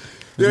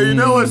 Yo, you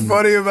know what's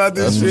funny about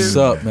this That's shit? what's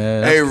up,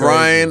 man. That's Hey crazy.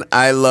 Ryan,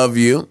 I love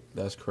you.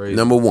 That's crazy.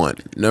 Number one.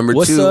 Number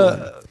What's two.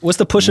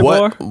 the push-up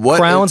What- bar? what-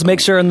 Crowns. Make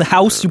sure in the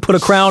house you put a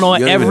crown on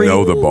You don't every. even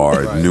know the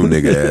bar. New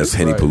nigga ass,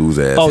 Henny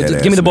Palooza ass. Oh, head give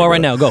ass me the bar nigga.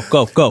 right now.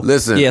 Go.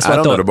 Listen, yeah, that's I what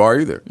don't I know thought. the bar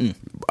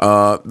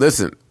either.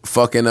 Listen,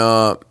 fucking.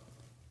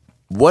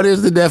 What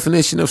is the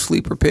definition of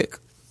sleeper pick?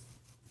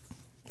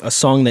 A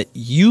song that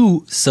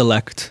you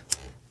select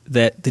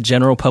that the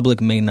general public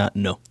may not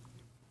know,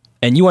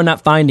 and you are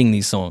not finding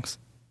these songs.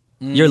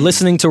 You're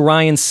listening to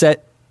Ryan's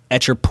set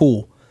at your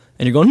pool,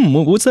 and you're going,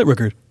 "What's that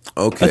record?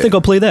 Okay. I think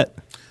I'll play that."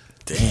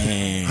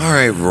 All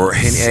right,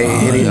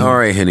 Henny, all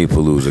right, Henny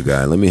Palooza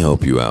guy. Let me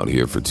help you out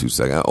here for 2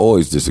 seconds. I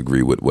always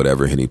disagree with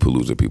whatever Henny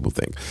Palooza people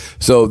think.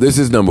 So this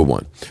is number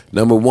one.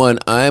 Number one,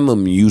 I'm a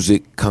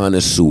music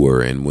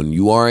connoisseur, and when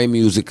you are a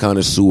music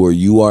connoisseur,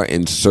 you are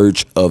in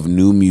search of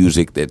new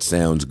music that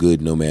sounds good,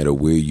 no matter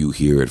where you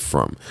hear it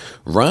from.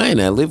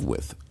 Ryan, I live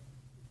with.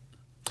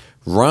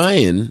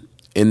 Ryan,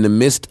 in the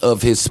midst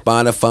of his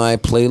Spotify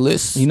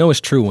playlist, You know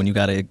it's true when you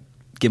got to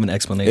give an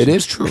explanation. it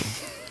is true.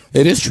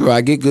 It is true.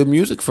 I get good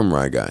music from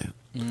Rye Guy.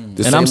 And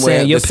I'm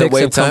saying your picks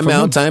have come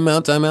from him. Time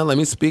out. Let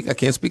me speak. I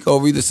can't speak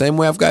over you. The same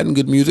way I've gotten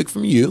good music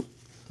from you.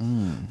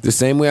 The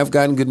same way I've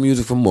gotten good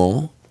music from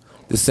Maul.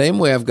 The same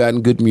way I've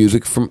gotten good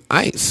music from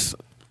Ice.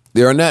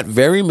 There are not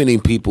very many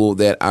people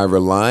that I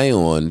rely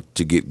on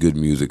to get good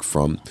music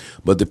from,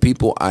 but the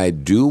people I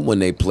do, when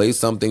they play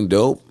something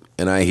dope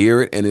and I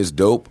hear it and it's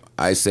dope,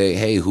 I say,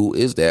 hey, who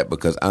is that?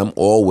 Because I'm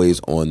always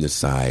on the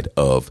side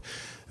of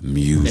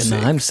music.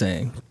 And I'm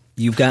saying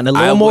you've gotten a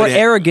I little more would ha-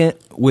 arrogant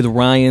with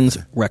Ryan's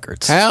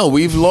records. Hell,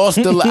 we've lost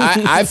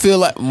I feel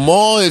like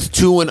Maul is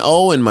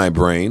 2-0 in my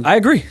brain. I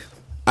agree.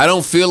 I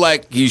don't feel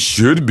like he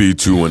should be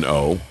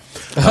 2-0.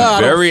 I'm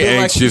don't very feel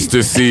like anxious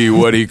to see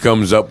what he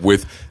comes up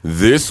with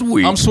this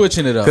week. I'm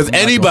switching it up. because I'm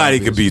not anybody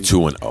going could be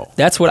 2-0.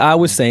 That's what I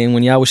was saying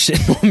when y'all was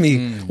shitting on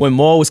me. When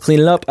Maul was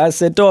cleaning up, I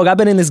said, dog, I've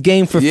been in this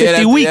game for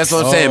 50 weeks. That's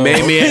what I'm saying.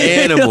 Made me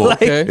an animal.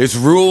 Like- It's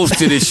rules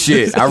to this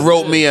shit. I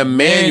wrote me a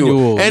manual.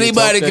 Manual.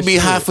 Anybody Talk could that be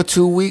shit. hot for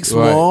 2 weeks,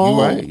 Right.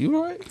 Maul.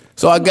 You right.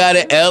 So I got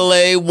it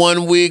LA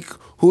 1 week.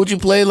 Who'd you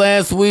play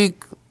last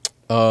week?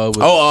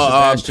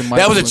 Sebastian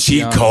that was Michael a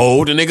cheat and Tiana.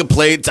 code. The nigga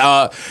played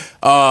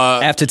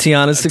After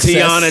Tiana's success.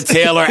 Tiana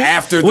Taylor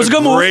after It was the a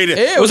good move. greatest.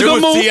 Yeah, it was a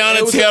good move.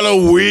 Tiana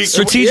Taylor week.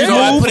 Strategic So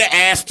I move. put an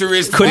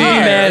asterisk. Couldn't be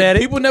there. mad at it.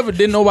 People never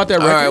didn't know about that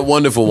All record. right,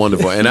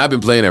 wonderful. And I've been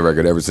playing that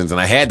record ever since, and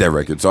I had that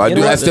record. So I You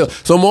do. know I what? still.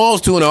 So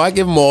Maul's 2-0. I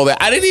give him all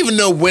that. I didn't even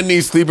know when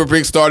these sleeper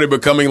picks started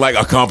becoming like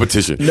a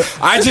competition.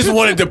 I just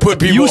wanted to put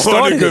people You on the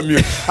started good it.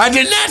 music. I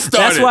did not start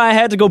That's it. why I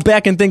had to go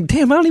back and think,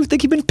 damn, I don't even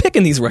think he's been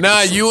picking these records.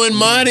 Nah, you and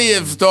Monty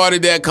have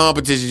started that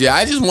competition. Yeah,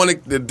 I just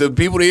wanted the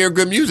people to hear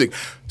good music.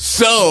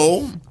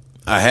 So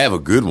I have a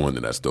good one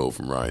that I stole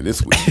from Ryan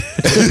this week.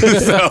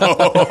 So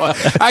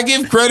I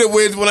give credit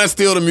when I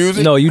steal the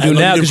music. No, you do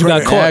now because you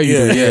got caught.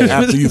 Yeah.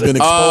 After you've been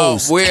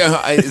exposed.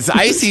 Is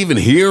Ice even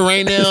here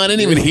right now? I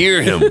didn't even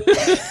hear him.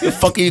 The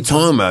fuck are you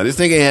talking about? This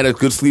nigga ain't had a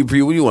good sleep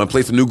preview. What do you want to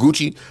play some new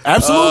Gucci?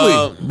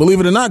 Absolutely. Believe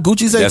it or not,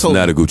 Gucci's That's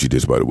not a Gucci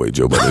diss, by the way,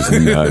 Joe. But it's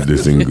not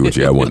dissing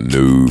Gucci. I want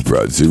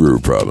zero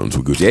problems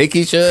with Gucci. Hey,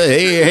 Keisha.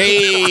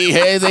 Hey,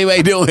 how's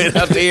everybody doing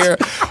out there?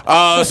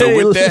 So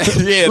Hey, with that,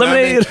 yeah,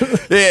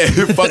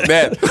 lemonade. fuck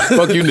that.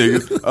 Fuck you,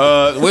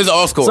 niggas. Where's the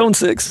all score? Zone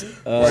 6.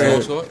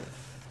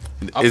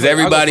 Is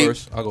everybody?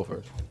 I'll go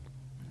first.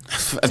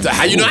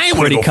 How you know I ain't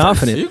want to Pretty go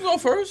confident. You can go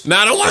first. Nah,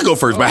 I don't want to go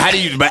first. But how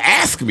do you? But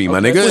ask me, my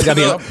nigga. It's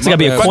gotta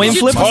be a Fuck coin is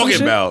you flip or some talking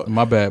shit? about?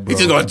 My bad, bro. He's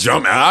just gonna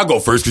jump out. I'll go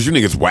first because you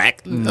niggas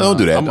whack. Don't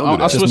do that. Don't do I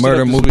that. switched it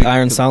murder up this moved week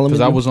Iron Solomon?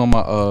 because I was on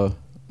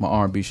my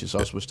R&B shit, so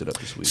I switched it up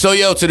this week. So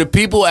yo, to the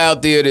people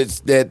out there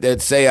that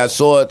say, I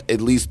saw it, at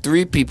least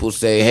 3 people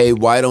say, hey,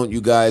 why don't you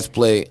guys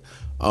play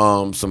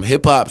some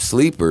hip hop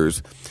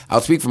sleepers?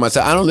 I'll speak for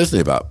myself. I don't listen to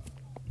hip hop.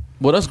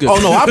 Well, that's good. Oh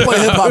no, I play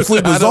hip hop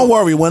sleepers. Don't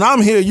worry. When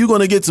I'm here, you're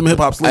gonna get some hip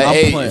hop sleepers.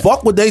 Hey,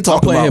 Fuck what they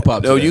talk playing about.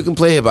 hip-hop. No, today. you can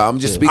play hip hop. I'm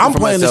just speaking I'm for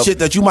playing myself. the shit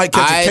that you might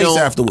catch a case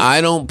afterwards.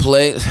 I don't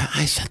play.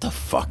 Shut the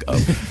fuck up.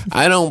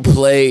 I don't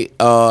play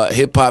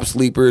hip hop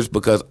sleepers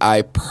because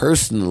I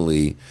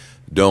personally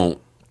don't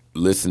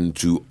listen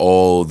to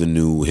all the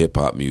new hip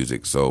hop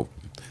music. So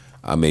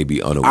I may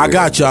be unaware. I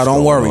got of y'all. what's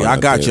Don't going worry. on I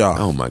up got there.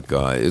 y'all. Oh my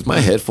God, is my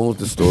headphones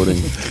distorting?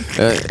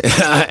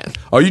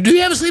 Do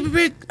you have a sleeper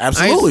pick?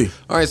 Absolutely.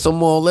 All right, so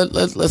Maul,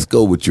 let's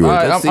go with yours. All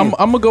right, Let's see I'm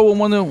gonna go with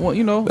one that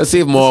let's see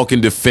if Maul can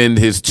defend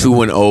his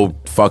 2-0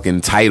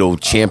 fucking title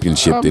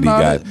championship that he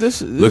got.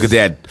 Look at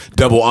that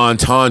double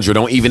entendre.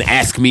 Don't even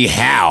ask me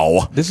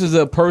how. This is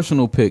a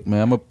personal pick,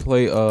 man. I'm gonna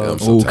play. I'm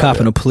so tired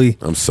copping of- a plea.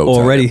 I'm so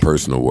already. tired of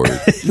personal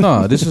words.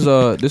 No, this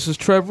is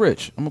Trev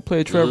Rich. I'm gonna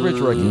play a Trev Rich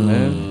record,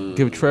 man.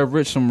 Give Trev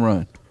Rich some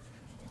run.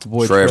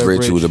 Boy, Trev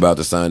Rich, who was about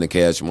to sign the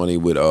Cash Money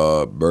with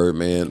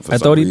Birdman. For I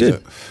some thought he reason.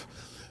 did.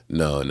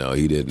 No,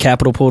 he didn't.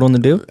 Capital pulled on the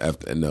deal.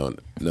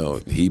 No,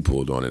 he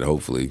pulled on it.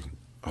 Hopefully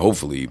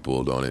he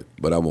pulled on it.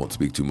 But I won't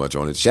speak too much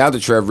on it. Shout out to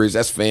Trev Rich.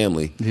 That's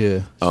family.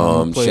 Yeah. So I'm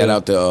gonna play Shout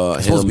out to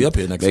supposed him to be up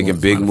here next making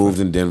month, big matter of moves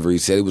in Denver. He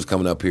said he was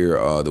coming up here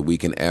the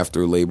weekend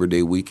after Labor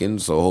Day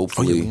weekend. So Oh,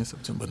 hopefully, yeah, we in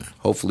September now.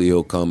 hopefully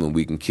he'll come and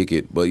we can kick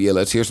it. But yeah,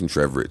 let's hear some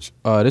Trev Rich.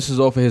 This is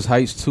off of his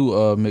Heights 2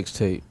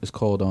 mixtape. It's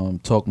called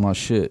Talk My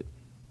Shit.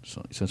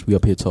 So since we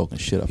up here talking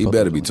shit, He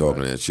better be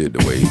talking that shit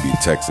the way he be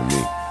texting me.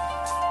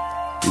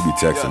 He be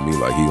texting me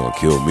like he gonna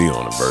kill me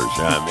on a verse.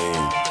 You know what I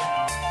mean?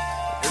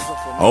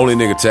 Only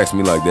nigga text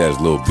me like that is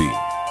Lil B.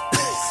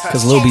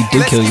 Because Lil B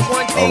did kill you.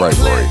 All right,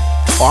 Lori.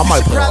 Oh, I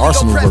might play an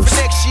Arsenal Prep verse. for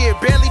next year.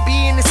 Barely be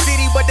in the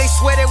city, but they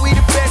swear that we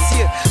the best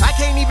here. I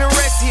can't even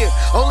rest here.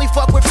 Only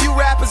fuck with few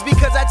rappers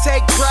because I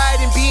take pride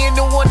in being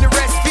the one to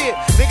rest fear.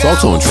 Nigga,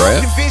 Talk to him, I'm a Trav.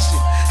 walking vision.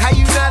 How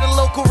you not a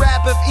local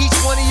rapper if each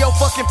one of your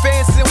fucking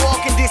fans is in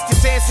walking distance?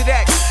 Answer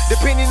that.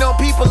 Depending on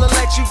people, will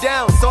let you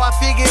down. So I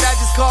figured I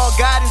just call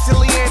God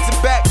until he answered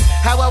back.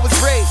 How I was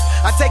raised,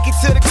 I take it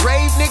to the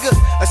grave, nigga.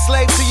 A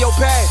slave to your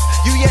past.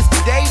 You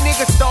yesterday,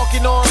 nigga,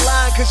 stalking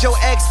online cause your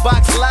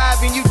Xbox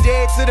live and you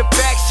dead to the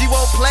facts. She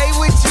won't play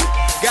with you.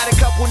 Got a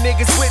couple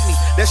niggas with me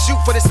that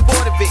shoot for the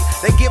sport of it.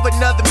 They give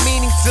another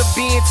meaning to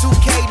being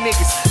 2K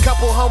niggas.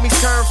 Couple homies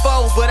turn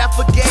foe, but I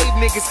forgave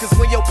niggas. Cause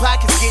when your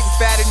pockets getting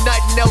fatter,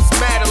 nothing else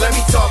matter. Let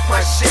me talk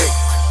my shit.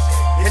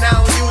 And I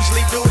don't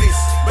usually do this,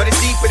 but it's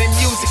deeper than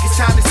music. It's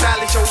time to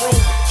silence your room.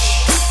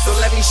 So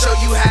let me show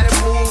you how to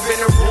move in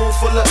a room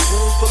full of.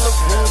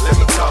 Let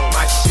me talk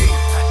my shit.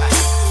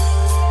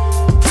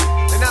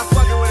 They're not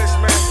fucking with us,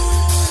 man.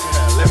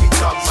 Let me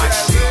talk my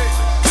shit.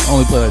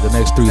 Only play like the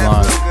next 3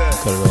 lines.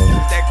 Cut it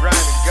off. That grind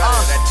and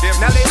guard, that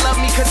difference. Now they love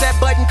me cause that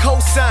button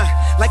cosign.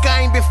 Like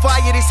I ain't been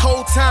fired this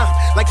whole time.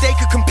 Like they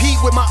could compete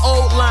with my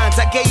old lines.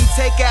 I gave you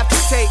take after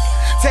take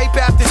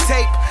after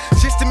tape,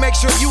 just to make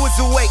sure you was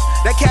awake.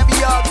 That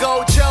caviar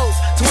gold chose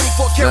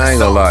 24 karat. I ain't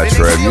gonna lie,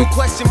 sold, and they Trev. still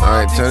question my All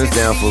right, turn this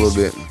down for a little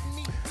bit.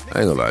 authenticity. I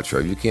ain't gonna lie,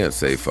 Trev. You can't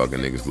say fucking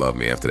niggas love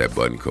me after that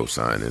button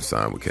co-sign and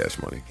sign with Cash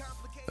Money.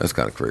 That's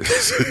kind of crazy.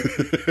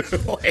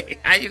 Wait,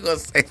 how you gonna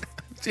say that?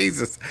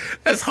 Jesus,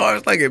 that's hard.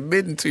 It's like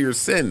admitting to your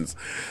sins.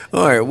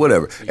 All right,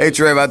 whatever. Hey,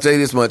 Trev, I'll tell you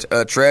this much.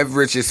 Trev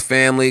Rich's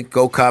family,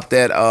 go cop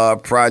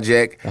that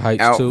project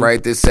Heights out 2.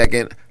 right this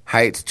second.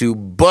 Heights 2.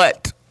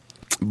 But,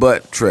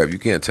 Trev, you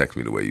can't text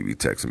me the way you be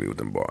texting me with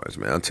them bars,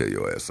 man. I'll tear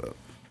your ass up.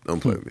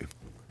 Don't play with me.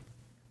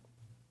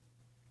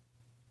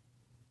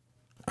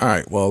 All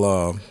right,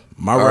 well,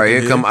 my All right,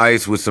 record here come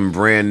Ice with some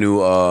brand new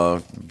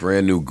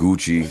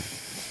Gucci.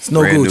 It's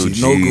no brand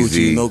Gucci,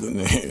 new no Jeezy.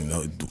 Gucci,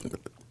 no,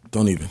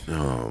 don't even.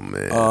 Oh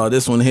man,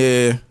 This one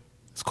here,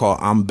 it's called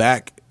 "I'm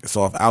Back." It's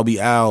off Albie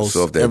Al's It's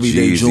off that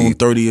Everyday Jeezy. June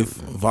 30th,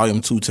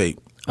 Volume 2 tape.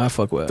 I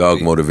fuck with Dog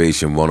LB.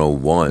 Motivation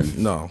 101.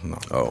 No.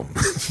 Oh.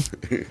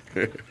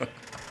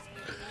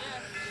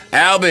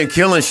 Al been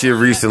killing shit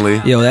recently.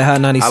 Yo, that Hot I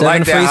 97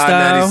 like that freestyle.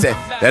 Hot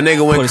 97. That nigga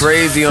Put went his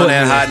crazy on foot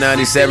that in it. Hot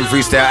 97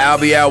 freestyle.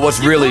 Albie Al, what's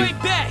really?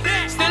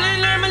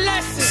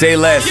 Say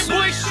less.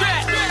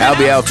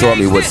 Albie Al taught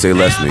me what say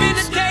less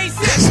means.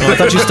 Oh, I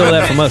thought you stole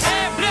that from us.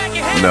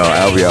 No,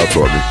 Albie Al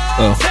taught me.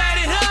 Oh,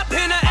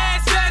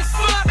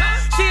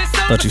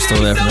 thought you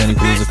stole that from Henny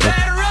Palooza Club.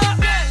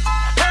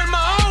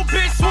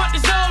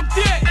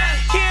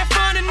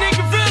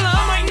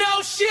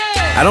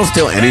 I don't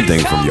steal anything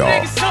from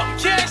y'all.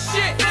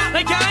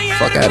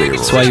 Fuck out of here,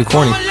 That's why you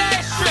corny.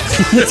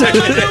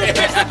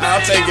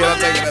 I'll take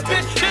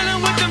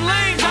it.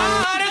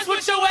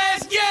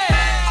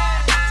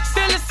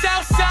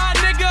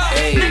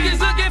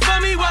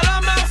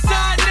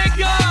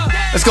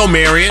 Let's go,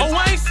 Marion. Oh,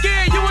 I ain't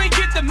scared, you ain't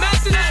get the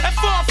message. That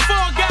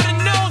 4-4 got a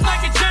nose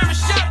like a German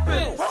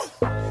shepherd.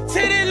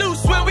 Titty loose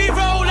when we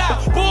roll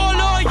out. Ball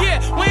all year,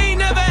 we ain't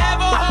never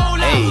ever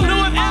hold out.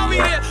 Know if Al be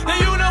there, then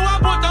you know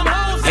I bought them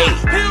hoes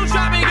out. Pill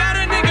dropping,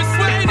 got a nigga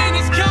sweating in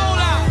his cold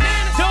out.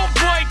 Dope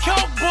boy,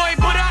 coke boy,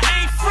 but I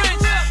ain't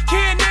French.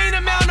 Can't name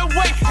the amount of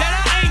weight that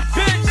I ain't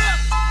bench.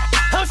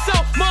 I'm so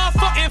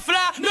motherfucking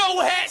fly,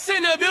 no hats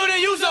in the building,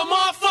 use a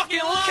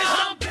motherfucking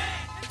line.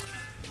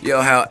 Yo,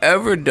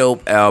 however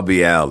dope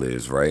Albie Al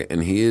is, right?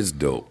 And he is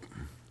dope.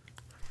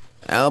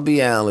 Albie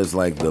Al is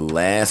like the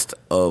last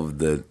of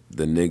the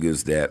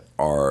niggas that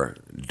are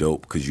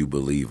dope because you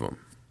believe them,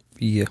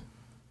 Yeah.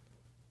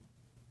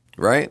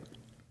 right?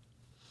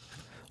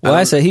 Well,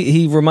 I say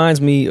he reminds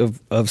me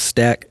of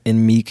Stack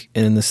and Meek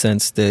in the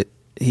sense that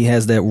he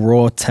has that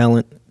raw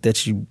talent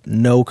that you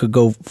know could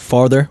go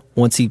farther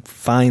once he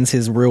finds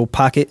his real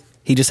pocket.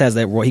 He just has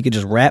that. He could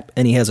just rap,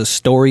 and he has a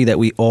story that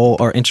we all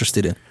are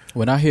interested in.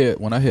 When I hear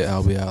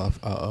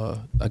LBL,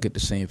 I get the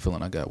same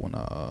feeling I got when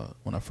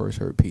I first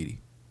heard Petey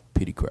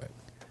Crack.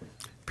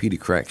 Petey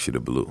Crack should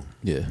have blew.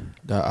 Yeah,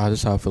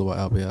 that's how I feel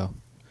about LBL.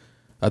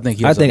 I think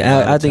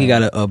he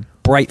got a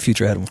bright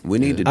future ahead of him. We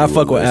need to. I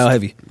fuck with Al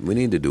heavy. We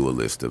need to do a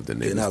list of the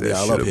niggas that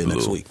I'll should up here have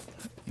next blew. week.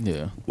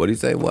 Yeah. What do you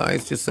say? Well, I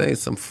just say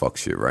some fuck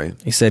shit, right?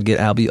 He said get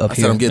Albie up I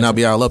here. said I'm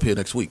getting Al up here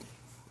next week.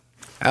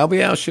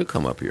 Al should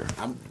come up here.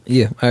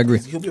 Yeah, I agree.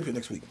 He'll be up here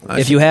next week.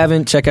 If you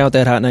haven't, check out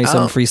that Hot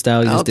 97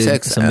 freestyle he I'll just did.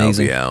 text It's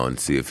amazing. Al and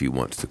see if he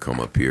wants to come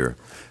up here.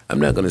 I'm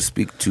not going to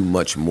speak too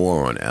much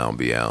more on Al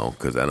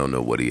because I don't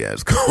know what he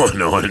has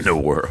going on in the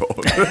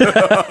world.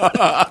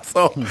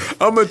 So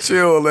I'm going to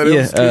chill and let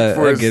him speak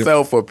for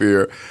himself up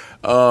here.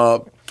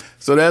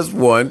 So that's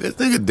one. This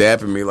nigga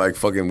dapping me like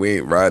fucking we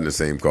ain't riding the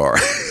same car.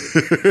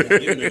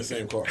 The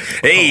same car.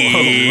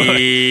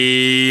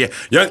 Hey,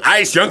 Young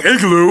Ice, Young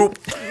Igloo.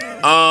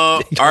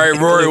 All right,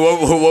 Rory,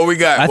 what we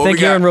got? I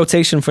think you're in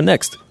rotation for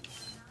next.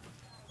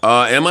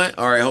 Am I?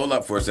 All right, hold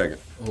up for a second.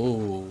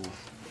 Oh.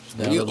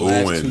 You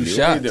last two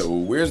shots.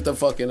 Where's the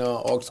fucking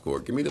aux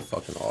cord? Give me the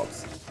fucking aux.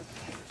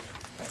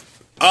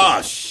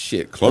 Ah,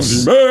 shit.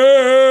 Clumsy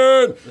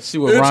man. Let's see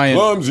what Ryan.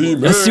 Clumsy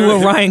man. Let's see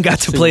what Ryan got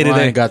to play today.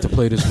 Ryan got to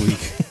play this week.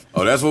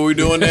 Oh, that's what we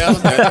doing now?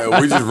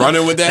 We just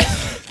running with that?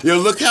 Yo,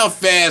 look how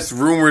fast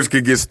rumors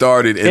could get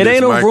started in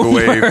this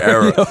microwave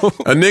era. Yo.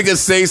 A nigga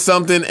say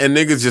something and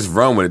niggas just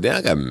run with it. Damn,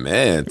 I got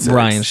mad text.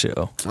 Ryan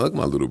show. Look,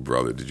 my little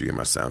brother. Did you hear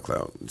my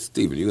SoundCloud?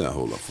 Steven, you gotta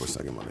hold up for a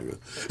second, my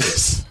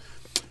nigga.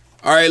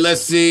 All right, let's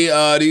see.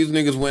 These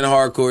niggas went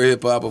hardcore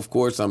hip hop. Of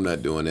course, I'm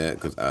not doing that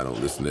because I don't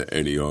listen to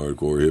any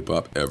hardcore hip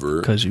hop ever.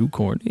 Because you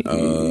corny.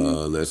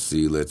 Let's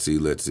see.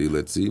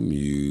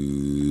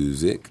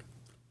 Music.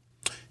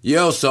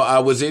 Yo, so I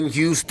was in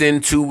Houston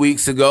 2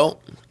 weeks ago,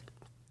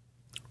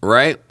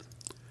 right?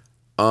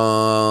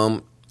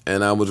 And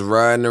I was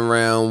riding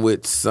around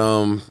with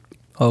some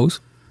Hoes.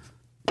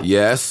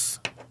 Yes.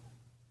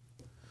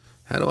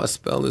 How do I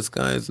spell this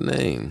guy's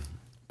name?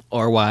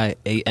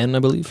 RYAN, I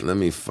believe. Let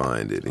me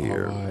find it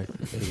here.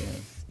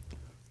 R-Y-A-N.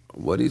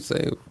 What do you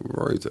say?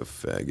 Rory's a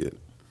faggot.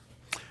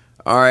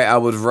 All right, I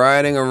was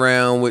riding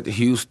around with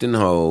Houston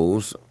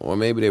hoes, or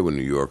maybe they were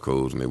New York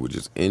hoes, and they were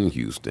just in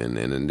Houston,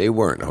 and they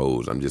weren't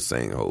hoes. I'm just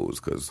saying hoes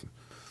because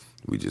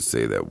we just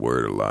say that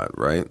word a lot,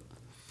 right?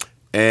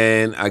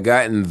 And I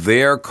got in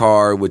their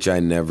car, which I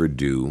never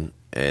do,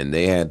 and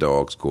they had the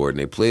aux cord, and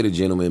they played a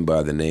gentleman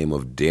by the name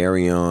of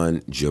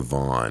Darion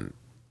Javon.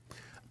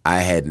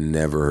 I had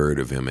never heard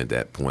of him at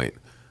that point,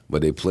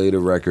 but they played a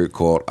record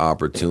called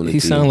Opportunity.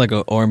 He sounded like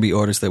an R&B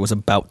artist that was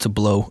about to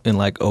blow in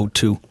like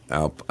 2002.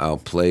 I'll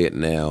play it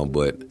now,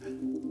 but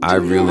I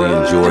really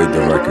enjoyed the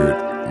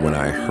record when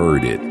I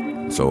heard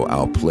it, so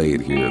I'll play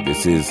it here.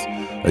 This is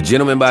a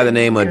gentleman by the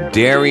name of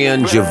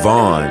Darion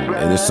Javon,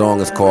 and this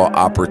song is called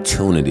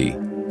Opportunity.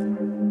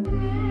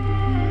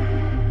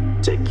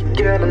 Take your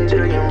girl and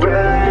do you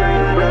right.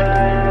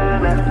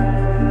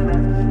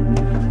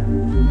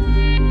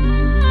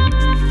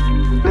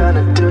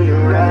 Gonna do you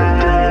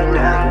right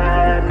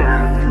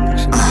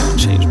now.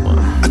 Change mine.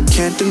 I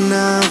can't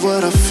deny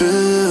what I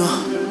feel.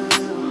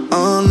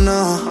 Oh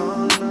no,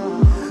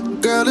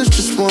 girl, it's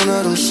just one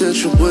of them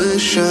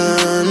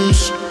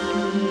situations.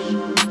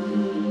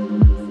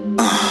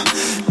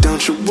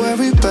 Don't you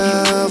worry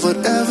about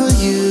whatever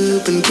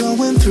you've been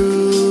going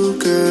through,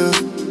 girl.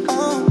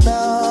 Oh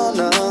no,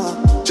 no,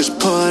 just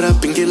pour it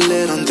up and get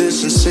lit on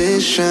this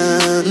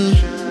sensation.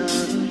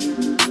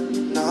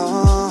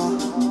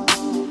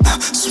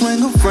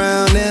 Swing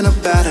around in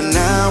about an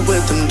hour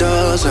with them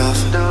doors off.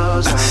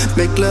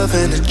 Make love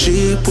in a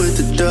Jeep with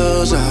the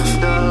doors off.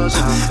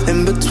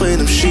 In between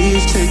them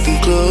sheets, take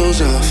them clothes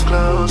off.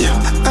 Yeah,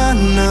 I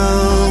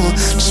know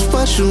just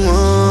what you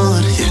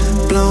want. Yeah,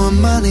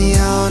 blowing money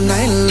all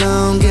night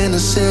long in the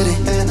city.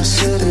 Then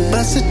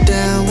bust it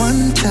down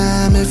one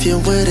time if you're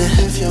with it.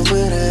 Yeah,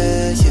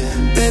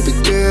 baby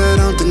girl,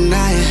 don't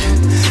deny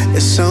it.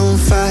 It's on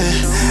fire.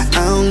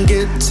 I don't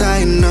get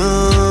tired,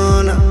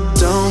 no, no.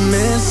 Don't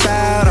miss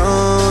out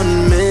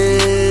on me.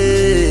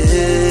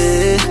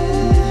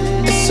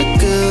 It's a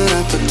good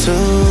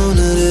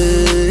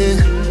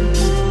opportunity.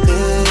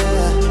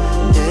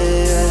 Yeah,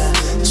 yeah.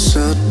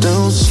 So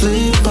don't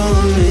sleep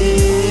on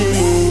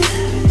me.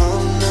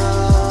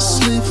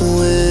 Sleep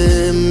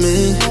with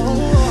me.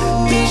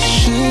 This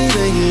shit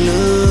ain't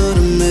new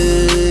to me.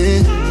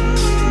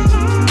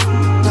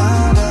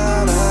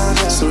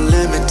 So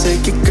let me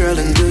take your girl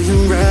and do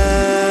you right.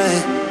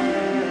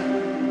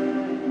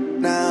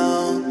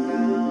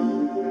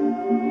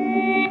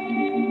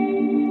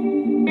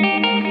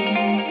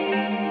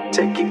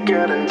 Take your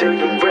girl and do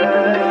you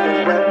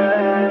right.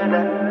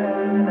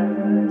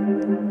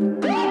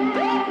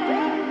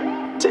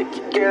 Take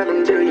your girl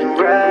and do you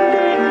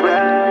right.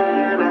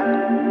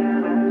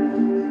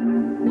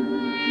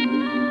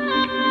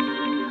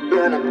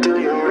 Gonna do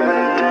you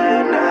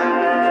right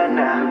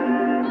now.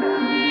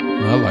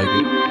 I like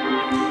it.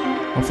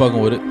 I'm fucking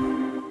with it.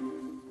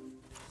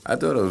 I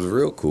thought it was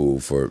real cool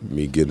for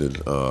me getting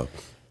a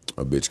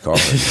bitch car.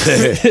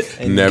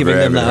 And Never giving them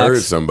having the heard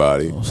ox.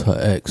 somebody. That was her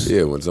ex.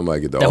 Yeah, when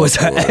somebody get the That was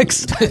her awkward-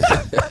 ex.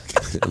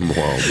 Come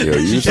on, yo,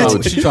 you She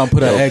trying to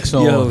put her ex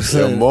on. Yo, Yo,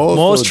 son, Maul's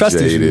Maul's so trust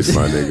jaded, issues.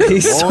 my nigga.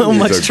 He's Maul so needs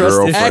much a trust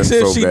girlfriend Ask her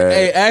if so she. bad.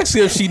 Hey, ask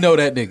her if she know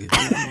that nigga.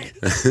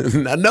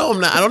 No, I'm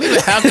not. I don't even.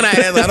 How can I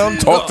ask? I don't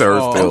talk to her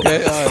Oh, still.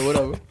 okay, all right,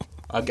 whatever.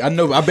 I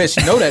know. I bet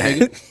she know that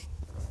nigga.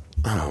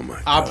 Oh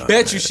my god. I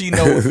bet you she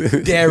know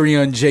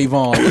Darian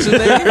Javon. What's his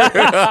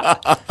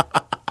name?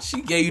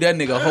 She gave you that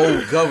nigga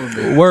whole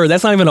government. Word,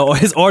 that's not even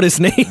his artist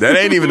name. That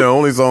ain't even the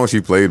only song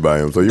she played by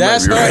him. So you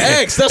That's might be her right.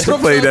 ex. That's She what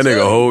I'm played that trying to nigga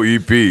tell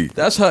whole EP.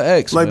 That's her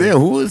ex. Like, man. damn,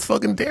 who is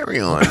fucking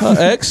Darion? Her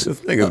ex. This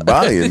nigga's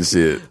body and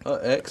shit. Her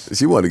ex.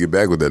 She wanted to get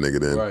back with that nigga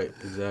then. Right.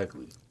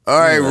 Exactly. All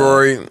right,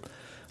 Rory.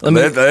 Let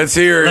me- Let's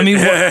hear it.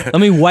 Let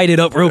me white it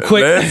up real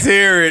quick. Let's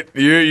hear it.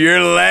 You're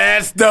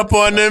last up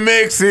on the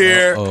mix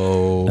here.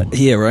 Oh.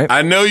 Yeah, right.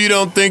 I know you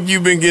don't think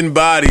you've been getting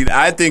bodied.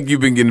 I think you've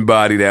been getting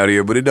bodied out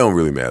here, but it don't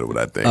really matter what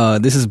I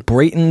think. This is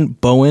Brayton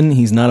Bowen.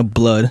 He's not a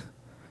blood.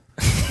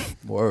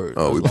 Word.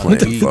 Oh, we That's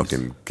playing like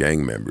fucking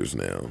gang members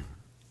now.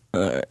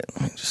 Let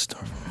me just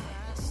start.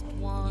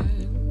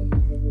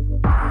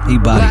 He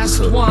bodied Last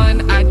us up.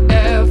 one I'd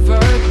ever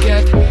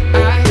get.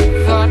 I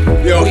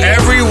thought. Yo,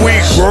 every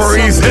week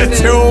Rory's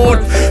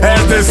tune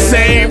has the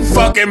same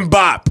fucking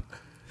bop.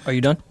 Are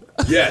you done?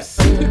 Yes.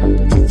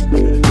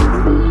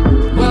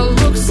 Well,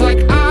 looks like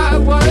I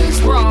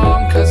was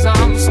wrong, 'cause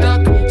I'm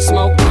stuck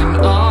smoking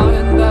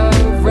on the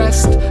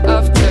rest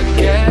of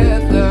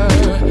together.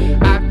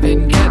 I've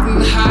been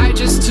getting high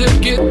just to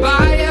get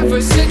by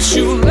ever since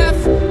you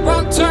left.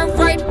 Wrong turn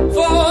right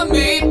for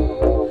me.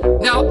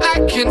 Now I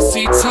can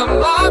see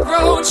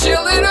tomorrow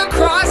chilling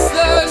across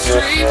the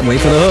street. Wait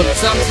for the hook.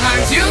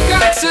 Sometimes you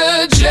got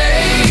to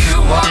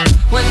jaywalk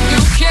when you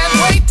can't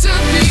wait to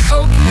be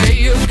okay.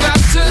 You got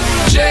to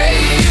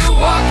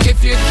jaywalk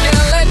if you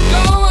can't let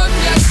go of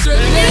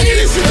yesterday.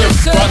 You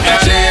got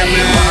to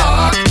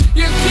jaywalk.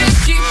 You can't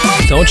keep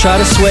waiting. Don't try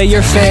to sway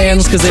your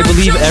fans because they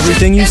believe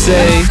everything you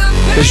say.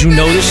 Because you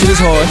know this shit is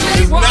hard.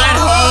 It's not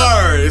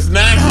hard. It's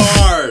not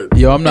hard.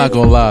 Yo, I'm not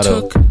gonna lie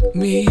though.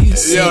 Me Yo,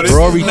 this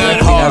Rory is not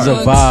definitely has a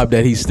hard. vibe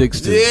that he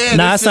sticks to. Yeah,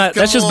 Nah, this it's not. is-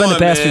 That's just come been the on,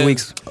 past few man.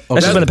 weeks.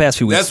 That's just been the past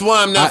few weeks. That's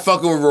why I'm not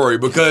fucking with Rory,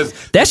 because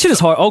That shit is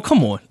hard. Oh,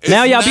 come on.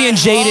 Now y'all not being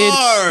jaded.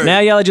 hard. Now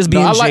y'all are just No,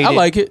 being I jaded.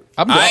 like it.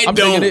 I'm don't.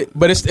 digging it,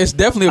 but it's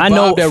definitely a I vibe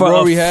know that for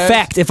Rory a has.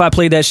 fact if I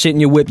played that shit in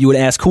your whip, you would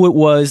ask who it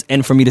was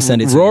and for me to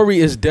send it to you. Rory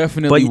is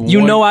definitely. But you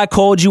one- know I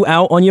called you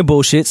out on your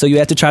bullshit, so you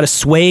have to try to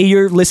sway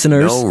your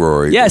listeners. No,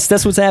 Rory. Yes,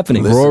 that's what's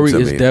happening. Listen Rory to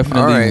is me.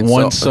 definitely All right,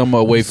 one so- summer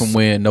away from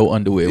wearing no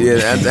underwear.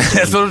 yeah,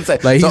 that's what I'm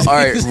saying. Like, So, he's- all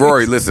right,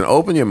 Rory, listen,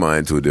 open your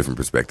mind to a different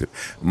perspective.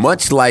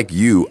 Much like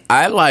you,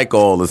 I like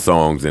all the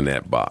songs in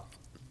that bop.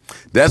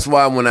 That's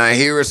why when I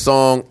hear a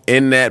song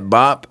in that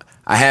bop,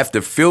 I have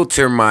to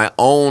filter my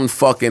own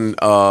fucking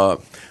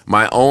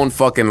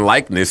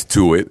likeness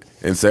to it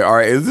and say, all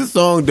right, is this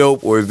song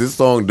dope or is this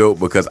song dope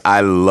because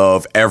I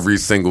love every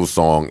single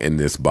song in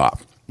this bop?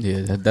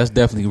 Yeah, that's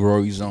definitely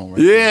Rory's zone,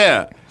 right?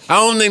 Yeah. I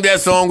don't think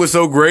that song was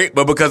so great,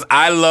 but because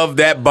I love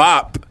that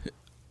bop,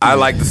 I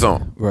like the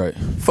song. Right.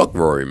 Fuck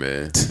Rory,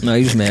 man. No,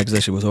 you just mad because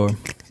that shit was hard.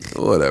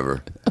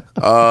 Whatever.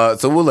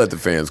 So we'll let the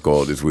fans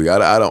call this week.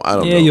 I don't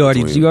Yeah, know. you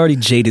between already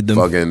jaded them.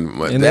 fucking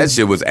And that then-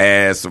 shit was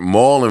ass.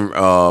 Maul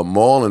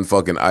and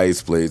fucking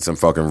Ice played some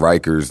fucking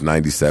Rikers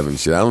 97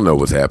 shit. I don't know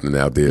what's happening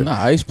out there. Nah,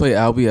 I used to play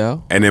Albie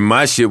Al. And then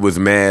my shit was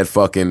mad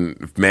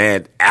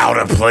out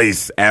of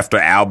place after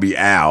Albie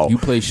Al. You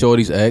play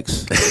Shorty's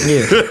ex.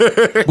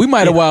 Yeah. We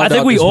might have wild I think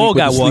out we this all week with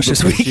got the washed this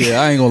sleeper week. pick.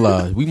 Yeah, I ain't gonna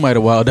lie. We might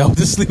have wild out with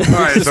the sleeper. All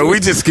right, so we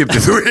just skipped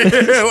this week.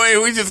 Wait,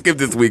 we just skipped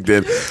this week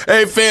then.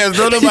 Hey, fans,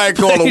 don't nobody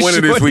call a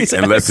winner this week. Shorty's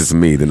Unless it's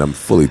me, then I'm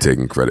fully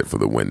taking credit for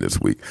the win this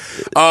week.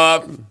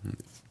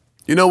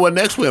 You know what?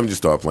 Next week, I'm just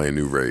start playing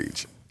New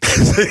Rage.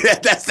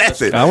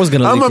 That's it. I was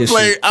gonna leak his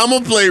shit. I'm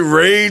gonna play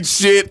Rage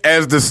shit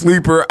as the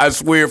sleeper. I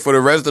swear for the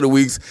rest of the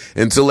weeks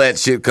until that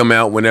shit come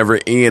out. Whenever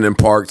Ian and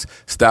Parks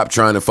stop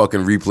trying to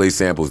fucking replay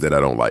samples that I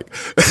don't like.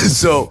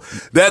 So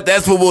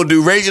that's what we'll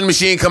do. Raging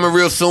Machine coming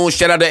real soon.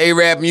 Shout out to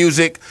A-Rap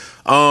Music.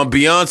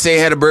 Beyonce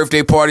had a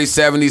birthday party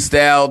 70s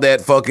style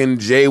that fucking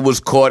Jay was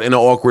caught in an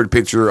awkward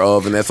picture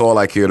of, and that's all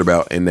I cared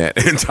about in that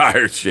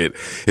entire shit.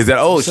 Is that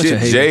Such a shit?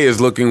 hater. Jay is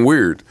looking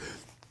weird.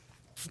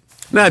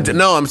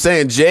 No, I'm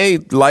saying Jay,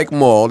 like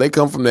Maul, they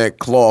come from that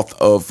cloth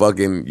of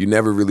fucking, you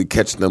never really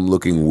catch them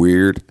looking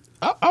weird.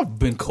 I've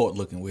been caught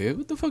looking weird.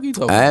 What the fuck are you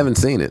talking I about? haven't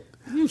seen it.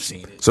 You've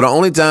seen it. So the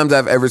only times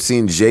I've ever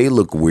seen Jay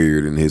look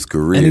weird in his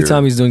career.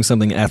 Anytime he's doing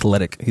something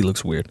athletic, he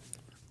looks weird.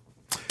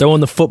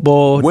 Throwing the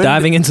football, When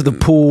diving into the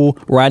pool,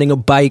 riding a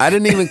bike. I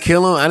didn't even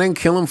kill him. I didn't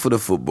kill him for the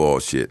football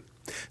shit.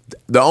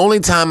 The only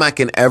time I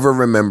can ever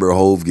remember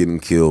Hove getting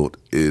killed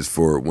is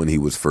for when he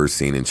was first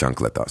seen in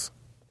Chancletas.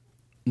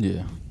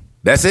 Yeah.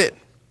 That's it.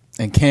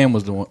 And Cam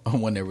was the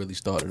one that really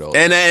started all.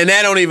 And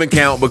that don't even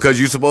count because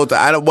you're supposed to.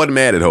 I wasn't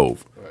mad at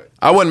Hove. Right.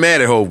 I wasn't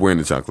mad at Hove wearing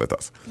the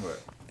Chancletas. Right.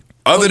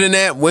 Other than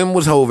that, when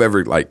was Hove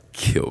ever like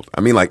killed? I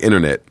mean, like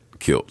internet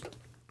killed.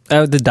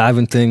 The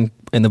diving thing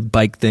and the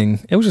bike thing.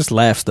 It was just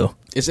laughs though.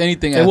 It's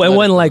anything. It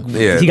wasn't like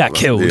Yeah, he got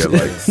killed, Yeah,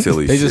 like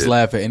silly They shit. just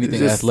laugh at anything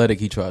Just- athletic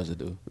he tries to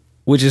do.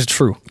 which is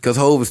true. Because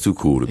Hov is too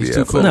cool to be He's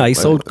too athletic. No, he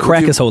sold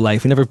crack his whole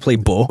life. He never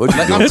played ball. What you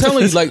Like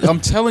doing? I'm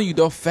telling you,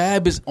 though,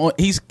 Fab is on.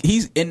 He's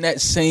in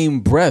that same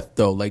breath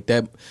though. Like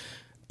that.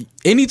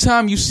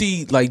 Anytime you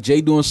see like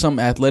Jay doing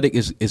something athletic,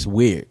 is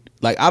weird.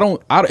 Like I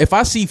don't. If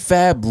I see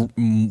Fab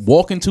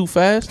walking too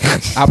fast,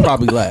 I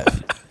probably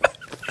laugh.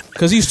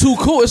 Cause he's too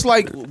cool. It's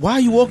like, why are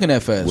you walking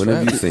that fast? When Fab?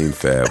 have you seen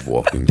Fab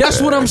walking?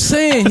 That's what I'm fast?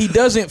 saying. He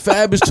doesn't.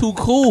 Fab is too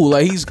cool.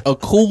 Like he's a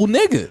cool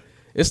nigga.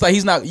 It's like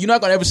he's not. You're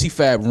not gonna ever see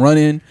Fab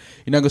running.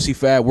 You're not gonna see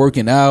Fab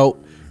working out.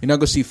 You're not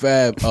gonna see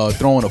Fab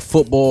throwing a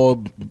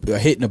football,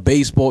 hitting a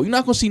baseball. You're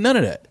not gonna see none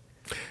of that.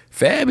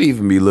 Fab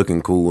even be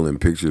looking cool in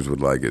pictures with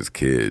like his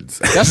kids.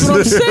 That's what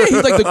I'm saying.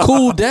 He's like the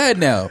cool dad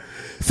now.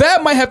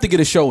 Fab might have to get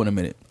a show in a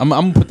minute. I'm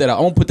gonna put that out.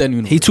 I won't put that in the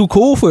universe. He too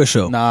cool for a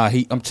show. Nah,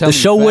 I'm telling the you,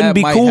 show Fab wouldn't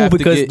be might cool have to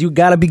because get- you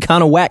got to be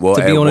kind of whack Well,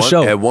 to be on a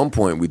show. At one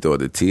point, we thought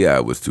that T.I.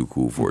 was too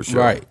cool for a show.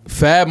 right.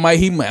 Fab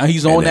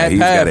he's on And that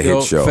he's path. got a hit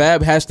Yo. show.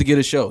 Fab has to get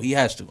a show. He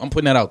has to. I'm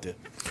putting that out there.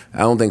 I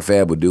don't think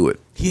Fab would do it.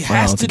 He I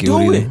has don't to think he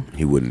would do it. either.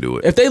 He wouldn't do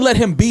it. If they let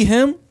him be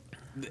him,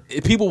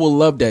 people will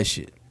love that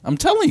shit. I'm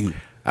telling you.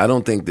 I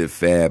don't think that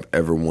Fab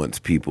ever wants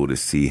people to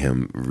see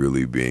him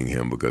really being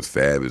him because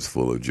Fab is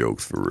full of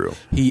jokes for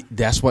real.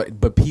 That's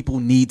what. But people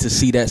need to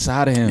see that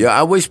side of him. Yeah,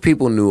 I wish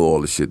people knew all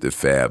the shit that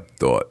Fab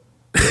thought.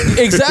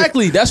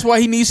 Exactly. That's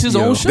why he needs his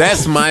own show.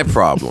 That's my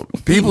problem.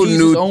 People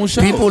needs his own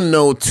show. People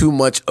know too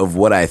much of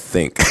what I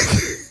think.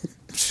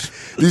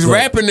 These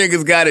rapper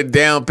niggas got it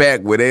down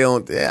pat where they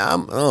don't.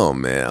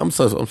 I'm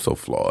so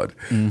flawed.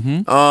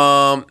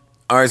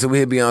 All right, so we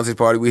hit Beyonce's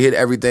party. We hit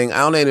everything.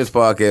 I'll name this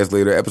podcast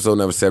later, episode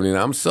number 79.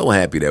 I'm so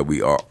happy that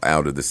we are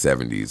out of the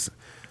 70s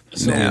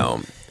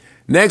now.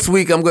 Next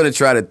week, I'm going to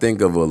try to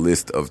think of a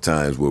list of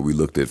times where we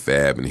looked at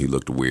Fab and he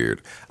looked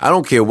weird. I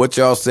don't care what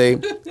y'all say.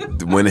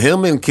 When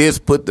him and Kiss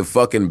put the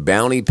fucking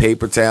Bounty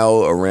paper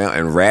towel around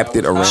and wrapped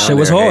it around Shit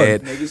was their hard.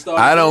 head, Niggas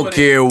started I don't doing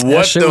care That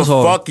what shit the was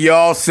hard. fuck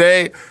y'all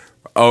say.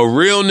 A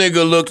real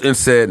nigga looked and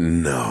said,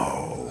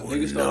 no.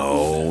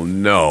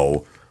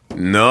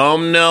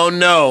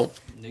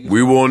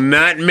 We will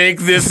not make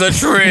this a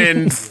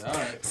trend.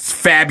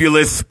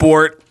 Fabulous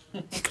sport.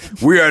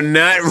 We are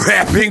not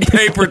wrapping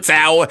paper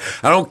towel.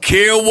 I don't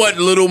care what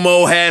Little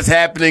Mo has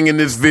happening in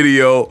this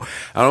video.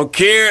 I don't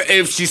care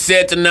if she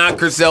said to knock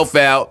herself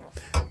out.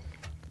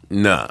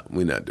 Nah,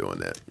 we're not doing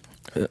that.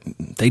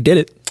 They did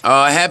it.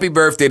 Happy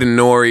birthday to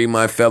Nori,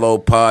 my fellow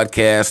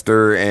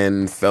podcaster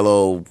and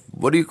fellow,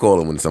 what do you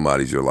call it when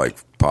somebody's your like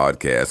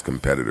podcast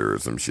competitor or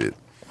some shit?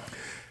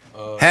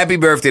 Happy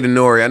birthday to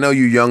Nori. I know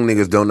you young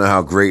niggas don't know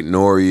how great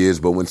Nori is,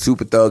 but when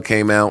Super Thug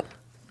came out,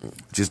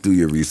 just do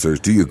your research,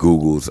 do your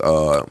Googles.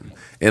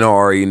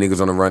 NRE, Niggas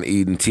on the Run,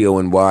 Eden,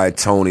 T.O.N.Y,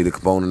 Tony, the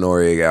Capone and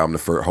Noriega album,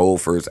 the whole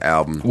first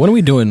album. When are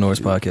we doing Nori's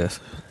podcast?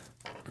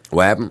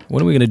 What happened?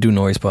 When are we going to do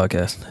Nori's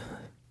podcast?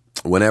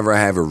 Whenever I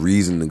have a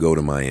reason to go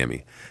to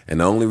Miami. And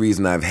the only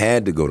reason I've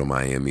had to go to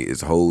Miami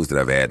is hoes that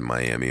I've had in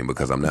Miami. And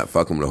because I'm not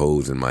fucking with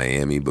hoes in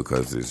Miami,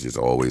 because there's just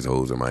always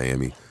hoes in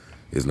Miami,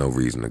 there's no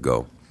reason to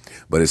go.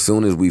 But as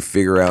soon as we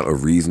figure out a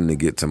reason to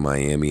get to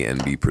Miami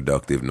and be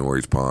productive,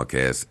 Nori's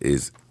podcast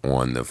is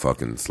on the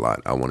fucking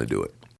slot. I want to do it.